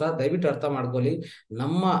 ಅದಕ್ಕೋಸ್ಕರ ದಯವಿಟ್ಟು ಅರ್ಥ ಮಾಡ್ಕೊಳ್ಳಿ.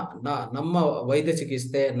 ನಮ್ಮ ವೈದ್ಯ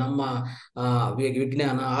ಚಿಕಿತ್ಸೆ, ನಮ್ಮ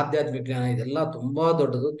ವಿಜ್ಞಾನ, ಆಧ್ಯಾತ್ಮಿಕ ವಿಜ್ಞಾನ ಇದೆಲ್ಲ ತುಂಬಾ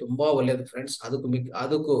ದೊಡ್ಡದು, ತುಂಬಾ ಒಳ್ಳೆಯದು ಫ್ರೆಂಡ್ಸ್.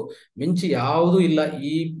 ಅದಕ್ಕೂ ಮಿಂಚಿ ಯಾವುದೂ ಇಲ್ಲ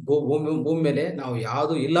ಈ ಭೂಮಿ ಮೇಲೆ. ನಾವು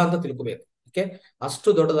ಯಾವುದು ಇಲ್ಲ ಅಂತ ತಿಳ್ಕೊಬೇಕು. ಓಕೆ, ಅಷ್ಟು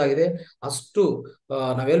ದೊಡ್ಡದಾಗಿದೆ. ಅಷ್ಟು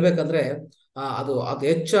ನಾವ್ ಹೇಳ್ಬೇಕಂದ್ರೆ ಅದು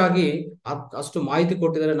ಹೆಚ್ಚಾಗಿ ಅಷ್ಟು ಮಾಹಿತಿ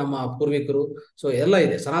ಕೊಟ್ಟಿದ್ದಾರೆ ನಮ್ಮ ಪೂರ್ವಿಕರು. ಸೊ ಎಲ್ಲ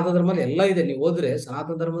ಇದೆ ಸನಾತನ ಧರ್ಮದಲ್ಲಿ, ಎಲ್ಲ ಇದೆ. ನೀವು ಹೋದ್ರೆ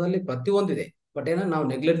ಸನಾತನ ಧರ್ಮದಲ್ಲಿ ಪ್ರತಿಯೊಂದಿದೆ. ಬಟ್ ನಾವು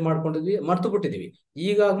ನೆಗ್ಲೆಕ್ಟ್ ಮಾಡ್ಕೊಂಡಿದ್ವಿ, ಮರ್ತು ಬಿಟ್ಟಿದೀವಿ.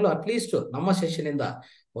 ಈಗಾಗ್ಲೂ ಅಟ್ಲೀಸ್ಟ್ ನಮ್ಮ ಸೆಷನ್ ಇಂದ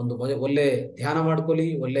ಒಂದು ಒಳ್ಳೆ ಧ್ಯಾನ ಮಾಡ್ಕೊಳ್ಳಿ,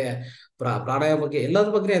 ಒಳ್ಳೆ ಪ್ರಾಣಾಯಾಮ ಬಗ್ಗೆ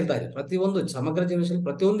ಎಲ್ಲದ್ರ ಬಗ್ಗೆ ಹೇಳ್ತಾ ಇದೆ. ಪ್ರತಿಯೊಂದು ಸಮಗ್ರ ಜೀವನಶೈಲಿ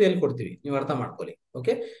ಪ್ರತಿಯೊಂದು ಹೇಳ್ಕೊಡ್ತೀವಿ, ನೀವು ಅರ್ಥ ಮಾಡ್ಕೊಳ್ಳಿ.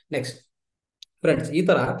 ಓಕೆ, ನೆಕ್ಸ್ಟ್ ಫ್ರೆಂಡ್ಸ್, ಈ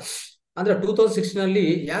ತರ ಅಂದ್ರೆ 2016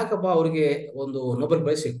 ಯಾಕಪ್ಪ ಅವ್ರಿಗೆ ಒಂದು ನೊಬೆಲ್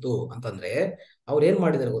ಪ್ರೈಸ್ ಸಿಕ್ತು ಅಂತಂದ್ರೆ ಅವ್ರು ಏನ್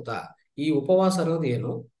ಮಾಡಿದಾರೆ ಗೊತ್ತಾ? ಈ ಉಪವಾಸ ಅನ್ನೋದು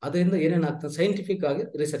ಏನು, ಅದರಿಂದ ಏನೇನಾಗ್ತದೆ ಸೈಂಟಿಫಿಕ್ ಆಗಿ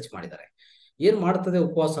ರಿಸರ್ಚ್ ಮಾಡಿದ್ದಾರೆ. ಏನ್ ಮಾಡ್ತದೆ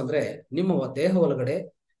ಉಪವಾಸ ಅಂದ್ರೆ ನಿಮ್ಮ ದೇಹ ಒಳಗಡೆ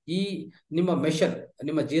ನಿಮ್ಮ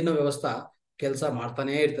ನಿಮ್ಮ ಜೀರ್ಣ ವ್ಯವಸ್ಥೆ ಕೆಲಸ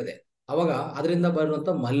ಮಾಡ್ತಾನೆ ಇರ್ತದೆ. ಅವಾಗ ಅದರಿಂದ ಬರುವಂತ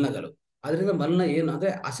ಅದರಿಂದ ಮಲಿನ ಏನು ಅಂದ್ರೆ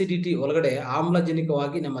ಅಸಿಡಿಟಿ, ಒಳಗಡೆ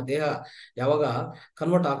ಆಮ್ಲಜನಕವಾಗಿ ನಮ್ಮ ದೇಹ ಯಾವಾಗ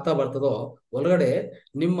ಕನ್ವರ್ಟ್ ಆಗ್ತಾ ಬರ್ತದೋ ಒಳಗಡೆ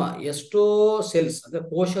ನಿಮ್ಮ ಎಷ್ಟೋ ಸೆಲ್ಸ್ ಅಂದ್ರೆ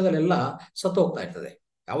ಕೋಶಗಳೆಲ್ಲ ಸತ್ತು ಹೋಗ್ತಾ ಇರ್ತದೆ.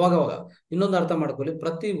 ಯಾವಾಗವಾಗ ಇನ್ನೊಂದು ಅರ್ಥ ಮಾಡ್ಕೊಳ್ಳಿ,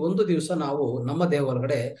 ಪ್ರತಿ ಒಂದು ದಿವಸ ನಾವು ನಮ್ಮ ದೇಹ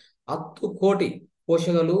ಒಳಗಡೆ 10 ಕೋಟಿ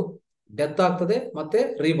ಕೋಶಗಳು ಡೆತ್ ಆಗ್ತದೆ ಮತ್ತೆ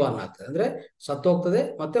ರೀಬಾರ್ನ್ ಆಗ್ತದೆ, ಅಂದ್ರೆ ಸತ್ತೋಗ್ತದೆ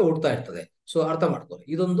ಮತ್ತೆ ಹುಡ್ತಾ ಇರ್ತದೆ. ಸೊ ಅರ್ಥ ಮಾಡ್ಕೊಳ್ಳಿ,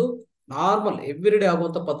 ಇದೊಂದು ನಾರ್ಮಲ್ ಎವ್ರಿ ಡೇ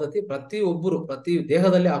ಆಗುವಂತ ಪದ್ಧತಿ, ಪ್ರತಿ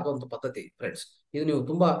ದೇಹದಲ್ಲಿ ಆಗುವಂತ ಪದ್ಧತಿ ಫ್ರೆಂಡ್ಸ್. ಇದು ನೀವು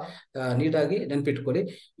ತುಂಬಾ ನೀಟಾಗಿ ನೆನ್ಪಿಟ್ಕೊಳ್ಳಿ.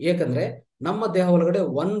 ಏಕೆಂದ್ರೆ ನಮ್ಮ ದೇಹ ಒಳಗಡೆ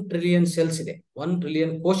 1 ಟ್ರಿಲಿಯನ್ ಸೆಲ್ಸ್ ಇದೆ, 1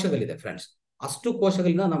 ಟ್ರಿಲಿಯನ್ ಕೋಶಗಳಿದೆ ಫ್ರೆಂಡ್ಸ್. ಅಷ್ಟು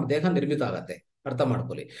ಕೋಶಗಳಿಂದ ನಮ್ಮ ದೇಹ ನಿರ್ಮಿತ ಆಗತ್ತೆ, ಅರ್ಥ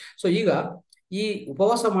ಮಾಡ್ಕೊಳ್ಳಿ. ಸೊ ಈಗ ಈ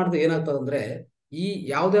ಉಪವಾಸ ಮಾಡಿದ್ರೆ ಏನಾಗ್ತದೆ ಅಂದ್ರೆ, ಈ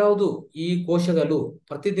ಯಾವ್ದಾವ್ದು ಈ ಕೋಶಗಳು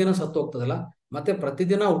ಪ್ರತಿದಿನ ಸತ್ತು ಹೋಗ್ತದಲ್ಲ, ಮತ್ತೆ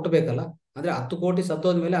ಪ್ರತಿದಿನ ಹುಟ್ಟಬೇಕಲ್ಲ, ಅಂದ್ರೆ 10 ಕೋಟಿ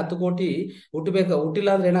ಸತ್ತೋದ್ಮೇಲೆ 10 ಕೋಟಿ ಹುಟ್ಟಿಲ್ಲ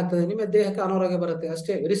ಅಂದ್ರೆ ಏನಾಗ್ತದೆ, ನಿಮ್ಮ ದೇಹಕ್ಕೆ ಅನಾರೋಗ್ಯ ಬರುತ್ತೆ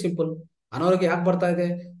ಅಷ್ಟೇ, ವೆರಿ ಸಿಂಪಲ್. ಅನಾರೋಗ್ಯ ಯಾಕೆ ಬರ್ತಾ ಇದೆ?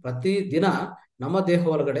 ಪ್ರತಿ ದಿನ ನಮ್ಮ ದೇಹ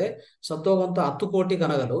ಒಳಗಡೆ ಸತ್ತೋಗುವಂತ 10 ಕೋಟಿ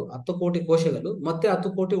ಕಣಗಳು, 10 ಕೋಟಿ ಕೋಶಗಳು ಮತ್ತೆ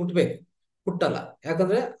 10 ಕೋಟಿ ಹುಟ್ಟಬೇಕು, ಹುಟ್ಟಲ್ಲ.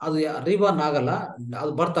 ಯಾಕಂದ್ರೆ ಅದು ರೀಬಾರ್ನ್ ಆಗಲ್ಲ,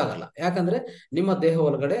 ಅದು ಬರ್ತಾಗಲ್ಲ. ಯಾಕಂದ್ರೆ ನಿಮ್ಮ ದೇಹ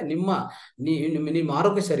ಒಳಗಡೆ ನಿಮ್ಮ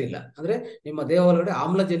ಆರೋಗ್ಯ ಸರಿ ಇಲ್ಲ, ಅಂದ್ರೆ ನಿಮ್ಮ ದೇಹ ಒಳಗಡೆ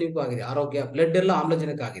ಆಮ್ಲಜನಕ ಆಗಿದೆ, ಆರೋಗ್ಯ ಬ್ಲಡ್ ಎಲ್ಲ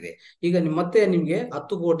ಆಮ್ಲಜನಕ ಆಗಿದೆ. ಈಗ ಮತ್ತೆ ನಿಮ್ಗೆ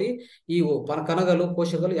 10 ಕೋಟಿ ಈ ಕಣಗಳು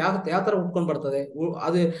ಕೋಶಗಳು ಯಾವ ತರ ಉಟ್ಕೊಂಡ್ ಬರ್ತದೆ,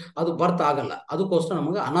 ಅದು ಬರ್ತಾ ಆಗಲ್ಲ. ಅದಕ್ಕೋಸ್ಕರ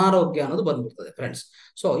ನಮಗೆ ಅನಾರೋಗ್ಯ ಅನ್ನೋದು ಬಂದ್ಬಿಡ್ತದೆ ಫ್ರೆಂಡ್ಸ್.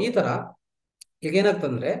 ಸೊ ಈ ತರ ಈಗ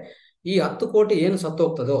ಏನಾಗ್ತಂದ್ರೆ, ಈ 10 ಕೋಟಿ ಏನು ಸತ್ತು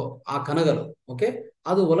ಹೋಗ್ತದೋ ಆ ಕಣಗಳು, ಓಕೆ,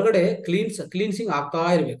 ಅದು ಒಳಗಡೆ ಕ್ಲೀನ್ಸಿಂಗ್ ಆಗ್ತಾ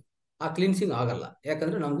ಇರ್ಬೇಕು. ಆ ಕ್ಲೀನ್ಸಿಂಗ್ ಆಗಲ್ಲ,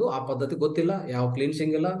 ಯಾಕಂದ್ರೆ ನಮಗೂ ಆ ಪದ್ಧತಿ ಗೊತ್ತಿಲ್ಲ, ಯಾವ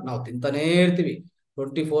ಕ್ಲೀನ್ಸಿಂಗ್ ಇಲ್ಲ. ನಾವು ತಿಂತಾನೇ ಇರ್ತೀವಿ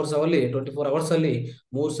 24 ಅವರ್ಸ್ ಅಲ್ಲಿ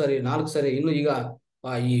 3 ಸರಿ 4 ಸರಿ. ಇನ್ನು ಈಗ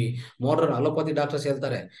ಈ ಮಾಡರ್ನ್ ಅಲೋಪತಿ ಡಾಕ್ಟರ್ಸ್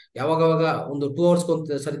ಹೇಳ್ತಾರೆ, ಯಾವಾಗವಾಗ ಒಂದು 2 ಅವರ್ಸ್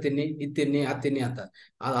ಸರಿ ತಿನ್ನಿ, ಇದು ತಿನ್ನಿ, ಅದು ತಿನ್ನಿ ಅಂತ.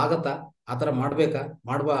 ಅದಾಗತ್ತಾ? ಆತರ ಮಾಡ್ಬೇಕಾ?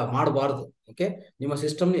 ಮಾಡಬಾರ್ದು. ಓಕೆ, ನಿಮ್ಮ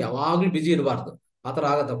ಸಿಸ್ಟಮ್ ಯಾವಾಗ್ಲೂ ಬಿಜಿ ಇರಬಾರ್ದು. ಆತರ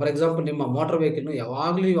ಆಗತ್ತೆ. ಫಾರ್ ಎಕ್ಸಾಂಪಲ್, ನಿಮ್ಮ ಮೋಟರ್ ವೆಹಿಕಲ್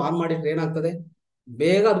ಯಾವಾಗ್ಲೂ ನೀವು ಆನ್ ಮಾಡಿದ್ರೆ ಏನಾಗ್ತದೆ,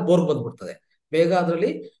 ಬೇಗ ಅದು ಬೋರ್ಗ್ ಬಂದ್ಬಿಡ್ತದೆ, ಬೇಗ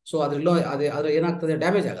ಅದರಲ್ಲಿ. ಸೊ ಅದ್ರ ಏನಾಗ್ತದೆ,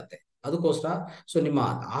 ಡ್ಯಾಮೇಜ್ ಆಗುತ್ತೆ. ಅದಕ್ಕೋಸ್ಕರ ಸೊ ನಿಮ್ಮ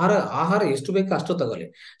ಆಹಾರ ಎಷ್ಟು ಬೇಕೋ ಅಷ್ಟು ತಗೊಳ್ಳಿ.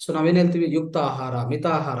 ಸೊ ನಾವೇನ್ ಹೇಳ್ತೀವಿ, ಯುಕ್ತ ಆಹಾರ ಮಿತ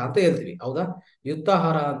ಆಹಾರ ಅಂತ ಹೇಳ್ತೀವಿ, ಹೌದಾ? ಯುಕ್ತ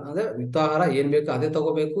ಆಹಾರ ಏನ್ ಬೇಕೋ ಅದೇ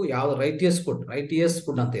ತಗೋಬೇಕು. ಯಾವ್ದು ರೈಟಿಯಸ್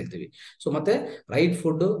ಫುಡ್ ಅಂತ ಹೇಳ್ತೀವಿ. ಸೊ ಮತ್ತೆ ರೈಟ್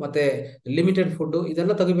ಫುಡ್ ಮತ್ತೆ ಲಿಮಿಟೆಡ್ ಫುಡ್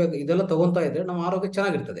ಇದೆಲ್ಲ ತಗೋಬೇಕು. ಇದೆಲ್ಲ ತಗೊಂತಾ ಇದ್ರೆ ನಮ್ಮ ಆರೋಗ್ಯ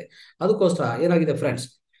ಚೆನ್ನಾಗಿರ್ತದೆ. ಅದಕ್ಕೋಸ್ಕರ ಏನಾಗಿದೆ ಫ್ರೆಂಡ್ಸ್,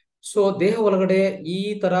 ಸೊ ದೇಹ ಒಳಗಡೆ ಈ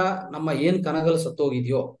ತರ ನಮ್ಮ ಏನ್ ಕಣಗಳು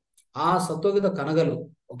ಸತ್ತೋಗಿದೆಯೋ, ಆ ಸತ್ತೋಗಿದ ಕಣಗಳು,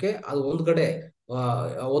 ಓಕೆ, ಅದು ಒಂದ್ ಕಡೆ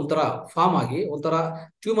ಒಂಥರ ಫಾರ್ಮ್ ಆಗಿ ಒಂಥರ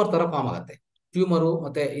ಟ್ಯೂಮರ್ ತರ ಫಾರ್ಮ್ ಆಗತ್ತೆ. ಟ್ಯೂಮರು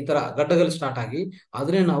ಮತ್ತೆ ಈ ತರ ಗಡ್ಡಗಳು ಸ್ಟಾರ್ಟ್ ಆಗಿ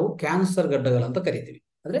ಅದನ್ನೇ ನಾವು ಕ್ಯಾನ್ಸರ್ ಗಡ್ಡಗಳು ಅಂತ ಕರಿತೀವಿ.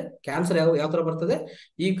 ಅಂದ್ರೆ ಕ್ಯಾನ್ಸರ್ ಯಾವ ತರ ಬರ್ತದೆ,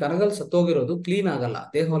 ಈ ಕಣಗಳು ಸತ್ತೋಗಿರೋದು ಕ್ಲೀನ್ ಆಗಲ್ಲ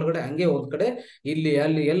ದೇಹ ಒಳಗಡೆ, ಹಂಗೆ ಒಂದ್ ಕಡೆ ಇಲ್ಲಿ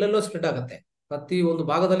ಅಲ್ಲಿ ಎಲ್ಲೆಲ್ಲೋ ಸ್ಪ್ರೆಡ್ ಆಗತ್ತೆ. ಪ್ರತಿ ಒಂದು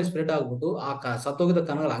ಭಾಗದಲ್ಲಿ ಸ್ಪ್ರೆಡ್ ಆಗ್ಬಿಟ್ಟು ಆ ಸತ್ತೋಗಿದ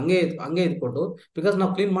ಕಣಗಳು ಹಂಗೆ ಇದ್ಕೊಂಡು, ಬಿಕಾಸ್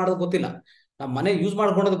ನಾವು ಕ್ಲೀನ್ ಮಾಡೋದು ಗೊತ್ತಿಲ್ಲ, ನಮ್ಮ ಮನೆ ಯೂಸ್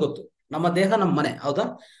ಮಾಡ್ಕೊಳ್ಳೋದು ಗೊತ್ತು. ನಮ್ಮ ದೇಹ ನಮ್ಮ ಮನೆ, ಹೌದಾ?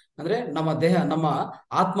 ಅಂದ್ರೆ ನಮ್ಮ ದೇಹ, ನಮ್ಮ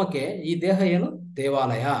ಆತ್ಮಕ್ಕೆ ಈ ದೇಹ ಏನು,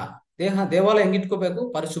 ದೇವಾಲಯ ಹೆಂಗ್ ಇಟ್ಕೋಬೇಕು,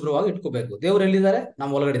 ಪರಿಶುಭ್ರವಾಗಿ ಇಟ್ಕೋಬೇಕು. ದೇವ್ರು ಎಲ್ಲಿದ್ದಾರೆ?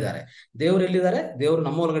 ನಮ್ಮ ಒಳಗಡಿದ್ದಾರೆ. ದೇವ್ರು ಎಲ್ಲಿದ್ದಾರೆ? ದೇವ್ರು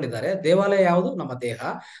ನಮ್ಮ ಒಳಗಡಿದ್ದಾರೆ. ದೇವಾಲಯ ಯಾವುದು? ನಮ್ಮ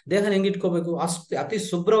ದೇಹನ ಹೆಂಗ್ ಇಟ್ಕೋಬೇಕು, ಅತಿ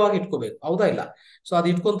ಶುಭ್ರವಾಗಿ ಇಟ್ಕೋಬೇಕು, ಹೌದಾ ಇಲ್ಲ? ಸೊ ಅದು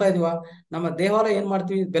ಇಟ್ಕೊಂತಾ ಇದೀವ. ನಮ್ಮ ದೇವಾಲಯ ಏನ್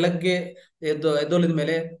ಮಾಡ್ತೀವಿ, ಬೆಳಗ್ಗೆ ಎದ್ದೊಳಿದ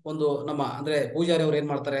ಮೇಲೆ ಒಂದು ನಮ್ಮ ಅಂದ್ರೆ ಪೂಜಾರಿ ಅವ್ರು ಏನ್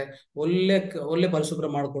ಮಾಡ್ತಾರೆ, ಒಳ್ಳೆ ಪರಿಶುಭ್ರ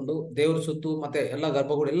ಮಾಡ್ಕೊಂಡು ದೇವ್ರ ಸುತ್ತು ಮತ್ತೆ ಎಲ್ಲ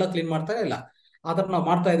ಗರ್ಭಗುಡಿ ಎಲ್ಲ ಕ್ಲೀನ್ ಮಾಡ್ತಾರೆ ಇಲ್ಲ? ಆತರ ನಾವು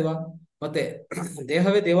ಮಾಡ್ತಾ ಇದೀವ. ಮತ್ತೆ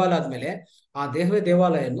ದೇಹವೇ ದೇವಾಲಯ ಆದ್ಮೇಲೆ ಆ ದೇಹವೇ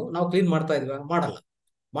ದೇವಾಲಯನ್ನು ನಾವು ಕ್ಲೀನ್ ಮಾಡ್ತಾ ಇದೀವ? ಮಾಡಲ್ಲ.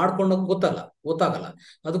 ಮಾಡ್ಕೊಂಡೋಗ್ ಗೊತ್ತಾಗಲ್ಲ.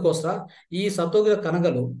 ಅದಕ್ಕೋಸ್ಕರ ಈ ಸತ್ತೋಗಿದ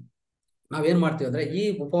ಕಣಗಳು ನಾವೇನ್ ಮಾಡ್ತೀವಿ ಅಂದ್ರೆ, ಈ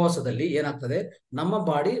ಉಪವಾಸದಲ್ಲಿ ಏನಾಗ್ತದೆ,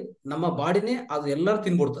 ನಮ್ಮ ಬಾಡಿನೇ ಅದು ಎಲ್ಲರೂ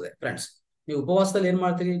ತಿನ್ಬಿಡ್ತದೆ ಫ್ರೆಂಡ್ಸ್. ನೀವು ಉಪವಾಸದಲ್ಲಿ ಏನ್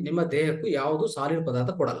ಮಾಡ್ತೀರಿ, ನಿಮ್ಮ ದೇಹಕ್ಕೂ ಯಾವುದು ಸಾಲಿಡ್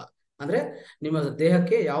ಪದಾರ್ಥ ಕೊಡಲ್ಲ. ಅಂದ್ರೆ ನಿಮ್ಮ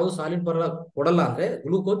ದೇಹಕ್ಕೆ ಯಾವುದು ಸಾಲಿಡ್ ಕೊಡಲ್ಲ ಅಂದ್ರೆ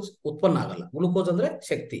ಗ್ಲೂಕೋಸ್ ಉತ್ಪನ್ನ ಆಗಲ್ಲ. ಗ್ಲೂಕೋಸ್ ಅಂದ್ರೆ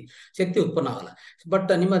ಶಕ್ತಿ ಉತ್ಪನ್ನ ಆಗಲ್ಲ.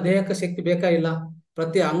 ಬಟ್ ನಿಮ್ಮ ದೇಹಕ್ಕೆ ಶಕ್ತಿ ಬೇಕಾ ಇಲ್ಲ?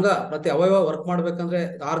 ಪ್ರತಿ ಅವಯವ ವರ್ಕ್ ಮಾಡ್ಬೇಕಂದ್ರೆ,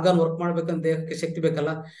 ಆರ್ಗಾನ್ ವರ್ಕ್ ಮಾಡ್ಬೇಕಂದ್ರೆ ದೇಹಕ್ಕೆ ಶಕ್ತಿ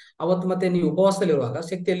ಬೇಕಲ್ಲ. ಅವತ್ತು ಮತ್ತೆ ನೀವು ಉಪವಾಸದಲ್ಲಿರುವಾಗ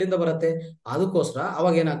ಶಕ್ತಿ ಎಲ್ಲಿಂದ ಬರುತ್ತೆ? ಅದಕ್ಕೋಸ್ಕರ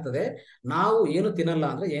ಅವಾಗ ಏನಾಗ್ತದೆ, ನಾವು ಏನು ತಿನ್ನಲ್ಲ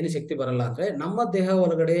ಅಂದ್ರೆ ಏನು ಶಕ್ತಿ ಬರಲ್ಲ ಅಂದ್ರೆ, ನಮ್ಮ ದೇಹ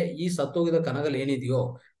ಒಳಗಡೆ ಈ ಸತ್ತೋಗಿದ ಕಣಗಳು ಏನಿದೆಯೋ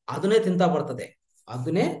ಅದನ್ನೇ ತಿಂತಾ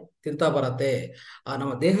ಬರತ್ತೆ.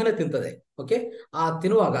 ನಮ್ಮ ದೇಹನೇ ತಿಂತದೆ. ಓಕೆ, ಆ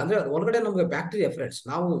ತಿನ್ನುವಾಗ ಅಂದ್ರೆ ಒಳಗಡೆ ನಮ್ಗೆ ಬ್ಯಾಕ್ಟೀರಿಯಾ ಫ್ರೆಂಡ್ಸ್,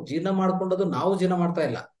 ನಾವು ಜೀರ್ಣ ಮಾಡ್ಕೊಂಡದ್ದು ನಾವು ಜೀರ್ಣ ಮಾಡ್ತಾ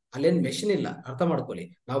ಇಲ್ಲ, ಅಲ್ಲೇನ್ ಮೆಷಿನ್ ಇಲ್ಲ, ಅರ್ಥ ಮಾಡ್ಕೊಳ್ಳಿ.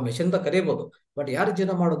 ನಾವು ಮೆಷಿನ್ ಅಂತ ಕರಿಬಹುದು, ಬಟ್ ಯಾರು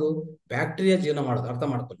ಜೀರ್ಣ ಮಾಡೋದು? ಬ್ಯಾಕ್ಟೀರಿಯಾ ಜೀರ್ಣ ಮಾಡೋದು, ಅರ್ಥ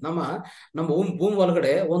ಮಾಡ್ಕೊಳ್ಳಿ. ನಮ್ಮ ಭೂಮಿ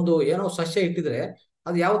ಒಳಗಡೆ ಒಂದು ಏನೋ ಸಸ್ಯ ಇಟ್ಟಿದ್ರೆ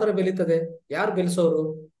ಅದು ಯಾವ ತರ ಬೆಳೀತದೆ? ಯಾರು ಬೆಳೆಸೋರು?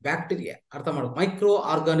 ಬ್ಯಾಕ್ಟೀರಿಯಾ, ಅರ್ಥ ಮಾಡ್ಕೊ. ಮೈಕ್ರೋ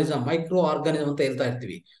ಆರ್ಗಾನಿಸಮ್ ಅಂತ ಹೇಳ್ತಾ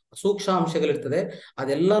ಇರ್ತೀವಿ. ಸೂಕ್ಷ್ಮ ಅಂಶಗಳಿರ್ತದೆ,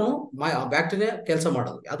 ಅದೆಲ್ಲಾನು ಬ್ಯಾಕ್ಟೀರಿಯಾ ಕೆಲಸ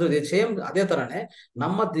ಮಾಡೋದು. ಅದು ಸೇಮ್ ಅದೇ ತರಾನೇ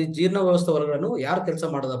ನಮ್ಮ ಜೀರ್ಣ ವ್ಯವಸ್ಥೆ ಒಳಗಡೆ ಯಾರು ಕೆಲಸ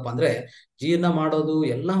ಮಾಡೋದಪ್ಪ ಅಂದ್ರೆ, ಜೀರ್ಣ ಮಾಡೋದು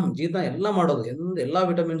ಎಲ್ಲ ಮಾಡೋದು, ಎಲ್ಲಾ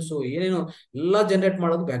ವಿಟಮಿನ್ಸ್ ಏನೇನು ಎಲ್ಲ ಜನರೇಟ್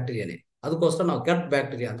ಮಾಡೋದು ಬ್ಯಾಕ್ಟೀರಿಯಾನೇ. ಅದಕ್ಕೋಸ್ಕರ ನಾವು ಗಟ್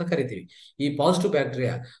ಬ್ಯಾಕ್ಟೀರಿಯಾ ಅಂತ ಕರಿತೀವಿ. ಈ ಪಾಸಿಟಿವ್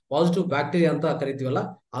ಬ್ಯಾಕ್ಟೀರಿಯಾ ಅಂತ ಕರಿತೀವಲ್ಲ,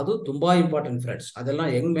 ಅದು ತುಂಬಾ ಇಂಪಾರ್ಟೆಂಟ್ ಫ್ರೆಂಡ್ಸ್. ಅದೆಲ್ಲ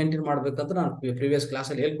ಹೆಂಗ್ ಮೇಂಟೈನ್ ಮಾಡ್ಬೇಕಂತ ನಾನು ಪ್ರೀವಿಯಸ್ ಕ್ಲಾಸ್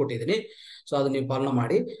ಅಲ್ಲಿ ಹೇಳ್ಕೊಟ್ಟಿದ್ದೀನಿ. ಸೊ ಅದು ನೀವು ಪಾಲನೆ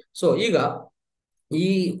ಮಾಡಿ. ಸೊ ಈಗ ಈ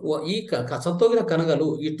ಸತ್ತೋಗಿದ ಕಣಗಳು,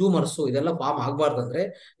 ಈ ಟ್ಯೂಮರ್ಸ್ ಇದೆಲ್ಲ ಫಾರ್ಮ್ ಆಗ್ಬಾರ್ದಂದ್ರೆ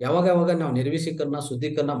ಯಾವಾಗ ನಾವು ನಿರ್ವಿಷೀಕರಣ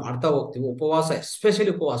ಶುದ್ಧೀಕರಣ ಮಾಡ್ತಾ ಹೋಗ್ತೀವಿ. ಉಪವಾಸ,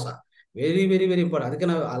 ಎಸ್ಪೆಷಲಿ ಉಪವಾಸ ವೆರಿ ವೆರಿ ವೆರಿ ಇಂಪಾರ್ಟೆಂಟ್. ಅದಕ್ಕೆ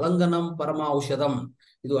ನಾವು ಅಲಂಗನಂ ಪರಮ ಔಷಧಂ,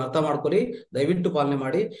 ಇದು ಅರ್ಥ ಮಾಡ್ಕೊಳ್ಳಿ, ದಯವಿಟ್ಟು ಪಾಲನೆ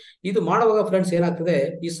ಮಾಡಿ. ಇದು ಮಾಡುವಾಗ ಫ್ರೆಂಡ್ಸ್ ಏನಾಗ್ತದೆ,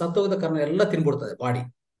 ಈ ಸತ್ತೋಗದ ಕಾರಣ ಎಲ್ಲ ತಿನ್ಬಿಡ್ತದೆ ಬಾಡಿ,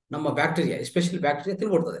 ನಮ್ಮ ಬ್ಯಾಕ್ಟೀರಿಯಾ, ಎಸ್ಪೆಷಲಿ ಬ್ಯಾಕ್ಟೀರಿಯಾ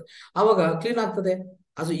ತಿನ್ಬಿಡ್ತದೆ, ಆವಾಗ ಕ್ಲೀನ್ ಆಗ್ತದೆ.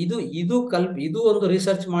 ಅದು ಇದು ಒಂದು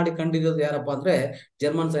ರಿಸರ್ಚ್ ಮಾಡಿ ಕಂಡಿರೋದು ಯಾರಪ್ಪ ಅಂದ್ರೆ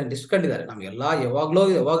ಜರ್ಮನ್ ಸೈಂಟಿಸ್ಟ್ ಕಂಡಿದ್ದಾರೆ. ನಮ್ಗೆಲ್ಲ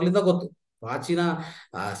ಯಾವಾಗ್ಲಿಂದ ಗೊತ್ತು, ಪ್ರಾಚೀನ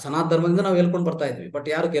ಸನಾತನ ಧರ್ಮದಿಂದ ನಾವು ಹೇಳ್ಕೊಂಡು ಬರ್ತಾ ಇದ್ವಿ, ಬಟ್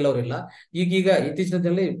ಯಾರು ಕೆಲವರಿಲ್ಲ. ಈಗೀಗ ಇತ್ತೀಚಿನ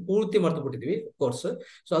ದಿನದಲ್ಲಿ ಪೂರ್ತಿ ಮರ್ತು ಬಿಟ್ಟಿದ್ವಿ ಕೋರ್ಸ್.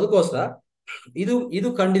 ಸೊ ಅದಕ್ಕೋಸ್ಕರ ಇದು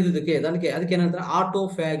ಕಂಡಿದ್ದಕ್ಕೆ ಅದಕ್ಕೆ ಏನಂತಾರೆ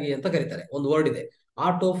ಆಟೋಫ್ಯಾಗಿ ಅಂತ ಕರೀತಾರೆ. ಒಂದು ವರ್ಡ್ ಇದೆ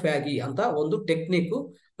ಆಟೋಫ್ಯಾಗಿ ಅಂತ, ಒಂದು ಟೆಕ್ನಿಕ್.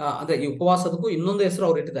 ಅಂದ್ರೆ ಈ ಉಪವಾಸದಕ್ಕೂ ಇನ್ನೊಂದು ಹೆಸರು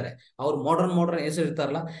ಅವ್ರು ಇಟ್ಟಿದ್ದಾರೆ. ಅವ್ರು ಮಾಡರ್ನ್ ಹೆಸರು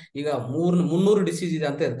ಇರ್ತಾರಲ್ಲ, ಈಗ 300 ಡಿಸೀಸ್ ಇದೆ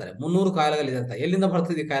ಅಂತ ಇರ್ತಾರೆ, 300 ಕಾಯಿಲೆಗಳಿದೆ ಅಂತ. ಎಲ್ಲಿಂದ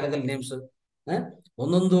ಬರ್ತಿದೆ ಕಾಯಿಲೆಗಳ ನೇಮ್ಸ್?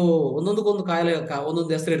 ಒಂದೊಂದಕ್ಕೊಂದು ಕಾಯಿಲೆ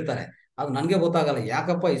ಒಂದೊಂದು ಹೆಸರು ಇಡ್ತಾರೆ. ಅದು ನನ್ಗೆ ಗೊತ್ತಾಗಲ್ಲ,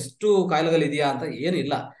 ಯಾಕಪ್ಪ ಇಷ್ಟು ಕಾಯಿಲೆಗಳಿದೆಯಾ ಅಂತ.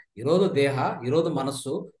 ಏನಿಲ್ಲ, ಇರೋದು ದೇಹ, ಇರೋದು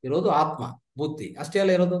ಮನಸ್ಸು, ಇರೋದು ಆತ್ಮ, ಬುದ್ಧಿ, ಅಷ್ಟೇ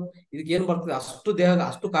ಅಲ್ಲ ಇರೋದು. ಇದಕ್ಕೆ ಏನ್ ಬರ್ತದೆ, ಅಷ್ಟು ದೇಹ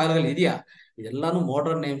ಅಷ್ಟು ಕಾಯಿಲೆಗಳು ಇದೆಯಾ? ಇದೆಲ್ಲಾನು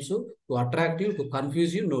modern names to attract you, to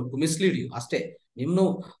confuse you, to mislead you ಅಷ್ಟೇ. ನಿಮ್ನು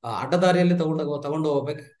ಅಡ್ಡದಾರಿಯಲ್ಲಿ ತಗೊಂಡು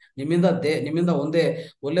ಹೋಗ್ಬೇಕು. ನಿಮ್ಮಿಂದ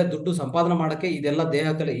ಒಳ್ಳೆ ದುಡ್ಡು ಸಂಪಾದನೆ ಮಾಡಕ್ಕೆ ಇದೆಲ್ಲ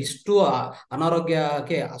ದೇಹಕ್ಕೆ ಇಷ್ಟು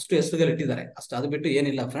ಅನಾರೋಗ್ಯಕ್ಕೆ ಅಷ್ಟು ಹೆಸರುಗಳು ಇಟ್ಟಿದ್ದಾರೆ ಅಷ್ಟು. ಅದು ಬಿಟ್ಟು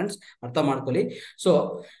ಏನಿಲ್ಲ ಫ್ರೆಂಡ್ಸ್, ಅರ್ಥ ಮಾಡ್ಕೊಳ್ಳಿ. ಸೊ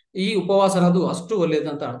ಈ ಉಪವಾಸ ಅನ್ನೋದು ಅಷ್ಟು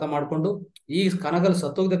ಒಳ್ಳೇದಂತ ಅರ್ಥ ಮಾಡ್ಕೊಂಡು, ಈ ಕಣಗಳು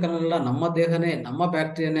ಸತ್ತೋಗದ ಕಣಗಳೆಲ್ಲ ನಮ್ಮ ದೇಹನೇ, ನಮ್ಮ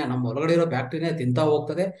ಬ್ಯಾಕ್ಟೀರಿಯಾನೇ, ನಮ್ಮ ಒಳಗಡೆ ಇರೋ ಬ್ಯಾಕ್ಟೀರಿಯಾನೇ ತಿಂತಾ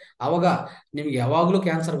ಹೋಗ್ತದೆ. ಅವಾಗ ನಿಮ್ಗೆ ಯಾವಾಗ್ಲೂ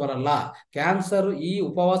ಕ್ಯಾನ್ಸರ್ ಬರಲ್ಲ. ಕ್ಯಾನ್ಸರ್ ಈ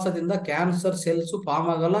ಉಪವಾಸದಿಂದ ಕ್ಯಾನ್ಸರ್ ಸೆಲ್ಸ್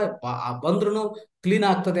ಫಾರ್ಮ್ ಆಗಲ್ಲ, ಬಂದ್ರೂ ಕ್ಲೀನ್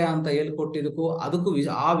ಆಗ್ತದೆ ಅಂತ ಹೇಳ್ಕೊಟ್ಟಿದ್ದಕ್ಕೂ, ಅದಕ್ಕೂ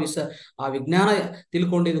ಆ ವಿಜ್ಞಾನ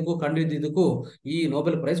ತಿಳ್ಕೊಂಡಿದ್ದಕ್ಕೂ ಕಂಡಿದ್ದಕ್ಕೂ ಈ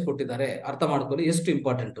ನೊಬೆಲ್ ಪ್ರೈಸ್ ಕೊಟ್ಟಿದ್ದಾರೆ. ಅರ್ಥ ಮಾಡ್ಕೊಳ್ಳಿ ಎಷ್ಟು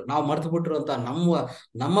ಇಂಪಾರ್ಟೆಂಟ್. ನಾವು ಮರ್ತು ಬಿಟ್ಟಿರುವಂತ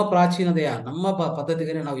ನಮ್ಮ ಪ್ರಾಚೀನತೆಯ ನಮ್ಮ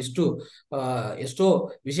ಪದ್ಧತಿಗೆ ನಾವು ಎಷ್ಟೋ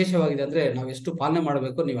ವಿಶೇಷವಾಗಿದೆ ಅಂದ್ರೆ ನಾವು ಎಷ್ಟು ಪಾಲನೆ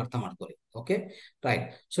ಮಾಡಬೇಕು ನೀವು ಅರ್ಥ ಮಾಡ್ಕೊಳ್ಳಿ. Okay, right.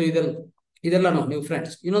 ಸೊ ಇದೆಲ್ಲ ನೀವು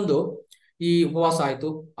ಫ್ರೆಂಡ್ಸ್, ಇನ್ನೊಂದು ಈ ಉಪವಾಸ ಆಯ್ತು,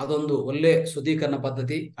 ಅದೊಂದು ಒಳ್ಳೆ ಶುದ್ಧೀಕರಣ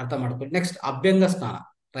ಪದ್ಧತಿ, ಅರ್ಥ ಮಾಡ್ಕೊಳ್ಳಿ. ನೆಕ್ಸ್ಟ್ ಅಭ್ಯಂಗ ಸ್ನಾನ.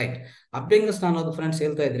 ರೈಟ್, ಅಭ್ಯಂಗ ಸ್ನಾನ ಅದು ಫ್ರೆಂಡ್ಸ್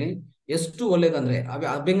ಹೇಳ್ತಾ ಇದ್ದೀನಿ ಎಷ್ಟು ಒಳ್ಳೇದಂದ್ರೆ,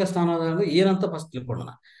 ಅಭ್ಯಂಗ ಸ್ನಾನ ಅಂದ್ರೆ ಏನಂತ ಫಸ್ಟ್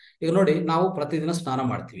ತಿಳ್ಕೊಳ್ಳೋಣ. ಈಗ ನೋಡಿ, ನಾವು ಪ್ರತಿದಿನ ಸ್ನಾನ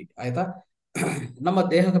ಮಾಡ್ತೀವಿ, ಆಯ್ತಾ? ನಮ್ಮ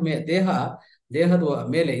ದೇಹದ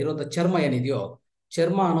ಮೇಲೆ ಇರುವಂತ ಚರ್ಮ ಏನಿದೆಯೋ,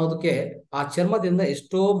 ಚರ್ಮ ಅನ್ನೋದಕ್ಕೆ, ಆ ಚರ್ಮದಿಂದ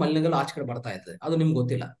ಎಷ್ಟೋ ಮಲಿನಗಳು ಆಚೆ ಕಡೆ ಬರ್ತಾ ಇರ್ತದೆ. ಅದು ನಿಮ್ಗೆ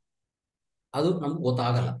ಗೊತ್ತಿಲ್ಲ, ಅದು ನಮ್ಗೆ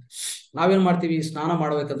ಗೊತ್ತಾಗಲ್ಲ. ನಾವೇನ್ ಮಾಡ್ತೀವಿ ಸ್ನಾನ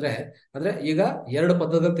ಮಾಡ್ಬೇಕಂದ್ರೆ, ಅಂದ್ರೆ ಈಗ 2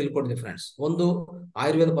 ಪದ್ಧತಿಗಳು ತಿಳ್ಕೊಂಡಿದ್ವಿ ಫ್ರೆಂಡ್ಸ್. ಒಂದು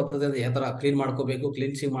ಆಯುರ್ವೇದ ಪದ್ಧತಿ ಯಾವ ತರ ಕ್ಲೀನ್ ಮಾಡ್ಕೋಬೇಕು,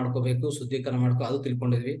 ಕ್ಲೀನ್ಸಿಂಗ್ ಮಾಡ್ಕೋಬೇಕು, ಶುದ್ಧೀಕರಣ ಅದು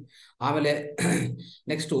ತಿಳ್ಕೊಂಡಿದ್ವಿ. ಆಮೇಲೆ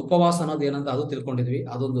ನೆಕ್ಸ್ಟ್ ಉಪವಾಸ ಅನ್ನೋದು ಏನಂತ ಅದು ತಿಳ್ಕೊಂಡಿದ್ವಿ,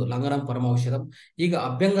 ಅದೊಂದು ಲಂಘನಂ ಪರಮ ಔಷಧಂ. ಈಗ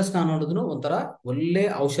ಅಭ್ಯಂಗ ಸ್ನಾನ ಅನ್ನೋದನ್ನು ಒಂಥರ ಒಳ್ಳೆ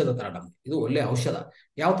ಔಷಧ ತರ, ನಮ್ಗೆ ಇದು ಒಳ್ಳೆ ಔಷಧ.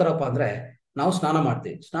 ಯಾವ ತರಪ್ಪ ಅಂದ್ರೆ, ನಾವು ಸ್ನಾನ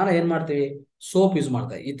ಮಾಡ್ತೀವಿ, ಸ್ನಾನ ಏನ್ ಮಾಡ್ತೀವಿ, ಸೋಪ್ ಯೂಸ್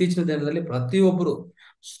ಮಾಡ್ತೀವಿ. ಇತ್ತೀಚಿನ ದಿನದಲ್ಲಿ ಪ್ರತಿಯೊಬ್ಬರು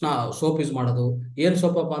ಸೋಪ್ ಯೂಸ್ ಮಾಡೋದು. ಏನ್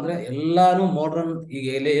ಸೋಪಪ್ಪ ಅಂದ್ರೆ ಎಲ್ಲಾನು ಮಾಡರ್ನ್, ಈಗ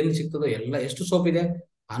ಏನ್ ಸಿಗ್ತದೋ ಎಲ್ಲ. ಎಷ್ಟು ಸೋಪ್ ಇದೆ?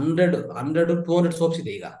 200 ಸೋಪ್ಸ್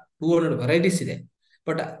ಇದೆ, ಈಗ 200 ವೆರೈಟೀಸ್ ಇದೆ.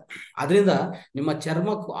 ಬಟ್ ಅದರಿಂದ ನಿಮ್ಮ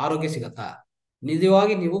ಚರ್ಮಕ್ಕೂ ಆರೋಗ್ಯ ಸಿಗತ್ತಾ?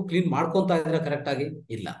 ನಿಜವಾಗಿ ನೀವು ಕ್ಲೀನ್ ಮಾಡ್ಕೊಂತ ಇದ್ರೆ ಕರೆಕ್ಟ್ ಆಗಿ?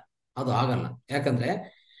 ಇಲ್ಲ, ಅದು ಆಗಲ್ಲ. ಯಾಕಂದ್ರೆ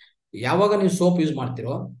ಯಾವಾಗ ನೀವು ಸೋಪ್ ಯೂಸ್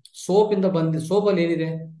ಮಾಡ್ತಿರೋ, ಸೋಪಲ್ಲಿ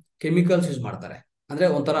ಏನಿದೆ, ಕೆಮಿಕಲ್ಸ್ ಯೂಸ್ ಮಾಡ್ತಾರೆ. ಅಂದ್ರೆ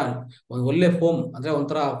ಒಂಥರ ಒಂದು ಒಳ್ಳೆ ಫೋಮ್, ಅಂದ್ರೆ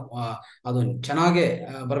ಒಂಥರ ಅದು ಚೆನ್ನಾಗೆ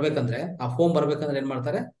ಬರ್ಬೇಕಂದ್ರೆ, ಆ ಫೋಮ್ ಬರ್ಬೇಕಂದ್ರೆ ಏನ್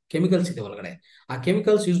ಮಾಡ್ತಾರೆ, ಕೆಮಿಕಲ್ಸ್ ಇದೆ ಒಳಗಡೆ. ಆ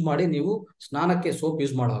ಕೆಮಿಕಲ್ಸ್ ಯೂಸ್ ಮಾಡಿ ನೀವು ಸ್ನಾನಕ್ಕೆ ಸೋಪ್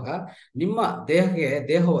ಯೂಸ್ ಮಾಡುವಾಗ ನಿಮ್ಮ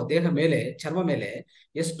ದೇಹ ಮೇಲೆ, ಚರ್ಮ ಮೇಲೆ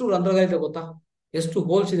ಎಷ್ಟು ರಂಧ್ರಗಳಿದೆ ಗೊತ್ತಾ? ಎಷ್ಟು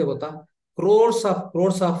ಹೋಲ್ಸ್ ಇದೆ ಗೊತ್ತಾ?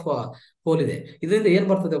 ಕ್ರೋರ್ಸ್ ಆಫ್ ಹೋಲ್ ಇದೆ. ಇದರಿಂದ ಏನ್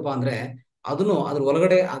ಬರ್ತದಪ್ಪ ಅಂದ್ರೆ, ಅದ್ರ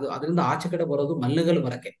ಒಳಗಡೆ ಅದರಿಂದ ಆಚೆ ಕಡೆ ಬರೋದು ಮಲಿನಗಳು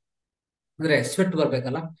ಬರಕ್ಕೆ. ಅಂದ್ರೆ ಸ್ವೆಟ್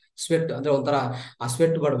ಬರ್ಬೇಕಲ್ಲ, ಸ್ವೆಟ್ ಅಂದ್ರೆ ಒಂಥರ ಆ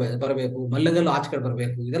ಸ್ವೆಟ್ ಬರಬೇಕು, ಮಲ್ಲಿಗೆಲ್ಲ ಆಚೆ ಕಡೆ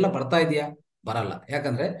ಬರಬೇಕು. ಇದೆಲ್ಲ ಬರ್ತಾ ಇದೆಯಾ? ಬರಲ್ಲ.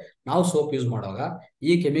 ಯಾಕಂದ್ರೆ ನಾವು ಸೋಪ್ ಯೂಸ್ ಮಾಡುವಾಗ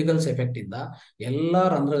ಈ ಕೆಮಿಕಲ್ಸ್ ಎಫೆಕ್ಟ್ ಇಂದ ಎಲ್ಲಾ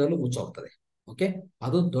ರಂಧ್ರಗಳು ಮುಚ್ಚೋಗ್ತದೆ. ಓಕೆ,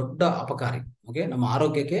 ಅದು ದೊಡ್ಡ ಅಪಕಾರಿ. ಓಕೆ, ನಮ್ಮ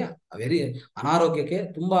ಆರೋಗ್ಯಕ್ಕೆ ಅನಾರೋಗ್ಯಕ್ಕೆ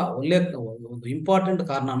ತುಂಬಾ ಒಳ್ಳೆ ಒಂದು ಇಂಪಾರ್ಟೆಂಟ್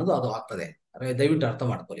ಕಾರಣ ಅನ್ನೋದು ಅದು ಆಗ್ತದೆ. ದಯವಿಟ್ಟು ಅರ್ಥ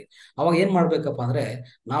ಮಾಡ್ಕೊಳ್ಳಿ. ಅವಾಗ ಏನ್ ಮಾಡ್ಬೇಕಪ್ಪ ಅಂದ್ರೆ,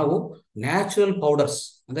 ನಾವು ನ್ಯಾಚುರಲ್ ಪೌಡರ್ಸ್,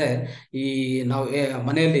 ಅಂದ್ರೆ ಈ ನಾವು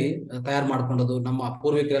ಮನೆಯಲ್ಲಿ ತಯಾರು ಮಾಡ್ಕೊಂಡದ್ದು ನಮ್ಮ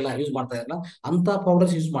ಪೂರ್ವಿಕರೆಲ್ಲ ಯೂಸ್ ಮಾಡ್ತಾ ಇರಲ್ಲ, ಅಂತ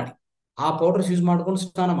ಪೌಡರ್ಸ್ ಯೂಸ್ ಮಾಡಿ. ಆ ಪೌಡರ್ಸ್ ಯೂಸ್ ಮಾಡ್ಕೊಂಡು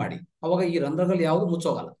ಸ್ನಾನ ಮಾಡಿ. ಅವಾಗ ಈ ರಂಧ್ರಗಳು ಯಾವುದು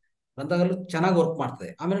ಮುಚ್ಚೋಗಲ್ಲ, ರಂಧ್ರಗಳು ಚೆನ್ನಾಗಿ ವರ್ಕ್ ಮಾಡ್ತದೆ.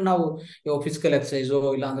 ಆಮೇಲೆ ನಾವು ಫಿಸಿಕಲ್ ಎಕ್ಸಸೈಸು,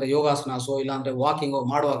 ಇಲ್ಲಾಂದ್ರೆ ಯೋಗಾಸನಾಸೋ, ಇಲ್ಲಾಂದ್ರೆ ವಾಕಿಂಗ್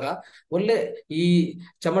ಮಾಡುವಾಗ ಒಳ್ಳೆ ಈ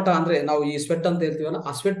ಚಮಟ, ಅಂದ್ರೆ ನಾವು ಈ ಸ್ವೆಟ್ ಅಂತ ಹೇಳ್ತೀವಲ್ಲ,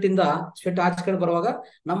 ಆ ಸ್ವೆಟ್ ಆಚೆ ಕಡೆ ಬರುವಾಗ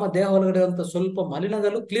ನಮ್ಮ ದೇಹ ಒಳಗಡೆ ಅಂತ ಸ್ವಲ್ಪ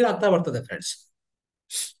ಮಲಿನಗಳು ಕ್ಲೀನ್ ಆಗ್ತಾ ಬರ್ತದೆ ಫ್ರೆಂಡ್ಸ್.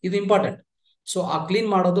 ಇದು ಇಂಪಾರ್ಟೆಂಟ್. ಸೊ ಆ ಕ್ಲೀನ್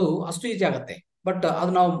ಮಾಡೋದು ಅಷ್ಟು ಈಜಿ ಆಗತ್ತೆ. ಬಟ್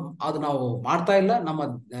ಅದು ನಾವು ಮಾಡ್ತಾ ಇಲ್ಲ, ನಮ್ಮ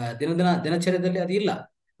ದಿನಚರ್ಯದಲ್ಲಿ ಅದು ಇಲ್ಲ.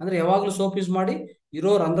 ಅಂದ್ರೆ ಯಾವಾಗ್ಲೂ ಸೋಪ್ ಯೂಸ್ ಮಾಡಿ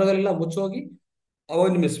ಇರೋ ರಂಧ್ರಗಳೆಲ್ಲ ಮುಚ್ಚೋಗಿ ಅವಾಗ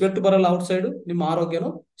ನಿಮ್ಗೆ ಸ್ವೆಟ್ ಬರಲ್ಲ ಔಟ್ ಸೈಡ್, ನಿಮ್ಮ ಆರೋಗ್ಯನೂ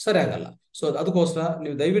ಸರಿ ಆಗಲ್ಲ. ಸೊ ಅದಕ್ಕೋಸ್ಕರ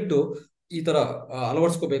ನೀವು ದಯವಿಟ್ಟು ಈ ತರ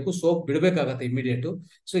ಅಳವಡಿಸ್ಕೋಬೇಕು, ಸೋಪ್ ಬಿಡ್ಬೇಕಾಗತ್ತೆ ಇಮಿಡಿಯೇಟ್.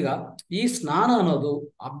 ಸೊ ಈಗ ಈ ಸ್ನಾನ ಅನ್ನೋದು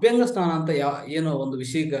ಅಭ್ಯಂಗ ಸ್ನಾನ ಅಂತ ಏನೋ ಒಂದು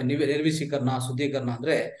ನಿರ್ವಿಷೀಕರಣ, ಶುದ್ಧೀಕರಣ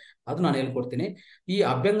ಅಂದ್ರೆ ಅದು ನಾನು ಹೇಳ್ಕೊಡ್ತೀನಿ. ಈ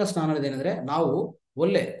ಅಭ್ಯಂಗ ಸ್ನಾನ ಏನಂದ್ರೆ, ನಾವು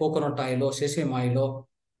ಒಳ್ಳೆ ಕೋಕೋನಟ್ ಆಯಿಲೋ, ಸೆಸೇಮ್ ಆಯಿಲೋ,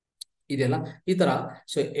 ಇದೆಲ್ಲ ಈ ತರ.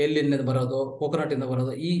 ಸೊ ಎಳ್ಳಿನಿಂದ ಬರೋದು, ಕೋಕೋನಟ್ ಇಂದ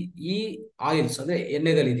ಬರೋದು, ಈ ಆಯಿಲ್ಸ್ ಅಂದ್ರೆ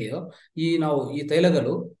ಎಣ್ಣೆಗಳಿದೆಯೋ, ನಾವು ಈ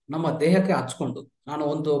ತೈಲಗಳು ನಮ್ಮ ದೇಹಕ್ಕೆ ಹಚ್ಕೊಂಡು, ನಾನು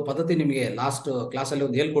ಒಂದು ಪದ್ಧತಿ ನಿಮಗೆ ಲಾಸ್ಟ್ ಕ್ಲಾಸಲ್ಲಿ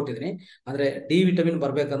ಒಂದು ಹೇಳ್ಕೊಟ್ಟಿದ್ದೀನಿ. ಅಂದ್ರೆ ಡಿ ವಿಟಮಿನ್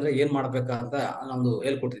ಬರ್ಬೇಕಂದ್ರೆ ಏನ್ ಮಾಡ್ಬೇಕಂತ ನಾನು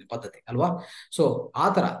ಹೇಳ್ಕೊಟ್ಟಿದ್ದೀನಿ ಪದ್ಧತಿ ಅಲ್ವಾ. ಸೊ ಆ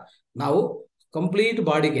ತರ ನಾವು ಕಂಪ್ಲೀಟ್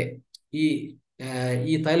ಬಾಡಿಗೆ ಈ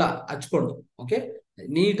ಈ ತೈಲ ಹಚ್ಕೊಂಡು, ಓಕೆ,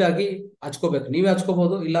 ನೀಟಾಗಿ ಹಚ್ಕೋಬೇಕು. ನೀವೇ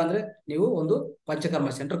ಹಚ್ಕೋಬಹುದು, ಇಲ್ಲಾಂದ್ರೆ ನೀವು ಒಂದು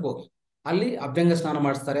ಪಂಚಕರ್ಮ ಸೆಂಟರ್ಗೆ ಹೋಗಿ, ಅಲ್ಲಿ ಅಭ್ಯಂಗ ಸ್ನಾನ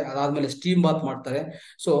ಮಾಡಿಸ್ತಾರೆ, ಅದಾದ್ಮೇಲೆ ಸ್ಟೀಮ್ ಬಾತ್ ಮಾಡ್ತಾರೆ.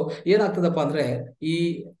 ಸೊ ಏನಾಗ್ತದಪ್ಪ ಅಂದ್ರೆ ಈ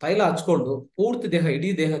ತೈಲ ಹಚ್ಕೊಂಡು ಪೂರ್ತಿ ದೇಹ,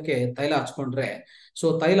 ಇಡೀ ದೇಹಕ್ಕೆ ತೈಲ ಹಚ್ಕೊಂಡ್ರೆ, ಸೊ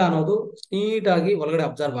ತೈಲ ಅನ್ನೋದು ನೀಟಾಗಿ ಒಳಗಡೆ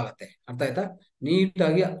ಅಬ್ಸರ್ವ್ ಆಗುತ್ತೆ. ಅರ್ಥ ಆಯ್ತಾ?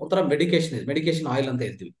 ನೀಟಾಗಿ ಒಂಥರ ಮೆಡಿಕೇಶನ್ ಆಯಿಲ್ ಅಂತ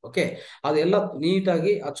ಹೇಳ್ತೀವಿ. ಓಕೆ, ಅದೆಲ್ಲ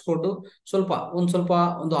ನೀಟಾಗಿ ಹಚ್ಕೊಂಡು ಸ್ವಲ್ಪ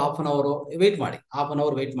ಒಂದು ಹಾಫ್ ಅನ್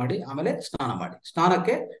ಅವರ್ ವೆಯ್ಟ್ ಮಾಡಿ ಆಮೇಲೆ ಸ್ನಾನ ಮಾಡಿ.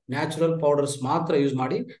 ಸ್ನಾನಕ್ಕೆ ನ್ಯಾಚುರಲ್ ಪೌಡರ್ಸ್ ಮಾತ್ರ ಯೂಸ್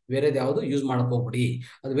ಮಾಡಿ, ಬೇರೆದು ಯಾವುದು ಯೂಸ್ ಮಾಡಕ್ ಹೋಗ್ಬಿಡಿ.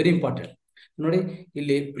 ಅದು ವೆರಿ ಇಂಪಾರ್ಟೆಂಟ್. ನೋಡಿ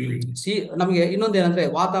ಇಲ್ಲಿ ನಮಗೆ ಇನ್ನೊಂದೇನಂದ್ರೆ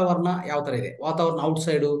ವಾತಾವರಣ ಯಾವ ತರ ಇದೆ. ವಾತಾವರಣ ಔಟ್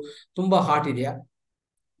ಸೈಡು ತುಂಬಾ ಹಾಟ್ ಇದೆಯಾ,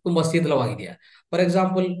 ತುಂಬಾ ಶೀತಲವಾಗಿದೆಯಾ? ಫಾರ್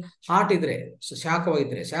ಎಕ್ಸಾಂಪಲ್ ಹಾಟ್ ಇದ್ರೆ,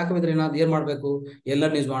 ಶಾಖವಿದ್ರೆ ಏನ್ ಮಾಡ್ಬೇಕು?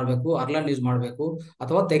 ಎಳ್ಳನ್ನು ಯೂಸ್ ಮಾಡ್ಬೇಕು, ಅರ್ಲನ್ನು ಯೂಸ್ ಮಾಡ್ಬೇಕು,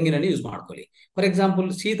 ಅಥವಾ ತೆಂಗಿನನ್ನು ಯೂಸ್ ಮಾಡ್ಕೊಳ್ಳಿ. ಫಾರ್ ಎಕ್ಸಾಂಪಲ್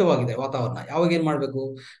ಶೀತವಾಗಿದೆ ವಾತಾವರಣ, ಯಾವಾಗ ಏನ್ ಮಾಡ್ಬೇಕು?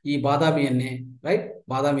 ಈ ಬಾದಾಮಿ ಎಣ್ಣೆ, ರೈಟ್,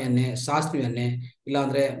 ಬಾದಾಮಿ ಎಣ್ಣೆ, ಸಾಸಿವೆ ಎಣ್ಣೆ,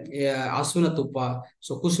 ಇಲ್ಲಾಂದ್ರೆ ಹಸುವಿನ ತುಪ್ಪ,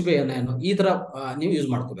 ಸೊ ಕುಸುಬೆ ಎಣ್ಣೆಯನ್ನು ಈ ತರ ನೀವು ಯೂಸ್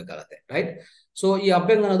ಮಾಡ್ಕೋಬೇಕಾಗತ್ತೆ, ರೈಟ್. ಸೊ ಈ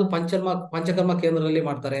ಅಭ್ಯಂಗ ಅನ್ನೋದು ಪಂಚಕರ್ಮ ಕೇಂದ್ರದಲ್ಲಿ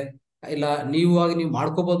ಮಾಡ್ತಾರೆ. ಇಲ್ಲ ನೀವು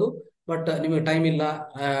ಮಾಡ್ಕೋಬಹುದು, ಬಟ್ ನಿಮಗೆ ಟೈಮ್ ಇಲ್ಲ,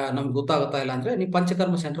 ನಮ್ಗೆ ಗೊತ್ತಾಗುತ್ತಾ ಇಲ್ಲ ಅಂದ್ರೆ ನೀವು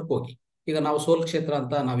ಪಂಚಕರ್ಮ ಸೆಂಟರ್ಗೆ ಹೋಗಿ. ಈಗ ನಾವು ಸೋಲ್ ಕ್ಷೇತ್ರ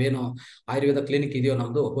ಅಂತ ನಾವೇನು ಆಯುರ್ವೇದ ಕ್ಲಿನಿಕ್ ಇದೆಯೋ,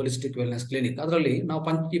 ನಮ್ದು ಹೋಲಿಸ್ಟಿಕ್ ವೆಲ್ನೆಸ್ ಕ್ಲಿನಿಕ್, ಅದರಲ್ಲಿ ನಾವು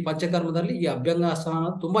ಈ ಪಂಚಕರ್ಮದಲ್ಲಿ ಈ ಅಭ್ಯಂಗ ಆಸನ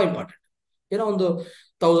ತುಂಬಾ ಇಂಪಾರ್ಟೆಂಟ್. ಏನೋ ಒಂದು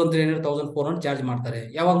 1300 1400 ಚಾರ್ಜ್ ಮಾಡ್ತಾರೆ.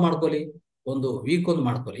 ಯಾವಾಗ ಮಾಡ್ಕೊಳ್ಳಿ? ಒಂದು ವೀಕ್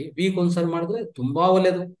ಮಾಡ್ಕೊಳ್ಳಿ. ವೀಕ್ ಒಂದ್ಸರಿ ಮಾಡಿದ್ರೆ ತುಂಬಾ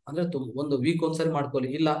ಒಳ್ಳೇದು. ಅಂದ್ರೆ ಒಂದು ವೀಕ್ ಒಂದ್ಸರಿ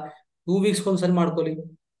ಮಾಡ್ಕೊಳ್ಳಿ, ಇಲ್ಲ 2 ವೀಕ್ಸ್ ಒಂದ್ಸರಿ ಮಾಡ್ಕೊಳ್ಳಿ,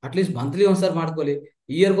 ಅಟ್ಲೀಸ್ಟ್ ಮಂತ್ಲಿ ಒಂದ್ಸರಿ ಮಾಡ್ಕೊಳ್ಳಿ.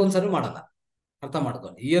 ಇಯರ್ಗೊಂದ್ಸರಿ ಮಾಡಲ್ಲ, ಅರ್ಥ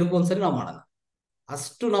ಮಾಡ್ಕೊಳ್ಳಿ. ಇಯರ್ಗೊಂದ್ಸರಿ ನಾವು ಮಾಡಲ್ಲ,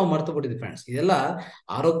 ಅಷ್ಟು ನಾವು ಮರ್ತು ಬಿಟ್ಟಿದ್ವಿ ಫ್ರೆಂಡ್ಸ್. ಇದೆಲ್ಲ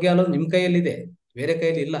ಆರೋಗ್ಯ ಅನ್ನೋದು ನಿಮ್ ಕೈಯಲ್ಲಿದೆ, ಬೇರೆ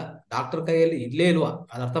ಕೈಯಲ್ಲಿ ಇಲ್ಲ. ಡಾಕ್ಟರ್ ಕೈಯಲ್ಲಿ ಇಲ್ಲೇ ಇಲ್ವಾ,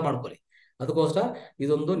 ಅದು ಅರ್ಥ ಮಾಡ್ಕೊಳ್ಳಿ. ಅದಕ್ಕೋಸ್ಕರ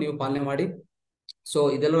ಇದೊಂದು ನೀವು ಪಾಲನೆ ಮಾಡಿ. ಸೊ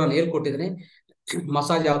ಇದೆಲ್ಲ ನಾನು ಹೇಳ್ಕೊಟ್ಟಿದ್ದೀನಿ.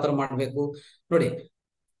 ಮಸಾಜ್ ಯಾವ ತರ ಮಾಡ್ಬೇಕು ನೋಡಿ.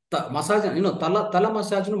 ಮಸಾಜ್ ಇನ್ನು ತಲ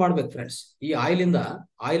ಮಸಾಜ್ನು ಮಾಡ್ಬೇಕು ಫ್ರೆಂಡ್ಸ್. ಈ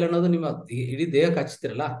ಆಯಿಲ್ ಅನ್ನೋದು ನಿಮ್ಮ ಇಡೀ ದೇಹಕ್ಕೆ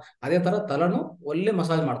ಹಚ್ತಿರಲ್ಲ, ಅದೇ ತರ ತಲನು ಒಳ್ಳೆ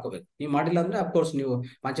ಮಸಾಜ್ ಮಾಡ್ಕೋಬೇಕು. ನೀವು ಮಾಡಿಲ್ಲ ಅಂದ್ರೆ ಅಫ್ಕೋರ್ಸ್ ನೀವು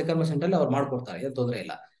ಪಂಚಕರ್ಮ ಸೆಂಟರ್ ಅವ್ರು ಮಾಡ್ಕೊಡ್ತಾರೆ, ಏನ್ ತೊಂದರೆ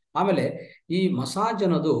ಇಲ್ಲ. ಆಮೇಲೆ ಈ ಮಸಾಜ್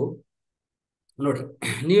ಅನ್ನೋದು ನೋಡಿ,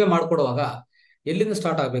 ನೀವೇ ಮಾಡ್ಕೊಡುವಾಗ ಎಲ್ಲಿಂದ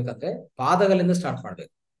ಸ್ಟಾರ್ಟ್ ಆಗ್ಬೇಕಂದ್ರೆ ಪಾದಗಳಿಂದ ಸ್ಟಾರ್ಟ್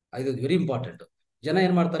ಮಾಡ್ಬೇಕು. ಇದು ವೆರಿ ಇಂಪಾರ್ಟೆಂಟ್. ಜನ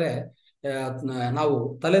ಏನ್ ಮಾಡ್ತಾರೆ, ನಾವು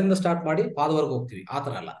ತಲೆಯಿಂದ ಸ್ಟಾರ್ಟ್ ಮಾಡಿ ಪಾದವರೆಗೂ ಹೋಗ್ತೀವಿ. ಆ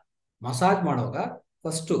ತರ ಅಲ್ಲ. ಮಸಾಜ್ ಮಾಡುವಾಗ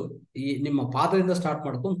ಫಸ್ಟ್ ಈ ನಿಮ್ಮ ಪಾದದಿಂದ ಸ್ಟಾರ್ಟ್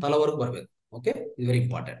ಮಾಡ್ಕೊಂಡು ತಲವರೆಗೂ ಬರ್ಬೇಕು. ಓಕೆ, ಇದು ವೆರಿ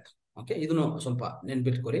ಇಂಪಾರ್ಟೆಂಟ್. ಓಕೆ, ಇದನ್ನು ಸ್ವಲ್ಪ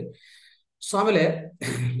ನೆನ್ಪಿಟ್ಕೊರಿ. ಸೊ ಆಮೇಲೆ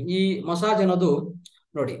ಈ ಮಸಾಜ್ ಅನ್ನೋದು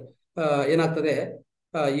ನೋಡಿ ಏನಾಗ್ತದೆ,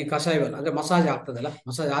 ಈ ಕಷಾಯವನ್ನು ಅಂದ್ರೆ ಮಸಾಜ್ ಆಗ್ತದಲ್ಲ,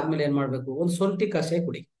 ಮಸಾಜ್ ಆದ್ಮೇಲೆ ಏನ್ ಮಾಡ್ಬೇಕು? ಒಂದು ಶುಂಠಿ ಕಷಾಯ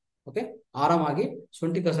ಕುಡಿ. ಓಕೆ, ಆರಾಮಾಗಿ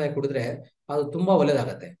ಶುಂಠಿ ಕಷಾಯ ಕುಡಿದ್ರೆ ಅದು ತುಂಬಾ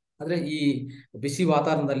ಒಳ್ಳೇದಾಗತ್ತೆ. ಅಂದ್ರೆ ಈ ಬಿಸಿ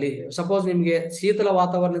ವಾತಾವರಣದಲ್ಲಿ, ಸಪೋಸ್ ನಿಮ್ಗೆ ಶೀತಲ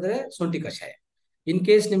ವಾತಾವರಣ ಇದ್ರೆ ಶುಂಠಿ ಕಷಾಯ. ಇನ್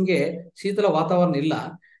ಕೇಸ್ ನಿಮ್ಗೆ ಶೀತಲ ವಾತಾವರಣ ಇಲ್ಲ,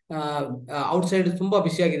 ಔಟ್ಸೈಡ್ ತುಂಬಾ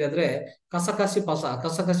ಬಿಸಿಯಾಗಿದೆ ಅಂದ್ರೆ ಕಸಕಸಿ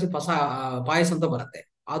ಪಸ ಪಾಯಸ ಅಂತ ಬರುತ್ತೆ,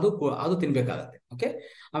 ಅದು ತಿನ್ಬೇಕಾಗತ್ತೆ. ಓಕೆ,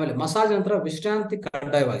 ಆಮೇಲೆ ಮಸಾಜ್ ನಂತರ ವಿಶ್ರಾಂತಿ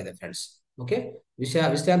ಕಡ್ಡಾಯವಾಗಿದೆ ಫ್ರೆಂಡ್ಸ್. ಓಕೆ,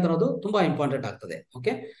 ವಿಶ್ರಾಂತಿ ಅನ್ನೋದು ತುಂಬಾ ಇಂಪಾರ್ಟೆಂಟ್ ಆಗ್ತದೆ.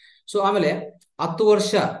 ಓಕೆ, ಸೊ ಆಮೇಲೆ 10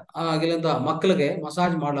 ವರ್ಷ ಆಗಿಲ್ಲಂತ ಮಕ್ಕಳಿಗೆ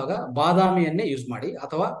ಮಸಾಜ್ ಮಾಡುವಾಗ ಬಾದಾಮಿ ಎಣ್ಣೆ ಯೂಸ್ ಮಾಡಿ,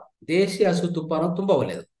 ಅಥವಾ ದೇಶಿ ಹಸು ತುಪ್ಪ ಅನ್ನೋದು ತುಂಬಾ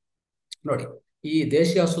ಒಳ್ಳೆಯದು. ನೋಡಿ, ಈ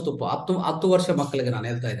ದೇಶಿ ಹಸು ತುಪ್ಪ 10 ವರ್ಷ ಮಕ್ಕಳಿಗೆ ನಾನು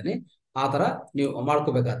ಹೇಳ್ತಾ ಇದ್ದೀನಿ, ಆ ತರ ನೀವು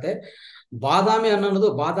ಮಾಡ್ಕೋಬೇಕಾಗತ್ತೆ. ಬಾದಾಮಿ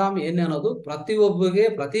ಎಣ್ಣೆ ಅನ್ನೋದು ಪ್ರತಿಯೊಬ್ಬರಿಗೆ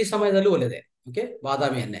ಪ್ರತಿ ಸಮಯದಲ್ಲಿ ಒಳ್ಳೆಯದೇ. ಓಕೆ,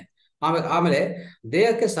 ಬಾದಾಮಿ ಎಣ್ಣೆ. ಆಮೇಲೆ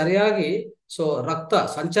ದೇಹಕ್ಕೆ ಸರಿಯಾಗಿ ರಕ್ತ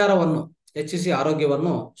ಸಂಚಾರವನ್ನು ಹೆಚ್ಚಿಸಿ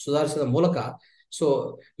ಆರೋಗ್ಯವನ್ನು ಸುಧಾರಿಸಿದ ಮೂಲಕ, ಸೊ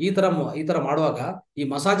ಈ ತರ ಮಾಡುವಾಗ ಈ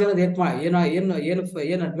ಮಸಾಜ್ ಅನ್ನೋದು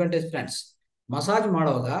ಏನು ಅಡ್ವಾಂಟೇಜ್ ಫ್ರೆಂಡ್ಸ್. ಮಸಾಜ್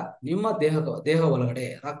ಮಾಡುವಾಗ ನಿಮ್ಮ ದೇಹ ಒಳಗಡೆ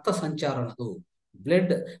ರಕ್ತ ಸಂಚಾರ ಅನ್ನೋದು,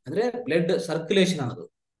 ಬ್ಲಡ್ ಸರ್ಕ್ಯುಲೇಷನ್ ಅನ್ನೋದು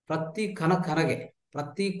ಪ್ರತಿ ಕಣಗೆ,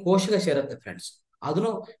 ಪ್ರತಿ ಕೋಶಕ್ಕೆ ಸೇರುತ್ತೆ ಫ್ರೆಂಡ್ಸ್. ಅದನ್ನು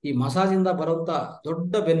ಈ ಮಸಾಜ್ ಇಂದ ಬರುವಂತ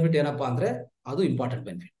ದೊಡ್ಡ ಬೆನಿಫಿಟ್ ಏನಪ್ಪಾ ಅಂದ್ರೆ ಅದು ಇಂಪಾರ್ಟೆಂಟ್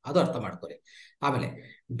ಬೆನಿಫಿಟ್, ಅದು ಅರ್ಥ ಮಾಡ್ಕೊಳ್ಳಿ. ಆಮೇಲೆ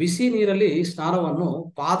ಬಿಸಿ ನೀರಲ್ಲಿ ಸ್ನಾನವನ್ನು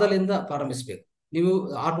ಪಾದಲಿಂದ ಪ್ರಾರಂಭಿಸಬೇಕು. ನೀವು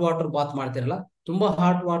ಹಾಟ್ ವಾಟರ್ ಬಾತ್ ಮಾಡ್ತಿರಲ್ಲ, ತುಂಬಾ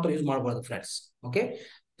ಹಾಟ್ ವಾಟರ್ ಯೂಸ್ ಮಾಡಬಾರ್ದು ಫ್ರೆಂಡ್ಸ್. ಓಕೆ,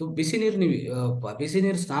 ಬಿಸಿ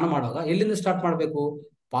ನೀರು ಸ್ನಾನ ಮಾಡುವಾಗ ಎಲ್ಲಿಂದ ಸ್ಟಾರ್ಟ್ ಮಾಡಬೇಕು?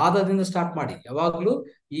 ಪಾದದಿಂದ ಸ್ಟಾರ್ಟ್ ಮಾಡಿ. ಯಾವಾಗ್ಲೂ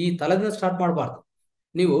ಈ ತಲೆದಿಂದ ಸ್ಟಾರ್ಟ್ ಮಾಡಬಾರ್ದು.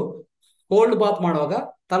 ನೀವು ಕೋಲ್ಡ್ ಬಾತ್ ಮಾಡುವಾಗ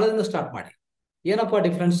ತಲೆದಿಂದ ಸ್ಟಾರ್ಟ್ ಮಾಡಿ. ಏನಪ್ಪಾ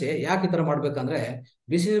ಡಿಫ್ರೆನ್ಸ್, ಯಾಕೆ ಈ ತರ ಮಾಡ್ಬೇಕಂದ್ರೆ,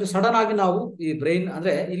 ಬಿಸಿ ನೀರು ಸಡನ್ ಆಗಿ ನಾವು ಈ ಬ್ರೈನ್,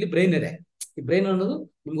 ಅಂದ್ರೆ ಇಲ್ಲಿ ಬ್ರೈನ್ ಇದೆ. ಈ ಬ್ರೈನ್ ಅನ್ನೋದು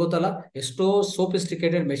ನಿಮ್ಗೆ ಗೊತ್ತಲ್ಲ, ಎಷ್ಟೋ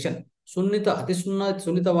ಸೋಫಿಸ್ಟಿಕೇಟೆಡ್ ಮೆಷಿನ್, ಅತಿ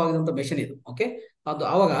ಸುನ್ನಿತವಾಗಿರುವಂತ ಮೆಷಿನ್ ಇದು. ಓಕೆ, ಅದು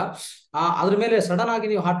ಆವಾಗ ಅದ್ರ ಮೇಲೆ ಸಡನ್ ಆಗಿ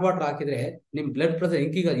ನೀವು ಹಾಟ್ ವಾಟರ್ ಹಾಕಿದ್ರೆ ನಿಮ್ ಬ್ಲಡ್ ಪ್ರೆಷರ್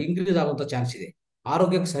ಇನ್ಕ್ರೀಸ್ ಆಗುವಂತ ಚಾನ್ಸ್ ಇದೆ,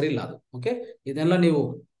 ಆರೋಗ್ಯಕ್ಕೆ ಸರಿ ಇಲ್ಲ ಅದು. ಓಕೆ, ಇದನ್ನೆಲ್ಲ ನೀವು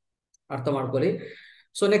ಅರ್ಥ ಮಾಡ್ಕೊಳ್ಳಿ.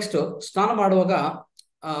 ಸೊ ನೆಕ್ಸ್ಟ್, ಸ್ನಾನ ಮಾಡುವಾಗ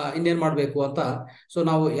ಇನ್ನೇನ್ ಮಾಡ್ಬೇಕು ಅಂತ. ಸೊ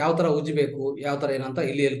ನಾವು ಯಾವ ತರ ಉಜ್ಜಬೇಕು, ಯಾವ ತರ ಏನಂತ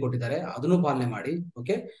ಇಲ್ಲಿ ಹೇಳ್ಕೊಟ್ಟಿದ್ದಾರೆ, ಅದನ್ನು ಪಾಲನೆ ಮಾಡಿ.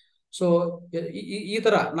 ಓಕೆ, ಸೊ ಈ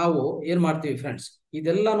ತರ ನಾವು ಏನ್ ಮಾಡ್ತೀವಿ ಫ್ರೆಂಡ್ಸ್,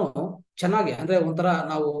 ಇದೆಲ್ಲಾನು ಚೆನ್ನಾಗಿ ಅಂದ್ರೆ ಒಂಥರ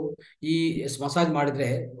ನಾವು ಈ ಮಸಾಜ್ ಮಾಡಿದ್ರೆ,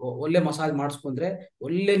 ಒಳ್ಳೆ ಮಸಾಜ್ ಮಾಡಿಸ್ಕೊಂಡ್ರೆ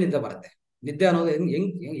ಒಳ್ಳೆ ನಿದ್ದೆ ಬರುತ್ತೆ. ನಿದ್ದೆ ಅನ್ನೋದು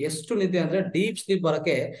ಎಷ್ಟು ನಿದ್ದೆ ಅಂದ್ರೆ ಡೀಪ್ ಸ್ಲೀಪ್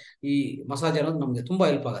ಬರಕ್ಕೆ ಈ ಮಸಾಜ್ ಅನ್ನೋದು ನಮ್ಗೆ ತುಂಬಾ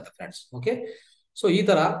ಹೆಲ್ಪ್ ಆಗುತ್ತೆ ಫ್ರೆಂಡ್ಸ್. ಓಕೆ, ಸೊ ಈ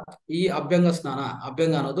ತರ ಈ ಅಭ್ಯಂಗ ಸ್ನಾನ,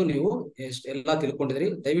 ಅಭ್ಯಂಗ ಅನ್ನೋದು ನೀವು ಎಲ್ಲ ತಿಳ್ಕೊಂಡಿದ್ರಿ,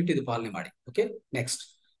 ದಯವಿಟ್ಟು ಇದು ಪಾಲನೆ ಮಾಡಿ. ಓಕೆ, ನೆಕ್ಸ್ಟ್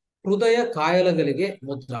ಹೃದಯ ಕಾಯಿಲೆಗಳಿಗೆ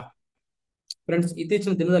ಮುದ್ರಾ. ಫ್ರೆಂಡ್ಸ್,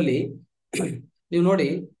 ಇತ್ತೀಚಿನ ದಿನದಲ್ಲಿ ನೀವು ನೋಡಿ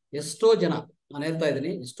ಎಷ್ಟೋ ಜನ, ನಾನು ಹೇಳ್ತಾ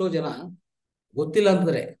ಇದ್ದೀನಿ, ಎಷ್ಟೋ ಜನ ಗೊತ್ತಿಲ್ಲ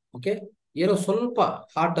ಅಂತಂದ್ರೆ, ಓಕೆ, ಏನೋ ಸ್ವಲ್ಪ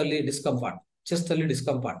ಹಾರ್ಟ್ ಅಲ್ಲಿ ಡಿಸ್ಕಂಫರ್ಟ್, ಚೆಸ್ಟ್ ಅಲ್ಲಿ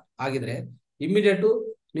ಡಿಸ್ಕಂಫರ್ಟ್ ಆಗಿದ್ರೆ ಇಮಿಡಿಯೇಟ್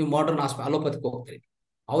ನೀವು ಮಾಡರ್ನ್ ಅಲೋಪತಿಗೆ ಹೋಗ್ತೀರಿ.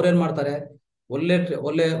 ಅವ್ರೇನ್ ಮಾಡ್ತಾರೆ, ಒಳ್ಳೆ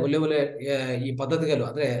ಒಳ್ಳೆ ಒಳ್ಳೆ ಒಳ್ಳೆ ಈ ಪದ್ಧತಿಗಳು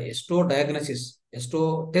ಅಂದ್ರೆ ಎಷ್ಟೋ ಡಯಾಗ್ನೋಸಿಸ್, ಎಷ್ಟೋ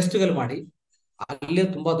ಟೆಸ್ಟ್ಗಳು ಮಾಡಿ ಅಲ್ಲೇ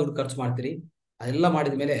ತುಂಬಾ ದುಡ್ಡು ಖರ್ಚು ಮಾಡ್ತೀರಿ. ಅದೆಲ್ಲ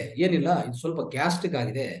ಮಾಡಿದ ಮೇಲೆ ಏನಿಲ್ಲ, ಇದು ಸ್ವಲ್ಪ ಗ್ಯಾಸ್ಟ್ರಿಕ್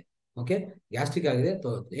ಆಗಿದೆ, ಓಕೆ, ಗ್ಯಾಸ್ಟ್ರಿಕ್ ಆಗಿದೆ,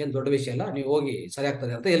 ಏನ್ ದೊಡ್ಡ ವಿಷಯ ಅಲ್ಲ, ನೀವು ಹೋಗಿ ಸರಿ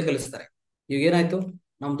ಆಗ್ತದೆ ಅಂತ ಹೇಳಿ ಕಳಿಸ್ತಾರೆ. ಈಗ ಏನಾಯ್ತು,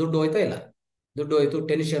 ನಮ್ ದುಡ್ಡು ಹೋಯ್ತಾ ಇಲ್ಲ? ದುಡ್ಡು ಹೋಯ್ತು,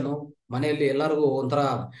 ಟೆನ್ಷನ್, ಮನೆಯಲ್ಲಿ ಎಲ್ಲರಿಗೂ ಒಂಥರ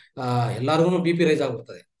ಎಲ್ಲರಿಗೂ ಬಿ ಪಿ ರೈಸ್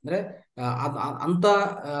ಆಗ್ಬಿಡ್ತದೆ. ಅಂದ್ರೆ ಅಂತ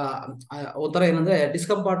ಒಂಥರ ಏನಂದ್ರೆ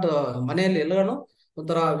ಡಿಸ್ಕಂಫರ್ಟ್ ಮನೆಯಲ್ಲಿ ಎಲ್ಲರೂ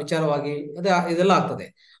ಒಂಥರ ವಿಚಾರವಾಗಿ ಇದೆಲ್ಲ ಆಗ್ತದೆ.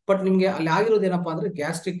 ಬಟ್ ನಿಮ್ಗೆ ಅಲ್ಲಿ ಆಗಿರೋದು ಏನಪ್ಪಾ ಅಂದ್ರೆ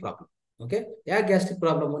ಗ್ಯಾಸ್ಟ್ರಿಕ್ ಪ್ರಾಬ್ಲಮ್. ಓಕೆ, ಯಾಕೆ ಗ್ಯಾಸ್ಟ್ರಿಕ್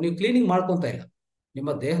ಪ್ರಾಬ್ಲಮ್? ನೀವು ಕ್ಲೀನಿಂಗ್ ಮಾಡ್ಕೊಂತ ಇಲ್ಲ,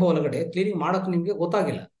 ನಿಮ್ಮ ದೇಹ ಒಳಗಡೆ ಕ್ಲೀನಿಂಗ್ ಮಾಡಕ್ ನಿಮ್ಗೆ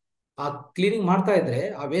ಗೊತ್ತಾಗಿಲ್ಲ. ಆ ಕ್ಲೀನಿಂಗ್ ಮಾಡ್ತಾ ಇದ್ರೆ,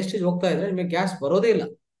 ಆ ವೇಸ್ಟೇಜ್ ಹೋಗ್ತಾ ಇದ್ರೆ ನಿಮಗೆ ಗ್ಯಾಸ್ ಬರೋದೇ ಇಲ್ಲ,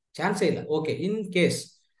 ಚಾನ್ಸೇ ಇಲ್ಲ. Okay, in case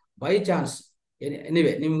by chance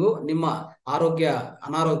anyway ನಿಮ್ಗೂ ನಿಮ್ಮ ಆರೋಗ್ಯ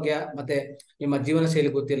ಅನಾರೋಗ್ಯ ಮತ್ತೆ ನಿಮ್ಮ ಜೀವನ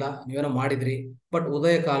ಶೈಲಿ ಗೊತ್ತಿಲ್ಲ, ನೀವೇನೋ ಮಾಡಿದ್ರಿ, ಬಟ್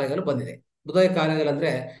ಹೃದಯ ಕಾಯಿಲೆಗಳು ಬಂದಿದೆ. ಹೃದಯ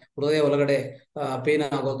ಕಾಯಿಲೆಗಳಂದ್ರೆ ಹೃದಯ ಒಳಗಡೆ ಪೇನ್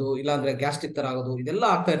ಆಗೋದು, ಇಲ್ಲಾಂದ್ರೆ ಗ್ಯಾಸ್ಟ್ರಿಕ್ ತರ ಆಗೋದು, ಇದೆಲ್ಲ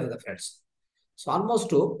ಆಗ್ತಾ ಇರ್ತದೆ ಫ್ರೆಂಡ್ಸ್. ಸೊ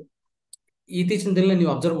ಆಲ್ಮೋಸ್ಟ್ ಇತ್ತೀಚಿನ ದಿನ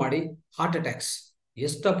ನೀವು ಅಬ್ಸರ್ವ್ ಮಾಡಿ, ಹಾರ್ಟ್ ಅಟ್ಯಾಕ್ಸ್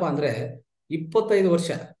ಎಷ್ಟಪ್ಪ ಅಂದ್ರೆ 25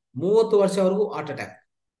 ವರ್ಷ 30 ವರ್ಷವರೆಗೂ ಹಾರ್ಟ್ ಅಟ್ಯಾಕ್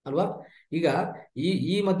ಅಲ್ವಾ. ಈಗ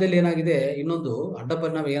ಈ ಮಧ್ಯದಲ್ಲಿ ಏನಾಗಿದೆ, ಇನ್ನೊಂದು ಅಡ್ಡ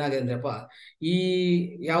ಪರಿಣಾಮ ಏನಾಗಿದೆ ಅಂದ್ರಪ್ಪ, ಈ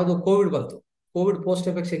ಯಾವುದು ಕೋವಿಡ್ ಬಂತು, ಕೋವಿಡ್ ಪೋಸ್ಟ್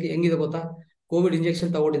ಎಫೆಕ್ಟ್ಸ್ ಹೆಂಗಿದೆ ಗೊತ್ತಾ? ಕೋವಿಡ್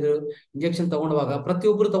ಇಂಜೆಕ್ಷನ್ ತಗೊಂಡಿದ್ರು, ಇಂಜೆಕ್ಷನ್ ತಗೊಂಡವಾಗ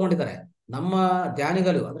ಪ್ರತಿಯೊಬ್ಬರು ತಗೊಂಡಿದ್ದಾರೆ. ನಮ್ಮ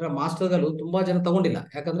ಧ್ಯಾನಿಗಳು ಅಂದ್ರೆ ಮಾಸ್ಟರ್ಗಳು ತುಂಬಾ ಜನ ತಗೊಂಡಿಲ್ಲ.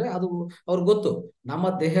 ಯಾಕಂದ್ರೆ ಅದು ಅವ್ರಿಗೆ ಗೊತ್ತು, ನಮ್ಮ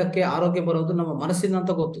ದೇಹಕ್ಕೆ ಆರೋಗ್ಯ ಬರೋದು ನಮ್ಮ ಮನಸ್ಸಿಂದ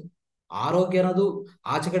ಅಂತ ಗೊತ್ತು. ಆರೋಗ್ಯ ಅನ್ನೋದು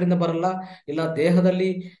ಆಚೆ ಕಡೆಯಿಂದ ಬರಲ್ಲ, ಇಲ್ಲ ದೇಹದಲ್ಲಿ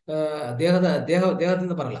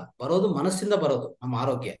ದೇಹದಿಂದ ಬರೋದು ಮನಸ್ಸಿಂದ ಬರೋದು ನಮ್ಮ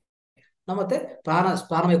ಆರೋಗ್ಯ. ಮತ್ತೆ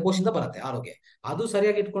ಪ್ರಾಣಮಯ ಕೋಶದಿಂದ ಬರುತ್ತೆ ಆರೋಗ್ಯ. ಅದು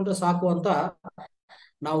ಸರಿಯಾಗಿ ಇಟ್ಕೊಂಡ್ರೆ ಸಾಕು ಅಂತ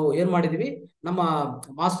ನಾವು ಏನ್ ಮಾಡಿದೀವಿ, ನಮ್ಮ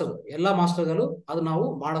ಎಲ್ಲಾ ಮಾಸ್ಟರ್ಗಳು ಅದು ನಾವು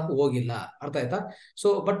ಮಾಡಕ್ಕೂ ಹೋಗಿಲ್ಲ. ಅರ್ಥ ಆಯ್ತಾ? ಸೊ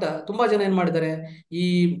ಬಟ್ ತುಂಬಾ ಜನ ಏನ್ ಮಾಡಿದ್ದಾರೆ, ಈ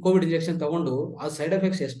ಕೋವಿಡ್ ಇಂಜೆಕ್ಷನ್ ತಗೊಂಡು ಆ ಸೈಡ್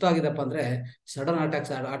ಎಫೆಕ್ಟ್ಸ್ ಎಷ್ಟಾಗಿದೆಪ್ಪ ಅಂದ್ರೆ ಸಡನ್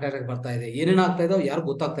ಅಟ್ಯಾಕ್ ಬರ್ತಾ ಇದೆ, ಏನೇನ್ ಆಗ್ತಾ ಇದೋ ಯಾರು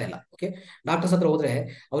ಗೊತ್ತಾಗ್ತಾ ಇಲ್ಲ. ಓಕೆ, ಡಾಕ್ಟರ್ಸ್ ಹತ್ರ ಹೋದ್ರೆ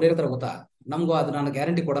ಅವ್ರು ಹೇಳ್ತಾರೆ ಗೊತ್ತಾ, ನಮ್ಗೂ ಅದು ನಾನು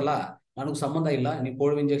ಗ್ಯಾರಂಟಿ ಕೊಡಲ್ಲ, ನನಗೂ ಸಂಬಂಧ ಇಲ್ಲ, ನೀವು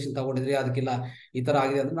ಕೋವಿಡ್ ಇಂಜೆಕ್ಷನ್ ತಗೊಂಡಿದ್ರಿ ಅದಕ್ಕಿಲ್ಲ, ಈ ತರ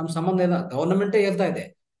ಆಗಿದೆ ಅಂದ್ರೆ ನಮ್ ಸಂಬಂಧ ಇಲ್ಲ, ಗವರ್ನಮೆಂಟೇ ಹೇಳ್ತಾ ಇದೆ,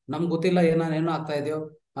 ನಮ್ಗೆ ಗೊತ್ತಿಲ್ಲ ಏನೋ ಆಗ್ತಾ ಇದೆಯೋ,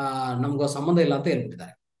 ನಮ್ಗೂ ಸಂಬಂಧ ಇಲ್ಲ ಅಂತ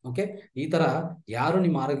ಹೇಳ್ಬಿಟ್ಟಿದ್ದಾರೆ. ಓಕೆ, ಈ ತರ ಯಾರು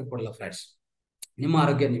ನಿಮ್ಮ ಆರೋಗ್ಯ ಕೊಡಲ್ಲ ಫ್ರೆಂಡ್ಸ್. ನಿಮ್ಮ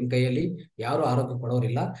ಆರೋಗ್ಯ ನಿಮ್ ಕೈಯಲ್ಲಿ, ಯಾರು ಆರೋಗ್ಯ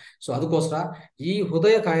ಕೊಡೋರಿಲ್ಲ. ಸೊ ಅದಕ್ಕೋಸ್ಕರ ಈ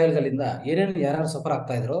ಹೃದಯ ಕಾಯಿಲೆಗಳಿಂದ ಯಾರು ಸಫರ್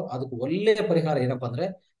ಆಗ್ತಾ ಇದ್ರೋ ಅದಕ್ಕೆ ಒಳ್ಳೆಯ ಪರಿಹಾರ ಏನಪ್ಪಾ ಅಂದ್ರೆ,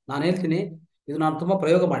 ನಾನು ಹೇಳ್ತೀನಿ, ಇದು ನಾನು ತುಂಬಾ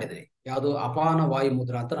ಪ್ರಯೋಗ ಮಾಡಿದ್ದೀನಿ. ಯಾವುದು ಅಪಾನ ವಾಯು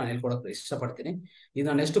ಮುದ್ರಾ ಅಂತ ನಾನು ಹೇಳ್ಕೊಡಕ್ ಇಷ್ಟಪಡ್ತೀನಿ. ಇದು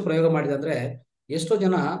ನಾನು ಎಷ್ಟು ಪ್ರಯೋಗ ಮಾಡಿದೆ ಅಂದ್ರೆ, ಎಷ್ಟೋ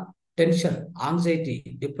ಜನ tension, anxiety,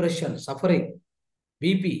 depression, suffering,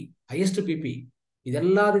 BP, highest BP,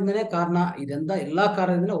 ಇದೆಲ್ಲದಿಂದನೇ ಕಾರಣ. ಎಲ್ಲಾ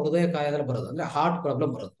ಕಾರಣದಿಂದ ಹೃದಯ ಕಾಯಿಲೆಗಳು ಬರೋದು, ಅಂದ್ರೆ ಹಾರ್ಟ್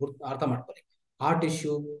ಪ್ರಾಬ್ಲಮ್ ಬರೋದು. ಅರ್ಥ ಮಾಡ್ಕೊಳ್ಳಿ, heart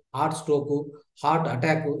issue, heart stroke, heart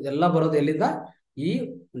attack ಇದೆಲ್ಲ ಬರೋದು ಎಲ್ಲಿಂದ? ಈ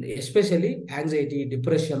ಎಸ್ಪೆಷಲಿ ಆಂಗ್ಸೈಟಿ,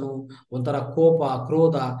 ಡಿಪ್ರೆಷನ್, ಒಂಥರ ಕೋಪ,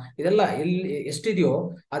 ಕ್ರೋಧ, ಇದೆಲ್ಲ ಎಷ್ಟಿದೆಯೋ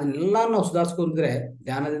ಅದನ್ನೆಲ್ಲ ನಾವು ಸುಧಾರಿಸ್ಕೊಂಡ್ರೆ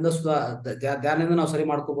ಧ್ಯಾನದಿಂದ ನಾವು ಸರಿ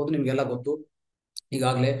ಮಾಡ್ಕೋಬಹುದು. ನಿಮ್ಗೆಲ್ಲ ಗೊತ್ತು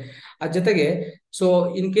ಈಗಾಗ್ಲೇ. ಅದ್ ಜೊತೆಗೆ ಸೊ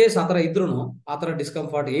ಇನ್ ಕೇಸ್ ಆತರ ಇದ್ರು, ಆತರ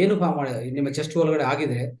ಡಿಸ್ಕಂಫರ್ಟ್ ಏನು ನಿಮ್ಮ ಚೆಸ್ಟ್ ಒಳಗಡೆ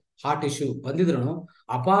ಆಗಿದ್ರೆ, ಹಾರ್ಟ್ ಇಶ್ಯೂ ಬಂದಿದ್ರು,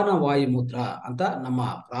 ಅಪಾನ ವಾಯು ಮುದ್ರಾ ಅಂತ ನಮ್ಮ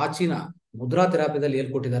ಪ್ರಾಚೀನ ಮುದ್ರಾ ಥೆರಪಿದಲ್ಲಿ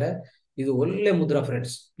ಹೇಳ್ಕೊಟ್ಟಿದ್ದಾರೆ. ಇದು ಒಳ್ಳೆ Mudra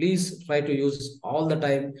friends, please try to use all the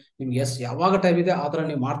time. ನಿಮ್ಗೆ ಯಾವಾಗ ಟೈಮ್ ಇದೆ ಆತರ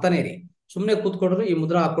ನೀವು ಮಾಡ್ತಾನೆ ಇರಿ. ಸುಮ್ಮನೆ ಕೂತ್ಕೊಂಡ್ರೆ ಈ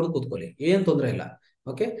ಮುದ್ರಾ ಹಾಕೊಂಡು ಕೂತ್ಕೊಳ್ಳಿ, ಏನ್ ತೊಂದರೆ ಇಲ್ಲ.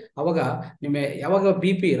 ಓಕೆ, ಅವಾಗ ಯಾವಾಗ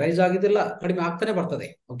BP ರೈಸ್ ಆಗಿದ್ದಿಲ್ಲ, ಕಡಿಮೆ ಆಗ್ತಾನೆ ಬರ್ತದೆ.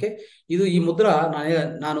 ಓಕೆ, ಈ ಮುದ್ರಾ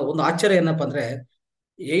ನಾನು ಒಂದು ಆಶ್ಚರ್ಯ ಏನಪ್ಪಾ ಅಂದ್ರೆ,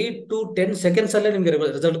 8 to 10 seconds ಅಲ್ಲೇ ನಿಮ್ಗೆ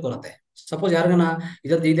ರಿಸಲ್ಟ್ ಬರುತ್ತೆ. ಸಪೋಸ್ ಯಾರಿಗನ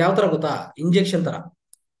ಇದು ಯಾವ ತರ ಗೊತ್ತಾ, ಇಂಜೆಕ್ಷನ್ ತರ.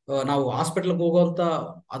 ನಾವು ಹಾಸ್ಪಿಟಲ್ಗೆ ಹೋಗುವಂತ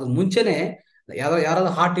ಅದು ಮುಂಚೆನೆ ಯಾರಾದ್ರೂ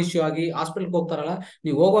ಹಾರ್ಟ್ ಇಶ್ಯೂ ಆಗಿ ಹಾಸ್ಪಿಟಲ್ಗೆ ಹೋಗ್ತಾರಲ್ಲ,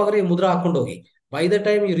 ನೀವು ಹೋಗುವಾಗ ಈ ಮುದ್ರಾ ಹಾಕೊಂಡು ಹೋಗಿ. By the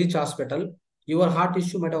time you reach hospital, your heart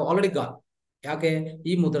issue might have already gone. ಯಾಕೆ?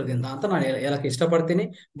 ಈ ಮುದ್ರದಿಂದ ಅಂತ ನಾನು ಹೇಳಕ್ಕೆ ಇಷ್ಟಪಡ್ತೀನಿ.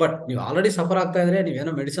 ಬಟ್ ನೀವು ಆಲ್ರೆಡಿ ಸಫರ್ ಆಗ್ತಾ ಇದ್ರೆ,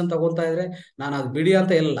 ನೀವೇನೋ ಮೆಡಿಸಿನ್ ತಗೊಂತಾ ಇದ್ರೆ, ನಾನು ಅದು ಬಿಡಿ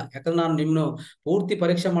ಅಂತ ಹೇಳಲ್ಲ. ಯಾಕಂದ್ರೆ ನಾನು ನಿಮ್ನು ಪೂರ್ತಿ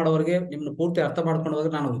ಪರೀಕ್ಷೆ ಮಾಡೋವರೆಗೆ, ನಿಮ್ನ ಪೂರ್ತಿ ಅರ್ಥ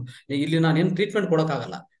ಮಾಡ್ಕೊಂಡವ್ರಿಗೆ ನಾನು ಏನು ಟ್ರೀಟ್ಮೆಂಟ್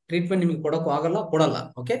ಕೊಡೋಕ್ಕಾಗಲ್ಲ. ಟ್ರೀಟ್ಮೆಂಟ್ ನಿಮ್ಗೆ ಕೊಡೋಕ್ಕೂ ಆಗಲ್ಲ, ಕೊಡಲ್ಲ.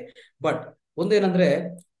 ಓಕೆ, ಬಟ್ ಒಂದೇನಂದ್ರೆ,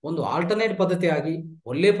 ಒಂದು ಆಲ್ಟರ್ನೇಟ್ ಪದ್ಧತಿಯಾಗಿ,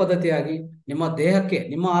 ಒಳ್ಳೆ ಪದ್ಧತಿಯಾಗಿ ನಿಮ್ಮ ದೇಹಕ್ಕೆ,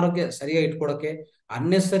 ನಿಮ್ಮ ಆರೋಗ್ಯ ಸರಿಯಾಗಿ ಇಟ್ಕೊಡಕ್ಕೆ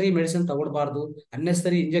ಅನ್ನೆಸರಿ ಮೆಡಿಸಿನ್ ತಗೊಳ್ಬಾರ್ದು,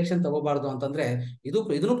 ಅನ್ನೆಸರಿ ಇಂಜೆಕ್ಷನ್ ತಗೋಬಾರ್ದು ಅಂತಂದ್ರೆ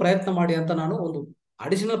ಇದನ್ನು ಪ್ರಯತ್ನ ಮಾಡಿ ಅಂತ ನಾನು ಒಂದು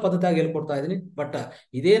ಅಡಿಷನಲ್ ಪದ್ಧತಿಯಾಗಿ ಹೇಳ್ಕೊಡ್ತಾ ಇದ್ದೀನಿ. ಬಟ್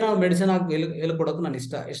ಇದೇ ನಾವು ಮೆಡಿಸಿನ್ ಆಗಿ ಹೇಳ್ಕೊಡೋಕೆ ನಾನು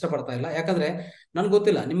ಇಷ್ಟಪಡ್ತಾ ಇಲ್ಲ. ಯಾಕಂದ್ರೆ ನನ್ಗೆ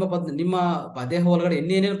ಗೊತ್ತಿಲ್ಲ ನಿಮ್ಮ ದೇಹ ಒಳಗಡೆ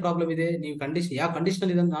ಇನ್ನೇನೇನು ಪ್ರಾಬ್ಲಮ್ ಇದೆ, ನೀವು ಯಾವ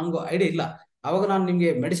ಕಂಡೀಷನ್ ಇದೆ ಅಂತ ನನಗೂ ಐಡಿಯಾ ಇಲ್ಲ. ಅವಾಗ ನಾನು ನಿಮ್ಗೆ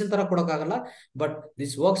ಮೆಡಿಸಿನ್ ತರ ಕೊಡೋಕ್ಕಾಗಲ್ಲ. But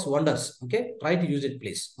this works wonders. Okay, try to use it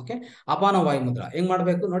please. Okay, ಅಪಾನ ವಾಯು ಮುದ್ರಾ ಹೆಂಗ್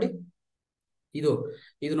ಮಾಡ್ಬೇಕು ನೋಡಿ,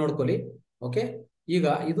 ಇದು ನೋಡ್ಕೊಳ್ಳಿ. ಓಕೆ, ಈಗ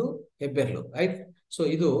ಇದು ಹೆಬ್ಬೆರಳು, ರೈಟ್. ಸೊ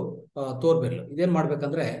ಇದು ತೋರ್ಬೆರಳು. ಇದೇನ್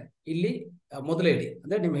ಮಾಡ್ಬೇಕಂದ್ರೆ ಇಲ್ಲಿ ಮೊದಲೇ ಇಡಿ,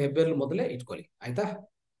 ಅಂದ್ರೆ ನಿಮ್ಮ ಹೆಬ್ಬೆರಳು ಮೊದಲೇ ಇಟ್ಕೊಳ್ಳಿ, ಆಯ್ತಾ.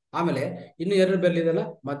 ಆಮೇಲೆ ಇನ್ನು 2 ಬೆರಳಿದೆಯಲ್ಲ,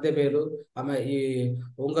 ಮಧ್ಯ ಬೇರು, ಆಮೇಲೆ ಈ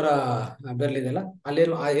ಉಂಗುರ ಬೆರಳಿದೆಯಲ್ಲ,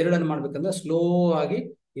 ಅಲ್ಲೇನು ಆ ಎರಡನ್ನು ಮಾಡ್ಬೇಕಂದ್ರೆ ಸ್ಲೋ ಆಗಿ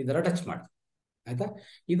ಈ ತರ ಟಚ್ ಮಾಡಿ, ಆಯ್ತಾ.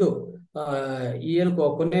 ಇದು ಏನು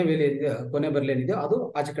ಕೊನೆ ಬೆರಳು, ಕೊನೆ ಬೆರಳು ಏನಿದೆಯೋ ಅದು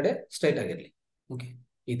ಆಚೆ ಕಡೆ ಸ್ಟ್ರೈಟ್ ಆಗಿರ್ಲಿ. ಓಕೆ,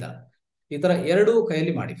 ಈ ತರ 2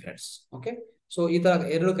 ಕೈಯಲ್ಲಿ ಮಾಡಿ ಫ್ರೆಂಡ್ಸ್. ಓಕೆ, ಸೊ ಈ ತರ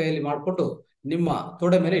 2 ಕೈಯಲ್ಲಿ ಮಾಡ್ಕೊಂಡು ನಿಮ್ಮ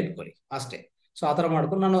ತೊಡೆ ಮೇಲೆ ಇಟ್ಕೊಳ್ಳಿ ಅಷ್ಟೇ. ಸೊ ಆ ತರ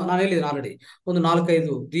ಮಾಡ್ಕೊಂಡು ನಾನು ಹೇಳಿದ್ದೀನಿ ಆಲ್ರೆಡಿ, ಒಂದು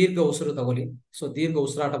 4-5 ದೀರ್ಘ ಉಸಿರು ತಗೊಳ್ಳಿ. ಸೊ ದೀರ್ಘ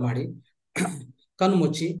ಉಸಿರಾಟ ಮಾಡಿ, ಕಣ್ಣು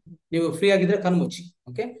ಮುಚ್ಚಿ, ನೀವು ಫ್ರೀ ಆಗಿದ್ರೆ ಕಣ್ಣು ಮುಚ್ಚಿ.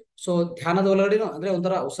 ಓಕೆ, ಸೊ ಧ್ಯಾನದ ಒಳಗಡೆ ಅಂದ್ರೆ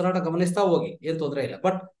ಒಂಥರ ಉಸಿರಾಟ ಗಮನಿಸ್ತಾ ಹೋಗಿ, ಏನ್ ತೊಂದರೆ ಇಲ್ಲ.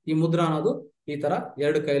 ಬಟ್ ಈ ಮುದ್ರಾ ಅನ್ನೋದು ಈ ತರ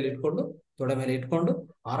 2 ಕೈಯಲ್ಲಿ ಇಟ್ಕೊಂಡು ತೊಡೆ ಮೇಲೆ ಇಟ್ಕೊಂಡು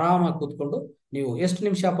ಆರಾಮಾಗಿ ಕೂತ್ಕೊಂಡು ನೀವು ಎಷ್ಟು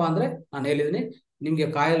ನಿಮಿಷಪ್ಪ ಅಂದ್ರೆ ನಾನು ಹೇಳಿದೀನಿ, ನಿಮ್ಗೆ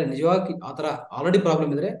ಕಾಯಿಲೆ ನಿಜವಾಗಿ ಆತರ ಆಲ್ರೆಡಿ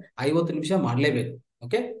ಪ್ರಾಬ್ಲಮ್ ಇದ್ರೆ 50 ನಿಮಿಷ ಮಾಡ್ಲೇಬೇಕು.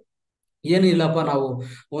 ಓಕೆ, ಏನು ಇಲ್ಲಪ್ಪ ನಾವು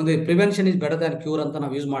ಒಂದು prevention is better than cure ಅಂತ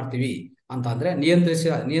ನಾವು ಯೂಸ್ ಮಾಡ್ತೀವಿ ಅಂತ ಅಂದ್ರೆ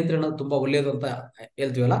ನಿಯಂತ್ರಣ ತುಂಬಾ ಒಳ್ಳೆಯದು ಅಂತ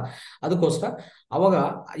ಹೇಳ್ತೀವಲ್ಲ, ಅದಕ್ಕೋಸ್ಕರ ಅವಾಗ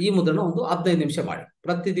ಈ ಮುದ್ರಣ ಒಂದು 15 ನಿಮಿಷ ಮಾಡಿ.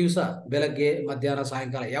 ಪ್ರತಿ ದಿವಸ ಬೆಳಗ್ಗೆ, ಮಧ್ಯಾಹ್ನ,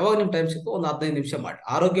 ಸಾಯಂಕಾಲ ಯಾವಾಗ ನಿಮ್ ಟೈಮ್ ಸಿಕ್ಕು ಒಂದು 15 ನಿಮಿಷ ಮಾಡಿ.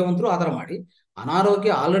 ಆರೋಗ್ಯವಂತರು ಆತರ ಮಾಡಿ.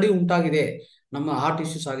 ಅನಾರೋಗ್ಯ ಆಲ್ರೆಡಿ ಉಂಟಾಗಿದೆ, ನಮ್ಮ ಹಾರ್ಟ್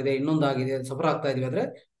ಇಶ್ಯೂಸ್ ಆಗಿದೆ, ಇನ್ನೊಂದಾಗಿದೆ, ಸಫರ್ ಆಗ್ತಾ ಇದೀವಿ ಅಂದ್ರೆ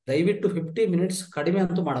ದಯವಿಟ್ಟು 50 ಮಿನಿಟ್ಸ್ ಕಡಿಮೆ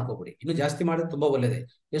ಅಂತೂ ಮಾಡಕ್ ಹೋಗ್ಬಿಡಿ. ಇನ್ನು ಜಾಸ್ತಿ ಮಾಡಿದ್ರೆ ತುಂಬಾ ಒಳ್ಳೇದೇ.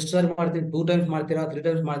 ಎಷ್ಟು ಸಾರಿ ಮಾಡ್ತೀರಿ, 2 ಟೈಮ್ಸ್ ಮಾಡ್ತೀರಾ, 3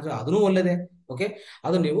 ಟೈಮ್ಸ್ ಮಾಡ್ತೀರಾ, ಅದನ್ನು ಒಳ್ಳೇದೇ. ಓಕೆ,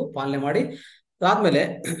 ಅದು ನೀವು ಪಾಲನೆ ಮಾಡಿ. ಅದಾದ್ಮೇಲೆ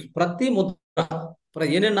ಪ್ರತಿ ಮುದ್ರ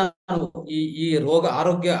ಏನೇನು ನಾನು ಈ ರೋಗ,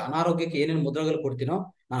 ಆರೋಗ್ಯ, ಅನಾರೋಗ್ಯಕ್ಕೆ ಏನೇನು ಮುದ್ರಗಳು ಕೊಡ್ತೀನೋ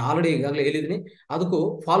ನಾನು ಆಲ್ರೆಡಿ ಈಗಾಗಲೇ ಹೇಳಿದೀನಿ. ಅದಕ್ಕೂ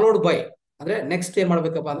ಫಾಲೋಡ್ ಬೈ ಅಂದ್ರೆ ನೆಕ್ಸ್ಟ್ ಏನ್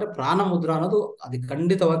ಮಾಡ್ಬೇಕಪ್ಪ ಅಂದ್ರೆ ಪ್ರಾಣ ಮುದ್ರಾ ಅನ್ನೋದು ಅದು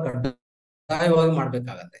ಖಂಡಿತವಾಗಿ ಕಡ್ಡಾಯವಾಗಿ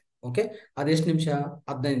ಮಾಡ್ಬೇಕಾಗತ್ತೆ. ಓಕೆ, ಅದೆಷ್ಟು ನಿಮಿಷ?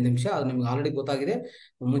 15 ನಿಮಿಷ. ಅದು ನಿಮ್ಗೆ ಆಲ್ರೆಡಿ ಗೊತ್ತಾಗಿದೆ,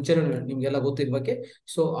 ಮುಂಚೆ ನಿಮ್ಗೆಲ್ಲ ಗೊತ್ತಿದ ಬಗ್ಗೆ.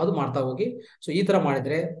 ಸೊ ಅದು ಮಾಡ್ತಾ ಹೋಗಿ. ಸೊ ಈ ತರ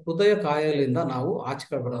ಮಾಡಿದ್ರೆ ಹೃದಯ ಕಾಯಿಲೆಯಿಂದ ನಾವು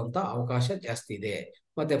ಆಚೆ ಬರುವಂತ ಅವಕಾಶ ಜಾಸ್ತಿ ಇದೆ.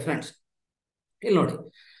 ಮತ್ತೆ ಫ್ರೆಂಡ್ಸ್ ಇಲ್ಲಿ ನೋಡಿ,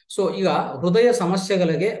 ಸೊ ಈಗ ಹೃದಯ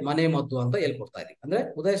ಸಮಸ್ಯೆಗಳಿಗೆ ಮನೆ ಮದ್ದು ಅಂತ ಹೇಳ್ಕೊಡ್ತಾ ಇದೀವಿ. ಅಂದ್ರೆ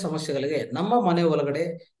ಹೃದಯ ಸಮಸ್ಯೆಗಳಿಗೆ ನಮ್ಮ ಮನೆ ಒಳಗಡೆ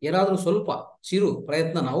ಏನಾದ್ರೂ ಸ್ವಲ್ಪ ಚಿರು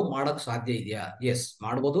ಪ್ರಯತ್ನ ನಾವು ಮಾಡಕ್ ಸಾಧ್ಯ ಇದೆಯಾ? ಎಸ್,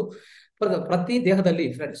 ಮಾಡ್ಬೋದು. ಪ್ರತಿ ದೇಹದಲ್ಲಿ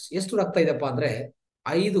ಫ್ರೆಂಡ್ಸ್ ಎಷ್ಟು ರಕ್ತ ಇದೆಪ್ಪ ಅಂದ್ರೆ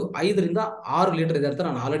 5ರಿಂದ 6 ಲೀಟರ್ ಇದೆ ಅಂತ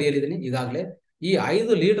ನಾನು ಆಲ್ರೆಡಿ ಹೇಳಿದ್ದೀನಿ ಈಗಾಗಲೇ. ಈ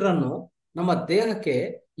 5 ಲೀಟರ್ ಅನ್ನು ನಮ್ಮ ದೇಹಕ್ಕೆ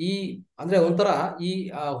ಅಂದ್ರೆ ಒಂಥರ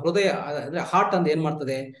ಹೃದಯ ಅಂದ್ರೆ ಹಾರ್ಟ್ ಅಂತ ಏನ್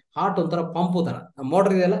ಮಾಡ್ತದೆ, ಹಾರ್ಟ್ ಒಂಥರ ಪಂಪು ತರ.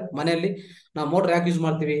 ಮೋಟರ್ ಇದೆಯಲ್ಲ ಮನೆಯಲ್ಲಿ, ನಾವು ಮೋಟರ್ ಯಾಕೆ ಯೂಸ್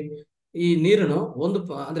ಮಾಡ್ತೀವಿ? ಈ ನೀರನ್ನು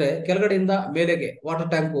ಅಂದ್ರೆ ಕೆಳಗಡೆಯಿಂದ ಮೇಲೆಗೆ ವಾಟರ್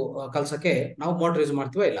ಟ್ಯಾಂಕ್ ಕಲ್ಸಕ್ಕೆ ನಾವು ಮೋಟರ್ ಯೂಸ್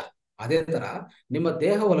ಮಾಡ್ತೀವ ಇಲ್ಲ? ಅದೇ ತರ ನಿಮ್ಮ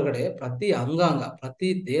ದೇಹ ಒಳಗಡೆ ಪ್ರತಿ ಅಂಗಾಂಗ,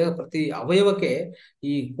 ಪ್ರತಿ ಅವಯವಕ್ಕೆ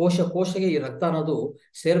ಈ ಕೋಶಗೆ ಈ ರಕ್ತ ಅನ್ನೋದು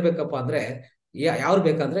ಸೇರ್ಬೇಕಪ್ಪ ಅಂದ್ರೆ ಯಾರು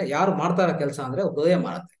ಬೇಕಂದ್ರೆ, ಯಾರು ಮಾಡ್ತಾ ಇರೋ ಕೆಲಸ ಅಂದ್ರೆ ಹೃದಯ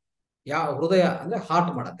ಮಾಡುತ್ತೆ. ಹೃದಯ ಅಂದ್ರೆ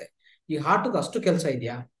ಹಾರ್ಟ್ ಮಾಡುತ್ತೆ. ಈ ಹಾರ್ಟ್ಗೆ ಅಷ್ಟು ಕೆಲಸ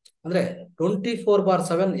ಇದೆಯಾ ಅಂದ್ರೆ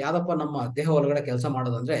 24/7 ಯಾವ್ದಪ್ಪ ನಮ್ಮ ದೇಹ ಒಳಗಡೆ ಕೆಲಸ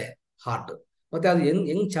ಮಾಡೋದಂದ್ರೆ ಹಾರ್ಟ್. ಮತ್ತೆ ಅದು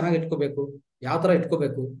ಹೆಂಗ್ ಚೆನ್ನಾಗಿ ಇಟ್ಕೋಬೇಕು, ಯಾವ ತರ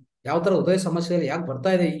ಇಟ್ಕೋಬೇಕು, ಯಾವ ತರ ಹೃದಯ ಸಮಸ್ಯೆಗಳು ಯಾಕೆ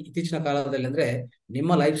ಬರ್ತಾ ಇದೆ ಇತ್ತೀಚಿನ ಕಾಲದಲ್ಲಿ ಅಂದ್ರೆ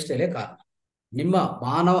ನಿಮ್ಮ ಲೈಫ್ ಸ್ಟೈಲೇ ಕಾರಣ. ನಿಮ್ಮ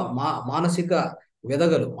ಮಾನಸಿಕ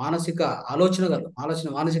ವ್ಯದಗಳು, ಮಾನಸಿಕ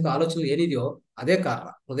ಆಲೋಚನೆಗಳು ಏನಿದೆಯೋ ಅದೇ ಕಾರಣ.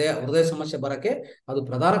 ಹೃದಯ ಸಮಸ್ಯೆ ಬರಕ್ಕೆ ಅದು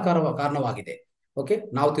ಪ್ರಧಾನ ಕಾರಣವಾಗಿದೆ. ಓಕೆ,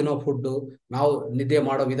 ನಾವು ತಿನ್ನೋ ಫುಡ್, ನಾವು ನಿದ್ದೆ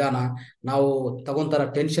ಮಾಡೋ ವಿಧಾನ, ನಾವು ತಗೊಂತರ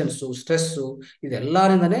ಟೆನ್ಷನ್ಸು, ಸ್ಟ್ರೆಸ್ಸು,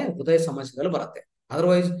 ಇದೆಲ್ಲರಿಂದನೇ ಹೃದಯ ಸಮಸ್ಯೆಗಳು ಬರುತ್ತೆ.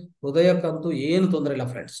 ಅದರ್ವೈಸ್ ಹೃದಯಕ್ಕಂತೂ ಏನು ತೊಂದರೆ ಇಲ್ಲ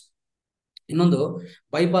ಫ್ರೆಂಡ್ಸ್. ಇನ್ನೊಂದು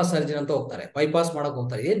ಬೈಪಾಸ್ ಸರ್ಜರಿ ಅಂತ ಹೋಗ್ತಾರೆ, ಬೈಪಾಸ್ ಮಾಡಕ್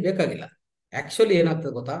ಹೋಗ್ತಾರೆ, ಏನ್ ಬೇಕಾಗಿಲ್ಲ. ಆಕ್ಚುಲಿ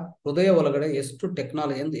ಏನಾಗ್ತದೆ ಗೊತ್ತಾ, ಹೃದಯ ಒಳಗಡೆ ಎಷ್ಟು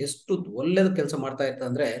ಟೆಕ್ನಾಲಜಿ ಅಂದ್ರೆ ಎಷ್ಟು ಒಳ್ಳೇದು ಕೆಲಸ ಮಾಡ್ತಾ ಇರ್ತದೆ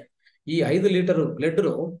ಅಂದ್ರೆ ಈ 5 ಲೀಟರ್ ಬ್ಲಡ್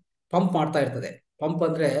ಪಂಪ್ ಮಾಡ್ತಾ ಇರ್ತದೆ. ಪಂಪ್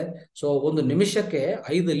ಅಂದ್ರೆ ಸೊ 1 ನಿಮಿಷಕ್ಕೆ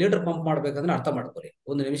 5 ಲೀಟರ್ ಪಂಪ್ ಮಾಡ್ಬೇಕಂದ್ರೆ ಅರ್ಥ ಮಾಡ್ಕೊಳ್ಳಿ.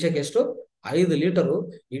 1 ನಿಮಿಷಕ್ಕೆ ಎಷ್ಟು? 5 ಲೀಟರ್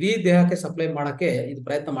ಇಡೀ ದೇಹಕ್ಕೆ ಸಪ್ಲೈ ಮಾಡಕ್ಕೆ ಇದು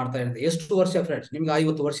ಪ್ರಯತ್ನ ಮಾಡ್ತಾ ಇರ್ತದೆ. ಎಷ್ಟು ವರ್ಷ ಫ್ರೆಂಡ್ಸ್? ನಿಮ್ಗೆ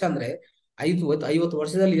 50 ವರ್ಷ ಅಂದ್ರೆ 50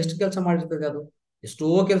 ವರ್ಷದಲ್ಲಿ ಎಷ್ಟು ಕೆಲಸ ಮಾಡಿರ್ತದೆ? ಅದು ಎಷ್ಟೋ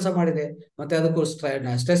ಕೆಲಸ ಮಾಡಿದೆ. ಮತ್ತೆ ಅದಕ್ಕೂ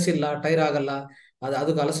ಸ್ಟ್ರೆಸ್ ಇಲ್ಲ, ಟೈರ್ ಆಗಲ್ಲ,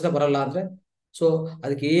 ಅದಕ್ಕೆ ಅಲಸಟ ಬರಲ್ಲ ಅಂದ್ರೆ ಸೊ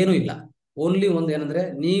ಅದಕ್ಕೆ ಏನೂ ಇಲ್ಲ. ಓನ್ಲಿ ಒಂದು ಏನಂದ್ರೆ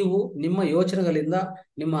ನೀವು ನಿಮ್ಮ ಯೋಚನೆಗಳಿಂದ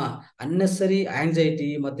ನಿಮ್ಮ ಅನ್ನೆಸರಿ ಆಂಗ್ಸೈಟಿ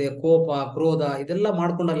ಮತ್ತೆ ಕೋಪ, ಕ್ರೋಧ ಇದೆಲ್ಲ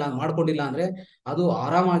ಮಾಡ್ಕೊಂಡಿಲ್ಲ ಅಂದ್ರೆ ಅದು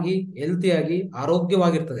ಆರಾಮಾಗಿ, ಹೆಲ್ತಿಯಾಗಿ,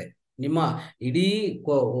 ಆರೋಗ್ಯವಾಗಿರ್ತದೆ. ನಿಮ್ಮ ಇಡೀ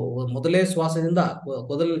ಮೊದಲೇ ಶ್ವಾಸದಿಂದ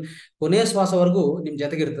ಕೊನೆ ಶ್ವಾಸವರೆಗೂ ನಿಮ್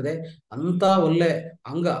ಜೊತೆಗಿರ್ತದೆ. ಅಂತ ಒಳ್ಳೆ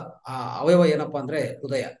ಅವಯವ ಏನಪ್ಪಾ ಅಂದ್ರೆ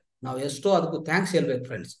ಹೃದಯ. ನಾವು ಎಷ್ಟೋ ಅದಕ್ಕೂ ಥ್ಯಾಂಕ್ಸ್ ಹೇಳ್ಬೇಕು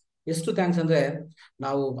ಫ್ರೆಂಡ್ಸ್. ಎಷ್ಟು ಥ್ಯಾಂಕ್ಸ್ ಅಂದ್ರೆ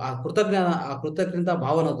ನಾವು ಆ ಕೃತಜ್ಞತಾ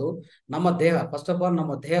ಭಾವನದು ನಮ್ಮ ದೇಹ, ಫಸ್ಟ್ ಆಫ್ ಆಲ್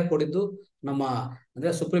ನಮ್ಮ ದೇಹ ಕೊಟ್ಟಿದ್ದು ನಮ್ಮ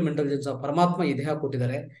ಅಂದ್ರೆ ಸುಪ್ರೀಂ ಇಂಟೆಲಿಜೆನ್ಸ್ ಪರಮಾತ್ಮ ಈ ದೇಹ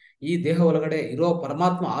ಕೊಟ್ಟಿದ್ದಾರೆ. ಈ ದೇಹ ಒಳಗಡೆ ಇರೋ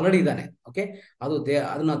ಪರಮಾತ್ಮ ಆಲ್ರೆಡಿ ಇದ್ದಾನೆ. ಓಕೆ,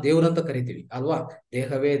 ಅದನ್ನ ದೇವರಂತ ಕರಿತೀವಿ ಅಲ್ವಾ.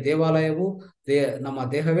 ದೇಹವೇ ದೇವಾಲಯವು, ನಮ್ಮ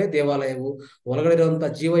ದೇಹವೇ ದೇವಾಲಯವು, ಒಳಗಡೆ ಇರುವಂತ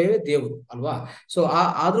ಜೀವವೇ ದೇವರು ಅಲ್ವಾ. ಸೊ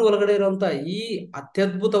ಆದ್ರೂ ಒಳಗಡೆ ಇರುವಂತ ಈ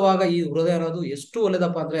ಅತ್ಯದ್ಭುತವಾಗ ಈ ಹೃದಯ ಅನ್ನೋದು ಎಷ್ಟು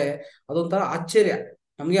ಒಳ್ಳೇದಪ್ಪ ಅಂದ್ರೆ ಅದೊಂಥರ ಆಶ್ಚರ್ಯ.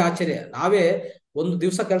 ನಮ್ಗೆ ಆಶ್ಚರ್ಯ. ನಾವೇ ಒಂದು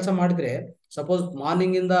ದಿವಸ ಕೆಲಸ ಮಾಡಿದ್ರೆ, ಸಪೋಸ್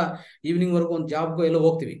ಮಾರ್ನಿಂಗ್ ಇಂದ ಈವ್ನಿಂಗ್ ವರೆಗೂ ಒಂದು ಜಾಬ್ಗೂ ಎಲ್ಲೋ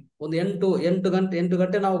ಹೋಗ್ತೀವಿ, ಒಂದು ಎಂಟು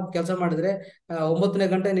ಗಂಟೆ ನಾವು ಕೆಲಸ ಮಾಡಿದ್ರೆ 9ನೇ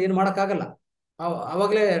ಗಂಟೆ ಏನು ಮಾಡೋಕ್ಕಾಗಲ್ಲ.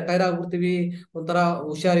 ಅವಾಗಲೇ ಟೈರ್ ಆಗ್ಬಿಡ್ತೀವಿ, ಒಂಥರ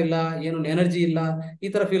ಹುಷಾರಿಲ್ಲ, ಏನು ಎನರ್ಜಿ ಇಲ್ಲ, ಈ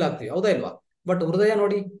ತರ ಫೀಲ್ ಆಗ್ತೀವಿ, ಹೌದಾ ಇಲ್ವಾ. ಬಟ್ ಹೃದಯ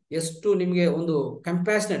ನೋಡಿ ಎಷ್ಟು ನಿಮ್ಗೆ ಒಂದು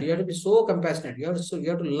compassionate, you have to be so compassionate, you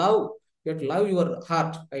have to love your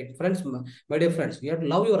heart, right friends, my dear friends, you have to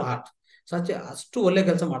love your heart. ಅಷ್ಟು ಒಳ್ಳೆ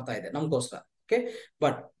ಕೆಲಸ ಮಾಡ್ತಾ ಇದೆ ನಮಗೋಸ್ಕರ. ಓಕೆ,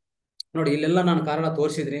 ಬಟ್ ನೋಡಿ ಇಲ್ಲೆಲ್ಲ ನಾನು ಕಾರಣ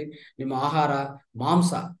ತೋರಿಸಿದ್ರಿ. ನಿಮ್ಮ ಆಹಾರ,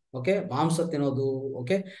 ಮಾಂಸ, ಓಕೆ, ಮಾಂಸ ತಿನ್ನೋದು,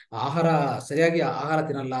 ಓಕೆ, ಆಹಾರ ಸರಿಯಾಗಿ ಆಹಾರ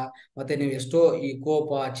ತಿನ್ನಲ್ಲ, ಮತ್ತೆ ನೀವು ಎಷ್ಟೋ ಈ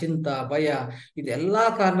ಕೋಪ, ಚಿಂತ, ಭಯ, ಇದೆಲ್ಲಾ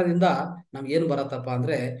ಕಾರಣದಿಂದ ನಮ್ಗೆ ಏನ್ ಬರತ್ತಪ್ಪ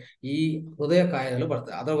ಅಂದ್ರೆ ಈ ಹೃದಯ ಕಾಯಿಲೆಗಳು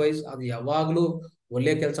ಬರ್ತದೆ. ಅದರ್ವೈಸ್ ಅದು ಯಾವಾಗ್ಲೂ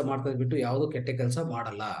ಒಳ್ಳೆ ಕೆಲಸ ಮಾಡ್ತದೆ ಬಿಟ್ಟು ಯಾವುದು ಕೆಟ್ಟ ಕೆಲಸ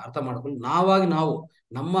ಮಾಡಲ್ಲ. ಅರ್ಥ ಮಾಡ್ಕೊಂಡು ನಾವು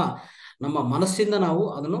ನಮ್ಮ ನಮ್ಮ ಮನಸ್ಸಿಂದ ನಾವು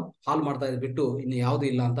ಅದನ್ನು ಹಾಳು ಮಾಡ್ತಾ ಇದ್ ಬಿಟ್ಟು ಇನ್ನು ಯಾವುದು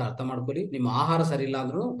ಇಲ್ಲ ಅಂತ ಅರ್ಥ ಮಾಡ್ಕೊಳ್ಳಿ. ನಿಮ್ಮ ಆಹಾರ ಸರಿ ಇಲ್ಲ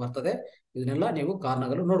ಅಂದ್ರೂ ಬರ್ತದೆ. ಇದನ್ನೆಲ್ಲ ನೀವು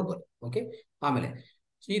ಕಾರಣಗಳು ನೋಡ್ಕೊಳ್ಳಿ. ಓಕೆ, ಆಮೇಲೆ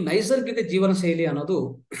ಈ ನೈಸರ್ಗಿಕ ಜೀವನ ಶೈಲಿ ಅನ್ನೋದು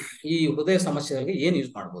ಈ ಹೃದಯ ಸಮಸ್ಯೆಗಳಿಗೆ ಏನ್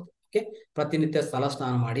ಯೂಸ್ ಮಾಡ್ಬೋದು. ಓಕೆ, ಪ್ರತಿನಿತ್ಯ ಸ್ಥಳ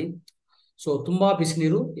ಸ್ನಾನ ಮಾಡಿ. ಸೊ ತುಂಬಾ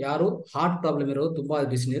ಬಿಸಿನೀರು, ಯಾರು ಹಾರ್ಟ್ ಪ್ರಾಬ್ಲಮ್ ಇರೋದು ತುಂಬಾ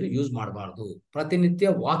ಬಿಸಿನೀರು ಯೂಸ್ ಮಾಡಬಾರ್ದು.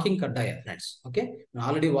 ಪ್ರತಿನಿತ್ಯ ವಾಕಿಂಗ್ ಕಡ್ಡಾಯ ಫ್ರೆಂಡ್ಸ್. ಓಕೆ, ನಾನು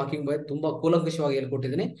ಆಲ್ರೆಡಿ ವಾಕಿಂಗ್ ಬಗ್ಗೆ ತುಂಬಾ ಕೂಲಂಕಷವಾಗಿ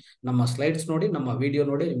ಹೇಳ್ಕೊಟ್ಟಿದ್ದೀನಿ. ನಮ್ಮ ಸ್ಲೈಡ್ಸ್ ನೋಡಿ, ನಮ್ಮ ವಿಡಿಯೋ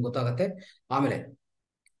ನೋಡಿ, ನಿಮ್ಗೆ ಗೊತ್ತಾಗತ್ತೆ. ಆಮೇಲೆ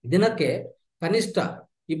ದಿನಕ್ಕೆ ಕನಿಷ್ಠ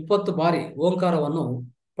 20 ಬಾರಿ ಓಂಕಾರವನ್ನು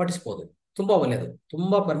ಪಠಿಸ್ಬೋದು. ತುಂಬಾ ಒಳ್ಳೆಯದು,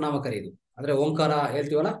 ತುಂಬಾ ಪರಿಣಾಮಕಾರಿ ಇದು. ಅಂದ್ರೆ ಓಂಕಾರ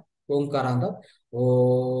ಹೇಳ್ತೀವಲ್ಲ, ಓಂಕಾರ ಅಂತ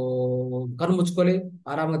ಕಣ್ಣು ಮುಚ್ಕೊಳ್ಳಿ,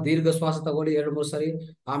 ಆರಾಮಾಗಿ ದೀರ್ಘ ಶ್ವಾಸ ತಗೊಳ್ಳಿ 2-3 ಸರಿ.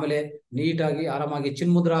 ಆಮೇಲೆ ನೀಟಾಗಿ ಆರಾಮಾಗಿ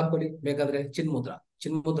ಚಿನ್ಮುದ್ರ ಹಾಕೊಳ್ಳಿ, ಬೇಕಾದ್ರೆ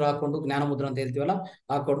ಚಿನ್ಮುದ್ರ ಹಾಕೊಂಡು, ಜ್ಞಾನ ಮುದ್ರ ಅಂತ ಹೇಳ್ತೀವಲ್ಲ,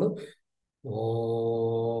 ಹಾಕೊಂಡು ಓ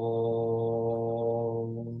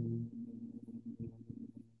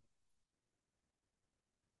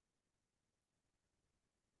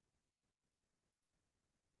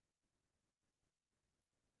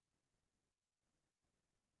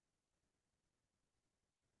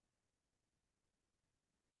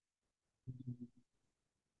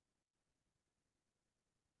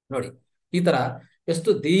ನೋಡಿ ಈ ತರ ಎಷ್ಟು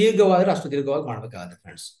ದೀರ್ಘವಾದ್ರೆ ಅಷ್ಟು ದೀರ್ಘವಾಗಿ ಮಾಡ್ಬೇಕಾಗುತ್ತೆ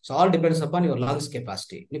friends. So all depends upon your lungs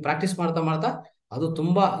capacity. ನೀವು ಪ್ರಾಕ್ಟೀಸ್ ಮಾಡ್ತಾ ಮಾಡ್ತಾ ಅದು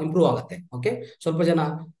ತುಂಬಾ ಇಂಪ್ರೂವ್ ಆಗುತ್ತೆ. ಓಕೆ, ಸ್ವಲ್ಪ ಜನ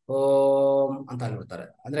ಓಂ ಅಂತ ಹೇಳ್ಬಿಡ್ತಾರೆ,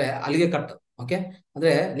 ಅಂದ್ರೆ ಅಲ್ಲಿಗೆ ಕಟ್. ಓಕೆ,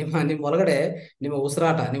 ಅಂದ್ರೆ ನಿಮ್ಮ ಒಳಗಡೆ ನಿಮ್ಮ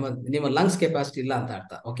ಉಸಿರಾಟ, ನಿಮ್ಮ ಲಂಗ್ಸ್ ಕೆಪಾಸಿಟಿ ಇಲ್ಲ ಅಂತ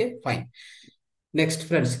ಅರ್ಥ. Okay, fine. ನೆಕ್ಸ್ಟ್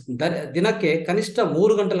ಫ್ರೆಂಡ್ಸ್, ದಿನಕ್ಕೆ ಕನಿಷ್ಠ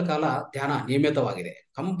 3 ಗಂಟೆಗಳ ಕಾಲ ಧ್ಯಾನ ನಿಯಮಿತವಾಗಿದೆ,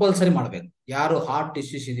 ಕಂಪಲ್ಸರಿ ಮಾಡಬೇಕು. ಯಾರು ಹಾರ್ಟ್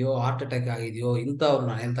ಇಶ್ಯೂಸ್ ಇದೆಯೋ, ಹಾರ್ಟ್ ಅಟ್ಯಾಕ್ ಆಗಿದೆಯೋ, ಇಂಥವ್ರು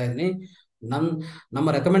ನಾನು ಹೇಳ್ತಾ ಇದ್ದೀನಿ. ನಮ್ಮ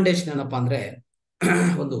ರೆಕಮೆಂಡೇಶನ್ ಏನಪ್ಪಾ ಅಂದ್ರೆ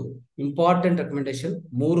ಒಂದು ಇಂಪಾರ್ಟೆಂಟ್ ರೆಕಮೆಂಡೇಶನ್,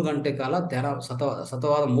 3 ಗಂಟೆ ಕಾಲ ಧ್ಯಾನ,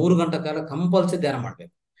 ಸತತವಾದ 3 ಗಂಟೆ ಕಾಲ ಕಂಪಲ್ಸರಿ ಧ್ಯಾನ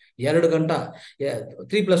ಮಾಡ್ಬೇಕು. 2 ಗಂಟೆ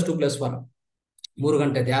 3+2+1 3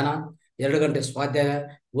 ಗಂಟೆ ಧ್ಯಾನ, 2 ಗಂಟೆ ಸ್ವಾಧ್ಯಾಯ,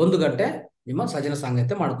 1 ಗಂಟೆ ನಿಮ್ಮ ಸಜನ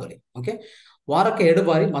ಸಾಂಗತ್ಯ ಮಾಡ್ಕೊಳ್ಳಿ. ಓಕೆ, ವಾರಕ್ಕೆ 2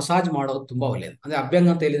 ಬಾರಿ ಮಸಾಜ್ ಮಾಡೋದು ತುಂಬಾ ಒಳ್ಳೆಯದು. ಅಂದ್ರೆ ಅಭ್ಯಂಗ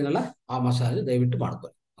ಅಂತ ಹೇಳಿದ್ನಲ್ಲ, ಆ ಮಸಾಜ್ ದಯವಿಟ್ಟು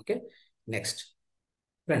ಮಾಡ್ಕೊಳ್ಳಿ. ಓಕೆ, ನೆಕ್ಸ್ಟ್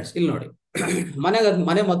ಫ್ರೆಂಡ್ಸ್, ಇಲ್ಲಿ ನೋಡಿ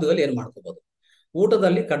ಮನೆ ಮದ್ದುದಲ್ಲಿ ಏನ್ ಮಾಡ್ಕೋಬಹುದು.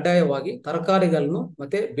 ಊಟದಲ್ಲಿ ಕಡ್ಡಾಯವಾಗಿ ತರಕಾರಿಗಳನ್ನು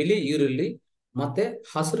ಮತ್ತೆ ಬಿಳಿ ಈರುಳ್ಳಿ ಮತ್ತೆ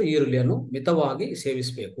ಹಸಿರು ಈರುಳ್ಳಿಯನ್ನು ಮಿತವಾಗಿ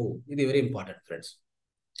ಸೇವಿಸಬೇಕು. ಇದು ವೆರಿ ಇಂಪಾರ್ಟೆಂಟ್ ಫ್ರೆಂಡ್ಸ್.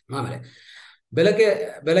 ಆಮೇಲೆ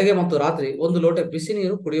ಬೆಳಗ್ಗೆ ಮತ್ತು ರಾತ್ರಿ 1 ಲೋಟ ಬಿಸಿ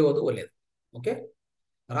ನೀರು ಕುಡಿಯುವುದು ಒಳ್ಳೆಯದು. ಓಕೆ,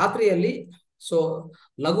 ರಾತ್ರಿಯಲ್ಲಿ ಸೊ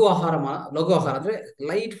ಲಘು ಆಹಾರ ಅಂದ್ರೆ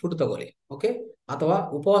ಲೈಟ್ ಫುಡ್ ತಗೊಳ್ಳಿ. ಓಕೆ, ಅಥವಾ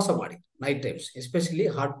ಉಪವಾಸ ಮಾಡಿ night times, especially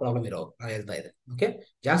heart problem ಇರೋ ಹೇಳ್ತಾ ಇದೆ. ಓಕೆ,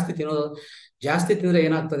 ಜಾಸ್ತಿ ತಿಂದ್ರೆ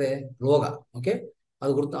ಏನಾಗ್ತದೆ, ರೋಗ. ಓಕೆ,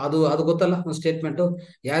 ಅದು ಗೊತ್ತಲ್ಲ ಒಂದು ಸ್ಟೇಟ್ಮೆಂಟ್.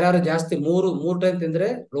 ಯಾರ್ಯಾರು ಜಾಸ್ತಿ ಮೂರು ಟೈಮ್ ತಿಂದ್ರೆ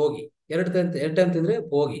ರೋಗಿ, 2 ಟೈಮ್ ತಿಂದ್ರೆ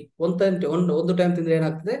ಭೋಗಿ, ಒಂದು ಟೈಮ್ ತಿಂದ್ರೆ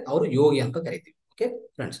ಏನಾಗ್ತದೆ, ಅವರು ಯೋಗಿ ಅಂತ ಕರಿತೀವಿ. ಓಕೆ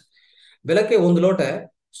ಫ್ರೆಂಡ್ಸ್, ಬೆಳಗ್ಗೆ 1 ಲೋಟ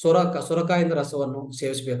ಸೊರಕಾಯಿಂದ ರಸವನ್ನು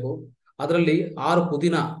ಸೇವಿಸಬೇಕು. ಅದರಲ್ಲಿ 6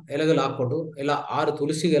 ಪುದೀನ ಎಲೆಗಳು ಹಾಕೊಂಡು, ಇಲ್ಲ 6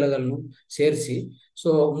 ತುಳಸಿ ಎಲೆಗಳನ್ನು ಸೇರಿಸಿ, ಸೊ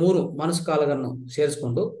 3 ಮನಸ್ಸು ಕಾಲಗಳನ್ನು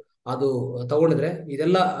ಸೇರಿಸ್ಕೊಂಡು ಅದು ತಗೊಂಡಿದ್ರೆ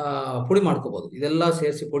ಇದೆಲ್ಲ ಪುಡಿ ಮಾಡ್ಕೋಬಹುದು. ಇದೆಲ್ಲ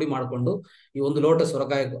ಸೇರಿಸಿ ಪುಡಿ ಮಾಡ್ಕೊಂಡು ಈ 1 ಲೋಟ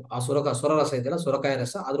ಸೊರಕಾಯಿ, ಆ ಸೊರ ರಸ ಇದೆಯಲ್ಲ, ಸೊರಕಾಯಿ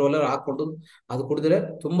ರಸ ಅದ್ರೊಳಗೆ ಹಾಕೊಂಡು ಅದು ಕುಡಿದ್ರೆ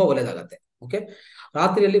ತುಂಬಾ ಒಳ್ಳೇದಾಗತ್ತೆ. ಓಕೆ,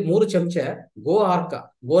 ರಾತ್ರಿಯಲ್ಲಿ 3 ಚಮಚೆ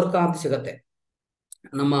ಗೋರ್ಕ ಅಂತ ಸಿಗತ್ತೆ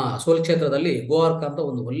ನಮ್ಮ ಸೋಲ್ ಕ್ಷೇತ್ರದಲ್ಲಿ. ಗೋವಾರ್ಕ ಅಂತ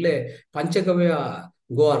ಒಂದು ಒಳ್ಳೆ ಪಂಚಗವ್ಯ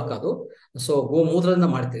ಗೋವಾರ್ಕ ಅದು. ಸೊ ಗೋಮೂತ್ರದಿಂದ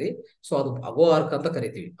ಮಾಡ್ತೀವಿ, ಸೊ ಅದು ಗೋವಾರ್ಕ ಅಂತ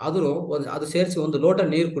ಕರಿತೀವಿ. ಅದು ಸೇರಿಸಿ 1 ಲೋಟ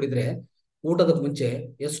ನೀರು ಕುಡಿದ್ರೆ ಊಟದ ಮುಂಚೆ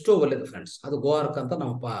ಎಷ್ಟೋ ಒಳ್ಳೇದು ಫ್ರೆಂಡ್ಸ್. ಅದು ಗೋವಾರ್ಕ ಅಂತ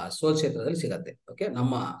ನಮ್ಮ ಸೋಲ್ ಕ್ಷೇತ್ರದಲ್ಲಿ ಸಿಗತ್ತೆ. ಓಕೆ,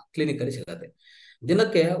 ನಮ್ಮ ಕ್ಲಿನಿಕ್ ಅಲ್ಲಿ ಸಿಗತ್ತೆ.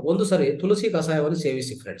 ದಿನಕ್ಕೆ 1 ಸರಿ ತುಳಸಿ ಕಷಾಯವನ್ನು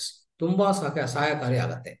ಸೇವಿಸಿ ಫ್ರೆಂಡ್ಸ್, ತುಂಬಾ ಸಹಾಯಕಾರಿ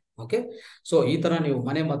ಆಗತ್ತೆ. ಓಕೆ. ಸೊ ಈ ತರ ನೀವು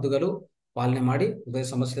ಮನೆ ಮದ್ದುಗಳು ಪಾಲನೆ ಮಾಡಿ ಹೃದಯ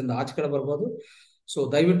ಸಮಸ್ಯೆಯಿಂದ ಆಚೆ ಕಡೆ ಬರ್ಬೋದು. ಸೊ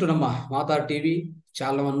ದಯವಿಟ್ಟು ನಮ್ಮ ಮಾತಾಡ್ ಟಿವಿ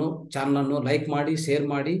ಚಾನಲ್ ಅನ್ನು ಲೈಕ್ ಮಾಡಿ, ಶೇರ್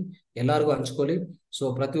ಮಾಡಿ, ಎಲ್ಲರಿಗೂ ಹಂಚ್ಕೊಳ್ಳಿ. ಸೊ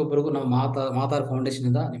ಪ್ರತಿಯೊಬ್ಬರಿಗೂ ನಮ್ಮ ಮಾತಾಡ್ ಫೌಂಡೇಶನ್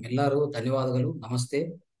ಇಂದ ನಿಮ್ಮೆಲ್ಲರಿಗೂ ಧನ್ಯವಾದಗಳು. ನಮಸ್ತೆ.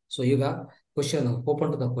 ಸೊ ಈಗ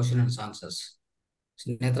open to the question and answers.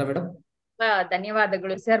 ನೇತ್ರ ಮೇಡಮ್.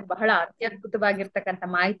 ಧನ್ಯವಾದಗಳು ಸರ್. ಬಹಳ ಅತ್ಯದ್ಭುತವಾಗಿರ್ತಕ್ಕಂಥ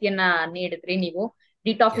ಮಾಹಿತಿಯನ್ನ ನೀಡಿದ್ರಿ ನೀವು.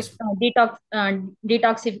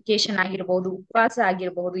 ಡಿಟಾಕ್ಸಿಫಿಕೇಶನ್ ಆಗಿರ್ಬಹುದು, ಉಪವಾಸ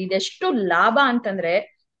ಆಗಿರ್ಬಹುದು, ಇದೆಷ್ಟು ಲಾಭ ಅಂತಂದ್ರೆ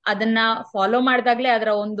ಅದನ್ನ ಫಾಲೋ ಮಾಡಿದಾಗ್ಲೇ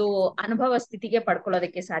ಅದರ ಒಂದು ಅನುಭವ ಸ್ಥಿತಿಗೆ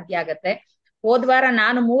ಪಡ್ಕೊಳ್ಳೋದಕ್ಕೆ ಸಾಧ್ಯ ಆಗತ್ತೆ. ಹೋದ್ವಾರ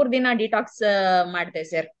ನಾನು 3 ದಿನ ಡಿಟಾಕ್ಸ್ ಮಾಡಿದೆ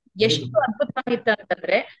ಸರ್. ಎಷ್ಟು ಅದ್ಭುತವಾಗಿತ್ತು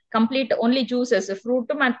ಅಂತಂದ್ರೆ ಕಂಪ್ಲೀಟ್ ಓನ್ಲಿ ಜ್ಯೂಸಸ್,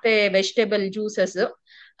 ಫ್ರೂಟ್ ಮತ್ತೆ ವೆಜಿಟೇಬಲ್ ಜ್ಯೂಸಸ್.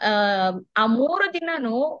 ಆ 3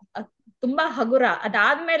 ದಿನಾನು ತುಂಬಾ ಹಗುರ.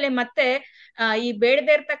 ಅದಾದ್ಮೇಲೆ ಮತ್ತೆ ಈ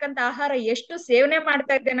ಬೇಡದೇ ಇರ್ತಕ್ಕಂಥ ಆಹಾರ ಎಷ್ಟು ಸೇವನೆ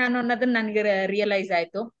ಮಾಡ್ತಾ ಇದ್ದೆ ನಾನು ಅನ್ನೋದನ್ನ ನನ್ಗೆ ರಿಯಲೈಸ್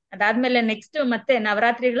ಆಯ್ತು. ಅದಾದ್ಮೇಲೆ ನೆಕ್ಸ್ಟ್ ಮತ್ತೆ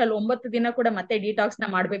ನವರಾತ್ರಿಗಳಲ್ಲಿ 9 ದಿನ ಕೂಡ ಮತ್ತೆ ಡಿಟಾಕ್ಸ್ ನ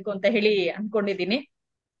ಮಾಡ್ಬೇಕು ಅಂತ ಹೇಳಿ ಅನ್ಕೊಂಡಿದೀನಿ.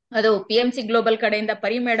 ಅದು PMC ಗ್ಲೋಬಲ್ ಕಡೆಯಿಂದ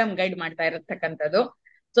ಪರಿ ಮೇಡಮ್ ಗೈಡ್ ಮಾಡ್ತಾ ಇರತಕ್ಕಂಥದ್ದು.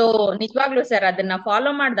 ಸೊ ನಿಜವಾಗ್ಲೂ ಸರ್ ಅದನ್ನ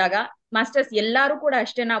ಫಾಲೋ ಮಾಡಿದಾಗ ಮಾಸ್ಟರ್ಸ್ ಎಲ್ಲಾರು ಕೂಡ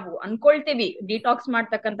ಅಷ್ಟೇ, ನಾವು ಅನ್ಕೊಳ್ತೀವಿ ಡಿಟಾಕ್ಸ್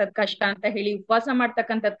ಮಾಡ್ತಕ್ಕಂಥದ್ ಕಷ್ಟ ಅಂತ ಹೇಳಿ, ಉಪವಾಸ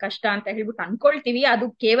ಮಾಡ್ತಕ್ಕಂಥದ್ ಕಷ್ಟ ಅಂತ ಹೇಳ್ಬಿಟ್ಟು ಅನ್ಕೊಳ್ತೀವಿ. ಅದು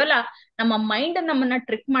ಕೇವಲ ನಮ್ಮ ಮೈಂಡ್ ನಮ್ಮನ್ನ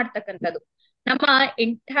ಟ್ರಿಕ್ ಮಾಡ್ತಕ್ಕಂಥದ್ದು. ನಮ್ಮ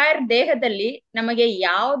ಎಂಟೈರ್ ದೇಹದಲ್ಲಿ ನಮಗೆ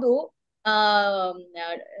ಯಾವುದು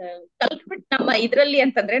ಕಲ್ಪಿಟ್ ನಮ್ಮ ಇದ್ರಲ್ಲಿ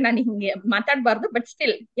ಅಂತಂದ್ರೆ, ನಾನು ಹಿಂಗೆ ಮಾತಾಡ್ಬಾರ್ದು, ಬಟ್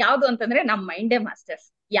ಸ್ಟಿಲ್ ಯಾವ್ದು ಅಂತಂದ್ರೆ ನಮ್ ಮೈಂಡೇ ಮಾಸ್ಟರ್ಸ್.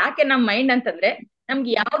 ಯಾಕೆ ನಮ್ ಮೈಂಡ್ ಅಂತಂದ್ರೆ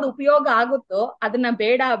ನಮ್ಗೆ ಯಾವ್ದು ಉಪಯೋಗ ಆಗುತ್ತೋ ಅದನ್ನ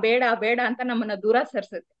ಬೇಡ ಬೇಡ ಬೇಡ ಅಂತ ನಮ್ಮನ್ನ ದೂರ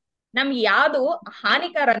ಸರಿಸುತ್ತೆ. ನಮ್ಗೆ ಯಾವ್ದು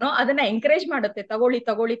ಹಾನಿಕಾರನೋ ಅದನ್ನ ಎಂಕರೇಜ್ ಮಾಡುತ್ತೆ, ತಗೊಳ್ಳಿ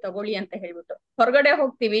ತಗೊಳ್ಳಿ ತಗೊಳ್ಳಿ ಅಂತ ಹೇಳ್ಬಿಟ್ಟು. ಹೊರಗಡೆ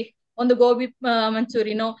ಹೋಗ್ತೀವಿ, ಒಂದು ಗೋಬಿ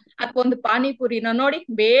ಮಂಚೂರಿನೋ ಅಥವಾ ಒಂದು ಪಾನಿಪುರಿನೋ ನೋಡಿ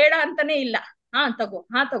ಬೇಡ ಅಂತಾನೆ ಇಲ್ಲ, ಹಾ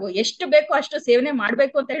ತಗೋ ಎಷ್ಟು ಬೇಕೋ ಅಷ್ಟು ಸೇವನೆ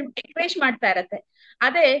ಮಾಡ್ಬೇಕು ಅಂತ ಹೇಳ್ಬಿಟ್ಟು ಎಂಕರೇಜ್ ಮಾಡ್ತಾ ಇರತ್ತೆ.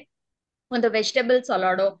 ಅದೇ ಒಂದು ವೆಜಿಟೇಬಲ್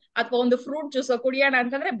ಸಲಾಡೋ ಅಥವಾ ಒಂದು ಫ್ರೂಟ್ ಜ್ಯೂಸೋ ಕುಡಿಯೋಣ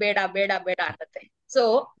ಅಂತಂದ್ರೆ ಬೇಡ ಬೇಡ ಬೇಡ ಅನ್ನತ್ತೆ. ಸೊ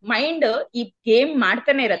ಮೈಂಡ್ ಈ ಗೇಮ್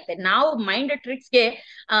ಮಾಡ್ತಾನೆ ಇರತ್ತೆ. ನಾವು ಮೈಂಡ್ ಟ್ರಿಕ್ಸ್ಗೆ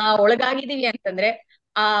ಒಳಗಾಗಿದೀವಿ ಅಂತಂದ್ರೆ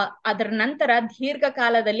ಅದರ ನಂತರ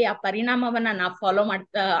ದೀರ್ಘಕಾಲದಲ್ಲಿ ಆ ಪರಿಣಾಮವನ್ನ ನಾವು ಫಾಲೋ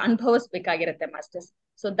ಅನುಭವಿಸ್ಬೇಕಾಗಿರತ್ತೆ ಮಾಸ್ಟರ್ಸ್.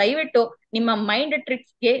 ಸೊ ದಯವಿಟ್ಟು ನಿಮ್ಮ ಮೈಂಡ್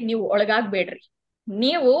ಟ್ರಿಕ್ಸ್ಗೆ ನೀವು ಒಳಗಾಗ್ಬೇಡ್ರಿ.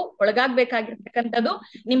 ನೀವು ಒಳಗಾಗ್ಬೇಕಾಗಿರ್ತಕ್ಕಂಥದ್ದು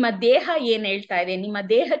ನಿಮ್ಮ ದೇಹ ಏನ್ ಹೇಳ್ತಾ ಇದೆ, ನಿಮ್ಮ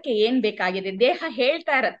ದೇಹಕ್ಕೆ ಏನ್ ಬೇಕಾಗಿದೆ. ದೇಹ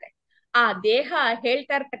ಹೇಳ್ತಾ ಇರತ್ತೆ, ಆ ದೇಹ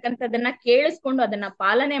ಹೇಳ್ತಾ ಇರ್ತಕ್ಕಂಥದನ್ನ ಕೇಳಿಸ್ಕೊಂಡು ಅದನ್ನ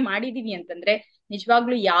ಪಾಲನೆ ಮಾಡಿದೀವಿ ಅಂತಂದ್ರೆ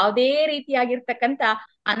ನಿಜವಾಗ್ಲೂ ಯಾವುದೇ ರೀತಿಯಾಗಿರ್ತಕ್ಕಂಥ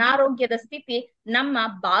ಅನಾರೋಗ್ಯದ ಸ್ಥಿತಿ ನಮ್ಮ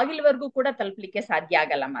ಬಾಗಿಲವರೆಗೂ ಕೂಡ ತಲುಪಲಿಕ್ಕೆ ಸಾಧ್ಯ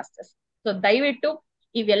ಆಗಲ್ಲ ಮಾಸ್ಟರ್ಸ್. ಸೊ ದಯವಿಟ್ಟು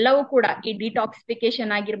ಇವೆಲ್ಲವೂ ಕೂಡ ಈ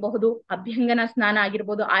ಡಿಟಾಕ್ಸಿಫಿಕೇಶನ್ ಆಗಿರಬಹುದು, ಅಭ್ಯಂಗನ ಸ್ನಾನ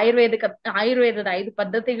ಆಗಿರ್ಬಹುದು, ಆಯುರ್ವೇದದ 5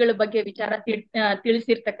 ಪದ್ಧತಿಗಳ ಬಗ್ಗೆ ವಿಚಾರ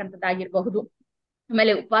ತಿಳಿಸಿರ್ತಕ್ಕಂಥದ್ದಾಗಿರ್ಬಹುದು,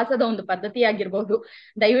 ಆಮೇಲೆ ಉಪವಾಸದ ಒಂದು ಪದ್ಧತಿ ಆಗಿರ್ಬಹುದು,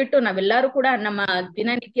 ದಯವಿಟ್ಟು ನಾವೆಲ್ಲರೂ ಕೂಡ ನಮ್ಮ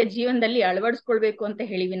ದಿನನಿತ್ಯ ಜೀವನದಲ್ಲಿ ಅಳವಡಿಸ್ಕೊಳ್ಬೇಕು ಅಂತ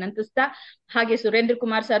ಹೇಳಿ ವಿನಂತಿಸ್ತಾ, ಹಾಗೆ ಸುರೇಂದ್ರ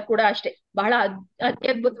ಕುಮಾರ್ ಸರ್ ಕೂಡ ಅಷ್ಟೇ ಬಹಳ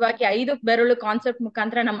ಅತ್ಯದ್ಭುತವಾಗಿ 5 ಬೆರಳು ಕಾನ್ಸೆಪ್ಟ್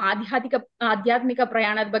ಮುಖಾಂತರ ನಮ್ಮ ಆಧ್ಯಾತ್ಮಿಕ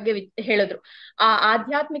ಪ್ರಯಾಣದ ಬಗ್ಗೆ ಹೇಳಿದ್ರು. ಆ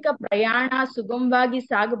ಆಧ್ಯಾತ್ಮಿಕ ಪ್ರಯಾಣ ಸುಗಮವಾಗಿ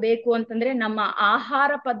ಸಾಗಬೇಕು ಅಂತಂದ್ರೆ ನಮ್ಮ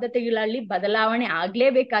ಆಹಾರ ಪದ್ಧತಿಗಳಲ್ಲಿ ಬದಲಾವಣೆ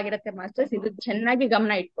ಆಗ್ಲೇಬೇಕಾಗಿರತ್ತೆ ಮಾಸ್ಟರ್ಸ್. ಇದು ಚೆನ್ನಾಗಿ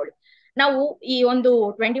ಗಮನ ಇಟ್ಕೊಳ್ಳಿ. ನಾವು ಈ ಒಂದು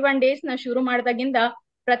 21 ಡೇಸ್ ನ ಶುರು ಮಾಡಿದಾಗಿಂದ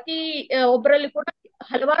ಪ್ರತಿ ಒಬ್ಬರಲ್ಲಿ ಕೂಡ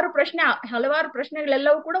ಹಲವಾರು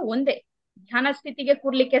ಪ್ರಶ್ನೆಗಳೆಲ್ಲವೂ ಕೂಡ ಒಂದೇ. ಧ್ಯಾನ ಸ್ಥಿತಿಗೆ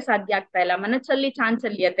ಕೂರ್ಲಿಕ್ಕೆ ಸಾಧ್ಯ ಆಗ್ತಾ ಇಲ್ಲ, ಮನಸ್ಸಲ್ಲಿ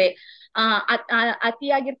ಚಾಂಚಲ್ಯತೆ,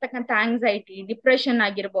 ಅತಿಯಾಗಿರ್ತಕ್ಕಂಥ ಆಂಗ್ಸೈಟಿ, ಡಿಪ್ರೆಷನ್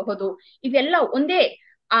ಆಗಿರಬಹುದು, ಇವೆಲ್ಲ ಒಂದೇ.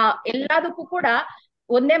 ಎಲ್ಲದಕ್ಕೂ ಕೂಡ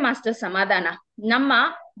ಒಂದೇ ಮಾಸ್ಟರ್ ಸಮಾಧಾನ. ನಮ್ಮ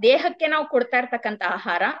ದೇಹಕ್ಕೆ ನಾವು ಕೊಡ್ತಾ ಇರ್ತಕ್ಕಂಥ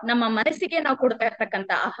ಆಹಾರ, ನಮ್ಮ ಮನಸ್ಸಿಗೆ ನಾವು ಕೊಡ್ತಾ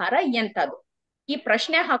ಇರ್ತಕ್ಕಂಥ ಆಹಾರ ಎಂತದು? ಈ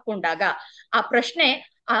ಪ್ರಶ್ನೆ ಹಾಕೊಂಡಾಗ ಆ ಪ್ರಶ್ನೆ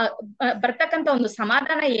ಬರ್ತಕ್ಕಂಥ ಒಂದು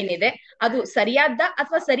ಸಮಾಧಾನ ಏನಿದೆ ಅದು ಸರಿಯಾದ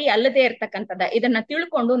ಅಥವಾ ಸರಿ ಅಲ್ಲದೆ ಇರ್ತಕ್ಕಂಥದ್ದ, ಇದನ್ನ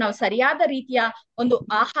ತಿಳ್ಕೊಂಡು ನಾವು ಸರಿಯಾದ ರೀತಿಯ ಒಂದು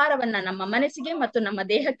ಆಹಾರವನ್ನ ನಮ್ಮ ಮನಸ್ಸಿಗೆ ಮತ್ತು ನಮ್ಮ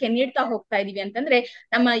ದೇಹಕ್ಕೆ ನೀಡ್ತಾ ಹೋಗ್ತಾ ಇದೀವಿ ಅಂತಂದ್ರೆ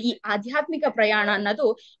ನಮ್ಮ ಈ ಆಧ್ಯಾತ್ಮಿಕ ಪ್ರಯಾಣ ಅನ್ನೋದು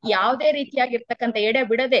ಯಾವುದೇ ರೀತಿಯಾಗಿರ್ತಕ್ಕಂಥ ಎಡೆ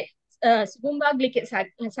ಬಿಡದೆ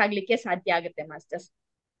ಸಾಗ್ಲಿಕ್ಕೆ ಸಾಧ್ಯ ಆಗುತ್ತೆ ಮಾಸ್ಟರ್ಸ್.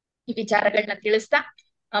 ಈ ವಿಚಾರಗಳನ್ನ ತಿಳಿಸ್ತಾ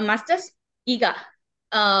ಮಾಸ್ಟರ್ಸ್ ಈಗ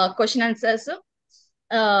question answers.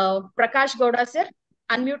 Prakash Gowda sir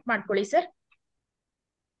unmute ಮಾಡ್ಕೊಳ್ಳಿ ಸರ್.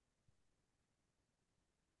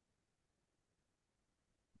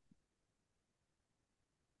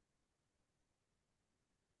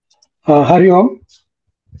 ಹರಿ ಓಂ.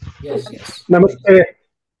 ನಮಸ್ತೆ.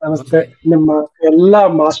 ನಮಸ್ತೆ. ನಿಮ್ಮ ಎಲ್ಲ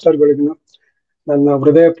ಮಾಸ್ಟರ್ಗಳಿಗೂ ನನ್ನ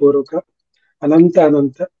ಹೃದಯಪೂರ್ವಕ ಅನಂತ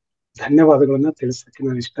ಧನ್ಯವಾದಗಳನ್ನ ತಿಳಿಸಕ್ಕೆ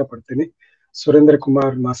ನಾನು ಇಷ್ಟಪಡ್ತೀನಿ. ಸುರೇಂದ್ರ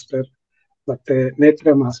ಕುಮಾರ್ ಮಾಸ್ಟರ್ ಮತ್ತೆ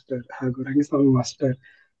ನೇತ್ರ ಮಾಸ್ಟರ್ ಹಾಗೂ ರಂಗಸ್ವಾಮಿ ಮಾಸ್ಟರ್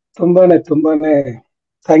ತುಂಬಾನೇ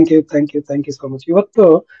ಥ್ಯಾಂಕ್ ಯು ಸೋ ಮಚ್. ಇವತ್ತು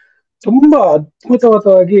ತುಂಬಾ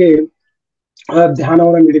ಅದ್ಭುತವಾಗಿ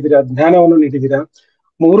ಧ್ಯಾನವನ್ನು ನೀಡಿದ್ದೀರಾ.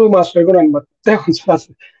 3 ಮಾಸ್ಟರ್ಗೂ ನಾನು ಮತ್ತೆ ಒಂದ್ಸಲ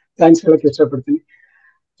ಥ್ಯಾಂಕ್ಸ್ ಹೇಳಕ್ ಇಷ್ಟಪಡ್ತೀನಿ.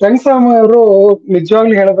 ರಂಗಸ್ವಾಮಿ ಅವರು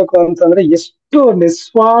ನಿಜವಾಗ್ಲೂ ಹೇಳ್ಬೇಕು ಅಂತಂದ್ರೆ ಎಷ್ಟು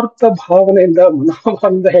ನಿಸ್ವಾರ್ಥ ಭಾವನೆಯಿಂದ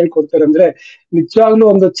ಮನೋಭಾವದಿಂದ ಹೇಳ್ಕೊಡ್ತಾರೆ ಅಂದ್ರೆ, ನಿಜವಾಗ್ಲೂ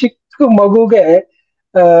ಒಂದು ಚಿಕ್ಕ ಮಗುಗೆ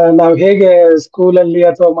ನಾವ್ ಹೇಗೆ ಸ್ಕೂಲಲ್ಲಿ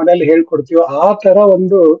ಅಥವಾ ಮನೇಲಿ ಹೇಳ್ಕೊಡ್ತೀವೋ ಆ ತರ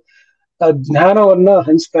ಒಂದು ಜ್ಞಾನವನ್ನ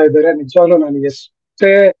ಹಂಚ್ತಾ ಇದ್ದಾರೆ. ನಿಜವಾಗ್ಲೂ ನಾನು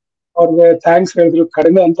ಎಷ್ಟೇ ಅವ್ರಿಗೆ ಥ್ಯಾಂಕ್ಸ್ ಹೇಳಿದ್ರು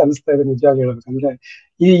ಕಡಿಮೆ ಅಂತ ಅನಿಸ್ತಾ ಇದೆ ನಿಜವಾಗ್ಲೂ ಹೇಳ್ಬೇಕಂದ್ರೆ.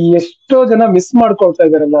 ಈ ಎಷ್ಟೋ ಜನ ಮಿಸ್ ಮಾಡ್ಕೊಳ್ತಾ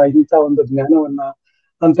ಇದಾರಲ್ಲ ಇಂಥ ಒಂದು ಜ್ಞಾನವನ್ನ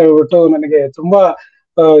ಅಂತ ಹೇಳ್ಬಿಟ್ಟು ನನಗೆ ತುಂಬಾ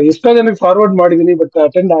ಎಷ್ಟೋ ಜನಕ್ಕೆ ಫಾರ್ವರ್ಡ್ ಮಾಡಿದೀನಿ, ಬಟ್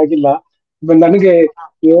ಅಟೆಂಡ್ ಆಗಿಲ್ಲ. ನನಗೆ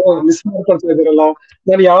ಮಿಸ್ ಮಾಡ್ಕೊಳ್ತಾ ಇದಾರಲ್ಲ,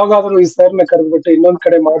 ನಾನು ಯಾವಾಗಾದ್ರೂ ಈ ಸರ್ನ ಕರೆದ್ಬಿಟ್ಟು ಇನ್ನೊಂದ್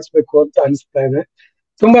ಕಡೆ ಮಾಡಿಸ್ಬೇಕು ಅಂತ ಅನಿಸ್ತಾ ಇದೆ.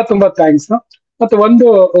 ತುಂಬಾ ತುಂಬಾ ಥ್ಯಾಂಕ್ಸ್. ಮತ್ತೆ ಒಂದು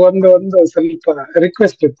ಒಂದು ಒಂದು ಸ್ವಲ್ಪ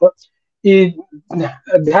ರಿಕ್ವೆಸ್ಟ್ ಇತ್ತು. ಈ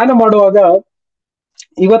ಧ್ಯಾನ ಮಾಡುವಾಗ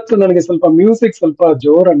ಇವತ್ತು ನನಗೆ ಸ್ವಲ್ಪ ಮ್ಯೂಸಿಕ್ ಸ್ವಲ್ಪ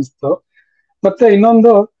ಜೋರ್ ಅನಿಸ್ತು. ಮತ್ತೆ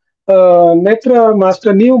ಇನ್ನೊಂದು ನೇತ್ರ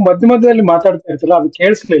ಮಾಸ್ಟರ್, ನೀವು ಮಧ್ಯ ಮಧ್ಯದಲ್ಲಿ ಮಾತಾಡ್ತಾ ಇರ್ತಿಲ್ಲ, ಅದು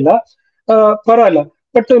ಕೇಳಿಸ್ಲಿಲ್ಲ. ಪರವಾಗಿಲ್ಲ.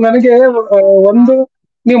 ಬಟ್ ನನಗೆ ಒಂದು,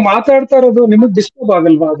 ನೀವು ಮಾತಾಡ್ತಾ ಇರೋದು ನಿಮಗ್ ಡಿಸ್ಟರ್ಬ್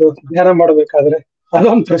ಆಗಲ್ವಾ ಅದು ಧ್ಯಾನ ಮಾಡ್ಬೇಕಾದ್ರೆ?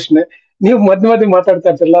 ಅದೊಂದು ಪ್ರಶ್ನೆ. ನೀವು ಮಧ್ಯ ಮಧ್ಯ ಮಾತಾಡ್ತಾ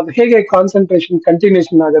ಇರ್ತಿರಲ್ಲ, ಅದು ಹೇಗೆ ಕಾನ್ಸಂಟ್ರೇಷನ್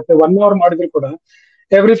ಕಂಟಿನ್ಯೂಷನ್ ಆಗುತ್ತೆ? 1 hour ಮಾಡಿದ್ರು ಕೂಡ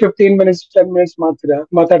ಎವ್ರಿ 15 minutes 10 minutes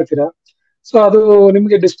ಮಾತಾಡ್ತೀರಾ. ಸೊ ಅದು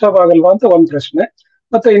ನಿಮ್ಗೆ ಡಿಸ್ಟರ್ಬ್ ಆಗಲ್ವಾ ಅಂತ ಒಂದ್ ಪ್ರಶ್ನೆ.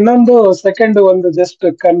 ಮತ್ತೆ ಇನ್ನೊಂದು ಸೆಕೆಂಡ್ ಒಂದು ಜಸ್ಟ್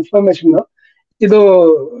ಕನ್ಫರ್ಮೇಶನ್, ಇದು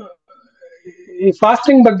ಈ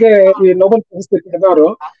ಫಾಸ್ಟಿಂಗ್ ಬಗ್ಗೆ ಈ ನೊಬೆಲ್ ಪ್ರಶಸ್ತಿ ಪಡೆದವರು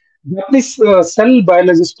ಜಪನೀಸ್ ಸೆಲ್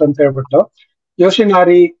ಬಯಾಲಜಿಸ್ಟ್ ಅಂತ ಹೇಳ್ಬಿಟ್ಟು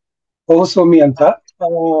ಯೋಶಿನಾರಿ ಓಹೋಸೋಮಿ ಅಂತ,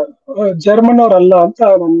 ಜರ್ಮನ್ ಅವ್ರಲ್ಲ ಅಂತ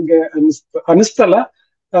ನನ್ಗೆ ಅನಿಸ್ತಲ್ಲ.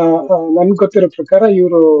 ನನ್ಗೆ ಗೊತ್ತಿರೋ ಪ್ರಕಾರ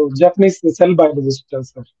ಇವರು Japanese cell biologist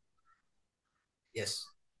sir. S,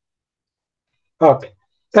 okay,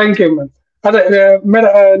 thank you ma'am. ಅದೇ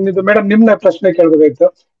ಮೇಡಮ್ ನಿಮ್ನ ಪ್ರಶ್ನೆ ಕೇಳ್ಬೇಕಾಯ್ತು.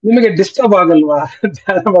 ನಿಮಗೆ ಡಿಸ್ಟರ್ಬ್ ಆಗಲ್ವಾ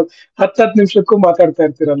 10 ನಿಮಿಷಕ್ಕೂ ಮಾತಾಡ್ತಾ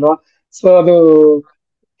ಇರ್ತೀರಲ್ವಾ? ಸೊ ಅದು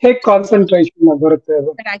ಹೇಗ್ ಕಾನ್ಸಂಟ್ರೇಷನ್ ಬರುತ್ತೆ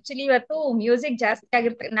ಅದು? ಆಕ್ಚುಲಿ ಇವತ್ತು ಮ್ಯೂಸಿಕ್ ಜಾಸ್ತಿ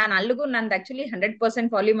ಆಗಿರ್ತ, ನಾನು ಅಲ್ಲಿಗೂ ನಂದು ಆಕ್ಚುಲಿ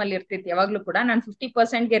 100% ವಾಲ್ಯೂಮ್ ಅಲ್ಲಿ ಇರ್ತಿತ್ತು ಯಾವಾಗ್ಲೂ ಕೂಡ. ನಾನು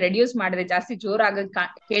 50%ಗೆ ರೆಡ್ಯೂಸ್ ಮಾಡಿದೆ, ಜಾಸ್ತಿ ಜೋರಾಗ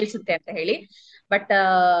ಕೇಳಿಸುತ್ತೆ ಅಂತ ಹೇಳಿ. ಬಟ್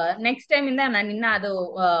ನೆಕ್ಸ್ಟ್ ಟೈಮ್ ಇಂದ ನಾನು ಇನ್ನ ಅದು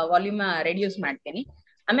ವಾಲ್ಯೂಮ್ ರೆಡ್ಯೂಸ್ ಮಾಡ್ತೀನಿ.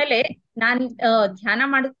 ಆಮೇಲೆ ನಾನ್ ಧ್ಯಾನ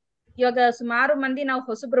ಇವಾಗ ಸುಮಾರು ಮಂದಿ ನಾವು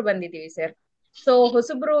ಹೊಸಬ್ರು ಬಂದಿದೀವಿ ಸರ್. ಸೊ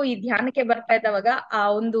ಹೊಸಬ್ರು ಈ ಧ್ಯಾನಕ್ಕೆ ಬರ್ತಾ ಇದ್ದವಾಗ ಆ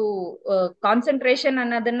ಒಂದು ಕಾನ್ಸಂಟ್ರೇಷನ್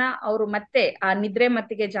ಅನ್ನೋದನ್ನ ಅವರು ಮತ್ತೆ ಆ ನಿದ್ರೆ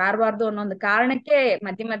ಮತ್ತಿಗೆ ಜಾರಬಾರ್ದು ಅನ್ನೋ ಒಂದು ಕಾರಣಕ್ಕೆ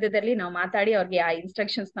ಮಧ್ಯ ಮಧ್ಯದಲ್ಲಿ ನಾವು ಮಾತಾಡಿ ಅವ್ರಿಗೆ ಆ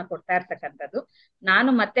ಇನ್ಸ್ಟ್ರಕ್ಷನ್ಸ್ ನ ಕೊಡ್ತಾ ಇರ್ತಕ್ಕಂಥದ್ದು.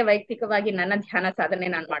 ನಾನು ಮತ್ತೆ ವೈಯಕ್ತಿಕವಾಗಿ ನನ್ನ ಧ್ಯಾನ ಸಾಧನೆ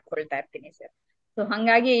ನಾನು ಮಾಡ್ಕೊಳ್ತಾ ಇರ್ತೀನಿ ಸರ್. ಸೊ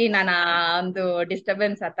ಹಂಗಾಗಿ ನಾನು ಒಂದು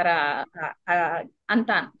ಡಿಸ್ಟರ್ಬೆನ್ಸ್ ಆತರ ಅಂತ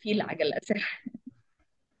ಫೀಲ್ ಆಗಲ್ಲ ಸರ್.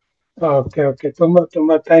 ಓಕೆ ಓಕೆ, ತುಂಬಾ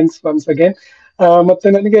ತುಂಬಾ ಥ್ಯಾಂಕ್ಸ್ ಒನ್ಸ್ ಅಗೇನ್. ಮತ್ತೆ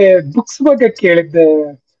ನನಗೆ ಬುಕ್ಸ್ ಬಗ್ಗೆ ಕೇಳಿದ್ದೆ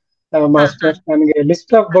ಮಾಸ್ಟರ್. ನನಗೆ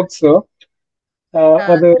ಲಿಸ್ಟ್ ಆಫ್ ಬುಕ್ಸ್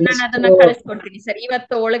ಅದು ನಾನು ಅದನ್ನ ಕಳಿಸ್ಕೊಡ್ತೀನಿ ಸರ್.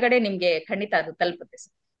 ಇವತ್ತು ಒಳಗಡೆ ನಿಮ್ಗೆ ಖಂಡಿತ ಅದು ತಲುಪುತ್ತೆ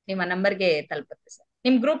ಸರ್, ನಿಮ್ಮ ನಂಬರ್ಗೆ ತಲುಪುತ್ತೆ ಸರ್.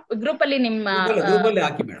 ನಿಮ್ ಗ್ರೂಪ್ ಅಲ್ಲಿ ನಿಮ್ಮ ಗ್ರೂಪ್ ಅಲ್ಲಿ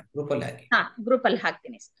ಹಾಕಿ ಮೇಡಮ್, ಗ್ರೂಪ್ ಅಲ್ಲಿ ಹಾಕಿ. ಗ್ರೂಪ್ ಅಲ್ಲಿ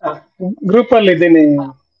ಹಾಕ್ತೀನಿ ಸರ್. ಗ್ರೂಪ್ ಅಲ್ಲಿ ಇದ್ದೀನಿ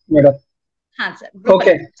ಮೇಡಮ್. ಹಾ sir.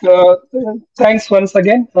 Okay, thanks once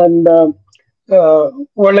again. And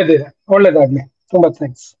ಒಳ್ಳೇದಾಗ್ಲಿ. ತುಂಬಾ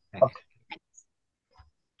ಥ್ಯಾಂಕ್ಸ್.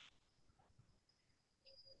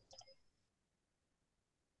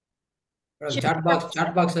 ಚಾಟ್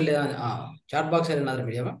ಬಾಕ್ಸ್ ಅಲ್ಲಿ ಏನಾದ್ರು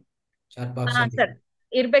ಇದೆಯಾ ಮ್ಯಾಮ್? ಚಾಟ್ ಬಾಕ್ಸ್ ಅಲ್ಲಿ ಸರ್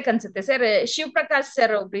ಇರ್ಬೇಕನ್ಸುತ್ತೆ ಸರ್. ಶಿವಪ್ರಕಾಶ್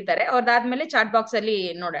ಸರ್ ಒಬ್ರು ಇದ್ದಾರೆ, ಅವ್ರದಾದ್ಮೇಲೆ ಚಾಟ್ ಬಾಕ್ಸ್ ಅಲ್ಲಿ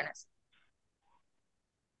ನೋಡೋಣ ಸರ್.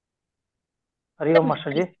 ಹರಿ ಓಂ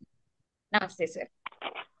ಮಾಸ್ಟರ್ಜಿ. ನಮಸ್ತೆ ಸರ್.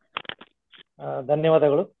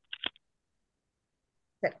 ಧನ್ಯವಾದಗಳು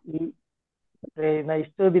ಸರ್.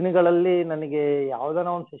 ಇಷ್ಟು ದಿನಗಳಲ್ಲಿ ನನಗೆ ಯಾವ್ದಾನ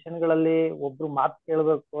ಒಂದು ಸೆಷನ್ಗಳಲ್ಲಿ ಒಬ್ರು ಮಾತು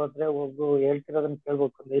ಕೇಳ್ಬೇಕು ಅಂದ್ರೆ, ಒಬ್ರು ಹೇಳ್ತಿರೋದನ್ನ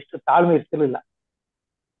ಕೇಳ್ಬೇಕು ಅಂದ್ರೆ ಎಷ್ಟು ತಾಳ್ಮೆ ಇರ್ತಿರ್ಲಿಲ್ಲ.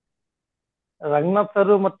 ರಂಗನಾಥ್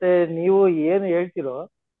ಸರ್ ಮತ್ತೆ ನೀವು ಏನು ಹೇಳ್ತಿರೋ,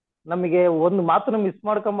 ನಮಗೆ ಒಂದು ಮಾತನ್ನ ಮಿಸ್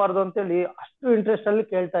ಮಾಡ್ಕೊಬಾರ್ದು ಅಂತೇಳಿ ಅಷ್ಟು ಇಂಟ್ರೆಸ್ಟ್ ಅಲ್ಲಿ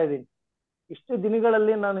ಕೇಳ್ತಾ ಇದ್ದೀನಿ. ಇಷ್ಟು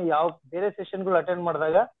ದಿನಗಳಲ್ಲಿ ನಾನು ಯಾವ ಬೇರೆ ಸೆಷನ್ಗಳು ಅಟೆಂಡ್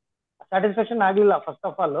ಮಾಡಿದಾಗ ಸ್ಯಾಟಿಸ್ಫ್ಯಾಕ್ಷನ್ ಆಗ್ಲಿಲ್ಲ ಫಸ್ಟ್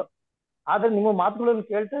ಆಫ್ ಆಲ್. ಆದ್ರೆ ನಿಮ್ಮ ಮಾತುಗಳನ್ನು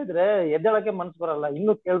ಕೇಳ್ತಾ ಇದ್ರೆ ಎದ್ದೇಳಕ್ಕೆ ಮನ್ಸು ಬರಲ್ಲ,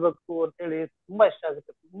 ಇನ್ನೂ ಕೇಳ್ಬೇಕು ಅಂತೇಳಿ ತುಂಬಾ ಇಷ್ಟ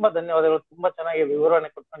ಆಗುತ್ತೆ. ತುಂಬಾ ಧನ್ಯವಾದಗಳು. ತುಂಬಾ ಚೆನ್ನಾಗಿ ವಿವರಣೆ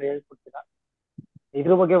ಕೊಟ್ಕೊಂಡು ಹೇಳ್ಕೊಡ್ತೀರಾ.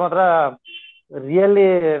 ಇದ್ರ ಬಗ್ಗೆ ಮಾತ್ರ ರಿಯಲಿ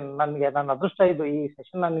ನನ್ನ ಅದೃಷ್ಟ ಇದು, ಈ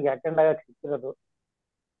ಸೆಷನ್ ನನಗೆ ಅಟೆಂಡ್ ಆಗಕ್ಕೆ ಸಿಕ್ಕಿರೋದು.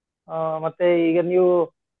 ಮತ್ತೆ ಈಗ ನೀವು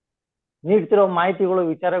ನೀಡ್ತಿರೋ ಮಾಹಿತಿಗಳು,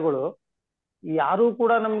 ವಿಚಾರಗಳು, ಯಾರು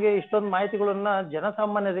ಕೂಡ ನಮ್ಗೆ ಇಷ್ಟೊಂದು ಮಾಹಿತಿಗಳನ್ನ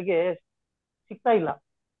ಜನಸಾಮಾನ್ಯರಿಗೆ ಸಿಗ್ತಾ ಇಲ್ಲ.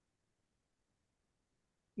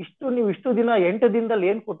 ನೀವು ಇಷ್ಟು ದಿನ 8 ದಿನದಲ್ಲಿ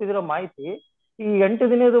ಏನ್ ಕೊಟ್ಟಿದಿರೋ ಮಾಹಿತಿ, ಈ 8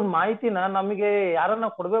 ದಿನದ ಮಾಹಿತಿನ ನಮಗೆ ಯಾರನ್ನ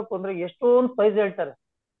ಕೊಡ್ಬೇಕು ಅಂದ್ರೆ ಎಷ್ಟೊಂದು ಪ್ರೈಸ್ ಹೇಳ್ತಾರೆ.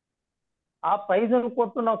 ಆ ಪ್ರೈಸ್ ಅನ್ನು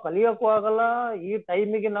ಕೊಟ್ಟು ನಾವು ಕಲಿಯೋಕ್ಕೂ ಆಗಲ್ಲ, ಈ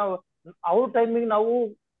ಟೈಮಿಗೆ ನಾವು ಅವ್ರ ಟೈಮಿಗೆ ನಾವು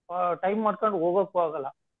ಟೈಮ್ ಮಾಡ್ಕೊಂಡು ಹೋಗೋಕ್ಕೂ ಆಗಲ್ಲ.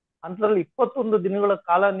 ಅಂತದ್ರಲ್ಲಿ 21 ದಿನಗಳ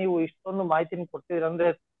ಕಾಲ ನೀವು ಇಷ್ಟೊಂದು ಮಾಹಿತಿನ ಕೊಡ್ತಿದ್ದೀರ ಅಂದ್ರೆ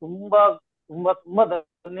ತುಂಬಾ ತುಂಬಾ ತುಂಬಾ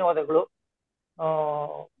ಧನ್ಯವಾದಗಳು.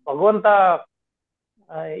 ಭಗವಂತ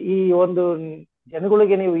ಈ ಒಂದು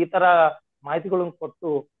ಜನಗಳಿಗೆ ನೀವು ಈ ತರ ಮಾಹಿತಿಗಳನ್ನು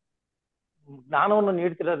ಕೊಟ್ಟು ಜ್ಞಾನವನ್ನು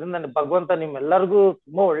ನೀಡ್ತಿರೋದ್ರಿಂದ ಭಗವಂತ ನಿಮ್ಮೆಲ್ಲರಿಗೂ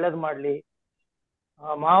ತುಂಬಾ ಒಳ್ಳೇದ್ ಮಾಡ್ಲಿ.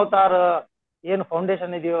 ಮಹಾವತಾರ ಏನು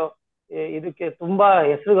ಫೌಂಡೇಶನ್ ಇದೆಯೋ ಇದಕ್ಕೆ ತುಂಬಾ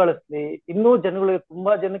ಹೆಸರು ಗಳಿಸ್ಲಿ, ಇನ್ನೂ ಜನಗಳಿಗೆ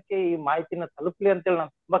ತುಂಬಾ ಜನಕ್ಕೆ ಈ ಮಾಹಿತಿನ ತಲುಪ್ಲಿ ಅಂತೇಳಿ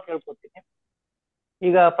ನಾನು ತುಂಬಾ ಕೇಳ್ಕೊತೀನಿ.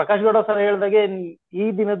 ಈಗ ಪ್ರಕಾಶ್ ಗೌಡ ಸರ್ ಹೇಳ್ದಾಗೆ ಈ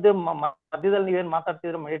ದಿನದ ಮಧ್ಯದಲ್ಲಿ ನೀವೇನ್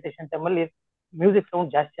ಮಾತಾಡ್ತಿದ್ರೆ ಮೆಡಿಟೇಷನ್ ಟೈಮಲ್ಲಿ ಮ್ಯೂಸಿಕ್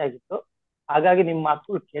ಸೌಂಡ್ ಜಾಸ್ತಿ ಆಗಿತ್ತು, ಹಾಗಾಗಿ ನಿಮ್ಮ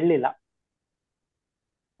ಮಾತುಗಳು ಕೇಳಲಿಲ್ಲ.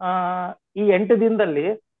 ಈ 8 ದಿನದಲ್ಲಿ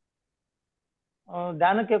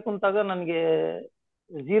ಧ್ಯಾನಕ್ಕೆ ಕುಂತಾಗ ನನಗೆ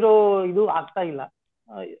ಝೀರೋ ಇದು ಆಗ್ತಾ ಇಲ್ಲ.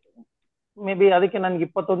 ಮೇ ಬಿ ಅದಕ್ಕೆ ನನ್ಗೆ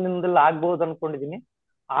 21 ದಿನದಲ್ಲಿ ಆಗ್ಬಹುದು ಅನ್ಕೊಂಡಿದೀನಿ.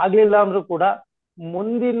 ಆಗ್ಲಿಲ್ಲ ಅಂದ್ರೂ ಕೂಡ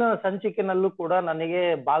ಮುಂದಿನ ಸಂಚಿಕೆನಲ್ಲೂ ಕೂಡ ನನಗೆ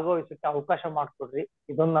ಭಾಗವಹಿಸಕ್ಕೆ ಅವಕಾಶ ಮಾಡ್ಕೊಡ್ರಿ,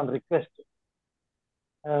 ಇದೊಂದು ನನ್ನ ರಿಕ್ವೆಸ್ಟ್.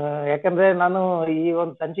 ಯಾಕಂದ್ರೆ ನಾನು ಈ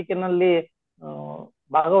ಒಂದು ಸಂಚಿಕೆನಲ್ಲಿ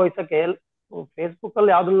ಭಾಗವಹಿಸಕ್ಕೆ ಫೇಸ್ಬುಕ್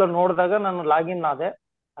ಅಲ್ಲಿ ಯಾವ್ದೆಲ್ಲ ನೋಡಿದಾಗ ನಾನು ಲಾಗಿನ್ ಆದೆ.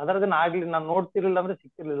 ಅದರದನ್ನ ಆಗ್ಲಿ ನಾನು ನೋಡ್ತಿರ್ಲಿಲ್ಲ ಅಂದ್ರೆ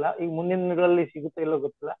ಸಿಕ್ತಿರ್ಲಿಲ್ಲ. ಈಗ ಮುಂದಿನ ದಿನಗಳಲ್ಲಿ ಸಿಗುತ್ತೋ ಇಲ್ಲೋ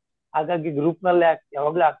ಗೊತ್ತಿಲ್ಲ, ಹಾಗಾಗಿ ಗ್ರೂಪ್ ನಲ್ಲಿ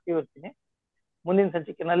ಯಾವಾಗ್ಲೂ ಆಕ್ಟಿವ್ ಇರ್ತೀನಿ. ಮುಂದಿನ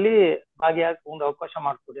ಸಂಚಿಕೆನಲ್ಲಿ ಭಾಗಿಯಾಗಿ ಒಂದು ಅವಕಾಶ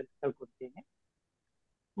ಮಾಡ್ಕೊಡಿ ಅಂತ ಹೇಳ್ಕೊಡ್ತೀನಿ.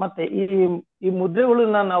 ಮತ್ತೆ ಈ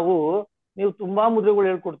ಮುದ್ರೆಗಳನ್ನ ನೀವು ತುಂಬಾ ಮುದ್ರೆಗಳು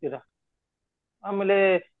ಹೇಳ್ಕೊಡ್ತೀರಾ. ಆಮೇಲೆ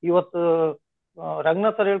ಇವತ್ತು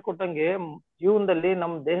ರಂಗನಾಥ್ ಸರ್ ಹೇಳ್ಕೊಟ್ಟಂಗೆ ಜೀವನದಲ್ಲಿ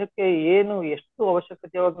ನಮ್ಮ ದೇಹಕ್ಕೆ ಎಷ್ಟು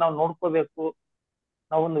ಅವಶ್ಯಕತೆಯಾಗಿ ನಾವು ನೋಡ್ಕೋಬೇಕು,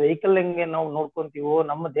 ನಾವೊಂದು ವೆಹಿಕಲ್ ಹೆಂಗೆ ನಾವು ನೋಡ್ಕೊಂತೀವೋ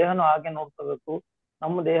ನಮ್ಮ ದೇಹನೂ ಹಾಗೆ ನೋಡ್ಕೋಬೇಕು.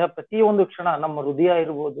 ನಮ್ಮ ದೇಹ ಪ್ರತಿಯೊಂದು ಕ್ಷಣ, ನಮ್ಮ ಹೃದಯ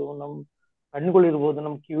ಇರ್ಬೋದು, ನಮ್ಮ ಕಣ್ಣುಗಳಿರ್ಬೋದು,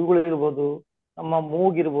 ನಮ್ಮ ಕಿವಿಗಳಿರ್ಬೋದು, ನಮ್ಮ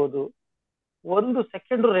ಮೂಗಿರ್ಬೋದು, 1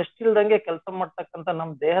 ಸೆಕೆಂಡ್ ರೆಸ್ಟ್ ಇಲ್ದಂಗೆ ಕೆಲಸ ಮಾಡ್ತಕ್ಕಂಥ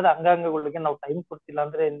ನಮ್ಮ ದೇಹದ ಅಂಗಾಂಗಗಳಿಗೆ ನಾವು ಟೈಮ್ ಕೊಡ್ತಿಲ್ಲ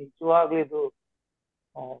ಅಂದ್ರೆ ನಿಜವಾಗ್ಲೂ ಇದು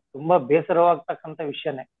ತುಂಬಾ ಬೇಸರವಾಗ್ತಕ್ಕಂಥ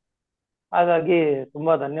ವಿಷಯನೇ. ಹಾಗಾಗಿ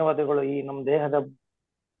ತುಂಬಾ ಧನ್ಯವಾದಗಳು ಈ ನಮ್ಮ ದೇಹದ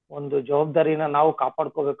ಒಂದು ಜವಾಬ್ದಾರಿನ ನಾವು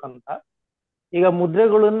ಕಾಪಾಡ್ಕೋಬೇಕಂತ. ಈಗ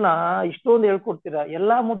ಮುದ್ರೆಗಳನ್ನ ಇಷ್ಟೊಂದು ಹೇಳ್ಕೊಡ್ತೀರಾ,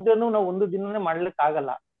 ಎಲ್ಲಾ ಮುದ್ರೆನೂ ನಾವು ಒಂದು ದಿನನೇ ಮಾಡ್ಲಿಕ್ಕೆ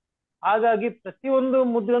ಆಗಲ್ಲ. ಹಾಗಾಗಿ ಪ್ರತಿಯೊಂದು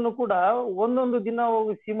ಮುದ್ರೆನೂ ಕೂಡ ಒಂದೊಂದು ದಿನ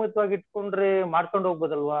ಸೀಮಿತವಾಗಿ ಇಟ್ಕೊಂಡ್ರೆ ಮಾಡ್ಕೊಂಡು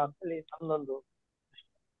ಹೋಗ್ಬೋದಲ್ವಾ ಅಂತೇಳಿ ನಮ್ದೊಂದು.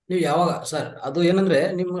 ನೀವು ಯಾವಾಗ ಸರ್ ಅದು ಏನಂದ್ರೆ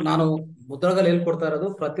ನಾನು ಮುದ್ರಗಳು ಹೇಳ್ಕೊಡ್ತಾ ಇರೋದು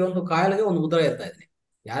ಪ್ರತಿಯೊಂದು ಕಾಯಿಲೆಗೆ ಒಂದು ಮುದ್ರ ಇರ್ತಾ ಇದ್ದೀನಿ.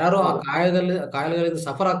 ಯಾರು ಆ ಕಾಯಿಲೆಗಳಿಂದ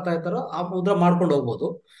ಸಫರ್ ಆಗ್ತಾ ಇರ್ತಾರೋ ಆ ಮುದ್ರ ಮಾಡ್ಕೊಂಡು ಹೋಗ್ಬೋದು.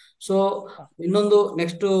 ಸೊ ಇನ್ನೊಂದು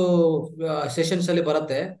ನೆಕ್ಸ್ಟ್ ಸೆಷನ್ಸ್ ಅಲ್ಲಿ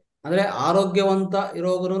ಬರುತ್ತೆ, ಅಂದ್ರೆ ಆರೋಗ್ಯವಂತ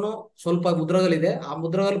ಇರೋಗ್ರು ಸ್ವಲ್ಪ ಮುದ್ರಗಳಿದೆ, ಆ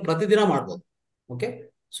ಮುದ್ರಗಳು ಪ್ರತಿದಿನ ಮಾಡ್ಬೋದು. ಓಕೆ,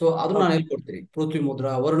 ಸೊ ಅದು ನಾನು ಹೇಳ್ಕೊಡ್ತೀನಿ. ಪೃಥ್ವಿ ಮುದ್ರ,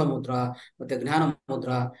 ವರುಣ ಮುದ್ರ, ಮತ್ತೆ ಜ್ಞಾನ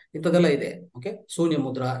ಮುದ್ರ, ಇಂಥದ್ದೆಲ್ಲ ಇದೆ. ಓಕೆ, ಶೂನ್ಯ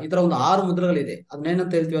ಮುದ್ರ, ಈ ತರ ಒಂದು 6 ಮುದ್ರಗಳಿದೆ.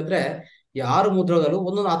 ಅದನ್ನೇನಂತ ಹೇಳ್ತೀವಿ ಅಂದ್ರೆ ಈ 6 ಮುದ್ರಗಳು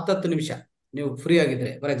ಒಂದೊಂದು 10 ನಿಮಿಷ ನೀವು ಫ್ರೀ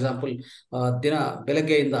ಆಗಿದ್ರೆ, ಫಾರ್ ಎಕ್ಸಾಂಪಲ್ ದಿನ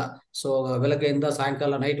ಬೆಳಗ್ಗೆಯಿಂದ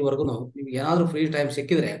ಸಾಯಂಕಾಲ ನೈಟ್ ವರ್ಗು ನಿಮ್ಗೆ ಏನಾದ್ರೂ ಫ್ರೀ ಟೈಮ್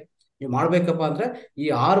ಸಿಕ್ಕಿದ್ರೆ ನೀವು ಮಾಡ್ಬೇಕಪ್ಪ ಅಂದ್ರೆ ಈ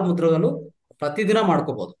 6 ಮುದ್ರಗಳು ಪ್ರತಿದಿನ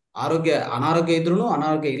ಮಾಡ್ಕೋಬಹುದು. ಅನಾರೋಗ್ಯ ಇದ್ರೂ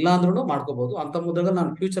ಅನಾರೋಗ್ಯ ಇಲ್ಲ ಅಂದ್ರೂ ಮಾಡ್ಕೋಬಹುದು. ಅಂತ ಮುದ್ರಗಳು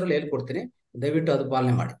ನಾನು ಫ್ಯೂಚರ್ ಅಲ್ಲಿ ಹೇಳ್ಕೊಡ್ತೀನಿ, ದಯವಿಟ್ಟು ಅದು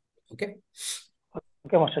ಪಾಲನೆ ಮಾಡಿ. Okay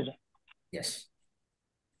yes,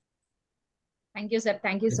 thank you sir,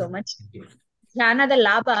 thank you so much. ಧ್ಯಾನದ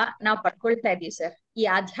ಲಾಭ ನಾವು ಪಡ್ಕೊಳ್ತಾ ಇದೀವಿ ಸರ್. ಈ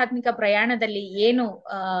ಆಧ್ಯಾತ್ಮಿಕ ಪ್ರಯಾಣದಲ್ಲಿ ಏನು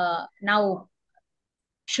ನಾವು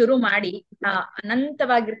ಶುರು ಮಾಡಿ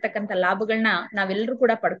ಅನಂತವಾಗಿರ್ತಕ್ಕಂಥ ಲಾಭಗಳನ್ನ ನಾವೆಲ್ಲರೂ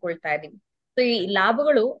ಕೂಡ ಪಡ್ಕೊಳ್ತಾ ಇದೀವಿ. ಸೊ ಈ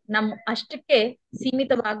ಲಾಭಗಳು ಅಷ್ಟಕ್ಕೆ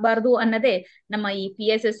ಸೀಮಿತವಾಗಬಾರ್ದು ಅನ್ನೋದೇ ನಮ್ಮ ಈ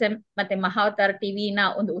PSSM ಮತ್ತೆ ಮಹಾವತಾರ್ ಟಿವಿನ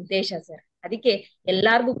ಒಂದು ಉದ್ದೇಶ ಸರ್. ಅದಕ್ಕೆ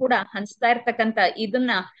ಎಲ್ಲಾರ್ಗೂ ಕೂಡ ಹಂಚ್ತಾ ಇರ್ತಕ್ಕಂಥ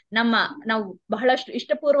ಇದನ್ನ ನಾವು ಬಹಳಷ್ಟು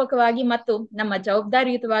ಇಷ್ಟಪೂರ್ವಕವಾಗಿ ಮತ್ತು ನಮ್ಮ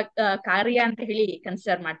ಜವಾಬ್ದಾರಿಯುತವಾಗಿ ಕಾರ್ಯ ಅಂತ ಹೇಳಿ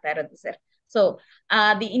ಕನ್ಸಿಡರ್ ಮಾಡ್ತಾ ಇರೋದು ಸರ್. ಸೊ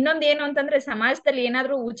ಇನ್ನೊಂದು ಏನು ಅಂತಂದ್ರೆ, ಸಮಾಜದಲ್ಲಿ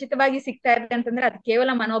ಏನಾದ್ರೂ ಉಚಿತವಾಗಿ ಸಿಗ್ತಾ ಇದೆ ಅಂತಂದ್ರೆ ಅದು ಕೇವಲ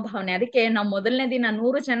ಮನೋಭಾವನೆ. ಅದಕ್ಕೆ ನಾವು ಮೊದಲನೇ ದಿನ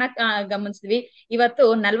 100 ಜನ ಗಮನಿಸಿದ್ವಿ, ಇವತ್ತು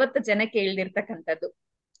 40 ಜನಕ್ಕೆ ಇಳ್ದಿರ್ತಕ್ಕಂಥದ್ದು.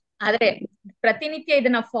 ಆದ್ರೆ ಪ್ರತಿನಿತ್ಯ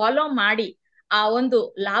ಇದನ್ನ ಫಾಲೋ ಮಾಡಿ ಆ ಒಂದು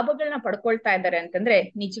ಲಾಭಗಳನ್ನ ಪಡ್ಕೊಳ್ತಾ ಇದ್ದಾರೆ ಅಂತಂದ್ರೆ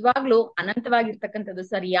ನಿಜವಾಗ್ಲೂ ಅನಂತವಾಗಿರ್ತಕ್ಕಂಥದ್ದು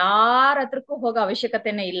ಸರ್. ಯಾರ ಹತ್ರಕ್ಕೂ ಹೋಗೋ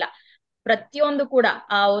ಅವಶ್ಯಕತೆನೇ ಇಲ್ಲ. ಪ್ರತಿಯೊಂದು ಕೂಡ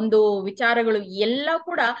ಆ ಒಂದು ವಿಚಾರಗಳು ಎಲ್ಲ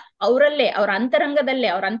ಕೂಡ ಅವರಲ್ಲೇ, ಅವ್ರ ಅಂತರಂಗದಲ್ಲೇ,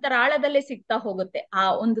 ಅವ್ರ ಅಂತರಾಳದಲ್ಲೇ ಸಿಗ್ತಾ ಹೋಗುತ್ತೆ. ಆ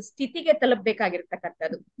ಒಂದು ಸ್ಥಿತಿಗೆ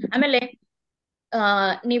ತಲುಪಬೇಕಾಗಿರ್ತಕ್ಕಂಥದ್ದು. ಆಮೇಲೆ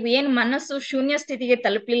ನೀವು ಏನ್ ಮನಸ್ಸು ಶೂನ್ಯ ಸ್ಥಿತಿಗೆ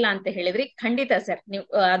ತಲುಪಲಿಲ್ಲ ಅಂತ ಹೇಳಿದ್ರಿ, ಖಂಡಿತ ಸರ್. ನೀವು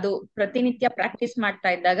ಅದು ಪ್ರತಿನಿತ್ಯ ಪ್ರಾಕ್ಟೀಸ್ ಮಾಡ್ತಾ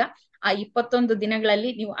ಇದ್ದಾಗ ಆ 21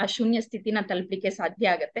 ದಿನಗಳಲ್ಲಿ ನೀವು ಆ ಶೂನ್ಯ ಸ್ಥಿತಿನ ತಲುಪಲಿಕ್ಕೆ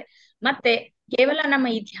ಸಾಧ್ಯ ಆಗತ್ತೆ. ಮತ್ತೆ ಕೇವಲ ನಮ್ಮ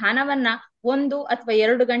ಈ ಧ್ಯಾನವನ್ನ 1 ಅಥವಾ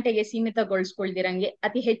 2 ಗಂಟೆಗೆ ಸೀಮಿತಗೊಳಿಸ್ಕೊಳ್ದಿರಂಗೆ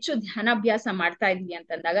ಅತಿ ಹೆಚ್ಚು ಧ್ಯಾನಾಭ್ಯಾಸ ಮಾಡ್ತಾ ಇದ್ವಿ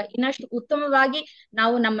ಅಂತಂದಾಗ ಇನ್ನಷ್ಟು ಉತ್ತಮವಾಗಿ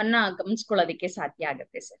ನಾವು ನಮ್ಮನ್ನ ಗಮನಿಸ್ಕೊಳ್ಳೋದಕ್ಕೆ ಸಾಧ್ಯ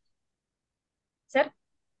ಆಗತ್ತೆ ಸರ್. Sir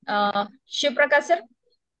Shivaprakash sir.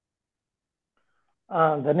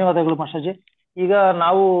 ಧನ್ಯವಾದಗಳು ಮಾಸ್ಟರ್ಜಿ. ಈಗ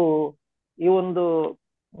ನಾವು ಈ ಒಂದು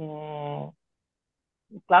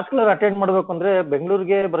ಕ್ಲಾಸ್ಗಳು ಅಟೆಂಡ್ ಮಾಡ್ಬೇಕು ಅಂದ್ರೆ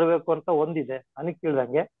ಬೆಂಗಳೂರಿಗೆ ಬರಬೇಕು ಅಂತ ಒಂದಿದೆ ನನಗೆ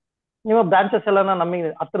ತಿಳಿದಂಗೆ. ನಿಮ್ಮ ಬ್ರಾಂಚಸ್ ಎಲ್ಲ ನಮಗೆ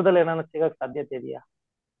ಹತ್ರದಲ್ಲಿ ಏನಾದ್ರು ಸಿಗಕ್ ಸಾಧ್ಯತೆ ಇದೆಯಾ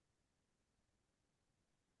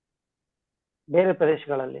ಬೇರೆ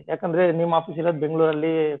ಪ್ರದೇಶಗಳಲ್ಲಿ? ಯಾಕಂದ್ರೆ ನಿಮ್ಮ ಆಫೀಸ್ ಇರೋದು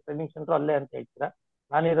ಬೆಂಗಳೂರಲ್ಲಿ, ಟ್ರೈನಿಂಗ್ ಸೆಂಟರ್ ಅಲ್ಲೇ ಅಂತ ಹೇಳ್ತೀರಾ.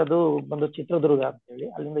 ನಾನಿರೋದು ಬಂದು ಚಿತ್ರದುರ್ಗ ಅಂತ ಹೇಳಿ,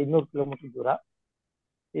 ಅಲ್ಲಿಂದ 200 ಕಿಲೋಮೀಟರ್ ದೂರ.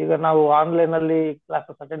 ಈಗ ನಾವು ಆನ್ಲೈನ್ ಅಲ್ಲಿ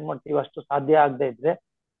ಕ್ಲಾಸಸ್ ಅಟೆಂಡ್ ಮಾಡ್ತೀವಿ, ಅಷ್ಟು ಸಾಧ್ಯ ಆಗದೆ ಇದ್ರೆ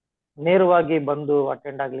ನೇರವಾಗಿ ಬಂದು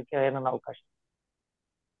ಅಟೆಂಡ್ ಆಗ್ಲಿಕ್ಕೆ ಏನಾನ ಅವಕಾಶ?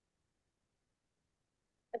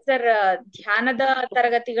 ಸರ್ ಧ್ಯಾನದ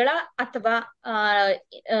ತರಗತಿಗಳ ಅಥವಾ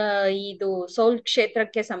ಇದು ಸೌಲ್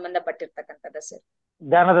ಕ್ಷೇತ್ರಕ್ಕೆ ಸಂಬಂಧಪಟ್ಟಿರ್ತಕ್ಕಂಥದ್ದ ಸರ್?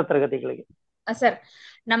 ಧ್ಯಾನದ ತರಗತಿಗಳಿಗೆ ಸರ್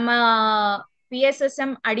ನಮ್ಮ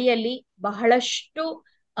PSSM ಅಡಿಯಲ್ಲಿ ಬಹಳಷ್ಟು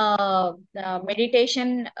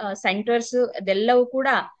ಮೆಡಿಟೇಷನ್ ಸೆಂಟರ್ಸ್ ಅದೆಲ್ಲವೂ ಕೂಡ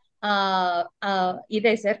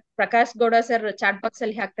ಇದೆ sir. Prakash Gowda sir chat box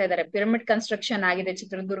ಅಲ್ಲಿ ಹಾಕ್ತಾ ಇದ್ದಾರೆ, ಪಿರಮಿಡ್ ಕನ್ಸ್ಟ್ರಕ್ಷನ್ ಆಗಿದೆ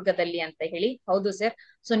ಚಿತ್ರದುರ್ಗದಲ್ಲಿ ಅಂತ ಹೇಳಿ. ಹೌದು ಸರ್.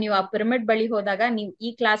 ಸೊ ನೀವು ಆ ಪಿರಮಿಡ್ ಬಳಿ ಹೋದಾಗ ನೀವು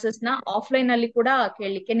ಈ ಕ್ಲಾಸಸ್ ನ ಆಫ್ಲೈನ್ ಅಲ್ಲಿ ಕೂಡ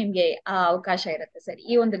ಕೇಳಲಿಕ್ಕೆ ನಿಮ್ಗೆ ಅವಕಾಶ ಇರುತ್ತೆ ಸರ್.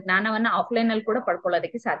 ಈ ಒಂದು ಜ್ಞಾನವನ್ನ ಆಫ್ಲೈನ್ ಅಲ್ಲಿ ಕೂಡ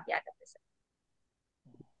ಪಡ್ಕೊಳ್ಳೋದಕ್ಕೆ ಸಾಧ್ಯ ಆಗುತ್ತೆ ಸರ್.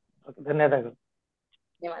 ಧನ್ಯವಾದಗಳು.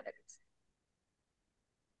 ಧನ್ಯವಾದಗಳು ಸರ್.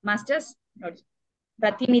 ಮಾಸ್ಟರ್ಸ್ ನೋಡಿ,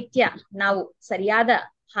 ಪ್ರತಿನಿತ್ಯ ನಾವು ಸರಿಯಾದ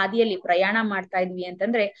ಹಾದಿಯಲ್ಲಿ ಪ್ರಯಾಣ ಮಾಡ್ತಾ ಇದ್ವಿ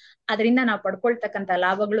ಅಂತಂದ್ರೆ ಅದರಿಂದ ನಾವು ಪಡ್ಕೊಳ್ತಕ್ಕಂತ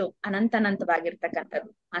ಲಾಭಗಳು ಅನಂತವಾಗಿರ್ತಕ್ಕಂಥದ್ದು.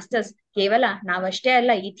 ಮಾಸ್ಟರ್ಸ್, ಕೇವಲ ನಾವಷ್ಟೇ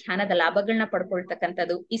ಅಲ್ಲ ಈ ಧ್ಯಾನದ ಲಾಭಗಳನ್ನ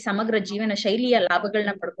ಪಡ್ಕೊಳ್ತಕ್ಕಂಥದ್ದು, ಈ ಸಮಗ್ರ ಜೀವನ ಶೈಲಿಯ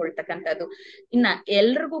ಲಾಭಗಳನ್ನ ಪಡ್ಕೊಳ್ತಕ್ಕಂಥದ್ದು. ಇನ್ನ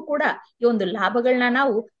ಎಲ್ರಿಗೂ ಕೂಡ ಈ ಒಂದು ಲಾಭಗಳನ್ನ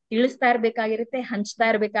ನಾವು ತಿಳಿಸ್ತಾ ಇರ್ಬೇಕಾಗಿರುತ್ತೆ, ಹಂಚ್ತಾ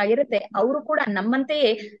ಇರ್ಬೇಕಾಗಿರುತ್ತೆ. ಅವರು ಕೂಡ ನಮ್ಮಂತೆಯೇ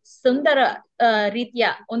ಸುಂದರ ರೀತಿಯ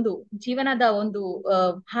ಒಂದು ಜೀವನದ ಒಂದು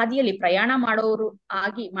ಹಾದಿಯಲ್ಲಿ ಪ್ರಯಾಣ ಮಾಡೋರು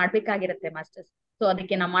ಮಾಡ್ಬೇಕಾಗಿರುತ್ತೆ ಮಾಸ್ಟರ್ಸ್. ಸೊ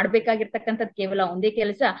ಅದಕ್ಕೆ ನಾವು ಮಾಡ್ಬೇಕಾಗಿರ್ತಕ್ಕಂಥದ್ದು ಕೇವಲ ಒಂದೇ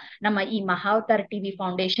ಕೆಲಸ, ನಮ್ಮ ಈ ಮಹಾವತಾರ್ ಟಿವಿ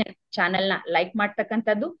ಫೌಂಡೇಶನ್ ಚಾನೆಲ್ ನ ಲೈಕ್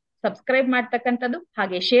ಮಾಡ್ತಕ್ಕಂಥದ್ದು, ಸಬ್ಸ್ಕ್ರೈಬ್ ಮಾಡ್ತಕ್ಕಂಥದ್ದು,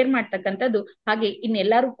 ಹಾಗೆ ಶೇರ್ ಮಾಡ್ತಕ್ಕಂಥದ್ದು, ಹಾಗೆ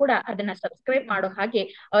ಇನ್ನೆಲ್ಲರೂ ಕೂಡ ಅದನ್ನ ಸಬ್ಸ್ಕ್ರೈಬ್ ಮಾಡೋ ಹಾಗೆ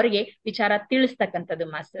ಅವರಿಗೆ ವಿಚಾರ ತಿಳಿಸ್ತಕ್ಕಂಥದ್ದು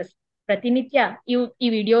ಮಾಸ್ಟರ್ಸ್. ಪ್ರತಿನಿತ್ಯ ಈ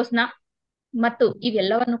ವಿಡಿಯೋಸ್ನ ಮತ್ತು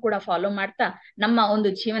ಇವೆಲ್ಲವನ್ನು ಕೂಡ ಫಾಲೋ ಮಾಡ್ತಾ ನಮ್ಮ ಒಂದು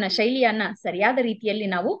ಜೀವನ ಶೈಲಿಯನ್ನ ಸರಿಯಾದ ರೀತಿಯಲ್ಲಿ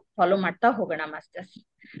ನಾವು ಫಾಲೋ ಮಾಡ್ತಾ ಹೋಗೋಣ masters.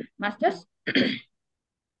 Masters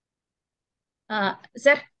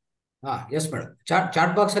sir. Yes madam,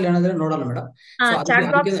 chat box ಅಲ್ಲಿ ಏನಾದ್ರೆ ನೋಡೋಣ ಮೇಡಮ್. ಸೊ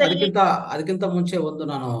ಅದಕ್ಕಿಂತ ಮುಂಚೆ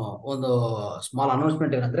ನಾನು ಒಂದು ಸ್ಮಾಲ್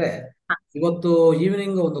ಅನೌನ್ಸ್ಮೆಂಟ್ ಏನಂದ್ರೆ, ಇವತ್ತು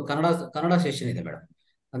ಈವ್ನಿಂಗ್ ಒಂದು ಕನ್ನಡ ಸೆಷನ್ ಇದೆ ಮೇಡಮ್.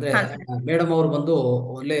 ಅಂದ್ರೆ ಮೇಡಮ್ ಅವರು ಬಂದು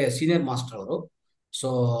ಒಳ್ಳೆ ಸೀನಿಯರ್ ಮಾಸ್ಟರ್ ಅವರು. ಸೊ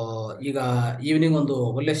ಈಗ ಈವ್ನಿಂಗ್ ಒಂದು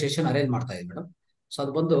ಒಳ್ಳೆ ಸೆಷನ್ ಅರೇಂಜ್ ಮಾಡ್ತಾ ಇದ್ದೀವಿ ಮೇಡಮ್. ಸೊ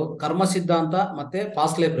ಅದು ಬಂದು ಕರ್ಮ ಸಿದ್ಧಾಂತ ಮತ್ತೆ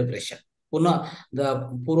ಪಾಸ್ಟ್ ಲೈಫ್ ಪ್ರಿಪರೇಷನ್, ಪುನಃ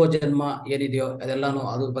ಪೂರ್ವ ಜನ್ಮ ಏನಿದೆಯೋ ಅದೆಲ್ಲಾನು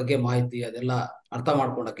ಅದ್ರ ಬಗ್ಗೆ ಮಾಹಿತಿ ಅದೆಲ್ಲ ಅರ್ಥ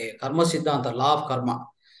ಮಾಡ್ಕೊಳಕ್ಕೆ, ಕರ್ಮ ಸಿದ್ಧಾಂತ, ಲಾ ಆಫ್ ಕರ್ಮ.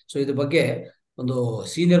 ಸೊ ಇದ್ರ ಬಗ್ಗೆ ಒಂದು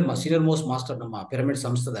ಸೀನಿಯರ್ ಮೋಸ್ಟ್ ಮಾಸ್ಟರ್ ನಮ್ಮ ಪಿರಮಿಡ್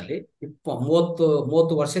ಸಂಸ್ಥೆದಲ್ಲಿ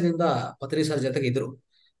 30 ವರ್ಷದಿಂದ ಪತ್ರಿ ಸರ್ ಜೊತೆಗೆ ಇದ್ರು,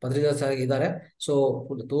 ಪತ್ರಿ ಸರ್ ಇದ್ದಾರೆ. ಸೊ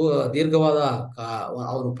ದೀರ್ಘವಾದ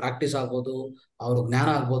ಅವರು ಪ್ರಾಕ್ಟೀಸ್ ಆಗ್ಬೋದು, ಅವ್ರ ಜ್ಞಾನ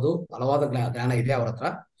ಆಗ್ಬೋದು, ಹಲವಾದ ಜ್ಞಾನ ಇದೆ ಅವ್ರ ಹತ್ರ.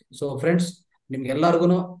 ಸೊ ಫ್ರೆಂಡ್ಸ್,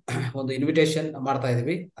 ನಿಮ್ಗೆಲ್ಲರಿಗೂ ಒಂದು ಇನ್ವಿಟೇಷನ್ ಮಾಡ್ತಾ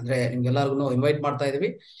ಇದೀವಿ, ಅಂದ್ರೆ ನಿಮ್ಗೆಲ್ಲರಿಗೂ ಇನ್ವೈಟ್ ಮಾಡ್ತಾ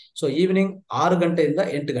ಇದೀವಿ. ಸೊ ಈವ್ನಿಂಗ್ 6 ಗಂಟೆಯಿಂದ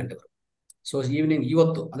 8 ಗಂಟೆವರೆಗೂ. ಸೊ ಈವ್ನಿಂಗ್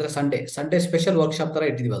ಇವತ್ತು ಅಂದ್ರೆ ಸಂಡೇ ಸ್ಪೆಷಲ್ ವರ್ಕ್ಶಾಪ್ ತರ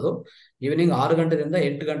ಇಟ್ಟಿದೀವಿ. ಅದು ಈವ್ನಿಂಗ್ 6 ಗಂಟೆಯಿಂದ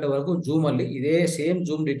 8 ಗಂಟೆವರೆಗೂ ಜೂಮ್ ಅಲ್ಲಿ ಇದೇ ಸೇಮ್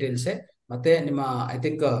ಜೂಮ್ ಡೀಟೇಲ್ಸೇ. ಮತ್ತೆ ನಿಮ್ಮ ಐ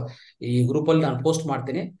ಥಿಂಕ್ ಈ ಗ್ರೂಪ್ ಅಲ್ಲಿ ನಾನು ಪೋಸ್ಟ್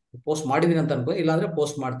ಮಾಡಿದೀನಿ ಅಂತ ಅನ್ಕೋ, ಇಲ್ಲಾಂದ್ರೆ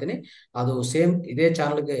ಪೋಸ್ಟ್ ಮಾಡ್ತೀನಿ. ಅದು ಸೇಮ್ ಇದೇ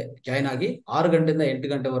ಚಾನಲ್ಗೆ ಜಾಯ್ನ್ ಆಗಿ 6 ಗಂಟೆಯಿಂದ 8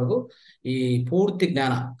 ಗಂಟೆವರೆಗೂ ಈ ಪೂರ್ತಿ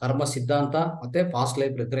ಜ್ಞಾನ, ಕರ್ಮ ಸಿದ್ಧಾಂತ ಮತ್ತೆ ಪಾಸ್ಟ್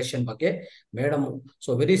ಲೈಫ್ ರಿಗ್ರೆಷನ್ ಬಗ್ಗೆ madam,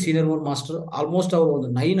 so very senior master, almost ಅವರು ಒಂದು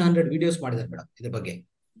 900 ವಿಡಿಯೋಸ್ ಮಾಡಿದ್ದಾರೆ ಮೇಡಮ್. ಇದ್ರ ಬಗ್ಗೆ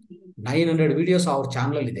 900 ವಿಡಿಯೋಸ್ ಅವ್ರ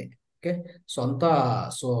ಚಾನಲ್ ಇದೆ. Okay,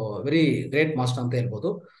 so very great master ಅಂತ ಹೇಳ್ಬೋದು.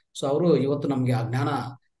 ಸೊ ಅವರು ಇವತ್ತು ನಮ್ಗೆ ಆ ಜ್ಞಾನ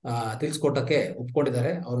ತಿಳಿಸ್ಕೊಟ್ಟಕ್ಕೆ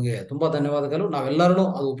ಒಪ್ಕೊಂಡಿದ್ದಾರೆ. ಅವ್ರಿಗೆ ತುಂಬಾ ಧನ್ಯವಾದಗಳು. ನಾವೆಲ್ಲರೂ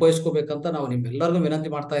ಅದು ಉಪಯೋಗಿಸ್ಕೋಬೇಕಂತ ನಾವು ನಿಮ್ಮೆಲ್ಲರಿಗೂ ವಿನಂತಿ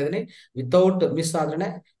ಮಾಡ್ತಾ ಇದ್ದೀನಿ. ವಿತೌಟ್ ಮಿಸ್ ಆದ್ರೆ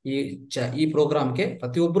ಈ ಪ್ರೋಗ್ರಾಮ್ಗೆ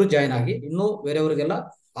ಪ್ರತಿಯೊಬ್ಬರು ಜಾಯ್ನ್ ಆಗಿ ಇನ್ನೂ ಬೇರೆಯವರಿಗೆಲ್ಲ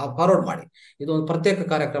ಫಾರ್ವರ್ಡ್ ಮಾಡಿ. ಇದು ಒಂದು ಪ್ರತ್ಯೇಕ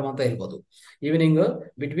ಕಾರ್ಯಕ್ರಮ ಅಂತ ಹೇಳ್ಬೋದು. ಈವ್ನಿಂಗ್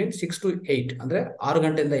ಬಿಟ್ವೀನ್ 6 to 8 ಅಂದ್ರೆ 6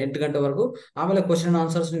 ಗಂಟೆಯಿಂದ 8 ಗಂಟೆವರೆಗೂ. ಆಮೇಲೆ ಕ್ವಶನ್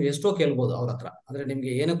ಆನ್ಸರ್ಸ್ ನೀವು ಎಷ್ಟೋ ಕೇಳ್ಬೋದು ಅವ್ರ ಹತ್ರ. ಅಂದ್ರೆ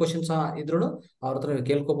ನಿಮ್ಗೆ ಏನೇ ಕ್ವಶನ್ಸ್ ಇದ್ರು ಅವ್ರ ಹತ್ರ ನೀವು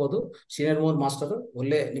ಕೇಳ್ಕೋಬಹುದು. ಸೀನಿಯರ್ ಮಾಸ್ಟರ್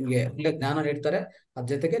ನಿಮ್ಗೆ ಒಳ್ಳೆ ಜ್ಞಾನ ನೀಡ್ತಾರೆ, ಅದ್ರ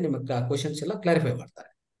ಜೊತೆಗೆ ನಿಮ್ಗೆ ಕ್ವಶನ್ಸ್ ಎಲ್ಲ ಕ್ಲಾರಿಫೈ ಮಾಡ್ತಾರೆ.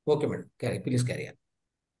 Okay madam, please carry on.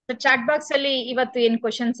 Chat box ಅಲ್ಲಿ ಇವತ್ತು ಏನು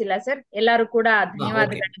ಕ್ವಶನ್ಸ್ ಇಲ್ಲ ಸರ್, ಎಲ್ಲರೂ ಕೂಡ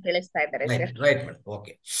ಧನ್ಯವಾದಗಳನ್ನ ತಿಳಿಸ್ತಾ ಇದ್ದಾರೆ sir. Right madam,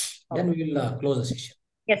 okay. Then we will close the session.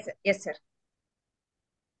 Yes sir.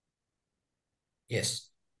 S,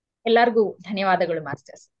 ಎಲ್ಲರಿಗೂ ಧನ್ಯವಾದಗಳು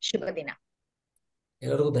ಮಾಸ್ಟರ್ಸ್. ಶುಭ ದಿನ.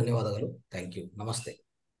 ಎಲ್ಲರಿಗೂ ಧನ್ಯವಾದಗಳು. Thank you. ನಮಸ್ತೆ.